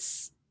things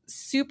that's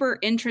super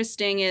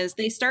interesting is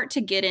they start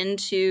to get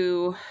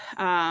into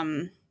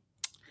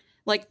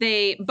like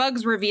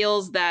Bugs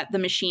reveals that the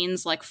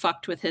machines like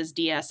fucked with his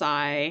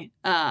DSI,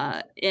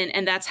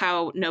 and that's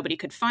how nobody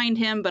could find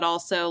him. But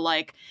also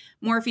like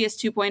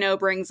Morpheus 2.0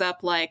 brings up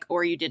like,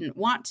 or you didn't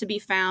want to be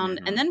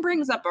found, and then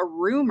brings up a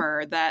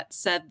rumor that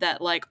said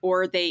that like,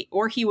 or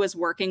he was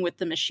working with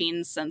the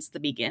machines since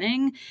the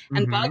beginning,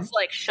 and Bugs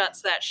like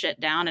shuts that shit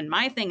down. And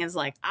my thing is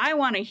like, I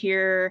want to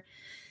hear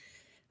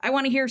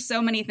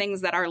so many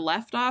things that are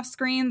left off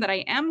screen that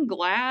I am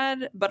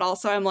glad, but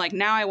also I'm like,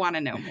 now I want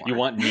to know more. You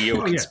want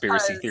Neo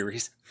conspiracy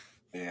theories?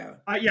 Yeah.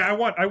 I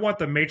want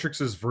the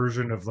Matrix's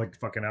version of like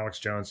fucking Alex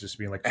Jones just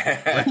being like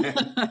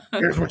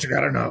here's what you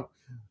got to know.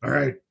 All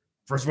right.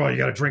 First of all, you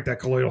got to drink that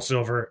colloidal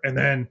silver. And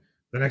then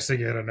the next thing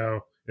you got to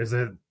know is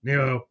that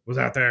Neo was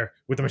out there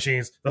with the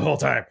machines the whole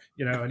time,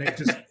 and it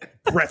just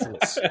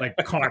breathless, like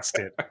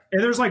constant.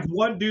 And there's like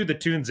one dude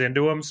that tunes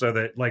into him so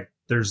that like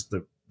there's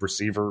the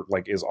receiver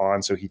like is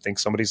on, so he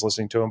thinks somebody's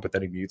listening to him, but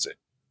then he mutes it.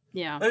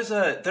 Yeah, there's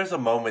a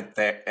moment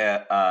there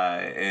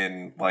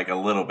in like a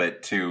little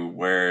bit too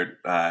where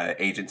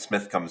Agent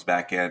Smith comes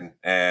back in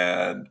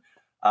and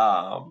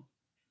what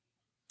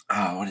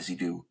does he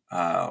do?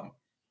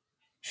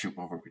 Shoot,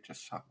 what were we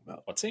just talking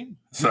about? What scene?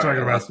 We're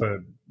talking about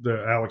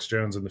the Alex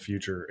Jones in the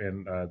future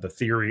and the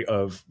theory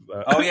of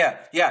the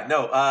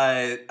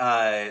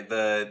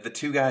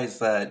two guys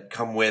that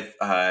come with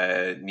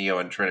Neo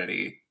and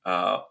Trinity.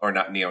 Or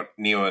not Neo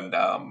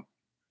and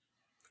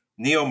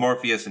Neo,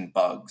 Morpheus, and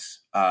Bugs.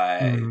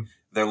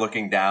 They're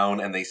looking down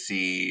and they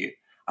see.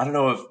 I don't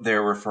know if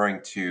they're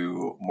referring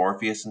to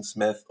Morpheus and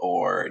Smith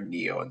or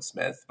Neo and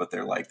Smith, but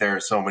they're like, there are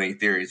so many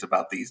theories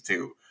about these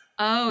two.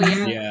 Oh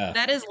yeah,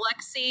 that is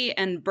Lexi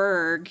and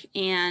Berg,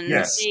 and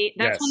that's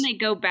when they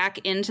go back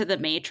into the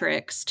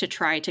Matrix to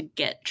try to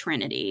get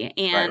Trinity,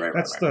 and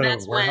that's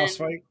the warehouse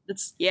fight.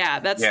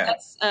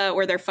 That's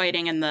where they're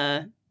fighting in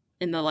the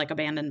like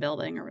abandoned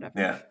building or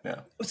whatever.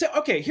 Yeah. So,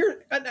 okay,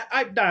 here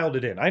I've dialed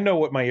it in. I know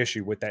what my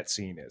issue with that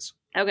scene is.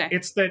 Okay.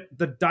 It's that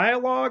the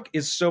dialogue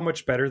is so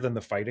much better than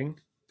the fighting.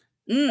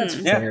 That's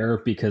fair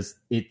because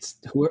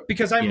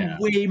I'm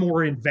way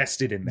more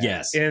invested in that.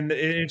 Yes. And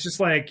it's just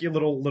like a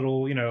little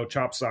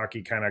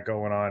chop-socky kind of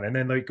going on. And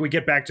then like we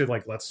get back to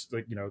like, let's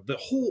like, the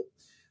whole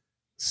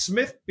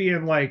Smith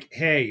being like,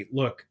 hey,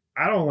 look,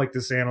 I don't like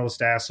this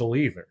analyst asshole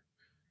either.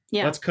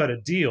 Yeah. Let's cut a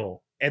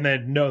deal. And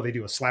then no, they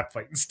do a slap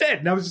fight instead.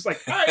 And I was just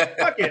like, all right,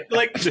 fuck it.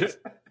 Like,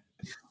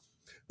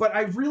 but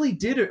I really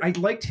did it. I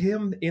liked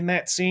him in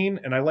that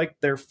scene, and I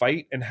liked their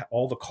fight and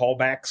all the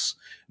callbacks,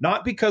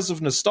 not because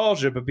of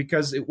nostalgia, but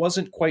because it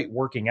wasn't quite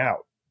working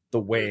out the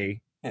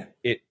way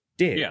it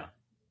did. Yeah.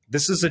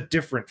 This is a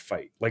different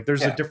fight. Like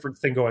there's a different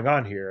thing going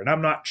on here. And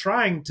I'm not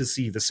trying to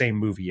see the same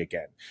movie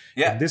again.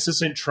 Yeah. And this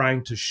isn't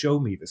trying to show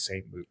me the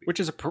same movie. Which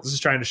is this is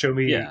trying to show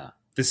me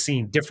the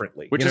scene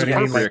differently. Which is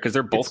appropriate because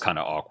they're both kind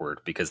of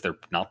awkward because they're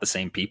not the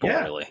same people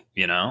really,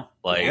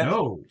 Like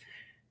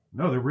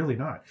No, they're really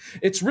not.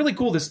 It's really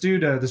cool. This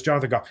dude, this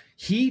Jonathan Goff,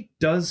 he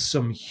does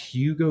some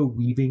Hugo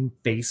Weaving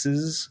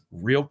faces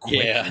real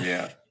quick.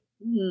 Yeah.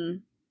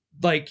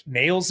 Like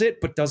nails it,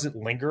 but doesn't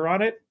linger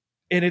on it.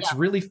 And it's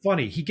really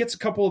funny. He gets a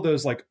couple of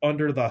those like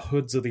under the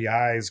hoods of the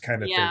eyes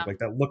kind of thing, like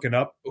that looking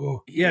up.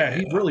 Oh, yeah.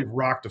 He really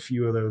rocked a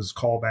few of those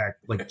callback,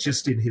 like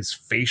just in his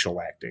facial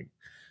acting.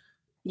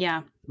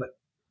 Yeah. But,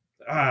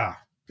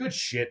 good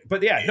shit.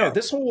 But no,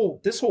 this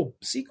whole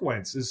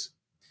sequence is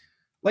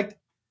like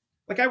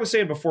I was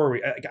saying before,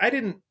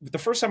 the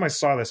first time I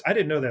saw this, I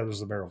didn't know that was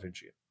the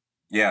Merovingian.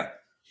 Yeah.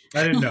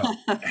 I didn't know.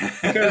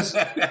 Because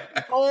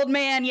old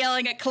man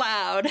yelling at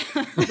Cloud.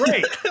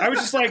 Right. I was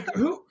just like,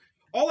 who?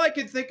 All I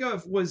could think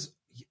of was,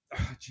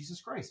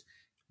 Jesus Christ.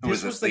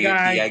 This was the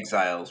guy. The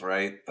exiles,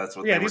 right? That's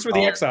what. Yeah, these were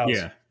the exiles.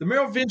 Yeah. The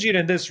Merovingian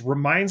in this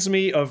reminds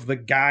me of the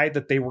guy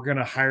that they were going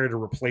to hire to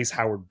replace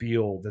Howard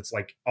Beale. That's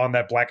like on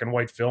that black and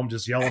white film,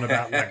 just yelling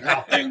about like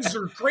how things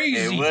are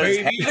crazy,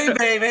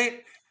 baby.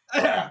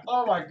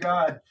 Oh my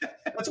god,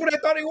 that's what I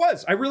thought he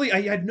was. I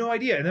had no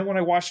idea. And then when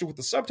I watched it with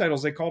the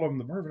subtitles, they called him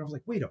the Mervin. I was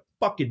like, wait a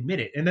fucking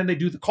minute. And then they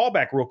do the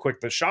callback real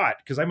quick, the shot,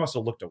 because I must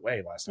have looked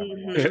away last time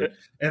I watched it,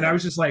 and I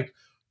was just like,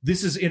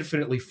 this is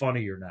infinitely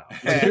funnier now.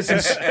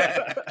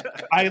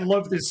 I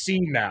love this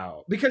scene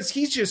now because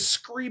he's just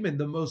screaming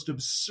the most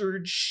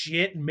absurd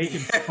shit and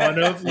making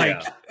fun of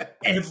like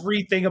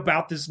everything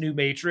about this new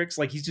Matrix.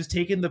 Like he's just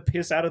taking the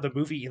piss out of the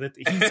movie that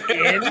he's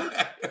in.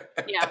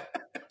 Yeah,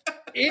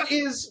 it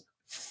is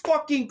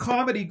fucking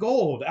comedy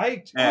gold.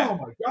 Oh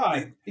my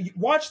god,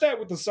 watch that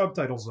with the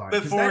subtitles on.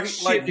 Before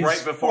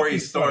he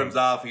storms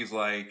off, he's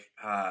like,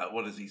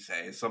 what does he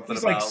say? Something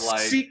he's about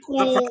like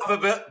sequel,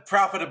 the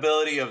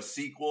profitability of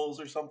sequels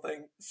or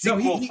something.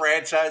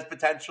 Franchise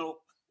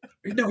potential.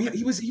 No,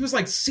 he was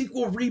like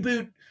sequel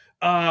reboot.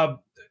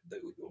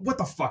 what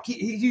the fuck?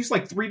 He used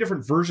like 3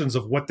 different versions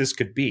of what this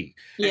could be.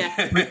 Yeah.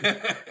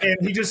 And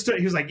he was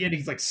like, and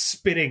he's like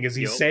spitting as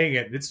he's saying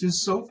it. It's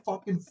just so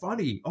fucking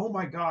funny. Oh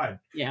my God.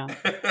 Yeah.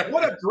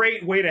 What a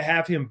great way to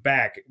have him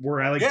back,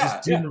 where I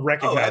just didn't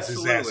recognize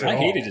his ass. I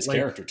hated his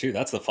character too.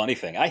 That's the funny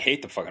thing. I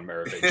hate the fucking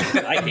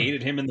Merovingian. I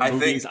hated him in the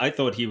movies. I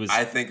thought he was.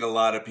 I think a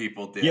lot of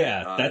people did.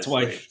 Yeah, honestly. that's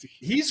why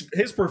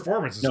his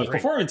performance is his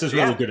performance is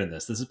really good in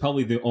this. This is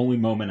probably the only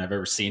moment I've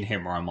ever seen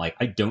him where I'm like,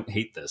 I don't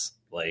hate this.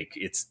 Like,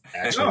 it's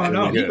actually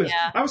really good.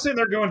 I was sitting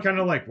there going kind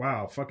of like,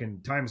 wow,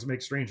 fucking times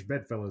make strange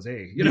bedfellows,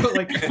 eh? You know,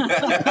 like,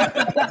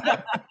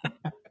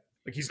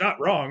 like he's not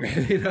wrong.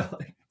 You know,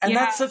 like, and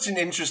that's such an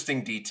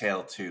interesting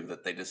detail too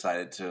that they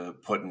decided to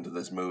put into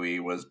this movie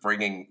was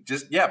bringing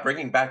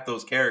back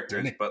those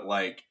characters, but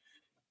like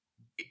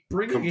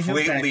bringing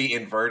completely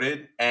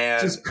inverted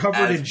and just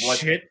covered in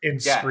shit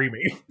and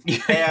screaming.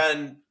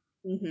 And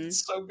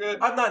it's so good.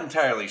 I'm not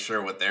entirely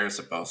sure what they're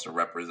supposed to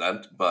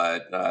represent,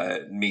 but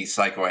me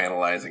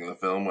psychoanalyzing the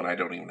film when I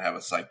don't even have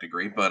a psych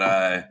degree. But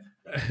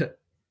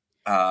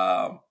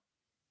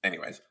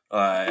anyways,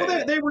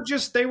 well,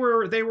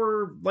 they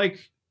were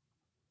like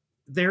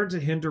there to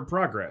hinder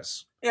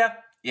progress. Yeah.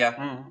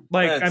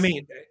 Like, I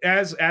mean,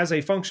 as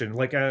a function,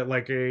 like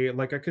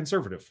a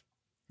conservative.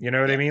 You know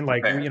what I mean?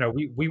 Like, you know,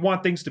 we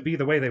want things to be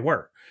the way they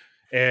were.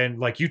 And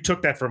like you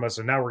took that from us,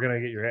 and now we're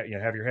gonna get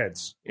have your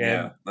heads.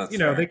 And that's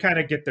fair. They kind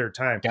of get their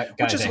time,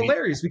 which is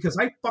hilarious because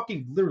I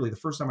fucking literally the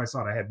first time I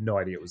saw it, I had no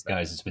idea it was that.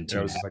 Guys, it's been 2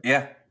 minutes. Like,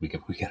 we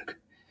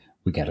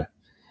gotta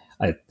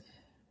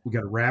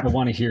wrap. I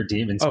want to hear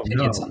Damon's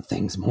opinions on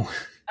things more.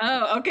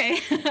 Oh, okay.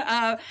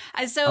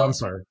 So I'm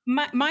sorry.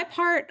 My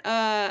part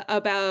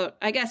about,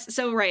 I guess,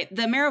 so right,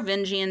 the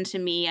Merovingian to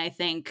me, I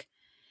think,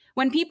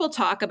 when people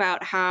talk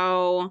about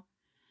how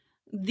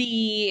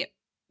the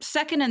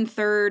second and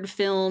third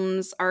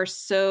films are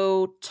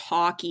so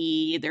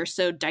talky, they're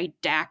so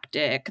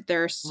didactic,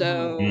 they're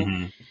so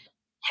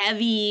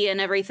heavy and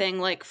everything.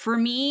 Like, for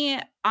me,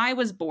 I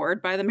was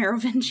bored by the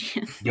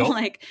Merovingian.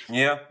 Like,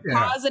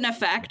 cause and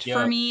effect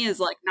for me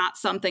is like not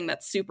something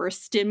that's super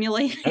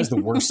stimulating. That's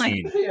the worst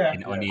scene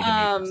in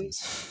Uneven.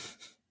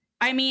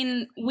 I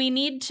mean, we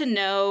need to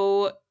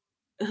know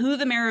who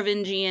the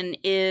Merovingian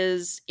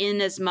is,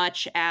 in as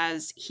much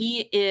as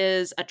he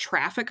is a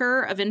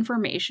trafficker of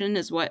information,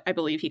 is what I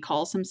believe he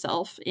calls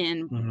himself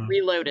in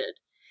Reloaded.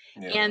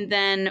 Yeah. And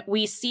then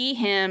we see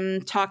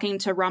him talking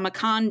to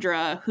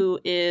Ramachandra, who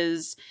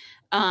is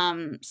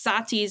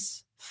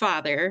Sati's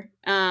father.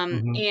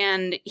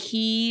 And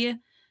he,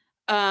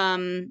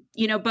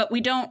 but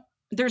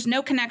there's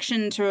no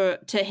connection to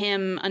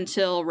him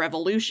until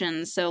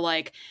Revolution. So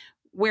like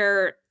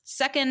where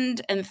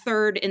second and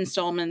third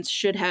installments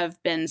should have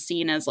been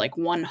seen as like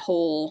one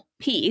whole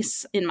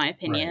piece, in my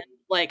opinion. Right.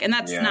 Like, and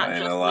that's not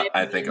just my opinion,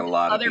 I think a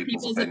lot of other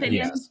people's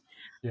opinions.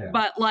 Yeah.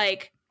 But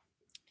like,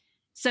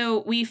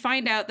 so we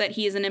find out that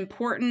he is an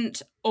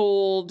important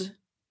old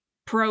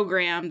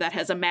program that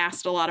has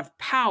amassed a lot of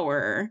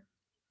power,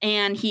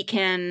 and he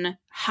can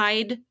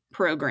hide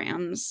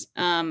programs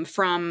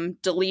from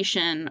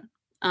deletion,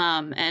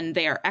 and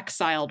they are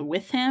exiled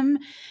with him.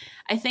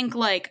 I think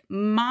like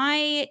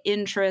my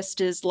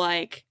interest is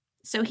like,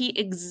 so he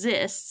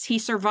exists, he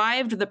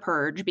survived the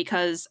purge,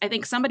 because I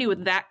think somebody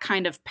with that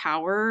kind of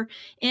power,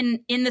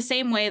 in the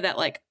same way that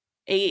like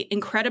a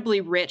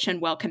incredibly rich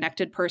and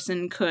well-connected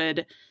person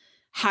could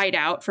hide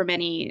out from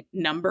any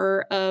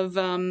number of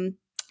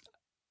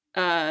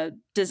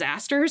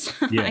disasters.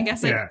 I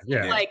guess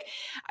like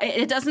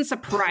it doesn't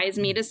surprise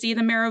me to see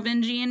the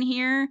Merovingian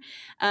here.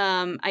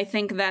 I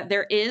think that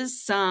there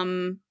is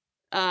some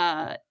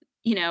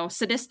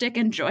sadistic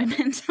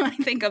enjoyment, I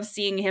think, of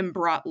seeing him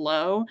brought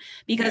low,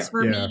 because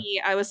for me,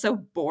 I was so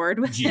bored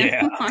with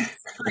him on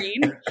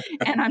screen,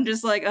 and I'm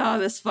just like, oh,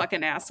 this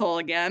fucking asshole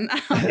again.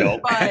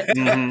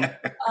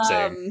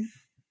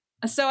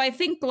 So I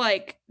think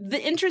like the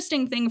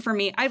interesting thing for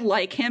me, I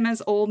like him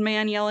as old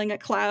man yelling at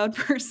Cloud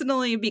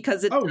personally,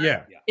 because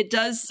it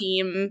does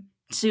seem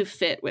to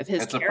fit with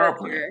his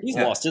character. He's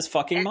lost his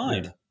fucking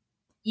mind.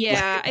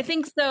 Yeah, I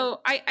think so.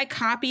 I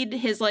copied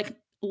his like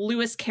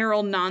Lewis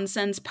Carroll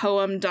nonsense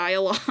poem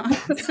dialogue,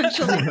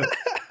 essentially.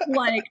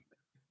 Like,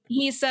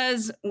 he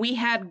says, we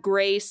had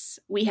grace,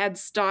 we had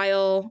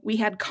style, we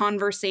had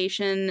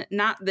conversation,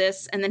 not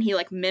this. And then he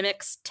like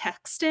mimics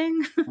texting.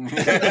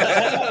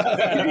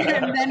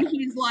 And then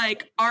he's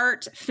like,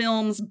 art,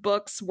 films,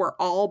 books were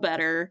all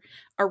better.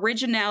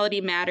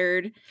 Originality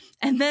mattered.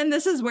 And then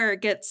this is where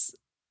it gets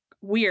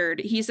weird.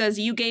 He says,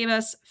 you gave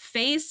us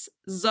face,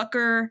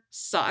 Zucker,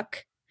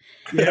 suck.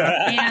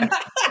 Yeah.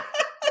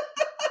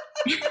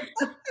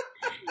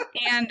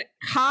 And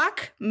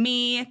cock,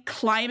 me,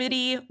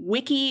 climatey,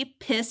 wiki,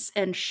 piss,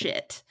 and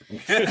shit.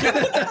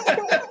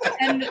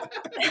 And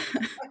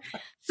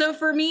so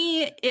for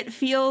me, it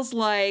feels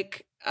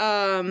like,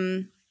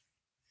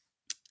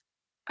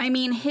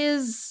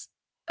 his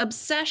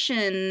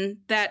obsession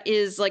that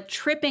is like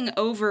tripping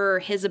over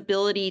his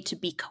ability to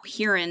be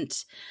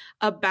coherent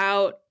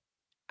about,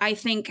 I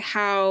think,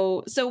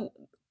 how, so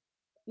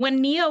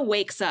when Neo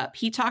wakes up,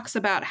 he talks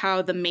about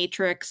how the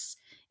Matrix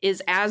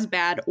is as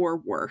bad or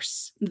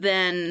worse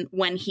than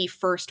when he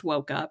first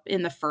woke up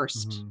in the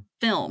first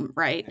film,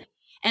 right?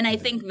 And I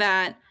think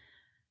that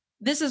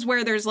this is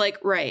where there's like,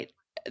 right,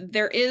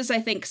 there is, I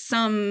think,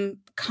 some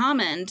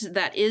comment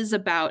that is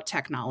about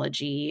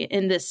technology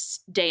in this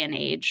day and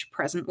age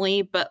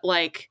presently, but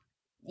like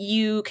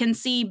you can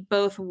see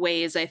both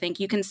ways. I think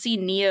you can see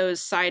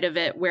Neo's side of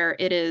it where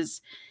it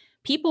is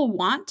people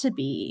want to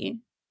be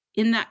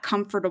in that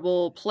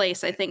comfortable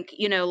place. I think,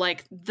 you know,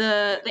 like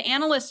the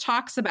analyst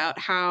talks about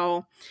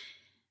how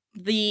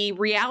the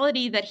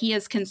reality that he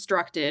has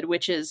constructed,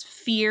 which is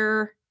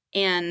fear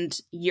and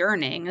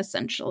yearning,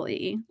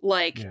 essentially,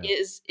 like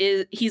is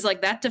he's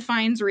like, that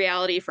defines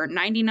reality for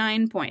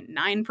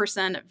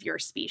 99.9% of your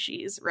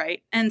species,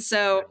 right? And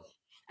so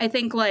I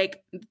think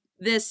like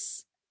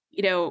this,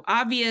 you know,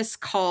 obvious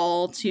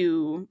call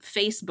to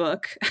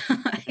Facebook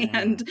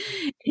and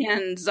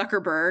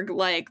Zuckerberg,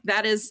 like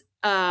that is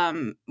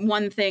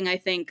one thing I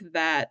think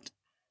that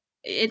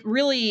it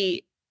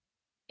really,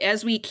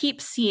 as we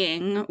keep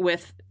seeing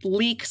with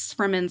leaks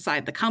from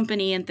inside the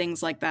company and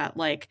things like that,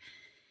 like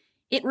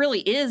it really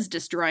is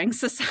destroying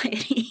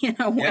society in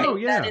a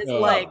way that is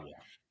like,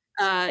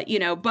 you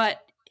know,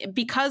 but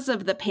because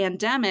of the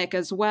pandemic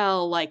as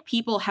well, like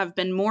people have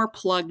been more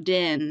plugged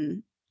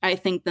in, I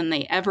think, than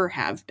they ever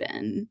have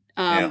been,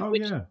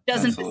 which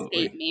doesn't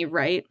escape me,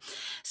 right?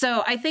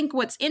 So I think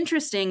what's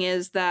interesting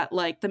is that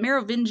like the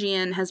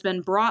Merovingian has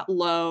been brought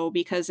low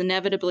because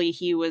inevitably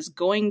he was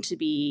going to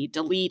be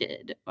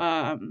deleted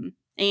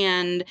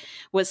and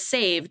was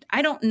saved.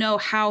 I don't know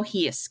how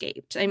he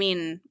escaped. I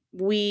mean,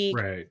 we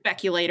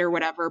speculate or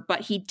whatever, but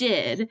he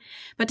did.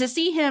 But to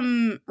see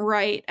him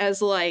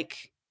as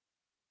like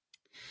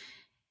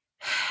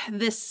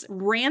this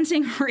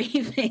ranting,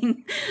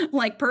 raving,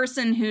 like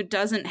person who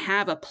doesn't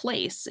have a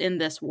place in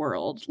this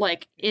world,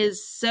 like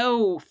is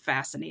so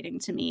fascinating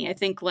to me. I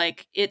think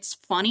like it's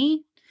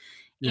funny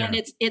and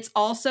it's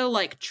also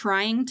like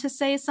trying to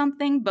say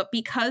something, but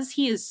because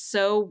he is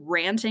so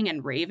ranting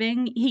and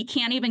raving, he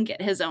can't even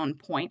get his own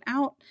point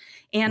out.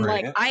 And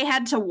like I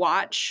had to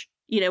watch,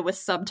 you know, with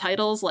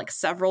subtitles like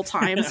several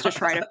times to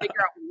try to figure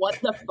out what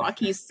the fuck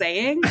he's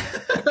saying.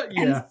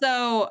 And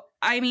so,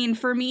 I mean,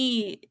 for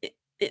me,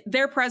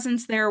 their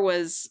presence there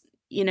was,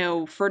 you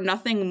know, for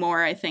nothing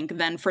more, I think,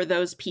 than for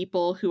those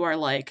people who are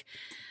like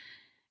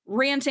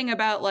ranting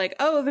about like,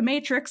 oh, the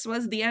Matrix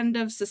was the end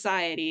of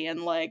society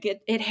and like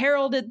it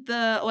heralded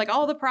the like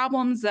all the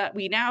problems that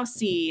we now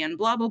see and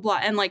blah blah blah,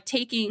 and like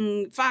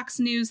taking Fox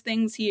News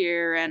things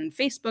here and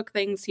Facebook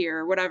things here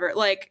or whatever.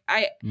 Like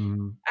I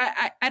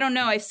don't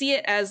know, I see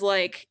it as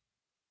like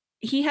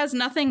he has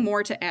nothing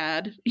more to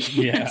add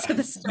to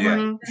the story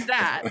than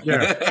that.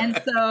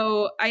 And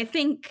so I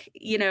think,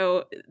 you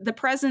know, the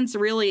presence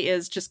really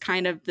is just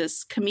kind of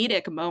this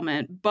comedic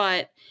moment,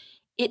 but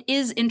it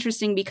is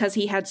interesting because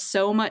he had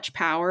so much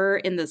power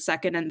in the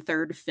second and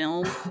third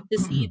film to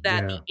see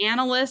that the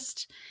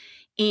analyst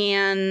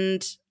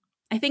and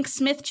I think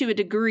Smith to a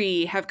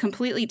degree have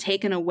completely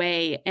taken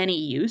away any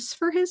use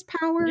for his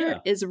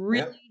power is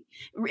really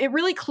it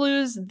really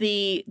clues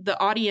the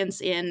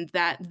audience in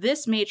that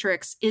this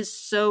Matrix is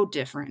so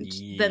different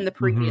than the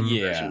previous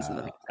versions of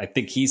the Matrix. I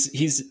think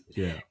he's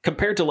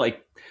compared to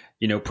like,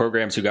 you know,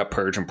 programs who got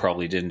purged and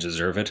probably didn't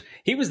deserve it.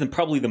 He was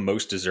probably the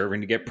most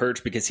deserving to get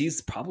purged because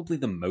he's probably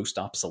the most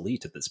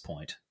obsolete at this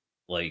point.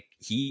 Like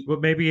well,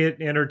 maybe it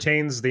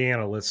entertains the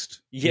analyst,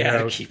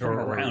 to keep him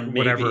around,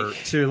 whatever, maybe.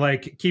 to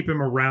like keep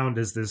him around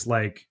as this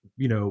like,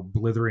 you know,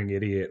 blithering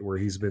idiot where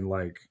he's been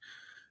like,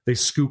 they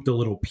scooped a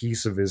little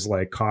piece of his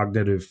like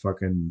cognitive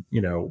fucking,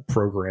 you know,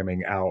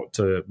 programming out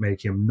to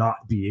make him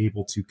not be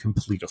able to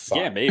complete a thought.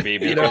 Yeah, maybe.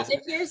 You know?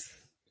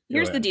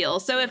 Here's the deal.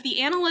 So if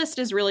the analyst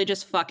is really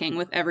just fucking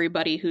with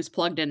everybody who's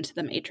plugged into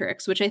the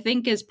Matrix, which I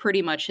think is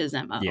pretty much his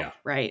MO,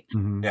 right?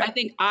 I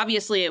think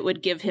obviously it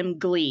would give him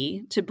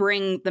glee to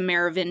bring the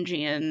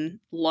Merovingian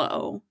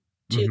low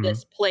to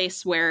this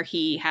place where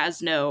he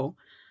has no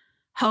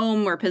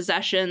home or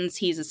possessions.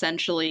 He's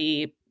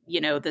essentially, you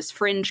know, this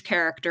fringe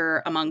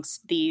character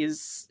amongst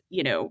these,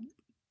 you know,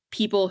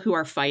 people who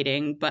are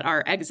fighting but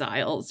are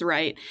exiles,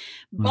 right?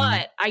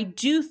 But I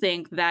do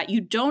think that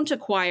you don't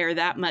acquire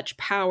that much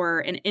power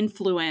and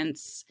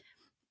influence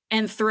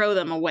and throw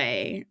them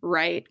away,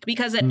 right?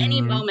 Because at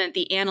any moment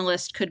the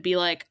analyst could be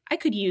like, I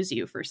could use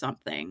you for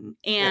something,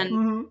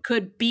 and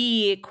could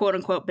be quote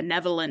unquote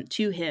benevolent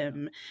to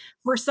him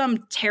for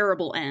some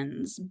terrible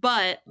ends.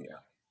 But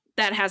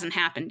that hasn't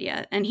happened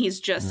yet, and he's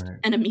just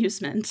an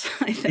amusement.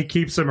 I think it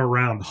keeps him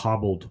around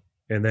hobbled.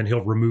 And then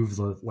he'll remove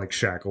the like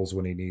shackles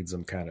when he needs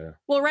them, kind of.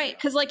 Well, right,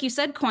 because like you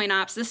said, Coin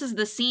Ops, this is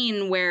the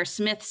scene where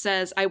Smith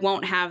says, "I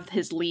won't have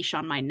his leash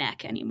on my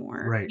neck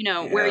anymore." Right. You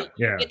know, where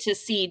you get to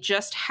see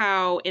just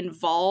how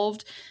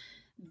involved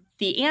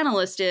the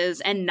analyst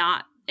is, and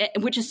not,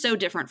 which is so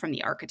different from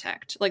the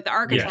architect. Like the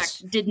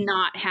architect did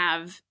not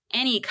have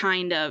any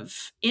kind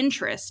of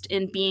interest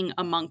in being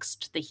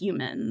amongst the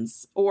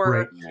humans,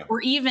 or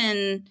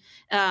even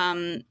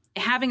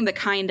having the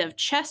kind of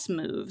chess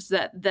moves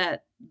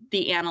that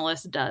the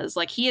analyst does.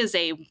 Like, he is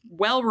a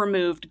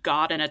well-removed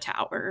god in a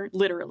tower,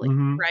 literally,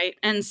 right?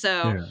 And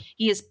so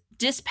he is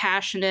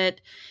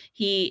dispassionate,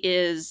 he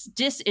is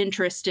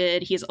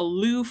disinterested, he is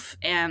aloof,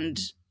 and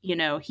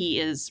he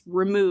is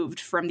removed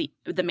from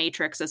the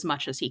Matrix as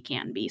much as he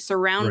can be,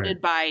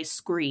 surrounded by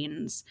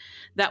screens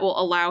that will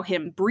allow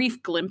him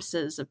brief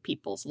glimpses of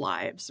people's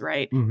lives,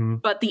 right?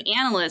 But the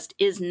analyst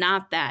is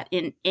not that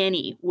in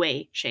any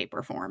way, shape,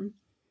 or form.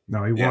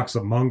 No, he walks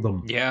among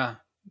them. Yeah.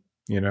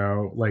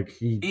 Like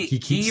he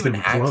keeps even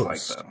them acts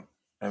close. like them.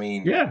 I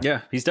mean,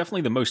 yeah, he's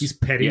definitely the most. He's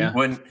petty. Yeah.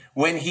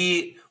 When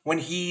he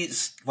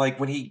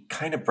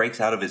kind of breaks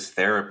out of his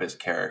therapist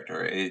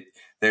character,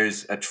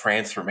 there's a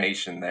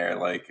transformation there.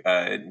 Like,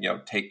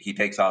 he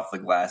takes off the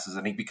glasses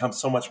and he becomes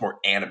so much more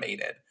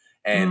animated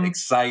and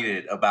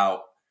excited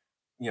about,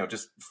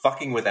 just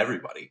fucking with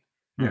everybody.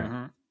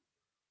 Yeah.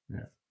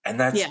 And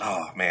that's,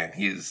 oh man,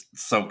 he is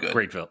so good.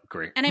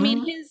 Great. And I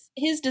mean,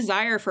 his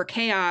desire for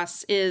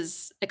chaos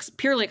is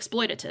purely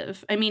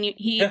exploitative. I mean,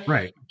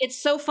 it's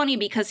so funny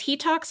because he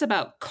talks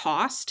about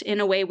cost in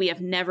a way we have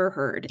never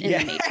heard in the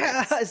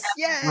Matrix.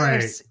 Yes.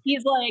 Right.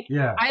 He's like,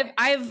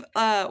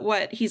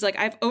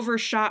 I've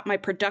overshot my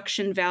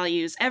production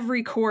values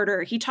every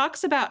quarter. He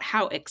talks about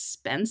how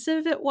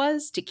expensive it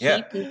was to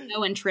keep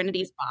Neo and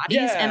Trinity's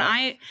bodies.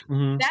 Yeah.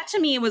 And that to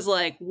me was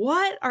like,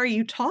 what are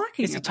you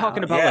talking about? Is he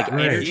talking about like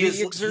energy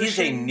exertion? He's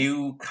a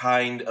new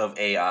kind of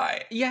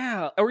AI.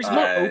 Yeah, or he's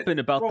more open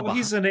about the.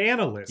 He's an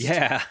analyst.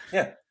 Yeah,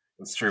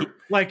 that's true.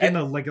 In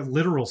a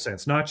literal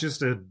sense, not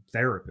just a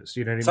therapist.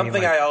 You know what I mean?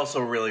 Something I also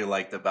really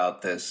liked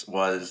about this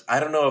was I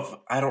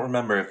don't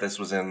remember if this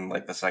was in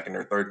like the second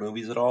or third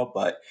movies at all,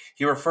 but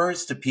he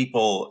refers to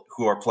people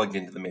who are plugged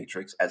into the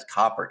Matrix as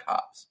copper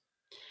tops.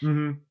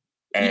 Mm-hmm.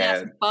 And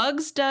yes,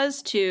 Bugs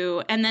does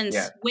too, and then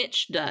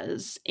Switch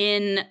does.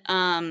 In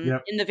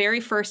the very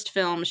first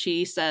film,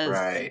 she says,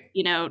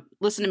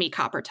 listen to me,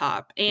 Copper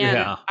Top. And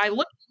I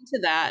looked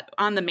into that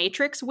on the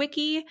Matrix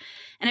wiki,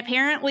 and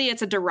apparently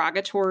it's a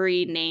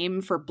derogatory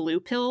name for blue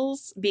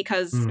pills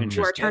because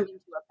you are turned into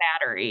a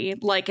battery,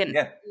 like an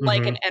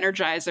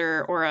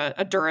Energizer or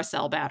a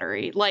Duracell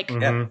battery, like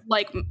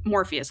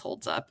Morpheus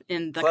holds up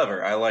in the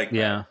clever. I like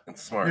that.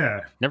 It's smart. Yeah,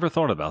 never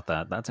thought about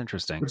that. That's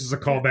interesting. Which is a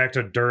callback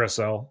to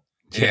Duracell.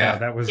 Yeah,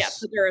 that was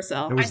the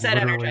Duracell. I said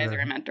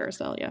Energizer, I meant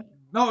Duracell. Yeah.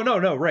 No,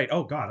 right.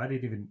 Oh God, I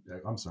didn't even.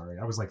 I'm sorry.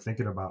 I was like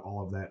thinking about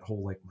all of that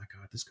whole like, my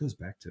God, this goes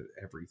back to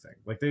everything.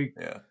 Like they.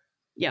 Yeah.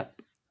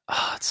 Yep.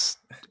 Oh, it's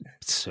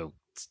so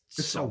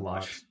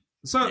much.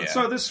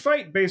 So this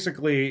fight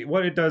basically,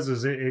 what it does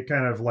is it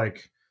kind of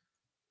like,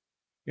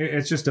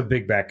 it's just a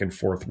big back and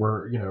forth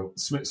where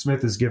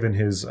Smith is given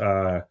his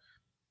I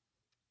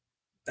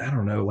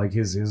don't know, like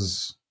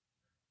his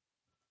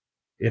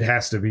it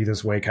has to be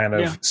this way kind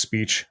of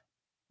speech.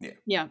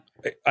 Yeah.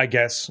 I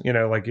guess, they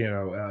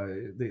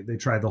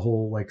tried the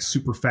whole like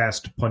super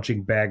fast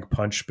punching bag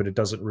punch, but it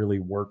doesn't really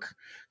work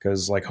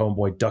because like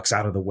homeboy ducks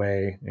out of the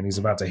way and he's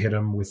about to hit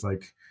him with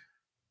like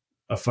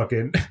a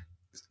fucking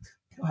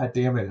God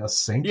damn it, a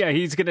sink. Yeah,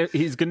 he's gonna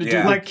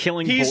do like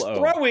killing blow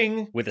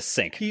throwing with a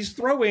sink. He's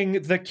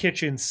throwing the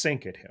kitchen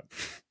sink at him.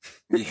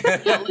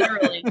 Yeah,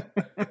 literally.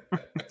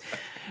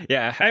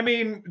 Yeah, I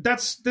mean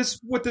that's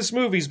what this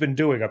movie's been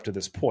doing up to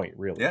this point,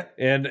 really. Yeah,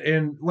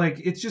 and like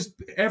it's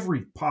just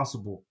every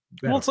possible.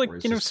 Well, it's like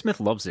Smith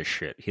loves this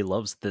shit. He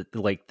loves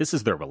this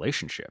is their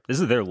relationship. This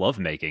is their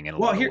lovemaking in a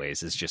lot of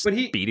ways. Is just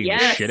beating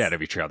the shit out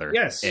of each other.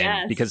 Yes,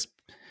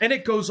 and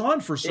it goes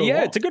on for so long.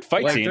 Yeah, it's a good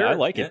fight scene. I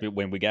like it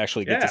when we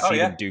actually get to see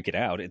them duke it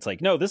out. It's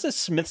like, no, this is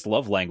Smith's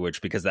love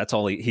language because that's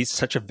all he's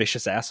such a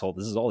vicious asshole.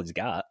 This is all he's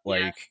got.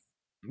 Like,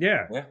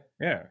 yeah.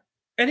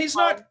 And he's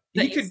not.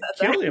 He could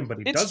kill him, but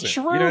he doesn't. It's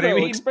true, what I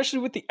mean? Especially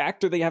with the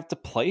actor they have to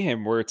play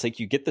him, where it's like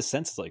you get the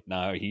sense, it's like,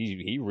 no,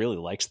 he really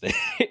likes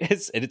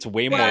this, and it's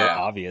way more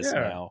obvious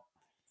now.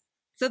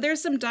 So there's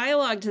some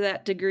dialogue to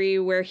that degree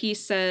where he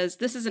says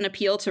this is an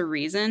appeal to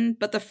reason,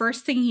 but the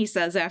first thing he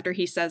says after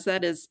he says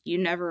that is, "You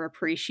never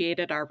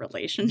appreciated our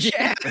relationship."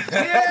 Yeah.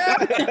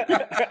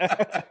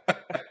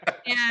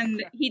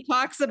 And he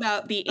talks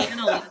about the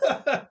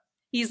analyst.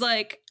 He's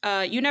like,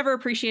 you never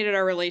appreciated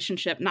our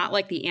relationship, not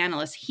like the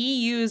analyst.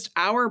 He used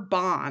our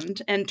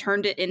bond and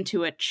turned it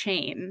into a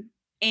chain.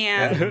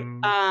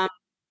 And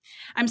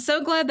I'm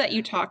so glad that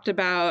you talked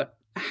about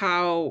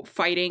how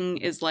fighting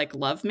is like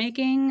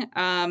lovemaking,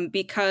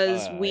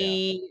 because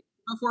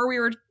before we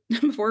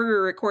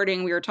were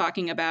recording, we were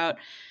talking about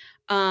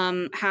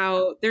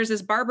how there's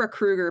this Barbara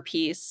Kruger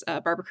piece.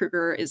 Barbara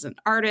Kruger is an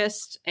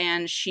artist,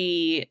 and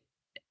she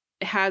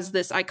has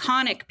this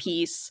iconic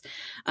piece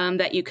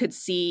that you could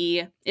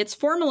see. It's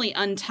formally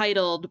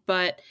untitled,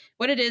 but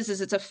what it is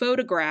it's a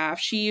photograph.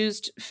 She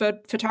used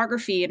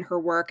photography in her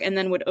work and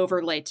then would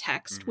overlay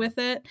text with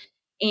it.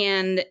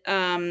 And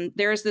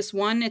there's this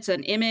one, it's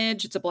an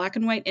image, it's a black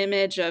and white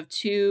image of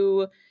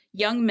two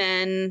young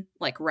men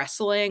like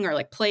wrestling or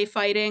like play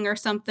fighting or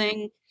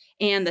something.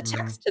 And the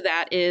text to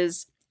that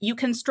is, you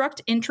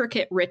construct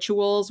intricate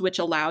rituals which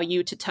allow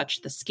you to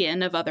touch the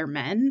skin of other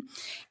men.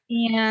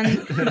 And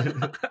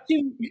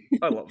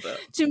I love that.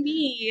 To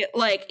me,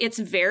 like, it's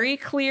very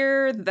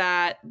clear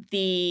that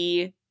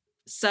the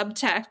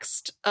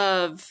subtext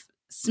of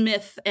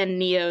Smith and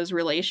Neo's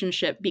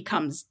relationship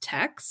becomes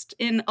text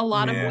in a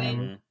lot of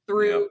ways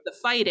through the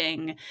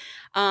fighting.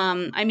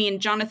 I mean,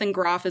 Jonathan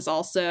Groff is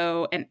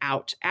also an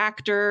out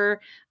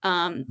actor.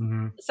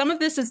 Some of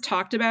this is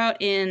talked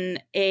about in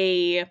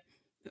a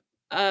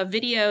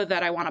video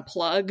that I want to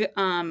plug.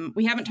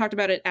 We haven't talked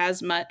about it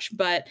as much,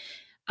 but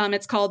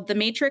it's called The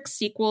Matrix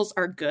Sequels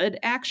Are Good,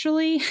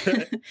 actually.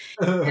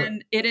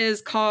 And it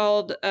is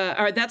called,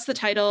 or that's the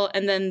title.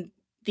 And then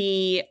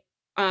the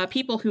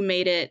people who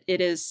made it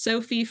is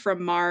Sophie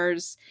from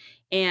Mars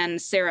and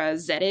Sarah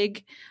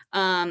Zedig.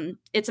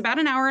 It's about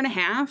an hour and a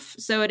half,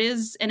 so it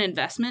is an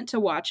investment to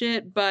watch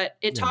it, but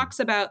it talks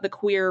about the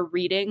queer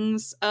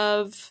readings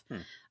of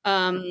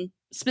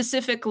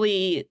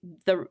specifically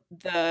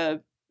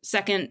the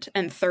second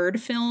and third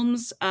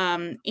films.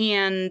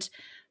 And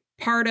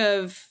part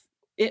of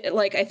it,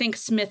 like, I think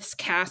Smith's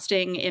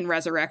casting in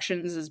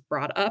Resurrections is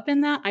brought up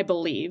in that, I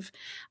believe.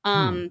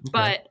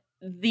 But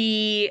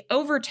the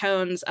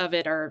overtones of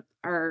it are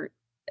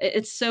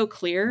it's so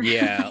clear.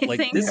 Yeah,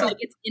 like this, like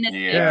it's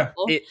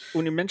inescapable.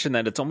 When you mention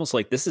that, it's almost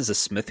like this is a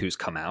Smith who's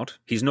come out.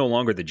 He's no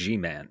longer the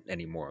G-Man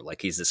anymore.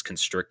 Like, he's this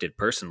constricted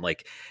person.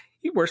 Like,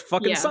 he wears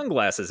fucking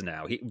sunglasses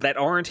now. That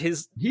aren't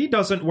his. He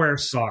doesn't wear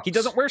socks. He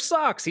doesn't wear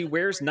socks. He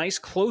wears nice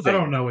clothing. I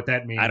don't know what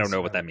that means. I don't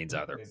know what that means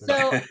either.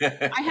 So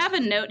I have a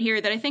note here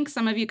that I think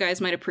some of you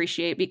guys might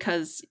appreciate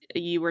because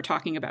you were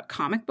talking about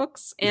comic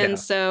books. And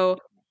so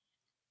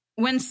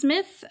when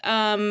Smith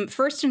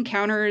first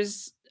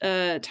encounters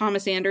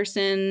Thomas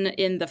Anderson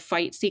in the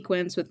fight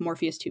sequence with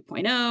Morpheus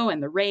 2.0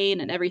 and the rain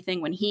and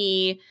everything, when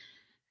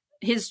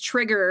his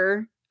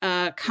trigger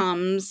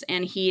comes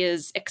and he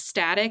is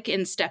ecstatic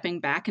in stepping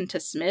back into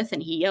Smith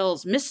and he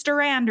yells,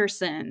 "Mr.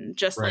 Anderson,"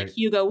 just like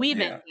Hugo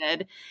Weaving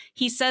did.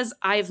 He says,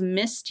 "I've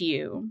missed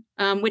you,"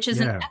 which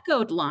is an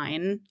echoed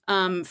line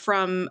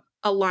from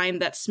a line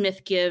that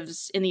Smith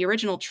gives in the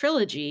original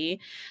trilogy.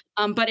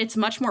 But it's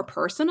much more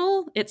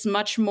personal. It's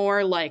much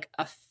more like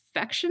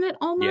affectionate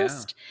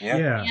almost.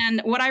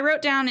 And what I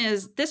wrote down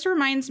is, this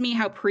reminds me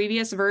how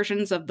previous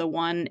versions of the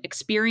One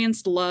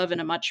experienced love in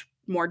a much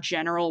more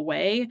general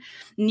way.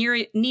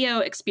 Neo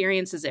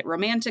experiences it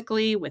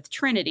romantically with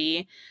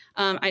Trinity.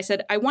 I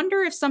said, I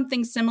wonder if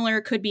something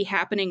similar could be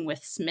happening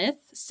with Smith.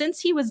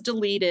 Since he was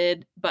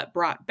deleted but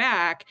brought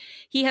back,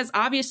 he has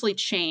obviously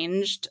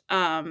changed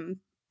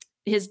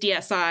his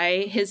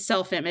DSI, his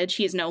self-image.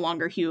 He's no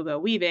longer Hugo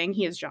Weaving.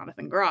 He is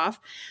Jonathan Groff.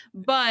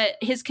 But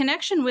his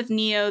connection with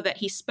Neo that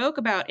he spoke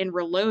about in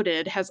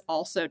Reloaded has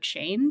also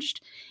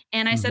changed.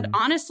 And I said,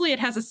 honestly, it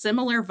has a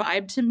similar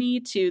vibe to me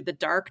to the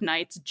Dark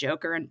Knight's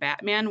Joker and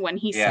Batman when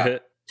he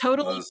said,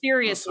 totally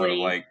seriously, sort of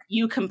like,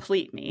 you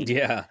complete me.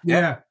 Yeah.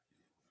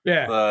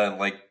 The,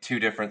 like,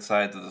 two different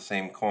sides of the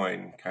same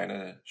coin kind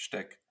of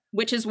shtick.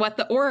 Which is what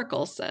the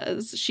Oracle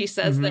says. She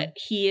says that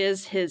he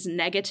is his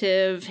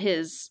negative,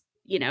 his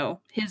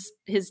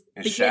his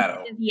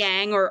shadow, his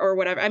yang, or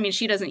whatever. I mean,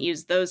 she doesn't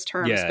use those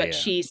terms, but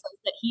she says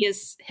that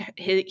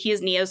he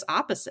is Neo's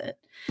opposite.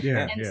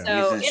 And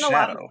so in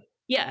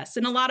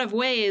a lot of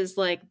ways,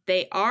 like,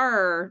 they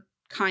are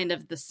kind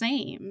of the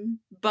same,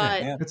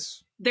 but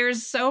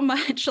there's so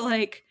much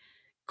like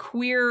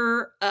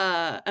queer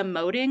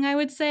emoting, I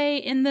would say,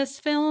 in this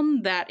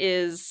film that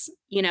is,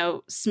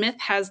 Smith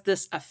has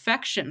this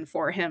affection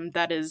for him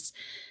that is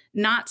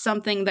not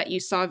something that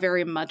you saw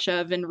very much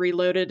of in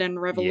Reloaded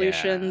and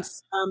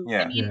Revolutions.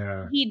 I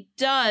mean, he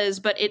does,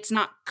 but it's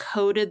not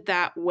coded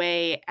that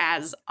way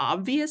as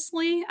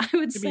obviously, I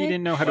would say. You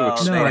didn't know how to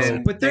express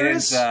it. But they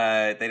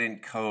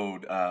didn't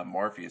code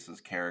Morpheus's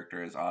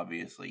character as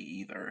obviously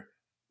either.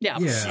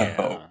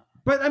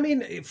 But I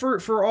mean,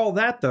 for all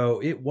that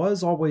though, it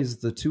was always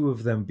the two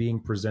of them being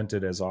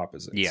presented as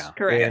opposites. Yeah,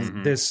 correct.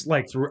 And this,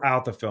 like,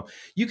 throughout the film,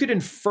 you could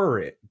infer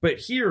it, but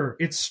here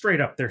it's straight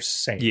up they're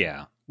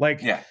saying.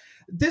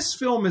 This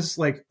film is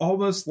like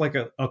almost like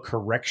a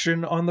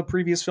correction on the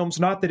previous films.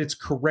 Not that it's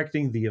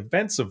correcting the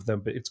events of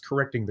them, but it's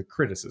correcting the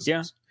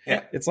criticisms.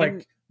 It's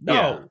like,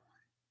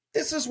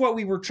 this is what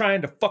we were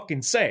trying to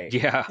fucking say.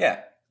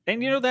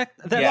 And that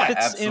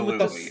fits in with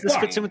this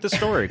fits in with the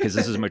story, because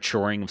this is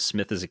maturing of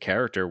Smith as a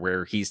character,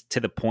 where he's to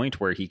the point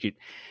where he could.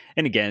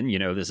 And again,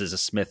 this is a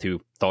Smith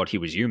who thought he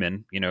was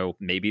human.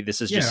 Maybe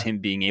this is just him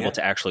being able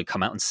to actually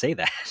come out and say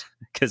that.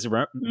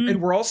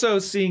 And we're also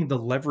seeing the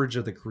leverage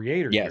of the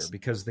creator here,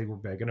 because they were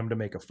begging him to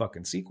make a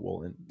fucking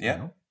sequel.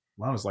 And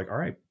Lana's like, all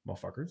right,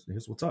 motherfuckers,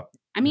 here's what's up.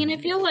 I mean, I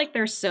feel like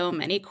there's so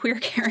many queer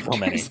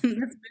characters in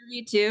this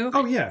movie too.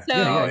 Oh yeah. So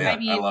I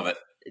mean, I love it.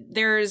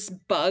 There's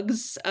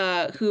Bugs,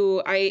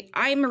 who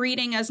I'm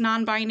reading as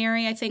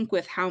non-binary, I think,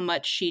 with how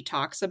much she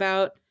talks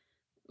about,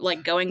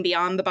 like, going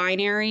beyond the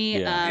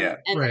binary.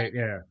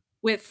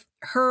 With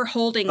her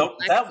holding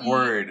that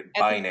word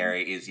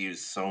binary is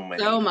used so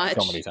many times.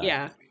 times. So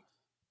much.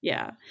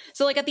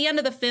 So, like, at the end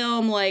of the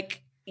film,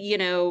 like,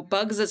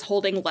 Bugs is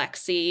holding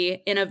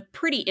Lexi in a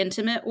pretty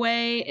intimate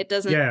way. It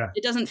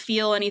doesn't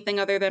feel anything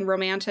other than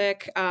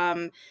romantic.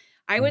 I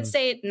would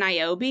say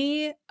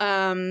Niobe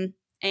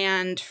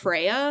and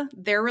Freya,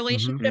 their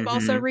relationship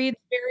also reads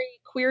very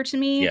queer to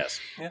me. Yes.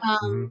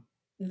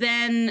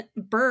 Then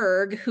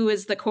Berg, who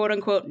is the quote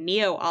unquote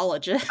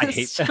neo-ologist. I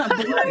hate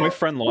that. My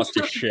friend lost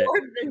his shit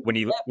when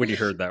he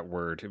heard that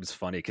word. It was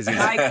funny because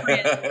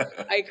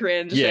I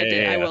cringed.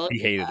 Yeah, I will. He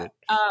hated it.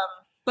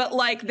 But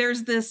like,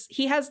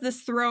 he has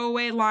this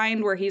throwaway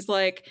line where he's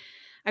like,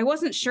 I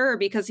wasn't sure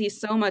because he's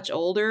so much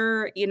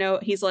older.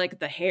 He's like,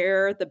 the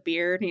hair, the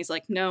beard. And he's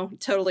like, no, he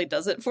totally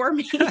does it for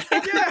me.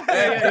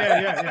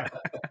 Yeah.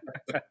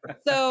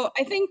 So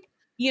I think,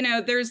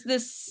 there's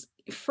this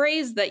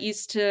phrase that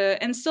used to,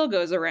 and still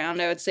goes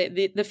around, I would say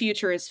the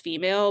future is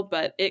female,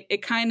 but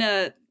it kind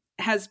of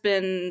has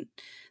been,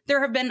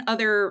 there have been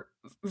other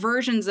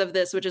versions of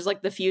this, which is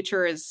like the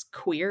future is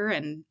queer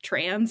and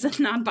trans and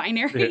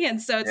non-binary.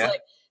 And so it's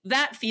like,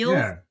 that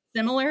feels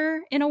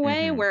similar in a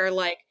way where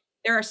like,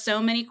 there are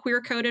so many queer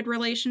coded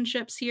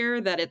relationships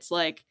here that it's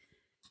like,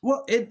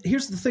 well,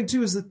 here's the thing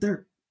too, is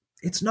that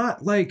it's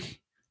not like,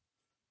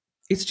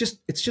 it's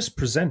just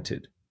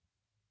presented.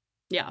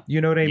 Yeah.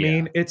 You know what I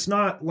mean? It's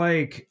not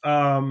like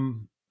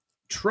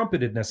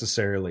trumpeted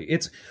necessarily.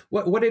 It's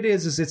what it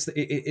is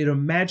it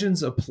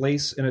imagines a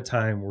place in a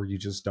time where you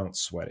just don't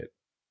sweat it.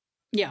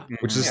 Yeah.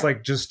 Which is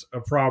like just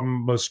a problem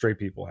most straight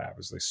people have,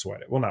 is they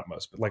sweat it. Well, not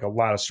most, but like a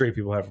lot of straight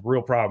people have a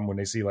real problem when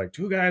they see like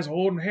two guys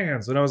holding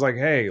hands. And I was like,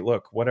 hey,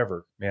 look,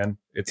 whatever, man.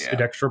 It's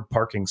an extra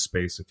parking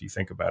space if you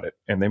think about it.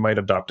 And they might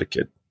adopt a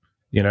kid,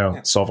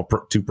 solve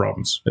two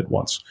problems at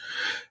once.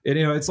 And,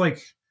 it's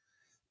like,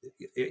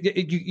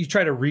 you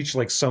try to reach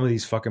like some of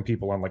these fucking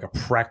people on like a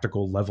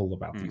practical level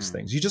about these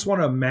things. You just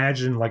want to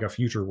imagine like a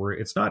future where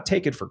it's not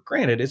taken for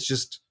granted. It's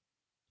just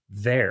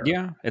there.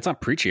 Yeah. It's not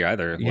preachy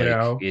either.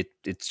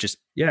 It's just,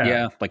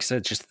 like I said,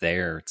 it's just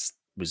there. It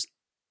was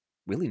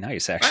really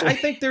nice, actually. I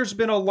think there's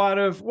been a lot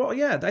of,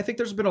 I think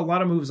there's been a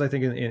lot of moves, I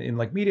think in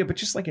like media, but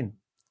just like in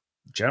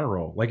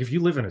general, like if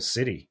you live in a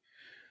city,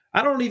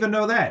 I don't even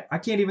know that. I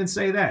can't even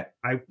say that.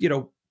 I,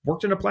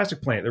 worked in a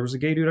plastic plant. There was a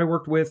gay dude I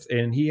worked with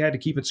and he had to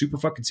keep it super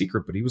fucking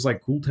secret, but he was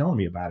like cool telling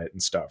me about it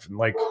and stuff. And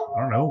like, I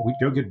don't know, we'd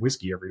go get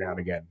whiskey every now and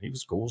again. He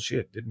was cool as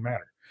shit. Didn't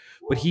matter.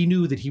 But he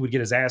knew that he would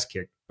get his ass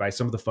kicked by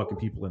some of the fucking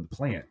people in the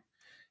plant.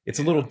 It's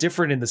a little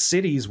different in the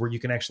cities where you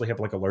can actually have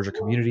like a larger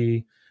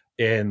community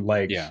and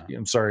like,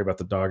 I'm sorry about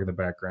the dog in the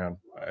background,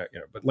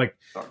 but like,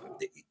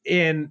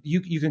 and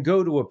you can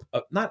go to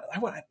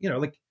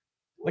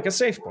like a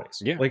safe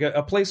place, like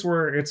a place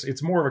where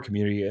it's more of a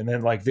community. And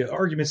then like the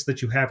arguments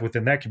that you have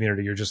within that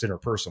community are just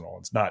interpersonal.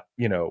 It's not,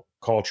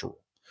 cultural,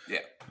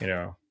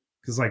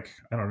 because like,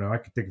 I don't know, I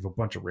could think of a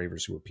bunch of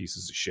ravers who are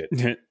pieces of shit.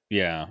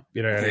 Yeah.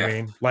 You know what I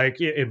mean?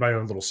 Like in my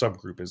own little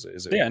subgroup is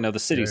it? Yeah, no, the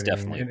city's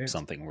definitely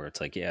something where it's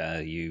like,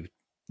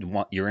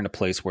 you're in a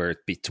place where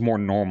it's more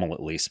normal,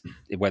 at least,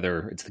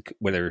 whether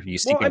you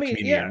speak in a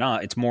community or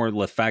not. It's more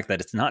the fact that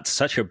it's not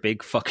such a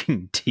big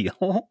fucking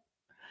deal.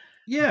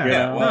 You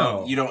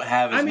don't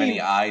have as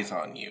many eyes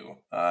on you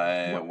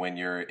when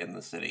you're in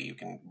the city. You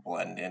can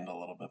blend in a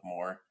little bit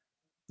more.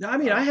 I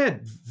mean, I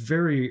had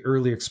very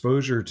early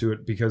exposure to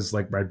it because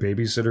like my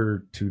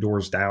babysitter 2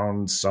 doors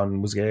down,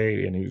 son was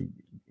gay and he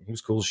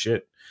was cool as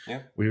shit.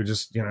 Yeah. We would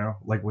just,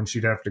 like when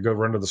she'd have to go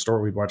run to the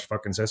store, we'd watch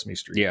fucking Sesame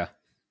Street. Yeah.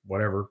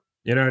 Whatever.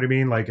 You know what I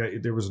mean? Like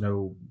there was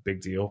no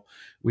big deal.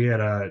 We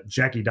had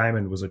Jackie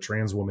Diamond was a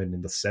trans woman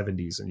in the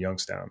 70s in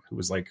Youngstown who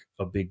was like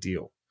a big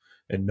deal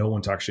and no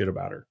one talked shit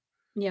about her.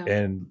 Yeah.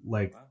 And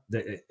like,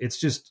 it's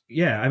just,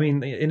 I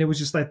mean, and it was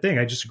just that thing.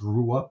 I just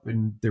grew up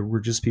and there were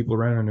just people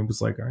around and it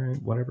was like, all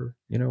right, whatever,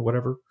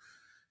 whatever.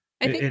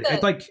 I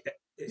think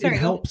it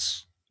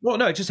helps. Well,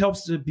 no, it just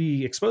helps to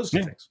be exposed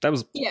to things. That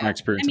was my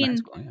experience in high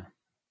school. Yeah.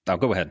 I'll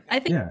go ahead. I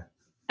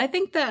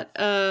think that,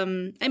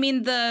 I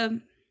mean,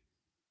 the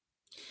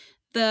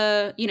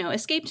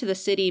escape to the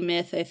city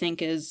myth, I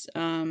think is,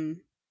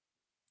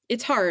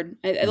 it's hard.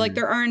 Like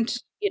there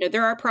aren't,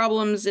 there are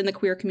problems in the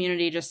queer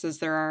community just as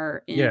there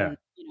are in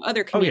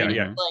other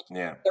communities,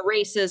 the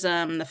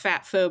racism, the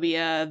fat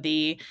phobia,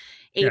 the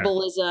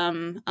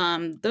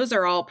ableism. Those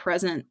are all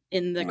present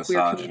in the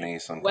queer community.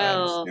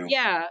 Well,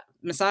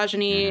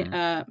 misogyny,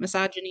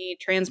 misogyny,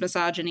 trans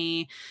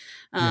misogyny,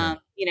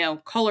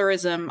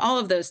 colorism, all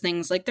of those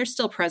things, like they're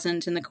still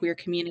present in the queer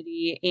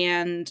community.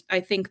 And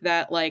I think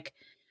that like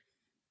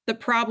the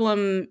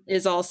problem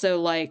is also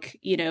like,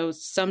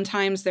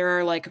 sometimes there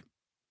are like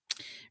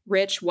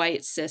rich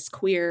white cis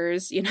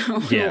queers,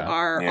 who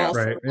are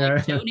also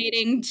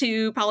donating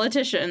to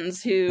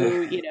politicians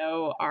who,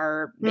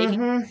 are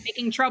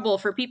making trouble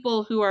for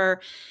people who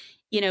are,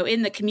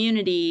 in the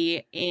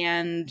community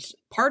and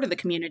part of the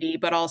community,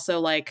 but also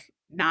like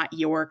not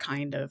your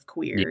kind of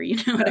queer, you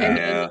know what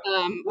I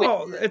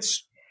mean?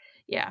 It's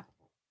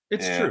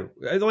true.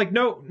 Like,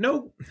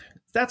 no,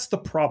 that's the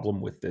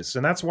problem with this.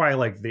 And that's why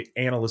like the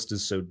analyst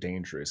is so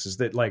dangerous, is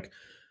that like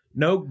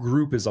no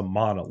group is a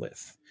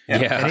monolith.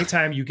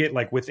 Anytime you get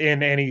like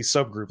within any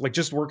subgroup, like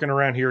just working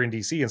around here in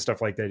DC and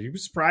stuff like that, you'd be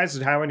surprised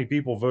at how many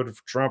people voted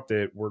for Trump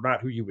that were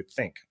not who you would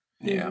think.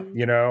 Yeah.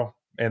 You know,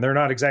 and they're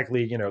not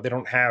exactly, you know, they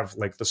don't have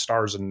like the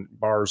stars and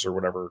bars or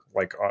whatever,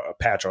 like a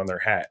patch on their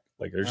hat.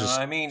 Like they're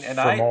just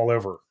from all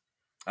over.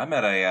 I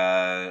met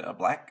a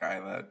black guy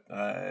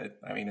that,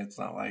 I mean, it's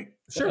not like...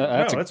 Sure,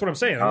 that's what I'm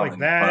saying. Common, like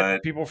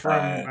that, people from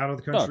out of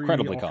the country,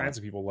 all kinds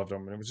of people loved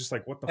him. And it was just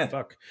like, what the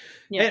fuck?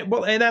 Yeah.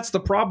 And that's the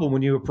problem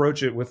when you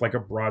approach it with like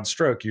a broad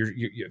stroke.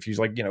 If you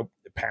like, you know,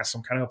 pass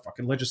some kind of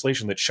fucking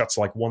legislation that shuts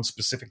like one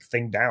specific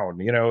thing down,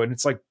 you know, and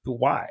it's like,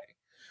 why?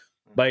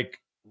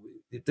 Like,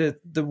 the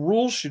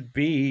rule should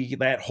be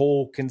that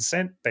whole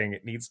consent thing.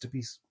 It needs to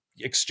be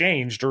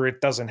exchanged or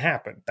it doesn't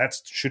happen. That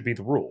should be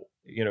the rule.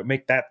 You know,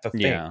 make that the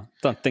thing. Yeah,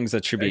 things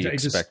that should be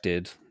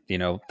expected. You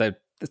know,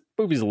 that this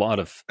movie's a lot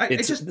of.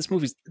 This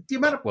movie's the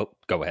amount of. Well,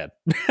 go ahead.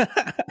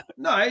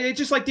 No, it's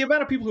just like the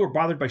amount of people who are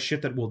bothered by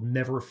shit that will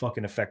never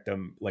fucking affect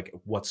them, like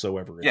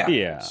whatsoever.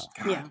 Yeah.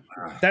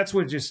 That's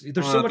what there's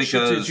so much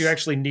shit that you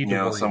actually need to. You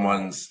know,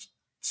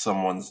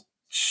 someone's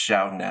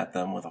shouting at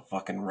them with a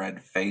fucking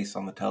red face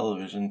on the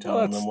television,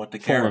 telling them what to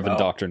care about. Form of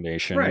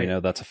indoctrination, right. You know.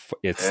 That's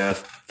it's the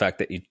fact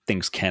that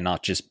things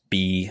cannot just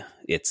be.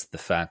 It's the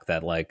fact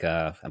that, like,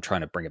 I'm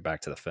trying to bring it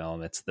back to the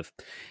film. It's the,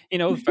 you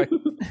know, the fact,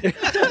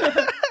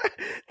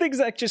 things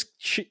that just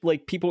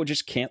like people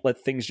just can't let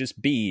things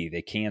just be.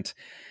 They can't.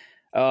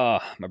 My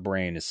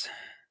brain is.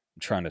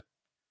 I'm trying to.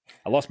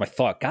 I lost my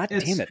thought. God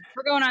damn it!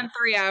 We're going on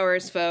 3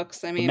 hours,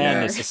 folks. I mean, the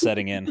madness is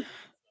setting in.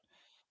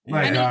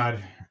 My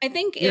God. I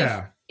think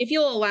if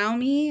you'll allow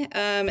me,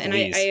 and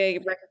I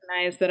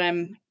recognize that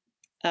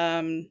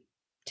I'm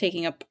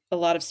taking up a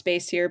lot of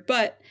space here,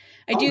 but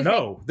I do.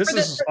 No, this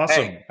is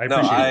awesome. Hey, I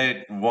appreciate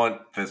it. Want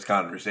this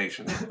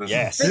conversation.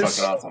 This is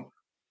fucking awesome.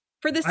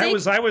 For the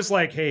sake, I was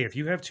like, hey, if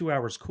you have 2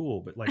 hours,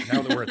 cool. But like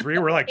now that we're at 3,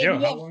 we're like, yo,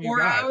 how long 4 you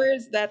got?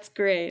 hours? That's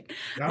great.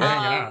 I'm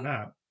hanging out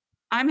now.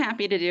 I'm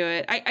happy to do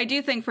it. I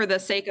do think for the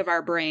sake of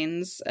our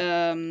brains,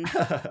 and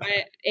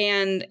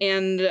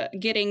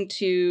getting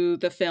to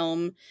the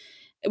film,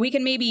 we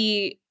can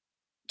maybe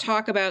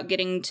talk about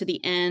getting to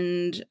the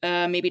end,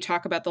 maybe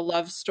talk about the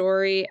love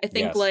story. I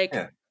think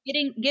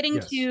getting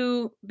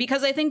to,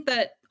 because I think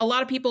that a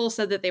lot of people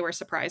said that they were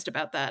surprised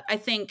about that. I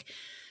think,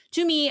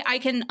 to me, I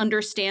can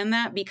understand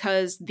that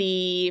because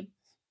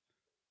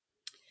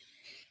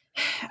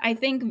I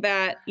think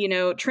that, you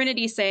know,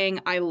 Trinity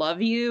saying "I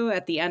love you"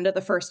 at the end of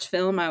the first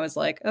film, I was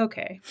like,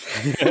 okay.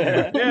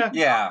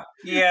 Yeah.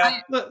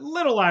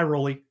 Little eye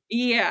rolly.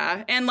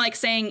 Yeah. And like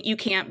saying "you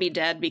can't be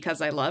dead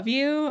because I love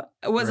you"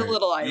 was a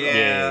little eye rolly.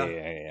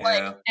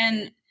 Yeah.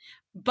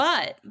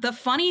 But the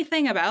funny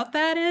thing about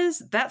that is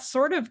that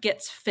sort of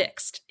gets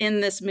fixed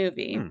in this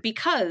movie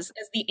because,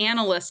 as the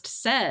analyst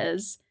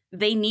says,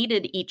 they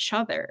needed each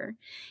other.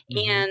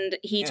 And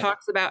he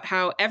talks about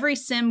how every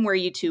sim where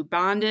you two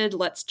bonded,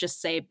 let's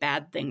just say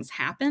bad things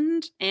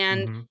happened.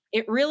 And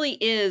it really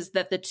is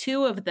that the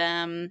two of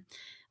them,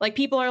 like,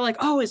 people are like,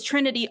 oh, is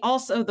Trinity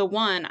also the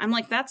one? I'm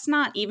like, that's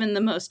not even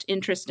the most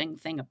interesting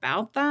thing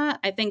about that.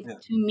 I think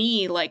to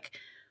me, like,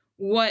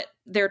 what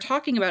they're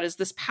talking about is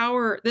this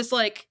power,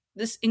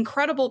 this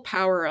incredible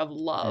power of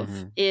love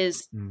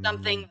is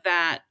something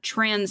that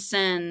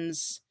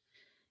transcends,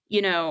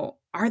 you know,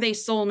 are they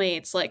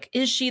soulmates? Like,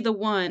 is she the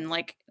one?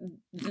 Like,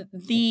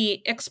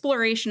 the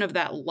exploration of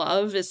that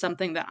love is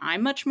something that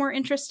I'm much more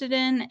interested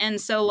in.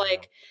 And so,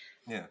 like,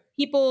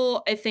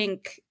 people, I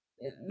think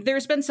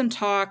there's been some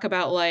talk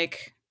about,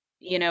 like,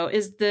 you know,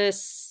 is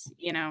this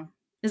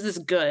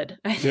good?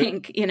 I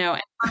think, you know,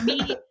 and for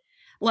me,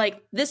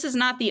 like, this is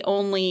not the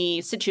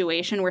only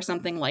situation where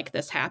something like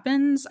this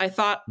happens. I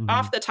thought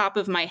off the top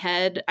of my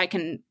head, I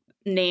can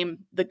name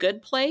The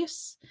Good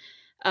Place.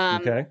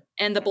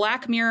 And the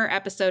Black Mirror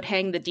episode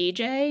Hang the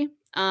DJ,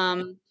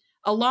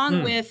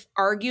 along with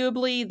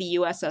arguably the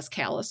USS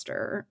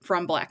Callister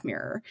from Black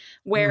Mirror,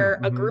 where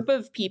a group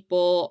of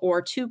people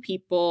or two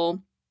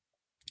people,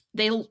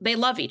 they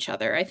love each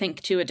other, I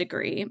think, to a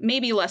degree,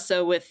 maybe less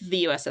so with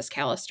the USS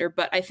Callister,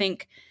 but I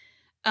think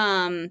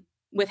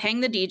with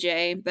Hang the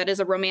DJ, that is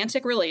a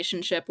romantic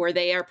relationship where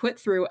they are put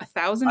through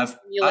 1,000 simulations.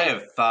 I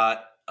have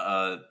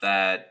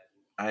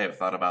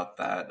thought about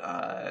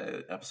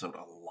that episode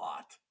a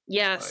lot.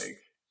 Yes.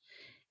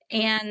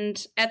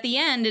 And at the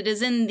end, it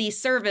is in the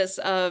service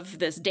of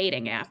this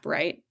dating app,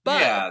 right? But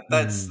yeah,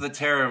 that's the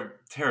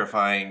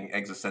terrifying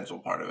existential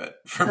part of it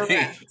for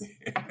me.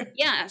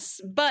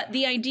 Yes, but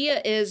the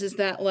idea is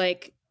that,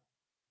 like,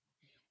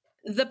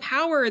 the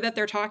power that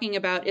they're talking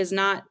about is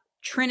not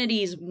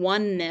Trinity's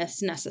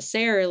oneness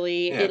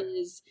necessarily. It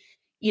is,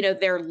 you know,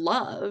 their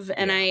love.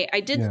 And I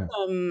did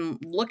some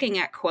looking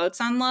at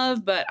quotes on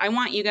love, but I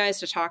want you guys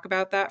to talk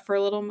about that for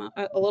a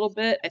little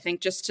bit. I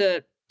think just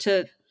to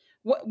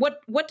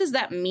what does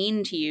that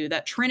mean to you,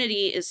 that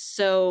Trinity is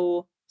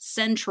so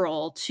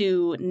central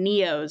to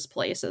Neo's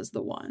place as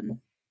the one?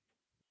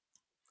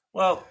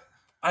 Well,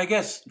 I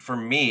guess for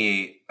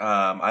me,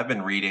 I've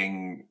been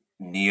reading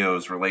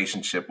Neo's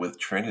relationship with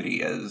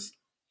Trinity as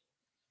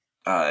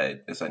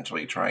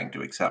essentially trying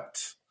to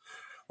accept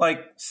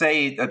like,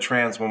 say a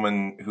trans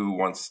woman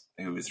who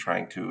is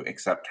trying to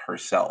accept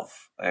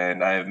herself,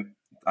 and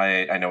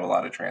I know a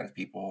lot of trans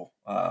people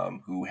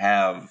who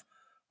have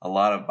a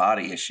lot of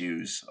body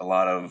issues, a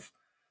lot of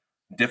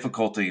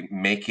difficulty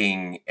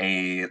making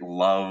a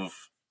love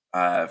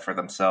for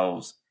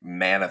themselves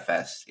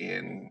manifest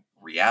in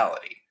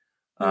reality.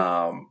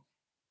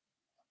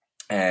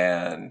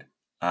 And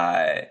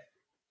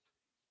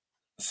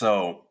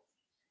so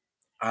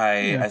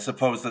I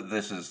suppose that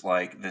this is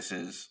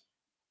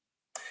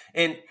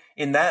in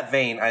that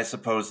vein. I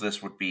suppose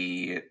this would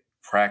be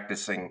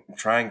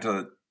trying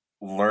to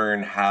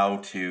learn how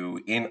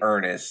to, in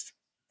earnest,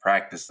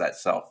 practice that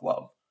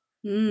self-love.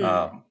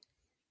 I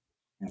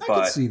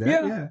can see that.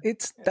 Yeah.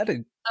 It's that.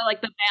 I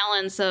like the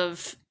balance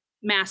of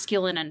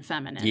masculine and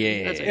feminine.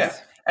 Yeah.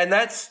 And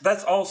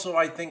that's also,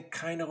 I think,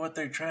 kind of what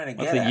they're trying to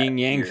get the at. Yin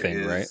Yang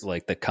thing, right?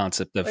 Like the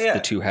concept of the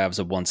two halves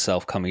of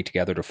oneself coming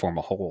together to form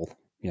a whole.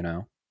 You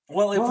know.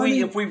 Well,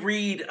 if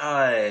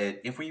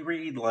we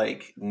read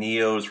like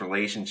Neo's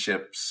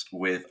relationships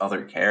with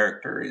other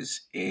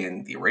characters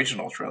in the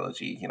original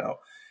trilogy, you know,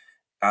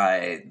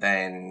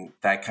 then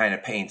that kind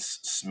of paints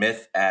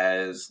Smith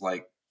as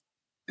like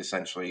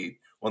essentially.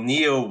 Well,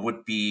 Neo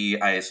would be,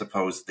 I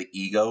suppose, the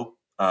ego,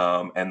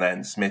 and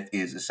then Smith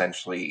is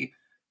essentially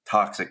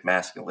toxic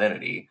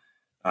masculinity.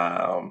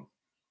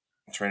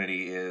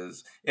 Trinity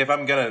is, if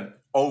I'm gonna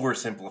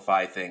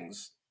oversimplify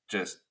things,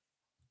 just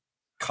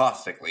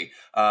caustically,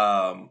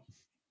 then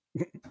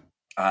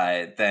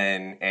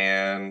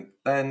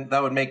that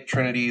would make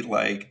Trinity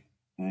like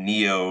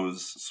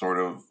Neo's sort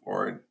of,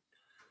 or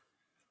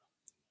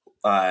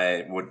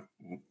would,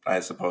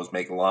 I suppose,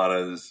 make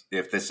Lana's,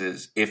 if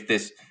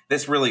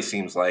this really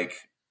seems like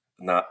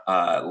not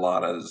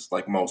Lana's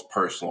like most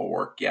personal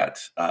work yet.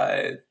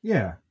 Like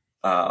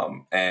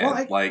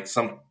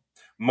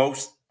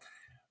most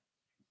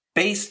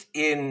based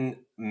in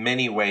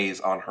many ways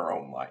on her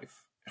own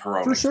life, her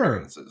own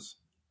experiences.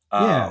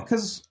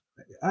 Because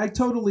I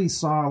totally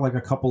saw like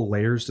a couple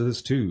layers to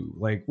this too.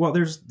 Like, well,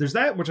 there's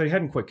that which I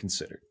hadn't quite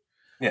considered.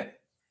 Yeah.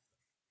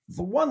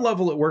 For one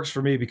level, it works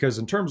for me because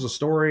in terms of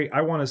story,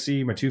 I want to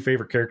see my two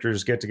favorite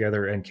characters get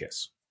together and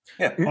kiss.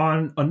 Yeah.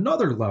 On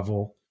another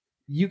level,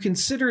 you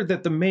consider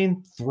that the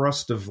main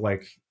thrust of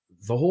like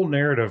the whole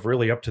narrative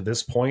really up to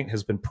this point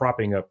has been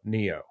propping up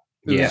Neo.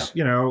 Who's,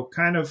 you know,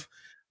 kind of,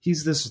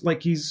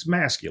 he's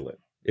masculine.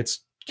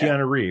 It's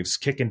Keanu Reeves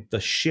kicking the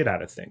shit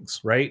out of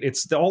things, right?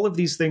 It's all of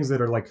these things that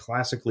are like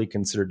classically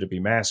considered to be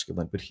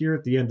masculine. But here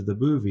at the end of the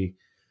movie,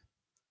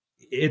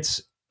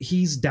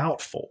 he's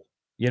doubtful.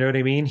 You know what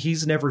I mean?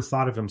 He's never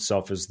thought of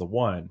himself as the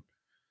one.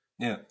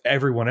 Yeah.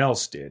 Everyone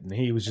else did. And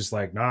he was just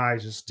like, nah, I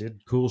just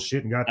did cool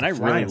shit and got to fly.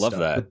 And I really love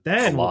that but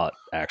then, a lot,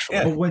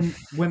 actually. But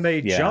when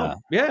they jump,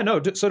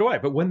 so do I.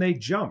 But when they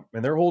jump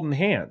and they're holding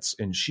hands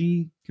and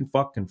she can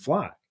fucking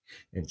fly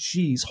and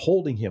she's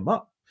holding him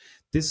up,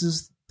 this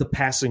is the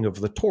passing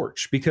of the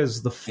torch,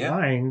 because the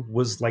flying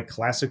was like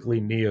classically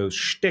Neo's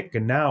shtick,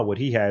 and now what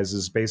he has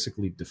is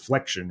basically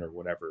deflection or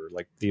whatever,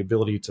 like the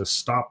ability to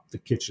stop the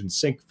kitchen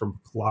sink from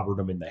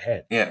clobbering him in the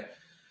head. Yeah,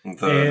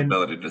 the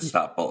ability to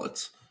stop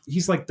bullets.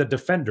 He's like the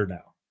defender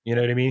now. You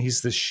know what I mean?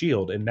 He's the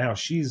shield, and now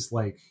she's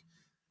like,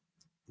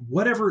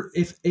 whatever.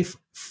 If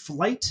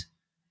flight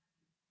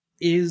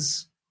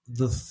is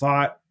the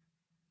thought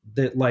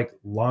that like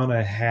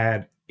Lana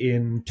had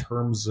in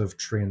terms of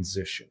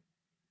transition,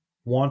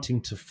 wanting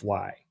to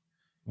fly,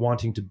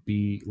 wanting to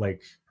be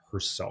like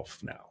herself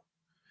now,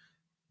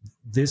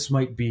 this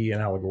might be an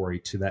allegory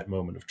to that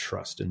moment of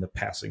trust in the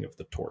passing of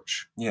the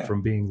torch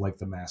from being like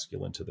the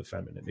masculine to the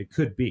feminine. It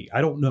could be. I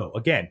don't know.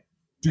 Again,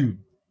 dude,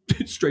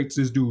 straight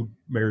cis dude,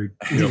 married,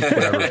 you know,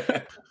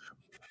 whatever.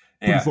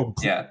 Pretty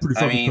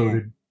fucking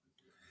coded.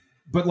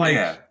 But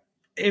like,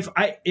 if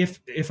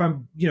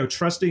I'm, you know,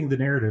 trusting the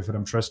narrative and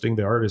I'm trusting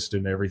the artist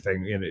and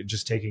everything, and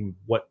just taking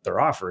what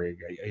they're offering,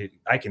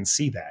 I can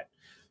see that.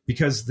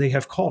 Because they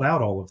have called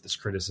out all of this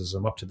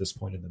criticism up to this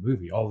point in the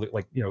movie. All the,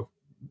 like, you know,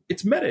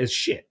 it's meta as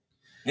shit.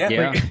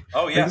 Yeah.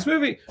 Like, this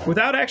movie,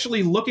 without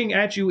actually looking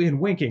at you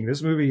and winking,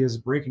 this movie is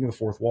breaking the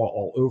fourth wall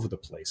all over the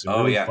place in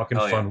really fucking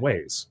fun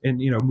ways.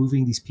 And, you know,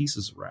 moving these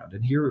pieces around.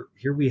 And here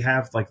we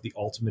have like the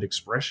ultimate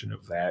expression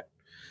of that,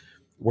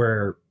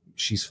 where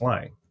she's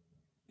flying.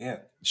 Yeah.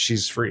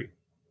 She's free.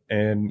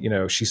 And, you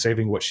know, she's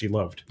saving what she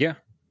loved. Yeah.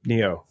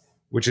 Neo,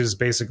 which is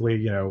basically,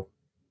 you know,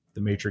 The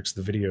Matrix,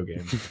 the video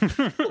game,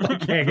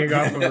 like hanging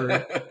off of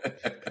her.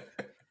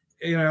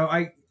 You know,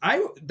 I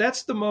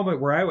that's the moment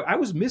where I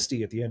was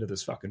misty at the end of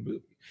this fucking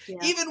movie. Yeah.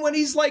 Even when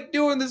he's like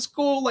doing this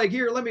cool, like,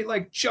 here, let me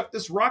like chuck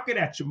this rocket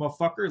at you,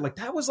 motherfucker. Like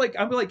that was like,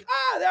 I'm like,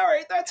 all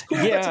right, that's cool.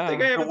 That's a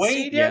thing I haven't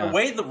seen yet. The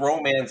way the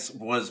romance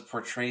was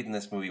portrayed in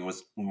this movie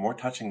was more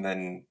touching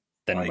than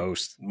like,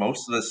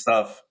 most of the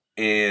stuff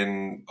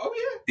in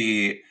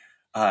the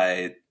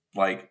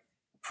like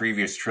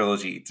previous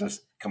trilogy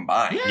just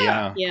combined.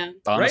 Yeah.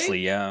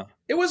 Honestly,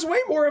 It was way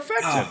more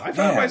effective. I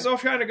found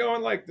myself kind of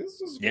going like, this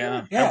is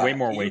had way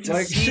more weight. You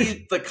like,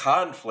 see the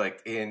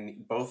conflict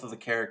in both of the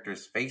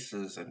characters'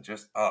 faces and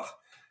just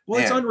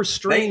it's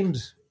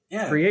unrestrained.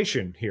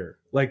 creation here.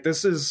 Like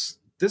this is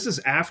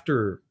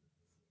after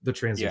the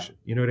transition.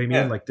 You know what I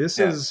mean? Like this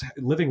is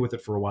living with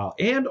it for a while.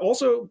 And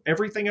also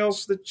everything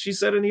else that she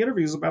said in the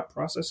interviews about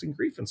processing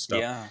grief and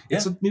stuff.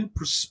 It's a new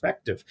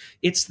perspective.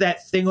 It's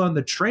that thing on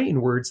the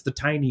train where it's the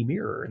tiny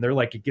mirror and they're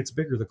like, it gets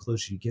bigger the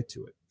closer you get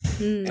to it.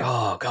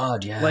 Oh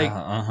God. Yeah.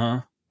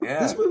 Like,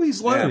 this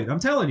movie's loaded. I'm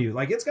telling you,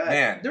 like it's got,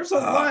 there's a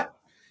lot.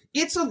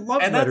 It's a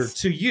love letter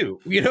to you.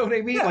 You know what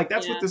I mean? Like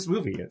that's what this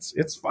movie is.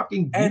 It's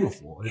fucking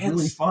beautiful. It's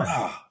really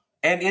fun.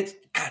 And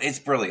it's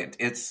brilliant.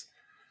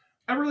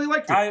 I really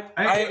liked it.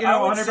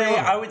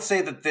 I would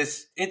say that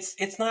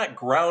it's not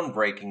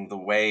groundbreaking the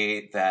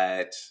way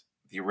that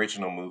the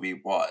original movie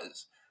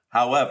was.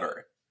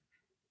 However,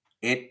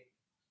 it's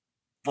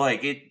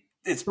pretty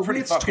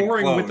fucking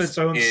touring close with its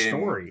own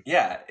story.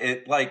 Yeah,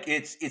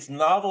 it's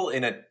novel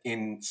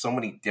in so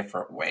many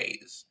different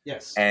ways.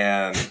 Yes,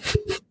 and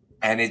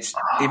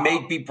it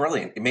may be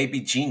brilliant. It may be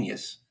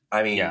genius.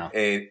 I mean,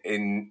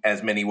 in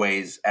as many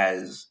ways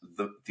as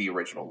the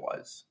original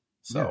was.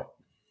 So.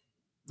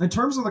 In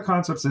terms of the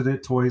concepts that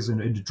it toys and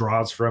it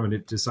draws from, and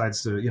it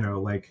decides to,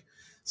 like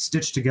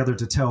stitch together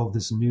to tell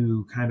this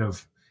new kind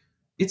of,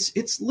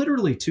 it's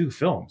literally two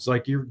films.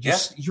 Like you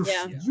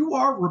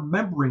are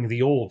remembering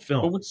the old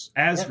films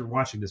as you're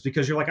watching this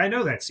because you're like, I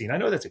know that scene,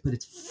 but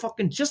it's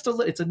fucking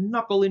it's a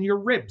knuckle in your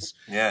ribs.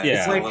 Yeah.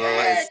 It's like,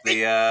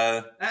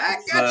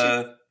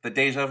 the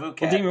deja vu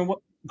cat. Well, Damon,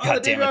 the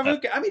deja vu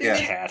cat. I mean,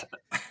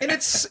 and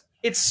it's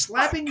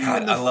slapping you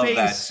in the face. I love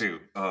that too.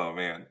 Oh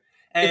man.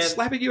 And it's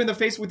slapping you in the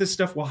face with this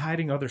stuff while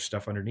hiding other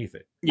stuff underneath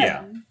it.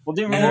 Yeah. Well,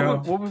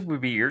 Damon, what would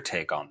be your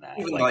take on that?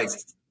 Like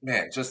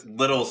just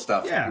little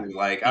stuff. Yeah.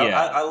 Like,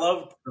 I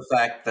love the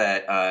fact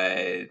that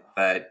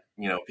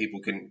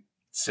people can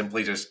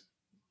simply just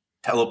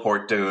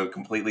teleport to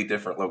completely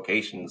different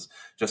locations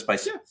just by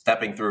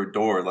stepping through a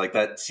door. Like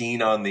that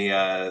scene on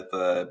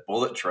the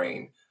bullet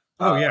train.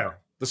 Oh, yeah.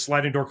 The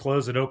sliding door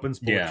closes, it opens,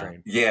 bullet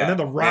train. Yeah. And then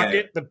the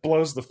rocket that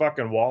blows the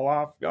fucking wall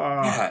off. Oh.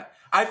 Yeah.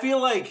 I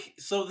feel like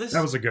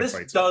that was a good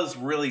fight. This does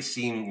really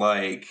seem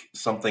like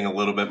something a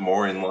little bit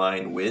more in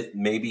line with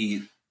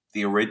maybe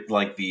the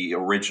original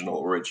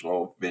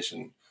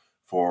vision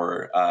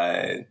for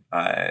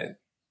the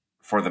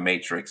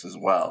Matrix as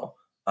well.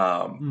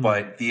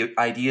 But the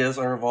ideas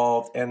are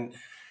evolved, and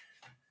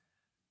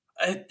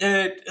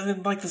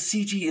like the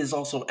CG is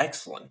also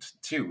excellent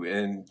too.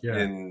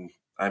 And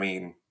I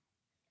mean,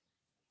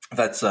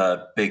 that's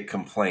a big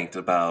complaint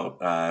about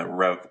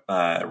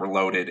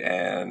Reloaded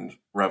and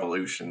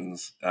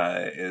Revolutions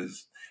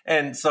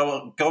and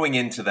so going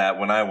into that,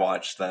 when I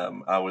watched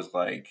them, I was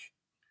like,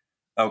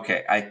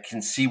 okay, I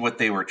can see what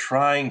they were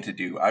trying to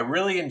do. I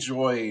really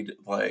enjoyed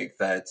like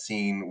that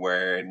scene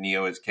where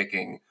Neo is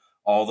kicking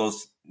all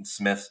those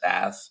Smith's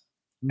asses.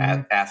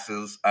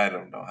 I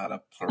don't know how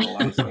to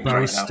pluralize things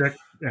right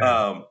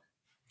now.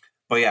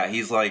 But yeah,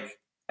 he's like,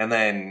 and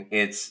then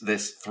it's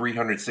this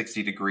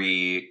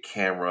 360-degree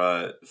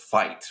camera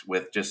fight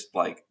with just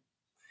like,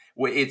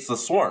 it's the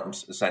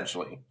swarms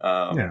essentially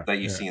that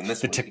you see in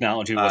this. The movie.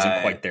 Technology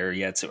wasn't quite there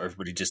yet, so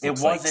everybody just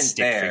looks wasn't like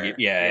stick there. figure.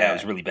 Yeah, it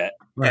was really bad.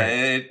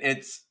 Right.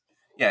 It's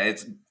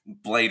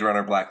Blade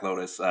Runner Black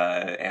Lotus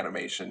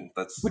animation.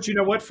 But you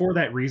know what? For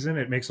that reason,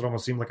 it makes it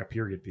almost seem like a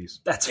period piece.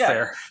 That's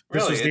fair.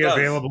 This was the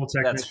available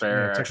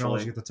technology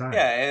actually. at the time.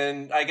 Yeah,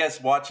 and I guess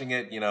watching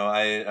it,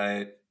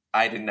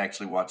 I didn't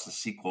actually watch the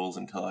sequels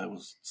until I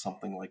was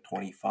something like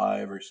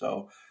 25 or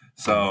so.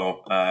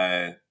 So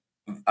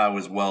I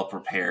was well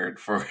prepared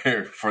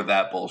for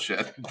that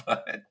bullshit.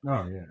 But,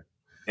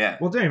 yeah.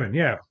 Well,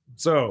 Damon,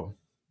 So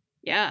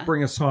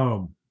bring us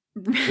home.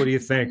 What do you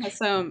think?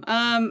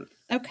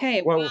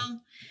 Okay. Well,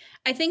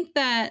 I think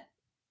that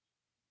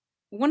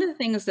one of the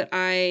things that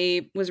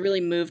I was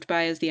really moved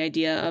by is the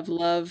idea of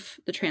love,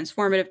 the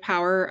transformative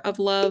power of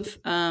love.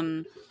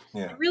 I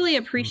really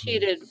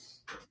appreciated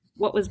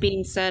what was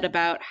being said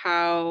about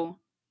how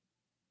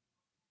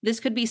this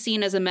could be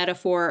seen as a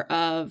metaphor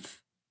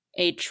of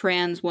a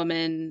trans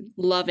woman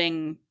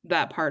loving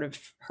that part of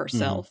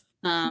herself.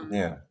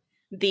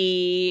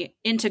 The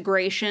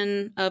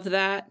integration of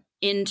that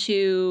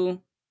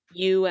into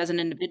you as an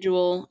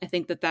individual, I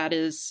think that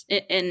is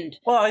and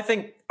well, I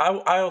think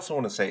I also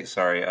want to say,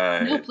 sorry,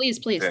 no, please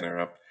to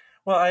interrupt.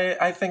 Well,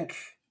 I think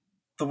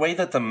the way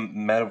that the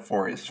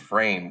metaphor is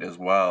framed as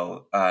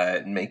well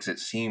makes it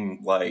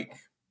seem like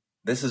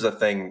this is a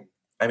thing.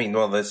 I mean,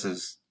 well, this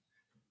is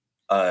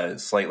a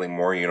slightly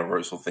more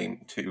universal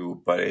theme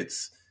too, but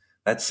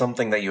that's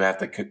something that you have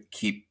to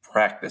keep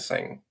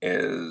practicing,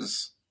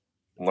 is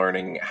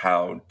learning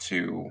how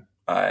to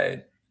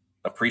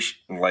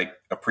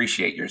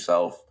appreciate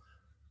yourself.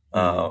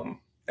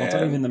 It's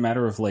not even the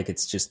matter of like,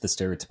 it's just the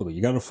stereotypical,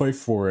 you got to fight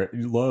for it,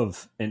 you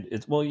love, and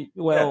it's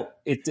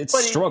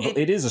it's struggle.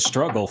 It is a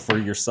struggle for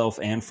yourself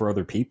and for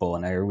other people.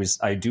 And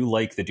I do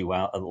like the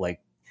dual, like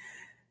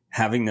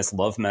having this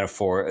love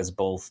metaphor as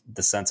both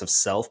the sense of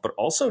self, but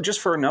also just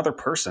for another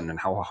person and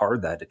how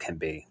hard that it can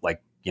be.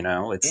 Like,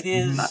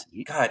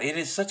 it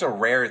is such a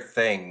rare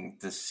thing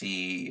to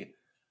see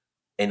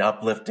an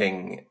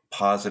uplifting,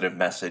 positive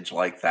message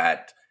like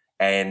that.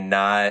 and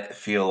not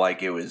feel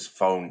like it was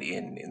phoned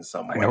in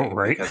some way. I know,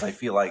 right? Because I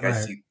feel like I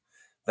see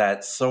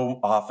that so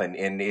often,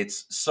 and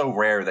it's so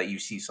rare that you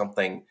see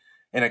something,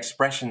 an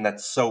expression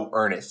that's so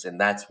earnest, and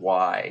that's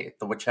why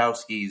the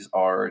Wachowskis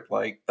are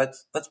like,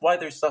 that's why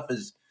their stuff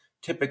is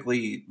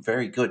typically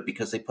very good,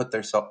 because they put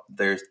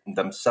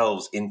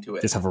themselves into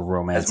it. Just have a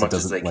romance as much that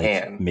doesn't as they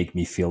can. make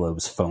me feel it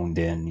was phoned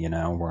in, you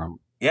know, where I'm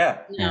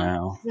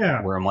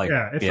where I'm like,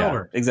 it felt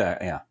her.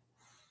 Exactly, yeah.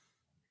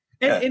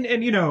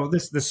 And you know,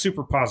 this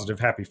super positive,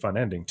 happy, fun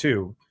ending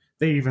too.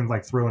 They even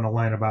like throw in a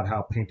line about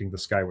how painting the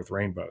sky with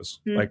rainbows.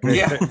 Like,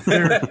 they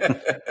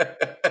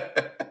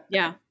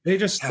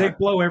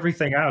blow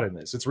everything out in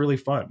this. It's really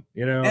fun.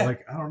 You know,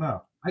 like, I don't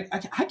know.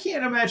 I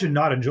can't imagine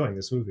not enjoying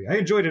this movie. I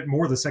enjoyed it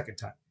more the second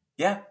time.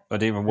 Yeah.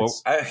 But even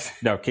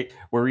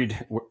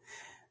worried.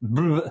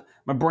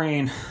 My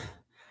brain.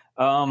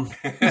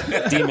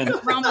 Demon.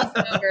 We're almost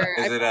over.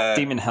 Is it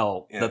Demon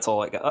hell. Yeah. That's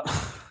all I got.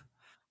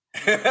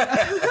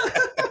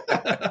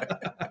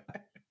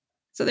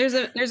 So there's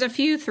a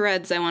few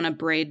threads I want to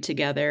braid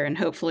together, and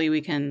hopefully we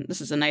can.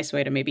 This is a nice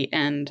way to maybe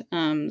end.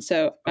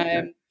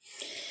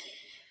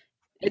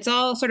 It's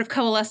all sort of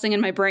coalescing in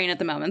my brain at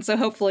the moment, so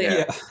hopefully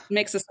it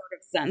makes a sort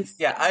of sense.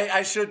 Yeah,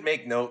 I should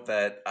make note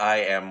that I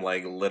am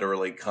like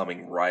literally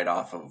coming right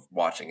off of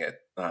watching it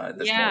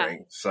this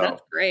morning. So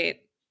that's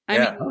great.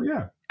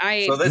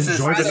 So this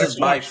is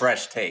my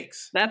fresh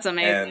takes. That's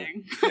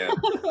amazing.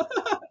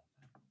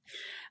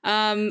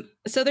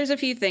 So there's a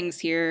few things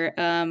here.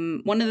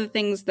 One of the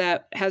things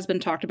that has been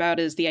talked about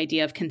is the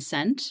idea of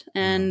consent.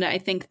 And I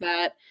think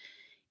that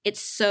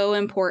it's so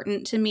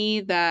important to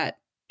me that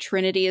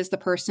Trinity is the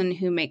person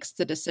who makes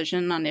the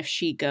decision on if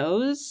she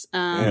goes.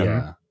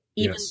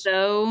 Even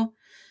though,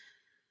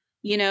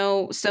 you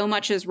know, so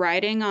much is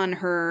riding on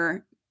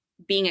her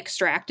being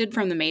extracted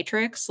from the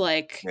Matrix,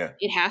 like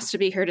it has to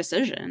be her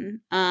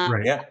decision.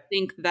 I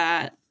think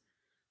that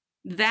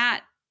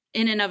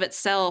in and of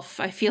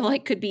itself, I feel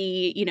like could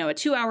be, you know, a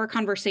 2-hour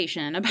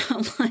conversation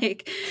about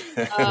like,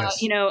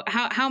 you know,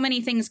 how many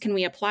things can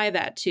we apply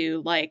that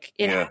to? Like,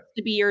 it has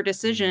to be your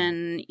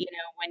decision, you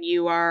know, when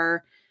you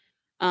are,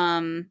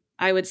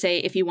 I would say,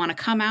 if you want to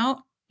come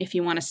out, if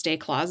you want to stay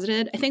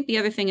closeted. I think the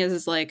other thing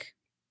is like,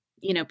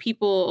 you know,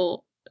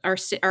 people are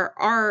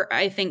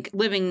I think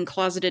living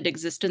closeted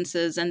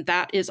existences, and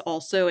that is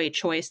also a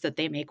choice that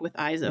they make with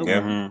eyes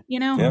open. You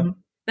know,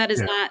 that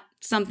is not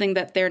something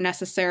that they're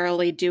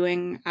necessarily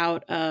doing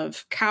out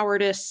of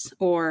cowardice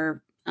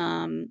or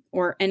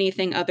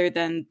anything other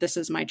than this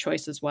is my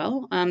choice as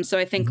well. So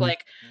I think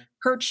like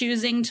her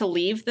choosing to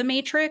leave the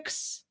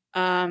Matrix,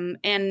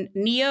 and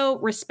Neo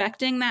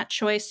respecting that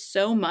choice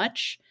so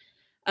much.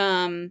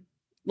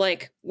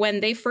 Like when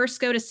they first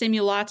go to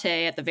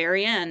Simulate at the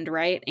very end,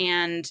 right?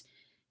 And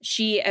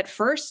she at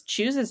first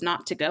chooses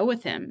not to go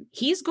with him.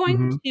 He's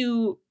going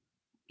to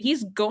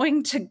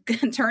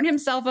turn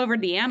himself over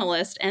to the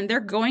analyst, and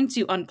they're going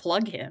to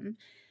unplug him.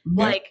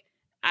 Like,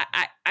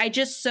 I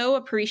just so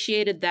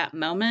appreciated that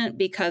moment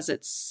because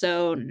it's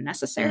so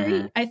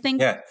necessary. I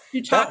think that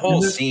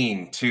whole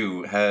scene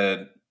too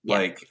had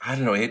like, I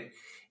don't know, it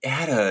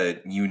had a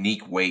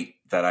unique weight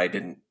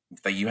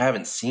that you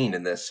haven't seen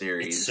in this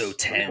series. It's so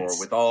tense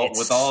before,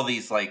 with all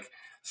these like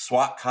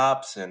SWAT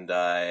cops and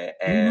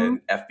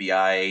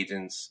FBI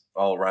agents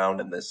all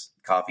around in this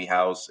coffee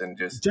house, and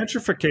just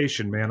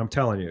gentrification, man. I'm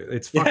telling you,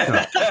 it's fucked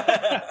up.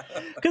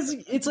 Because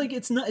it's like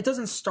it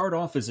doesn't start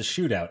off as a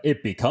shootout;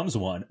 it becomes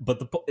one. But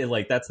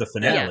that's the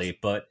finale.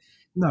 But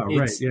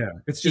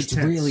it's just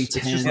tense. Really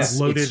tense. It's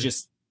loaded.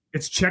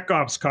 It's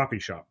Chekhov's coffee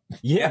shop.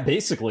 Yeah,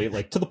 basically,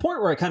 like to the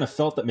point where I kind of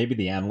felt that maybe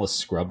the analyst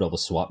scrubbed all the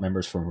SWAT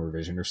members from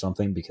Revision or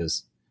something,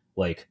 because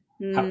like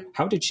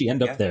how did she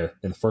end up there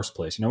in the first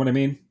place? You know what I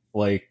mean?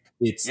 Like,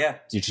 did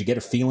she get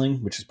a feeling,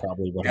 which is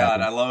probably what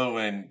happened? I love it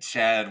when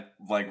Chad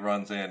like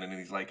runs in and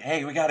he's like,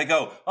 "Hey, we gotta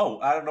go." Oh,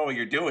 I don't know what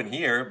you're doing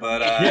here,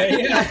 but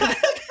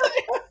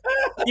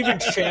even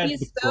Chad,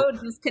 he's so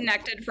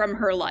disconnected from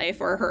her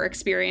life or her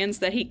experience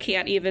that he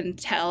can't even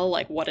tell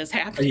like what is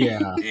happening.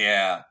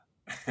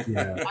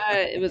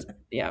 It was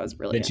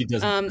really good. She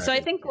doesn't so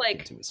I think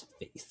like to his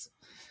face.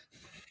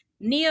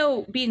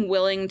 Neo being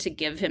willing to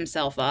give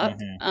himself up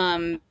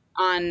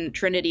on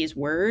Trinity's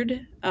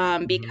word,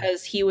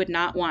 because he would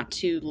not want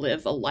to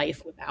live a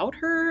life without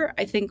her,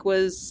 I think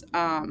was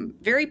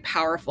very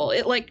powerful.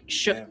 It like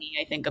shook me,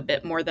 I think, a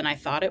bit more than I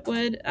thought it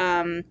would.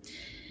 And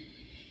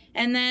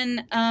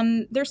then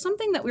there's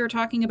something that we were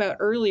talking about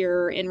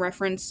earlier in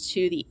reference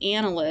to the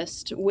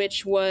analyst,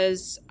 which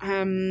was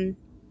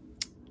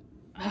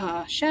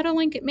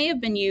Shadowlink, it may have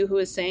been you who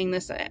was saying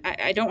this.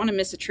 I don't want to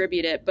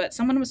misattribute it, but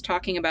someone was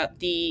talking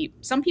about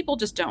some people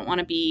just don't want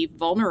to be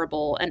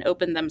vulnerable and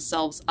open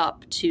themselves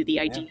up to the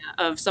idea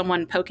of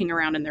someone poking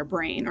around in their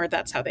brain, or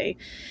that's how they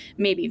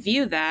maybe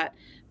view that.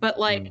 But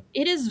like,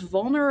 it is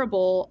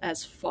vulnerable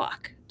as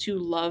fuck to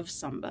love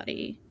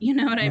somebody. You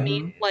know what I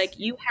mean? Like,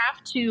 you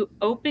have to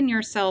open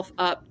yourself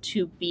up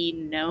to be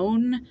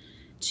known,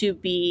 to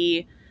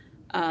be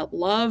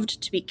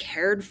loved, to be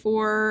cared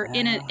for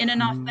in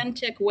an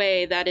authentic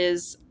way that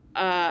is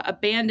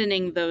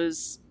abandoning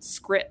those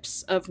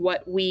scripts of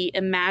what we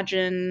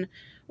imagine,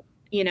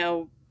 you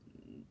know,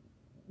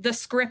 the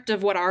script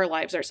of what our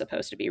lives are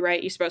supposed to be,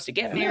 right? You're supposed to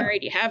get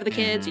married, you have the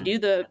kids, you do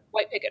the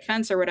white picket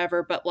fence or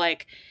whatever, but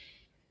like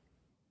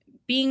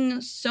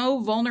being so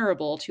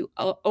vulnerable to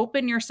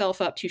open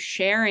yourself up to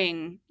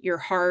sharing your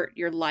heart,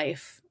 your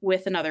life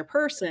with another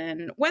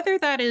person, whether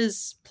that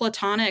is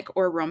platonic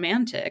or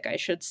romantic, I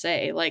should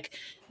say, like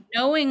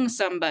knowing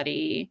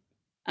somebody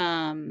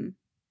in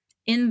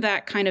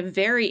that kind of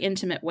very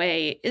intimate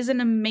way is an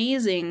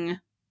amazing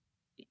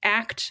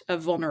act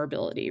of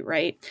vulnerability,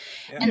 right?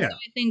 And so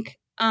I think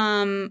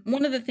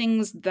one of the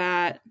things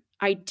that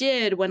I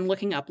did when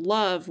looking up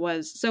love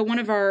was, so one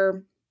of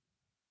our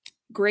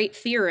great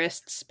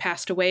theorists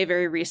passed away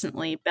very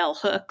recently, Bell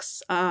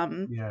Hooks,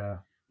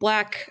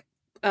 Black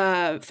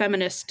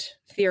feminist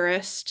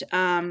theorist,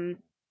 and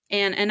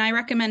I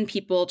recommend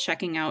people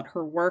checking out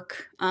her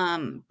work.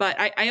 But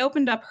I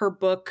opened up her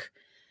book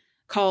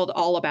called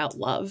All About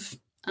Love.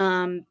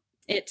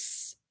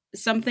 It's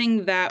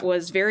something that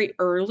was very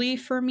early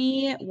for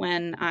me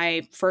when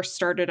I first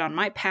started on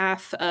my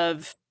path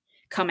of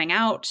coming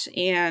out,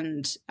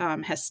 and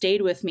has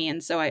stayed with me.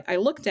 And so I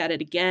looked at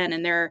it again,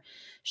 and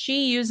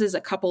she uses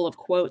a couple of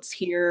quotes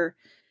here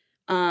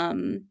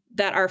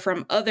that are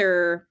from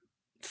other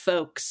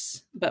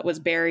folks, but was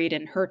buried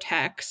in her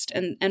text.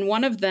 And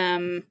one of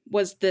them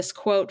was this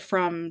quote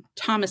from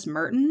Thomas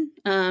Merton.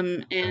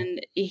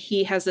 And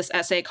he has this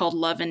essay called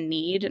Love and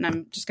Need. And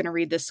I'm just going to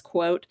read this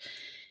quote.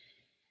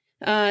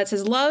 It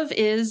says, "Love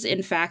is,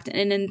 in fact,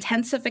 an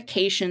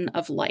intensification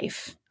of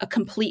life, a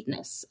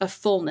completeness, a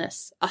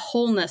fullness, a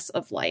wholeness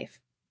of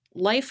life.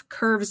 Life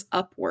curves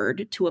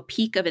upward to a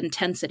peak of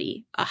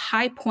intensity, a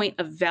high point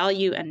of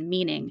value and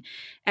meaning,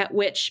 at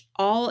which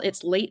all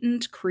its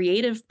latent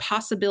creative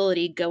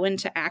possibility go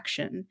into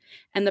action,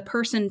 and the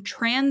person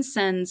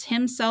transcends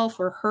himself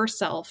or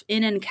herself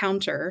in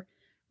encounter,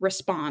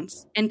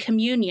 response, and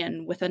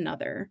communion with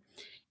another.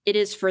 It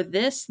is for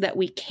this that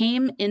we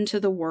came into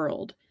the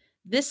world.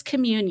 This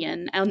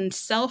communion and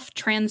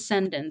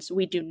self-transcendence,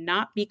 we do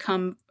not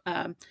become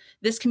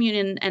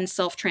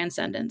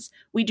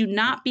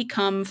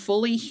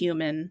fully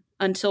human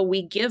until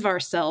we give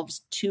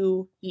ourselves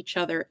to each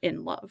other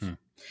in love."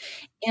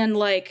 And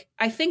like,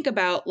 I think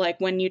about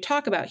like when you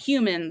talk about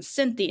humans,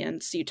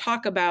 sentience, you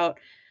talk about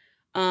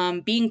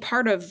being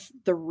part of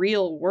the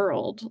real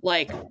world,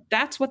 like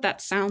that's what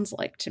that sounds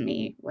like to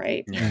me,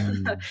 right?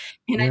 And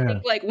I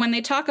think like when they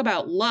talk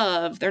about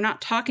love, they're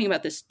not talking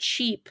about this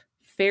cheap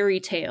fairy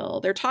tale.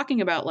 They're talking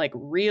about like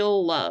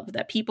real love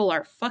that people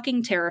are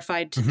fucking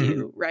terrified to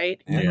do,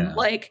 right?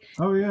 Like,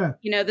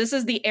 you know, this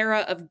is the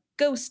era of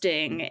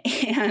ghosting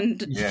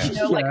and you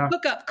know, like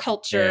hookup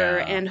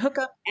culture and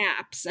hookup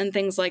apps and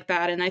things like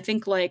that. And I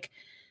think like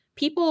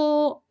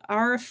people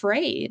are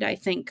afraid, I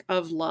think,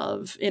 of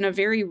love in a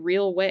very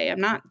real way.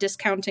 I'm not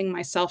discounting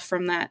myself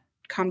from that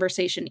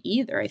conversation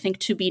either. I think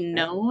to be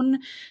known,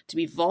 to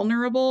be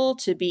vulnerable,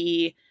 to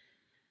be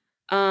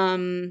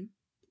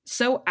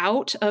so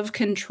out of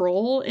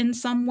control in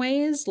some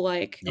ways,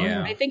 like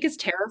I think is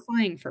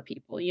terrifying for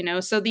people, you know?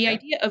 So the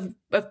idea of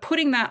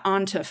putting that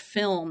onto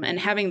film and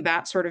having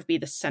that sort of be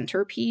the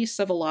centerpiece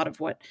of a lot of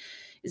what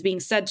is being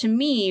said, to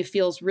me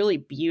feels really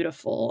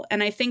beautiful.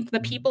 And I think the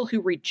people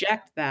who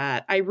reject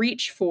that, I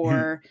reach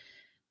for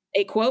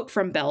a quote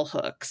from Bell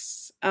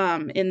Hooks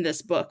in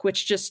this book,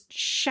 which just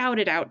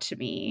shouted out to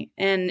me.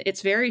 And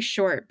it's very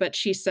short, but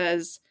she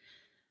says,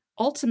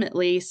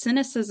 "Ultimately,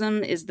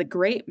 cynicism is the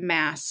great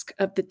mask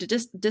of the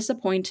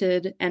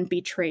disappointed and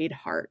betrayed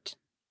heart."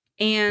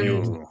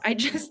 And I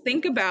just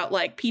think about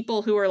like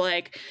people who are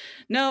like,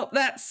 "No,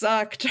 that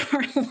sucked,"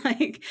 or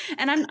like,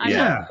 and I'm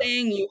not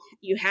saying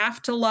you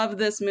have to love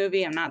this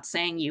movie. I'm not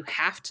saying you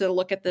have to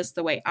look at this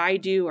the way I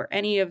do or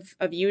any of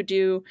you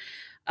do.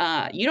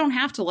 You don't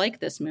have to like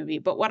this movie.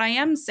 But what I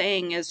am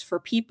saying is for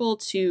people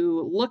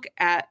to look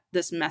at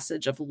this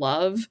message of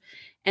love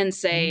and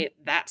say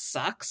that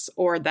sucks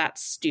or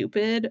that's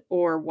stupid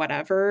or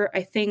whatever,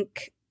 I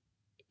think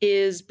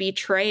is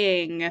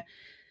betraying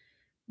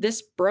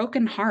this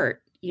broken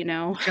heart, you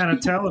know? Kind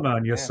of telling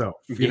on yourself.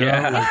 You know?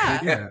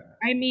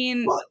 I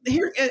mean, well,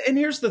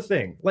 here's the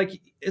thing.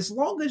 Like, as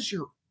long as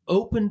you're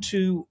open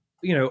to,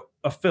 you know,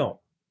 a film,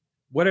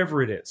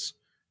 whatever it is,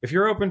 if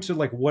you're open to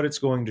like what it's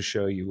going to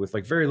show you with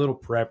like very little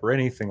prep or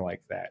anything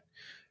like that,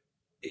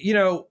 you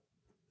know,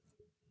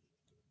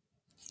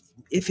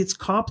 if it's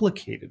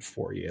complicated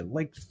for you,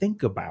 like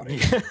think about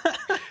it.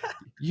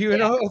 You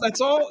know,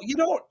 that's all. You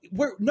don't.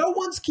 No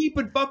one's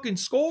keeping fucking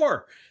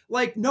score.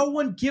 Like no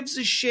one gives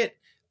a shit.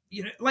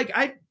 You know, like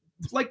I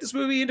like this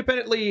movie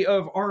independently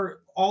of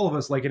all of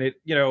us liking it.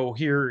 You know,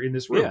 here in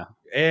this room,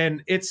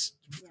 and it's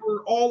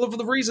for all of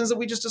the reasons that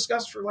we just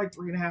discussed for like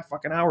 3.5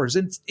 fucking hours.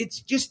 And it's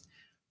just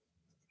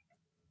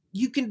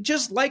you can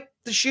just like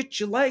the shit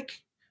you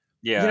like.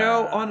 Yeah, you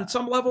know, on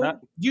some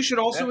level, you should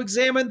also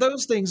examine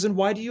those things. And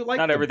why do you like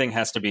not them? Everything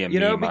has to be a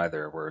meme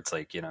either, where it's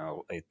like, you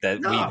know,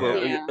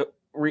 that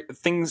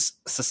things,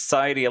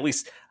 society, at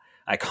least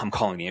I'm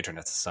calling the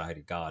internet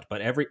society God,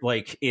 but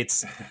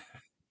it's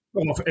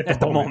at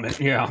the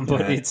moment. Yeah,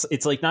 but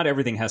it's like not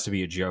everything has to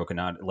be a joke, and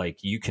not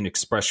like you can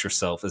express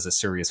yourself as a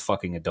serious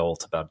fucking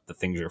adult about the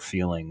things you're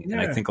feeling. Yeah.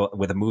 And I think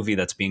with a movie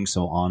that's being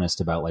so honest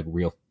about like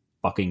real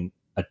fucking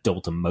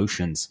adult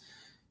emotions,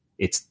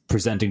 it's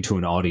presenting to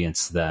an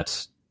audience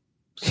that,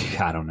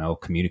 I don't know,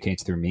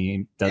 communicates through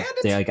me. I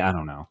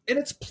don't know. And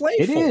it's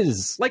playful. It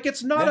is. Like,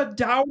 it's not a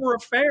dour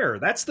affair.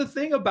 That's the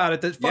thing about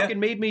it that fucking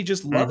made me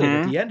just love it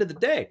at the end of the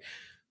day.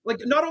 Like,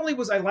 not only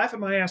was I laughing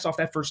my ass off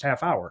that first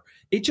half hour,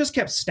 it just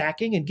kept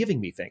stacking and giving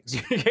me things.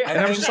 And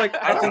I was just like,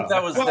 I think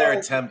that was their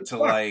attempt to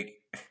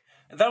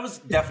that was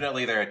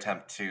definitely their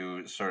attempt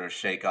to sort of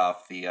shake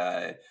off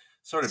the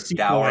sort of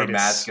dour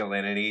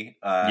masculinity.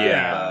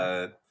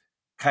 Kind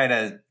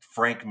of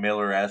Frank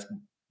Miller-esque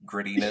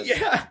grittiness.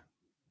 Yeah.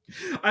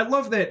 I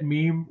love that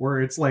meme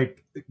where it's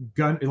like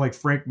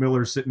Frank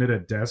Miller sitting at a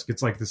desk.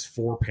 It's like this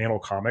 4-panel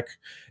comic,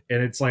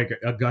 and it's like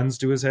a guns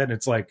to his head, and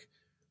it's like,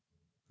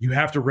 you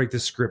have to write the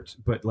script,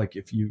 but like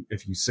if you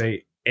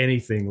say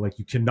anything, like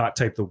you cannot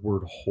type the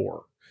word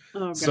whore.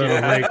 Oh, so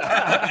like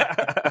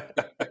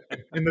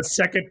in the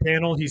second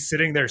panel, he's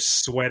sitting there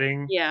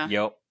sweating. Yeah.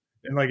 Yep.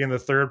 And like in the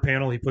third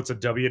panel, he puts a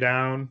W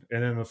down,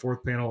 and then the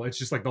fourth panel, it's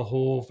just like the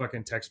whole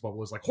fucking text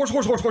bubble is like horse,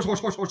 and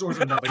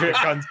then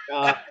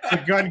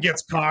the gun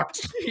gets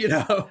cocked. You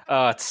know,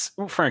 it's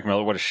Frank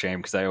Miller. What a shame,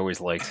 because I always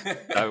liked.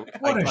 I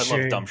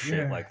love dumb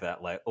shit like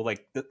that.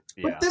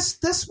 But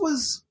this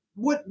was.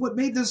 What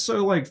made this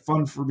so like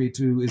fun for me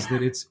too is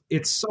that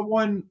it's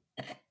someone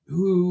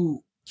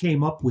who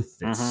came up with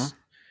this,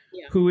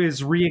 who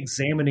is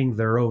re-examining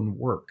their own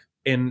work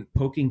and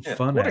poking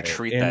fun at it. What a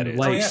treat that is!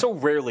 Like, you so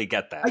rarely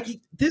get that.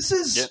 This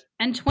is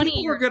and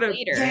 20 years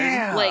later,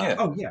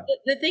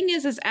 the thing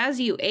is as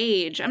you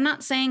age, I'm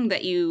not saying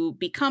that you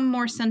become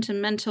more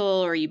sentimental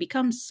or you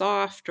become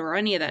soft or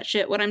any of that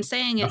shit. What I'm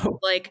saying is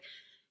like,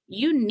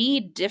 you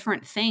need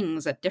different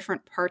things at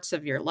different parts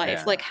of your life.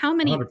 Yeah, like, how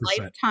many 100%.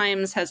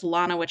 Lifetimes has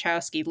Lana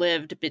Wachowski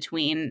lived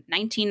between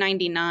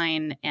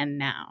 1999 and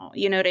now?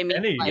 You know what I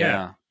mean?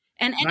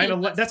 And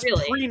that's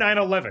really, pre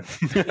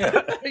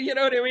 9/11. You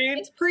know what I mean?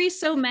 It's pre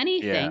so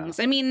many things.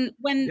 I mean,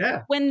 when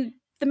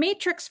The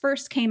Matrix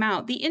first came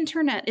out, the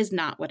internet is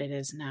not what it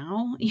is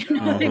now. You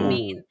know what I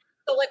mean?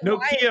 So like,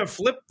 Nokia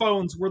flip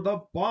phones were the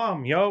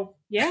bomb, yo.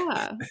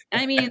 Yeah.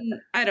 I mean,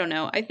 I don't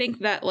know. I think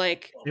that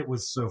like it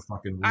was so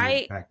fucking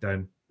weird back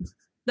then.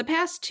 The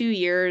past 2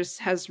 years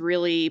has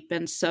really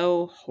been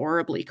so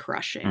horribly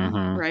crushing,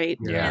 right?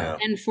 Yeah.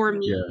 And for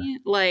me,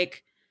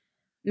 like,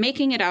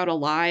 making it out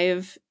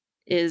alive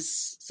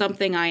is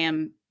something I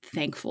am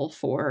thankful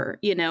for,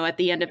 you know, at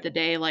the end of the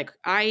day. Like,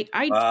 I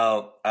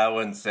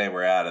wouldn't say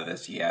we're out of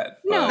this yet.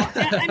 But. No,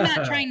 I'm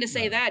not trying to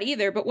say that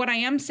either. But what I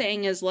am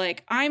saying is,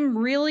 like, I'm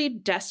really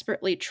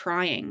desperately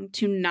trying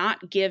to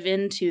not give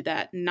into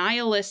that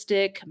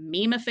nihilistic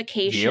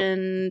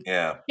memification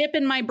chip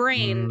in my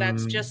brain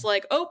that's just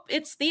like, oh,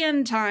 it's the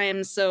end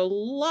time, so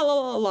la la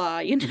la la,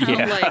 you know?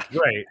 Like,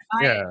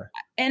 right.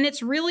 And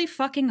it's really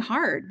fucking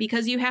hard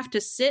because you have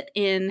to sit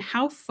in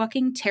how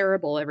fucking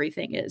terrible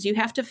everything is. You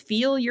have to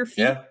feel your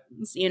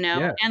feelings, you know?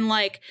 Yeah. And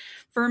like,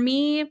 for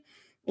me,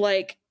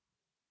 like,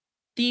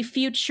 the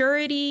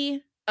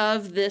futurity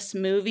of this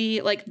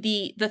movie, like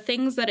the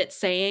things that it's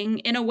saying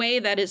in a way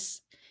that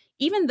is,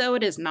 even though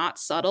it is not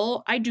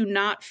subtle, I do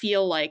not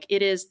feel like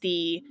it is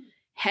the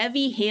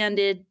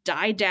heavy-handed,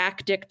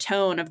 didactic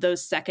tone of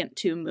those second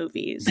two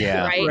movies,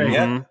 right?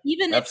 Yeah,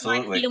 even if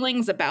my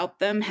feelings about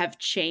them have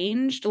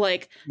changed,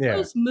 like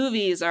those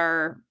movies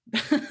are,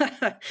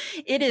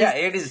 it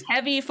is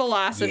heavy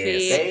philosophy.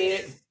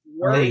 Yes.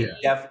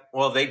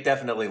 They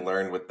definitely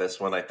learned with this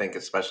one, I think,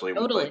 especially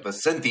with like the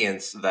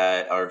sentients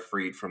that are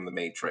freed from the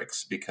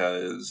Matrix,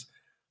 because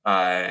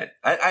I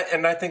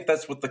think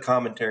that's what the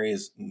commentary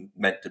is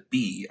meant to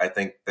be. I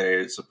think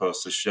they're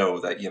supposed to show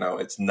that, you know,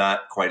 it's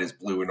not quite as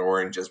blue and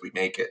orange as we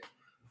make it.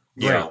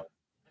 Right.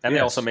 And they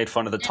also made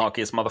fun of the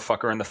talkiest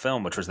motherfucker in the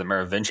film, which was the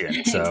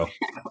Merovingian. So,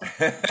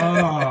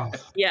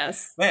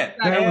 yes, man,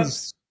 that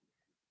was,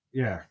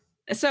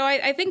 So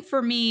I think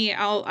for me,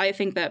 I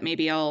think that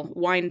maybe I'll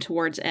wind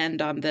towards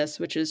end on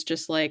this, which is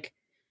just like,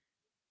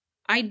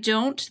 I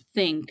don't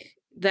think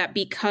that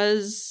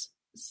because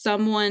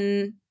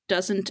someone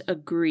doesn't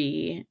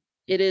agree,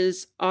 it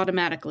is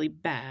automatically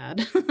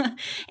bad.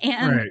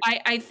 And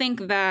I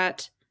think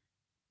that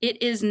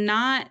it is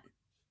not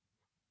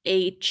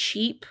a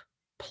cheap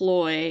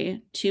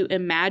ploy to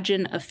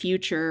imagine a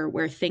future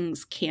where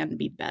things can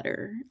be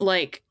better.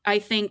 Like, I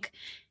think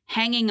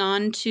hanging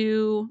on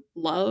to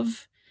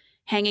love,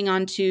 hanging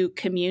on to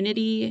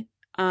community,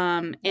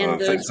 and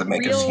those things that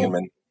make us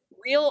human.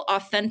 Real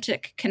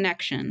authentic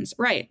connections,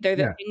 right? They're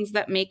the things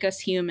that make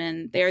us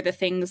human. They're the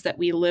things that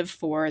we live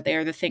for.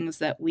 They're the things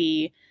that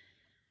we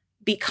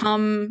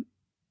become,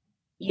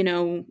 you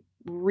know,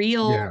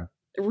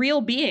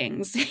 real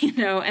beings, you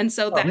know? And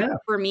so that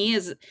for me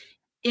is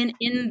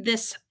in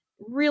this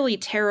really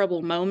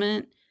terrible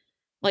moment,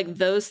 like,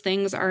 those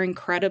things are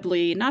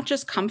incredibly not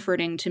just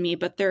comforting to me,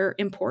 but they're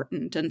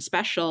important and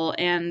special.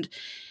 And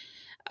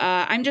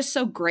I'm just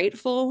so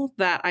grateful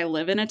that I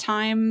live in a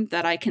time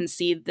that I can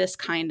see this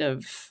kind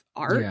of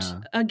art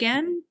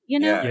again. You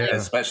know, like,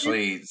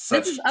 especially this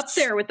is up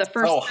there with the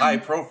first. So high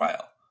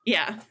profile.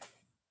 Yeah.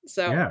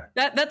 So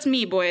that's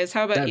me, boys.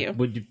 How about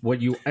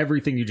you?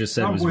 Everything you just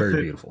said was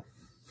very beautiful.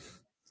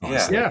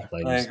 Honestly. Yeah,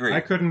 I agree. I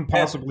couldn't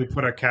possibly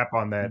put a cap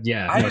on that.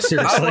 Yeah,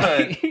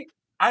 seriously.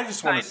 I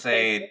just want to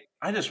say,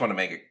 I just want to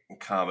make a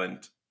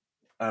comment.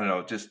 I don't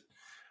know, just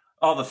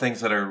all the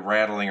things that are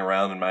rattling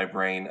around in my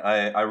brain.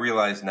 I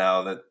realize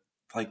now that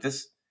like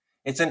this,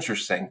 it's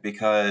interesting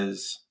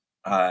because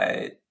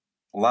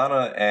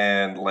Lana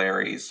and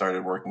Larry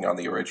started working on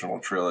the original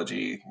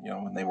trilogy,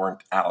 when they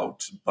weren't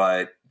out,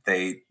 but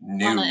they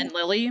knew. Lana and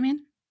Lily, you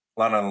mean?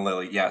 Lana and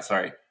Lily, yeah,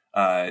 sorry.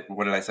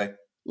 What did I say?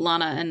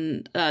 Lana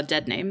and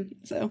dead name,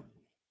 so.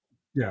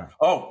 Yeah.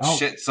 Oh,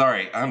 shit,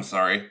 sorry. I'm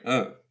sorry.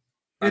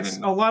 It's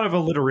a lot of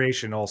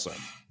alliteration also.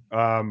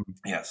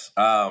 Yes.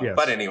 Yes.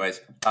 But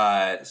anyways,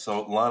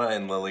 so Lana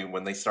and Lily,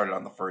 when they started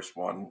on the first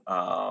one,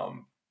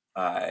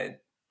 I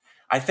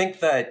think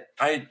that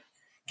I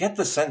get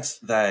the sense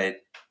that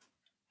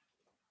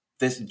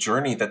this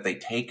journey that they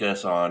take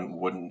us on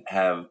wouldn't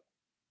have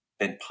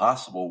been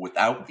possible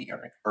without the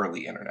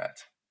early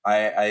internet.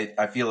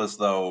 I feel as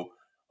though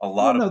a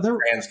lot of the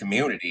trans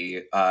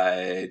community,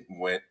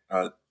 when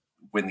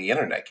the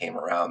internet came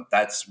around,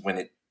 that's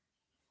when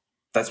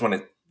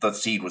the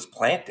seed was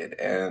planted,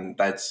 and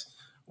that's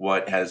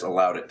what has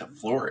allowed it to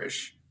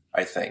flourish.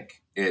 I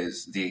think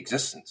is the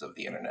existence of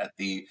the internet,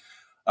 the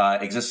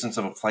existence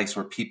of a place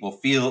where people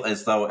feel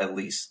as though at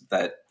least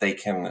that they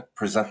can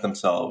present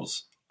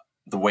themselves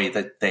the way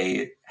that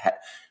they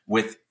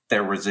with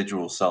their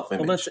residual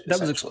self-image. Well, that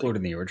was explored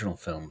in the original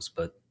films,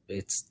 but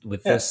it's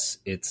with this,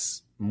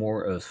 it's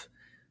more of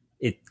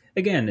it.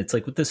 Again, it's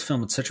like with this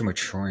film, it's such a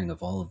maturing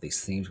of all of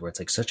these themes, where it's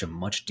like such a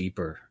much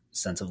deeper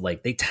sense of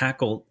like they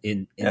tackle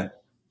in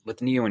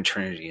with Neo and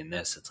Trinity in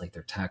this. It's like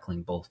they're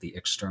tackling both the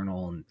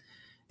external and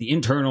the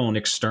internal and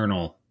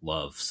external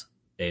loves,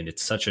 and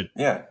it's such a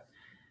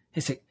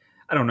It's like,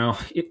 I don't know,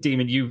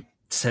 Damon, you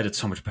said it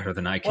so much better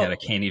than I can. I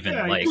can't even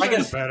I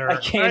guess better. I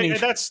can't even.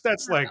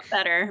 That's like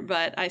better,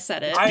 but I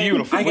said it.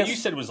 Beautiful. What you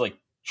said was like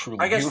truly.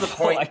 I guess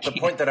beautiful. the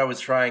point that I was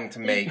trying to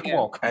make.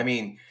 I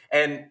mean,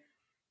 and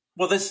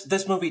well,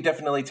 this movie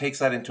definitely takes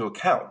that into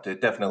account.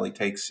 It definitely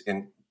takes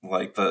in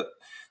like the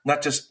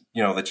not just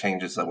the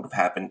changes that would have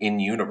happened in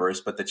universe,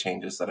 but the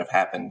changes that have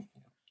happened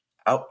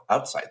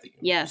outside the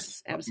universe.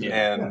 Yes, absolutely.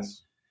 And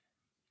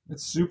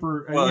it's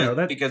super.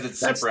 Because it's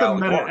that's super the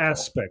meta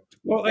aspect.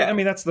 Well, I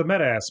mean, that's the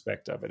meta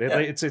aspect of it.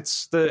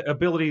 It's the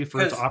ability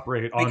for it to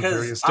operate on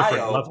various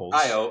different levels.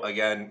 Io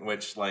again,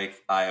 which like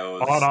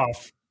Io's on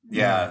off.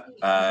 Yeah,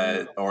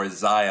 or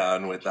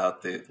Zion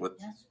without the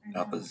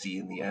Z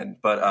in the end.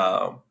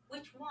 But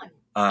which one?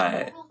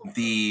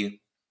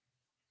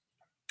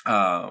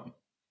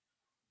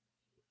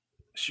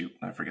 Shoot,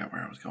 I forgot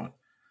where I was going.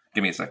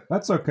 Give me a sec.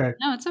 That's okay.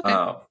 No, it's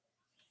okay.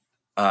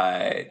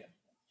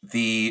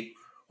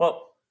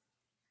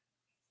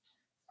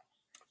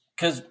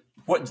 Because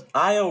what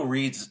Io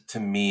reads to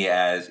me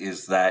as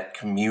is that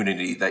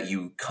community that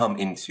you come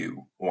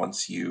into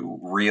once you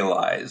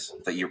realize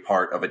that you're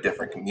part of a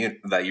different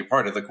community, that you're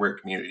part of the queer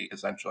community,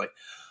 essentially,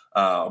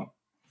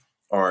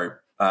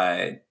 or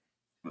a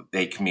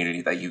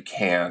community that you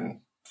can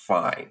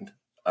find.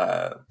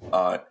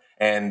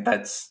 And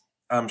that's,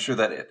 I'm sure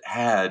that it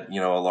had,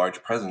 a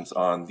large presence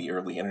on the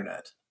early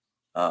internet.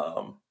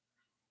 But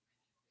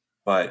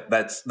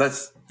that's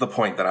the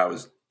point that I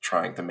was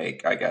trying to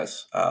make, I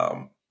guess.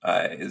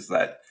 Is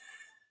that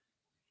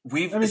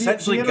we've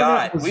essentially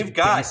got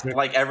basic.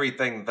 Like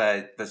everything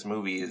that this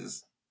movie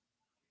is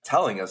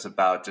telling us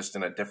about, just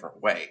in a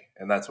different way,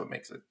 and that's what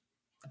makes it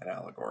an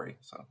allegory.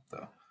 So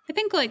I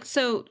think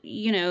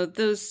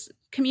those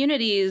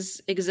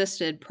communities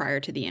existed prior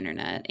to the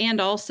internet,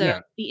 and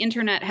also the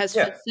internet has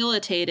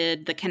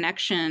facilitated the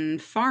connection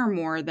far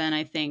more than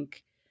I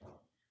think.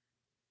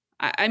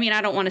 I mean,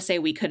 I don't want to say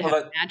we could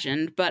have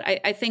imagined, but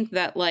I think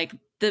that like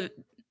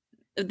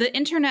the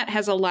internet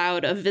has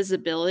allowed a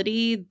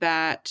visibility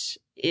that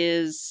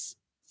is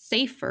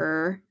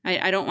safer.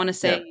 I don't want to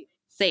say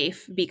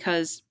safe,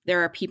 because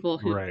there are people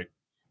who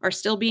are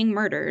still being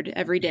murdered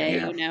every day,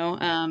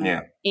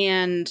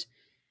 and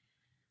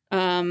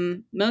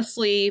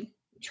mostly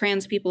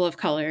trans people of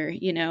color.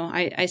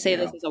 I say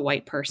this as a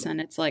white person.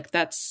 It's like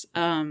that's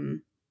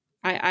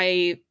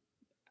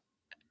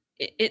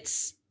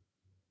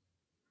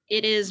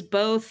it is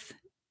both.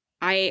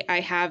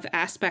 I have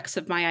aspects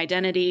of my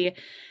identity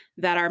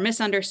that are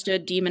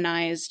misunderstood,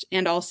 demonized,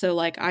 and also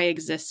like I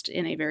exist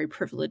in a very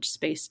privileged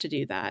space to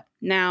do that.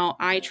 Now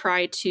I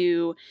try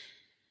to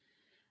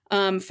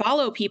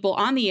follow people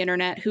on the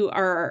internet who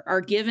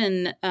are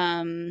given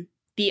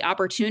the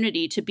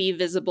opportunity to be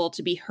visible,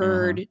 to be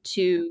heard,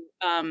 to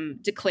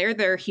declare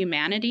their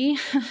humanity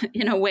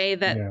in a way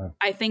that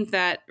I think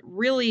that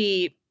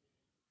really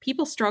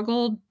people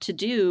struggled to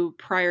do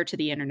prior to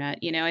the internet.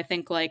 I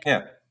think like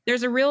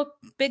there's a real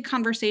big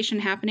conversation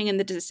happening in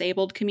the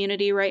disabled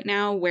community right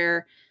now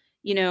where,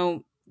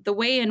 the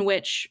way in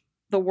which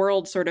the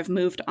world sort of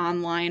moved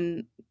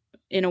online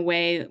in a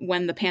way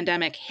when the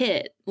pandemic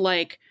hit,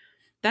 like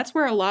that's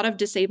where a lot of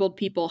disabled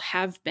people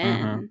have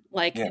been.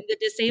 Like the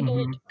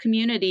disabled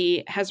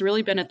community has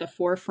really been at the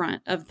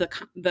forefront of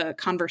the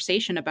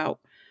conversation about,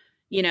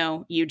 you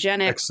know,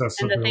 eugenics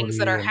and the things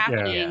that are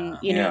happening,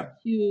 you know,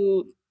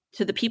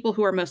 to the people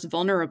who are most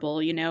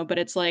vulnerable, you know, but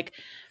it's like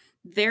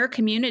their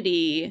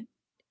community,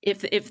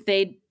 if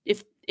the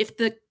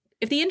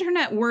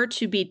internet were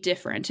to be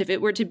different, if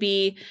it were to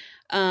be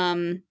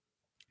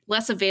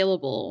less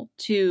available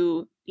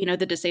to, you know,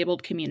 the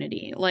disabled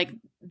community, like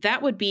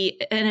that would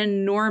be an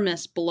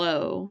enormous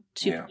blow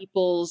to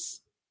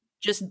people's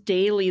just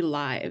daily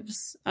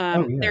lives,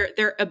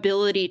 their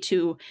ability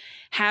to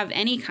have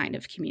any kind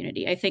of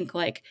community. I think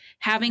like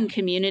having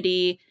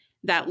community,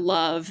 that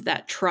love,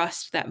 that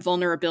trust, that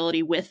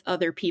vulnerability with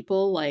other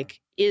people,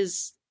 like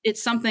it's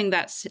something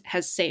that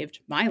has saved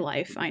my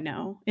life, I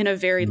know, in a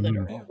very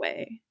literal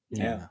way.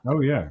 Yeah.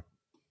 Oh yeah.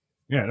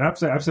 Yeah. And I've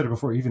said it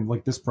before, even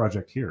like this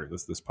project here,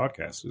 this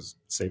podcast is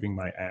saving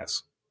my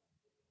ass.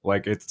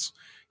 Like it's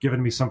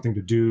given me something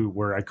to do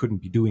where I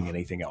couldn't be doing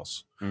anything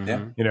else,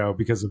 you know,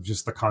 because of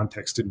just the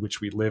context in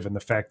which we live and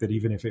the fact that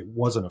even if it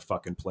wasn't a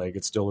fucking plague,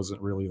 it still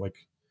isn't really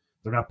like,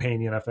 they're not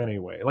paying you enough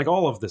anyway. Like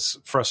all of this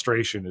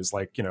frustration is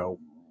like, you know,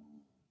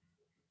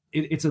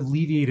 it's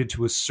alleviated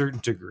to a certain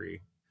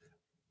degree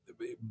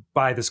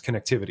by this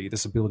connectivity,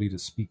 this ability to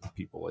speak with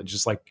people and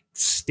just like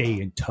stay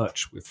in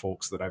touch with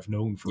folks that I've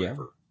known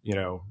forever, you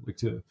know, like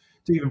to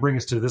even bring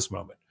us to this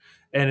moment.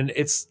 And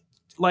it's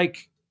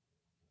like,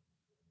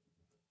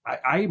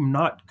 I'm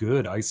not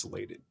good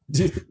isolated.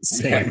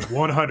 Same.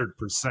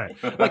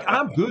 100%. Like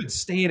I'm good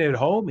staying at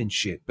home and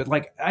shit, but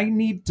like I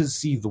need to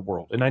see the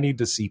world and I need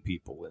to see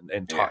people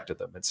and talk to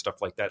them and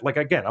stuff like that. Like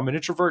again, I'm an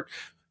introvert.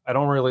 I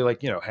don't really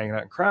like, you know, hanging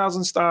out in crowds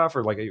and stuff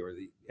or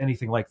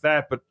anything like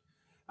that, but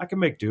I can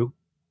make do.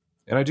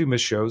 And I do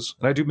miss shows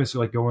and I do miss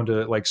like going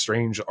to like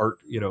strange art,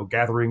 you know,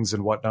 gatherings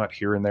and whatnot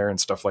here and there and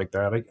stuff like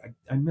that.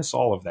 I miss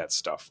all of that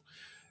stuff.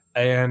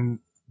 And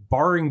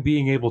barring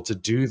being able to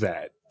do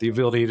that, the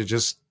ability to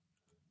just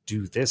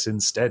do this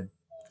instead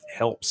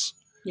helps.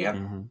 Yeah.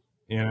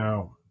 You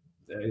know,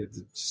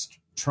 it's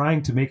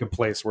trying to make a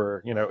place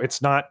where, you know,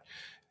 it's not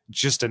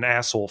just an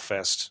asshole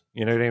fest.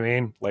 You know what I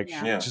mean? Like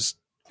just,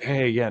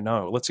 hey,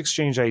 let's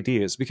exchange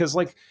ideas because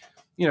like,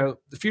 you know,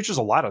 the future's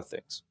a lot of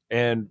things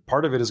and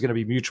part of it is going to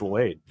be mutual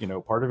aid. You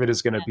know, part of it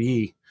is going to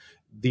be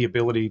the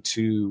ability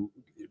to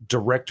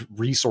direct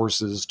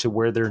resources to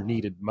where they're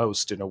needed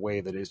most in a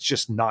way that is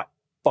just not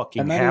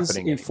fucking and that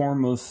happening. Is a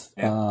form of,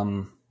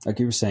 like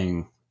you were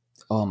saying,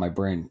 oh, my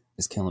brain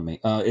is killing me.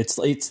 It's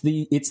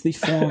the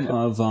form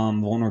of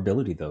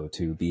vulnerability, though,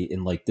 to be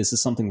in. Like this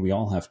is something we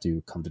all have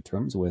to come to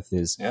terms with.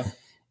 Is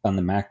on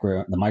the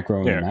micro and the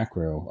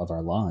macro of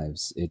our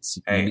lives. It's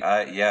you need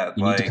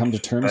to come to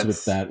terms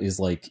with that. Is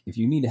like if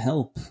you need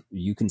help,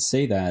 you can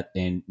say that,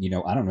 and you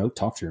know, I don't know,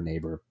 talk to your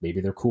neighbor. Maybe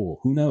they're cool.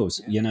 Who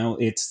knows? You know,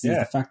 it's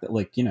the fact that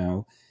like you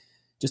know.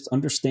 Just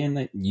understand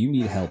that you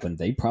need help and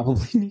they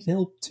probably need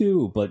help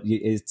too, but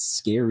it's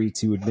scary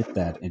to admit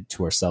that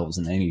to ourselves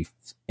in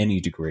any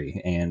degree.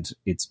 And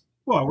it's,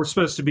 well, we're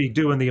supposed to be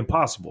doing the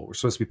impossible. We're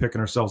supposed to be picking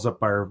ourselves up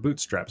by our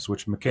bootstraps,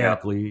 which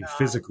mechanically,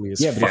 physically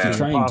is but if you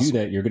try and do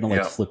that, you're going to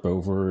like flip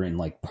over and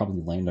like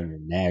probably land on your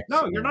neck.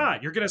 No, you're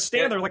not. You're going to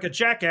stand there like a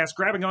jackass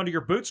grabbing onto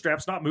your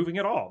bootstraps, not moving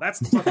at all. That's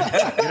the fucking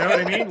shit. You know what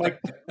I mean? Like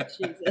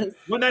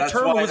when that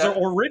term was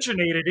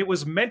originated, it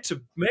was meant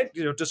to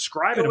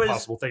describe an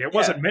impossible thing. It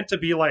wasn't meant to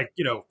be like,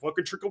 you know,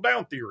 fucking trickle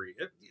down theory.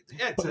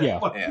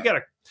 Look,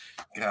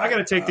 I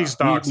gotta take these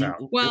dogs out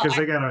because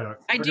they gotta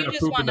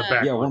poop in the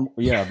back.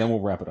 Then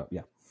we'll wrap it up.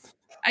 Yeah.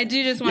 I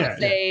do just want to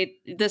say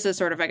this is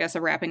sort of, I guess,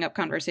 a wrapping up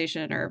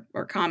conversation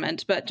or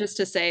comment, but just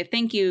to say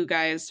thank you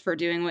guys for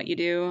doing what you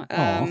do.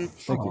 I've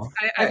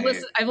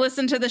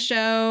listened to the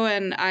show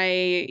and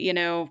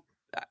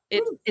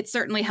it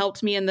certainly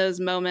helped me in those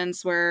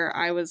moments where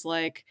I was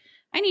like,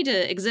 I need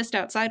to exist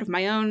outside of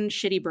my own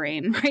shitty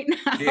brain right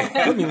now.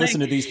 Let me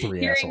listen to these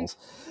three assholes.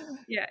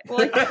 Yeah, well,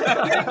 hearing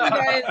you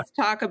guys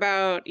talk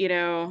about, you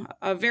know,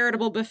 a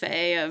veritable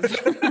buffet of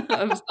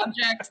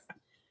subjects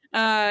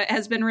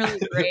has been really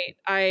great.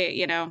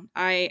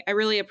 I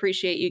really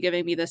appreciate you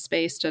giving me the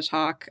space to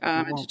talk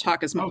and to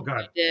talk as much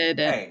as I did.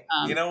 Hey,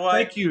 you know what?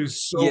 Thank you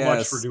so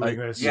much for doing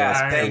this. Yes,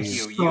 thank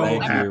you. So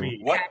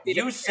happy.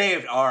 You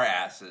saved our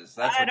asses.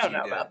 That's what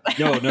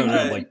you did.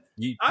 No. Like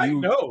I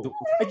know.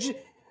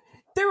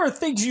 There are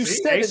things you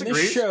said in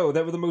this show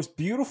that were the most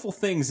beautiful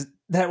things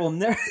that will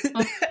never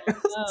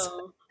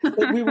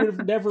that we would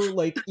have never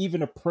like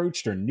even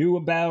approached or knew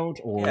about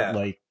or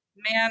like.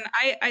 Man,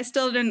 I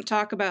still didn't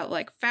talk about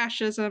like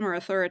fascism or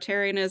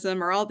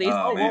authoritarianism or all these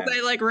things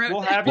I like wrote.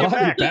 We'll have you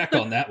back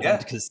on that one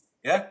because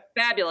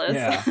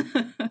fabulous.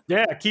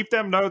 Keep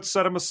them notes,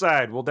 set them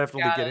aside. We'll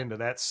definitely get into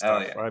that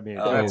stuff. I mean,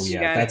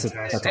 that's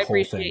a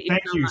whole thing.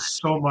 Thank you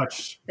so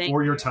much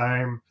for your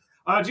time.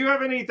 Do you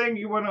have anything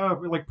you want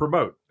to like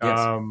promote? Yes.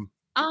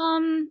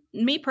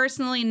 Me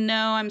personally,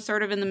 no. I'm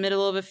sort of in the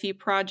middle of a few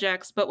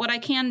projects, but what I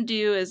can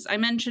do is I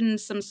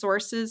mentioned some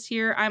sources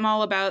here. I'm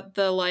all about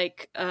the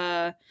like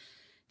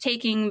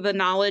taking the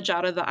knowledge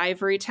out of the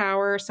ivory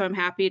tower, so I'm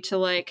happy to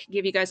like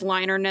give you guys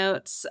liner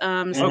notes.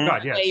 So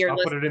God, yes. your I'll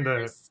put it in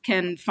the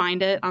can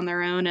find it on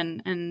their own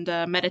and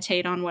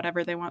meditate on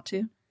whatever they want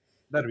to.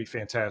 That'd be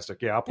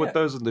fantastic. Yeah, I'll put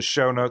those in the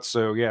show notes.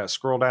 So yeah,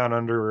 scroll down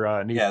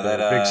underneath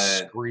the big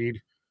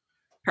screed.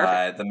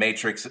 The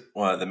Matrix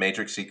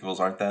sequels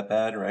aren't that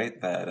bad, right?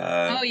 That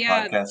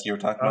podcast you were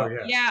talking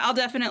about. Yeah, I'll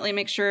definitely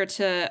make sure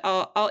to.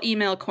 I'll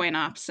email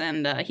CoinOps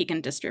and he can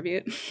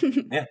distribute.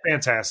 Yeah,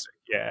 fantastic.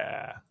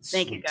 Yeah,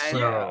 thank you guys.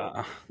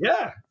 So,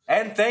 yeah,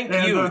 and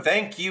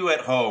thank you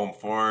at home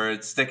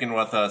for sticking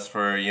with us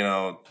for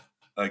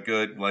a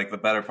good the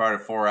better part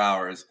of 4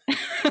 hours.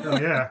 Oh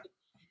yeah.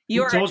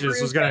 You told you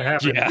this was going to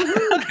happen. Yeah.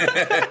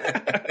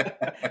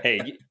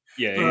 Hey,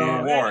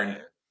 yeah.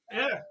 Warned.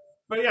 Yeah.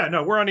 But yeah,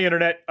 no, we're on the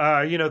internet.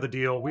 You know the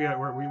deal. We got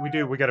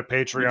a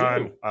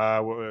Patreon.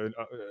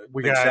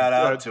 We big got shout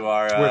out to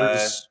our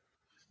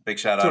big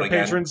shout out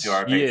again patrons. to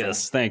our patrons.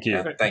 Yes, thank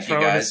you. Thank you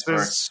guys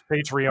for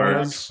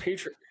Patreons.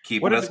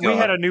 Keeping us going.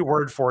 We had a new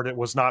word for it. It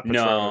was not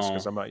Patronus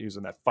because I'm not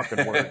using that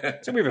fucking word.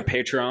 So we have a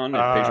Patreon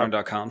at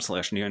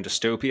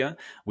patreon.com/neondystopia.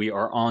 We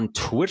are on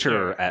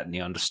Twitter at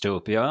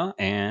neondystopia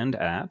and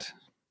at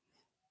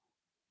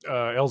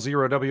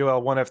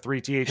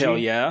L0WL1F3THE. Hell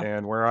yeah.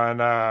 And we're on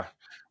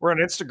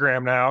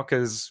Instagram now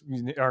because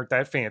we aren't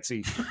that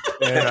fancy.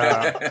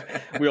 And,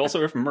 we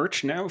also have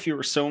merch now if you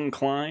were so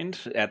inclined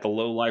at the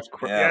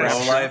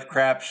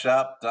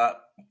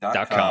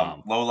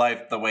lowlifecrapshop.com. Low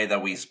life the way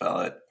that we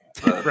spell it.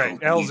 Right,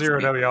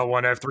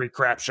 L0WL1F3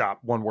 crap shop,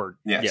 one word.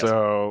 Yeah.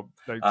 So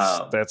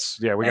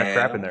that's we got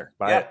crap in there.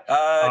 Buy it.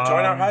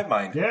 Join our Hive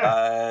Mind.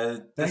 Yeah.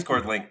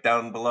 Discord link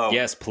down below.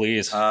 Yes,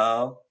 please.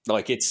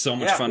 It's so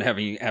much fun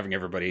having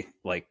everybody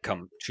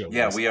come chill.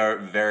 Yeah, we are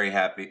very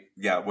happy.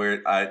 Yeah,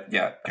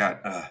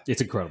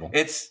 it's incredible.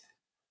 It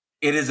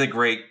is a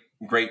great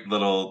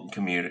little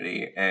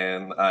community,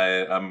 and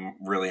I'm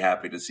really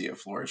happy to see it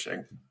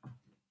flourishing.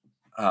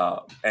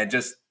 And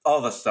just all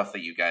the stuff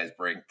that you guys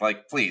bring,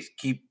 please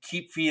keep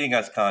feeding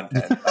us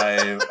content.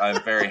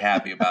 I'm very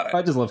happy about it.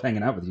 I just love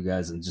hanging out with you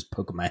guys and just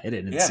poking my head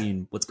in and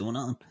seeing what's going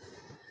on.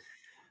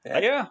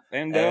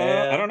 And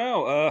I don't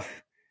know.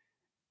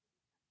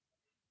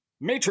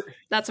 Matrix.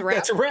 That's a wrap.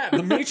 That's a wrap.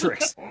 The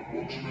Matrix. I'm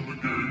watching the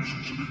games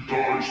until he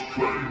dies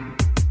playing.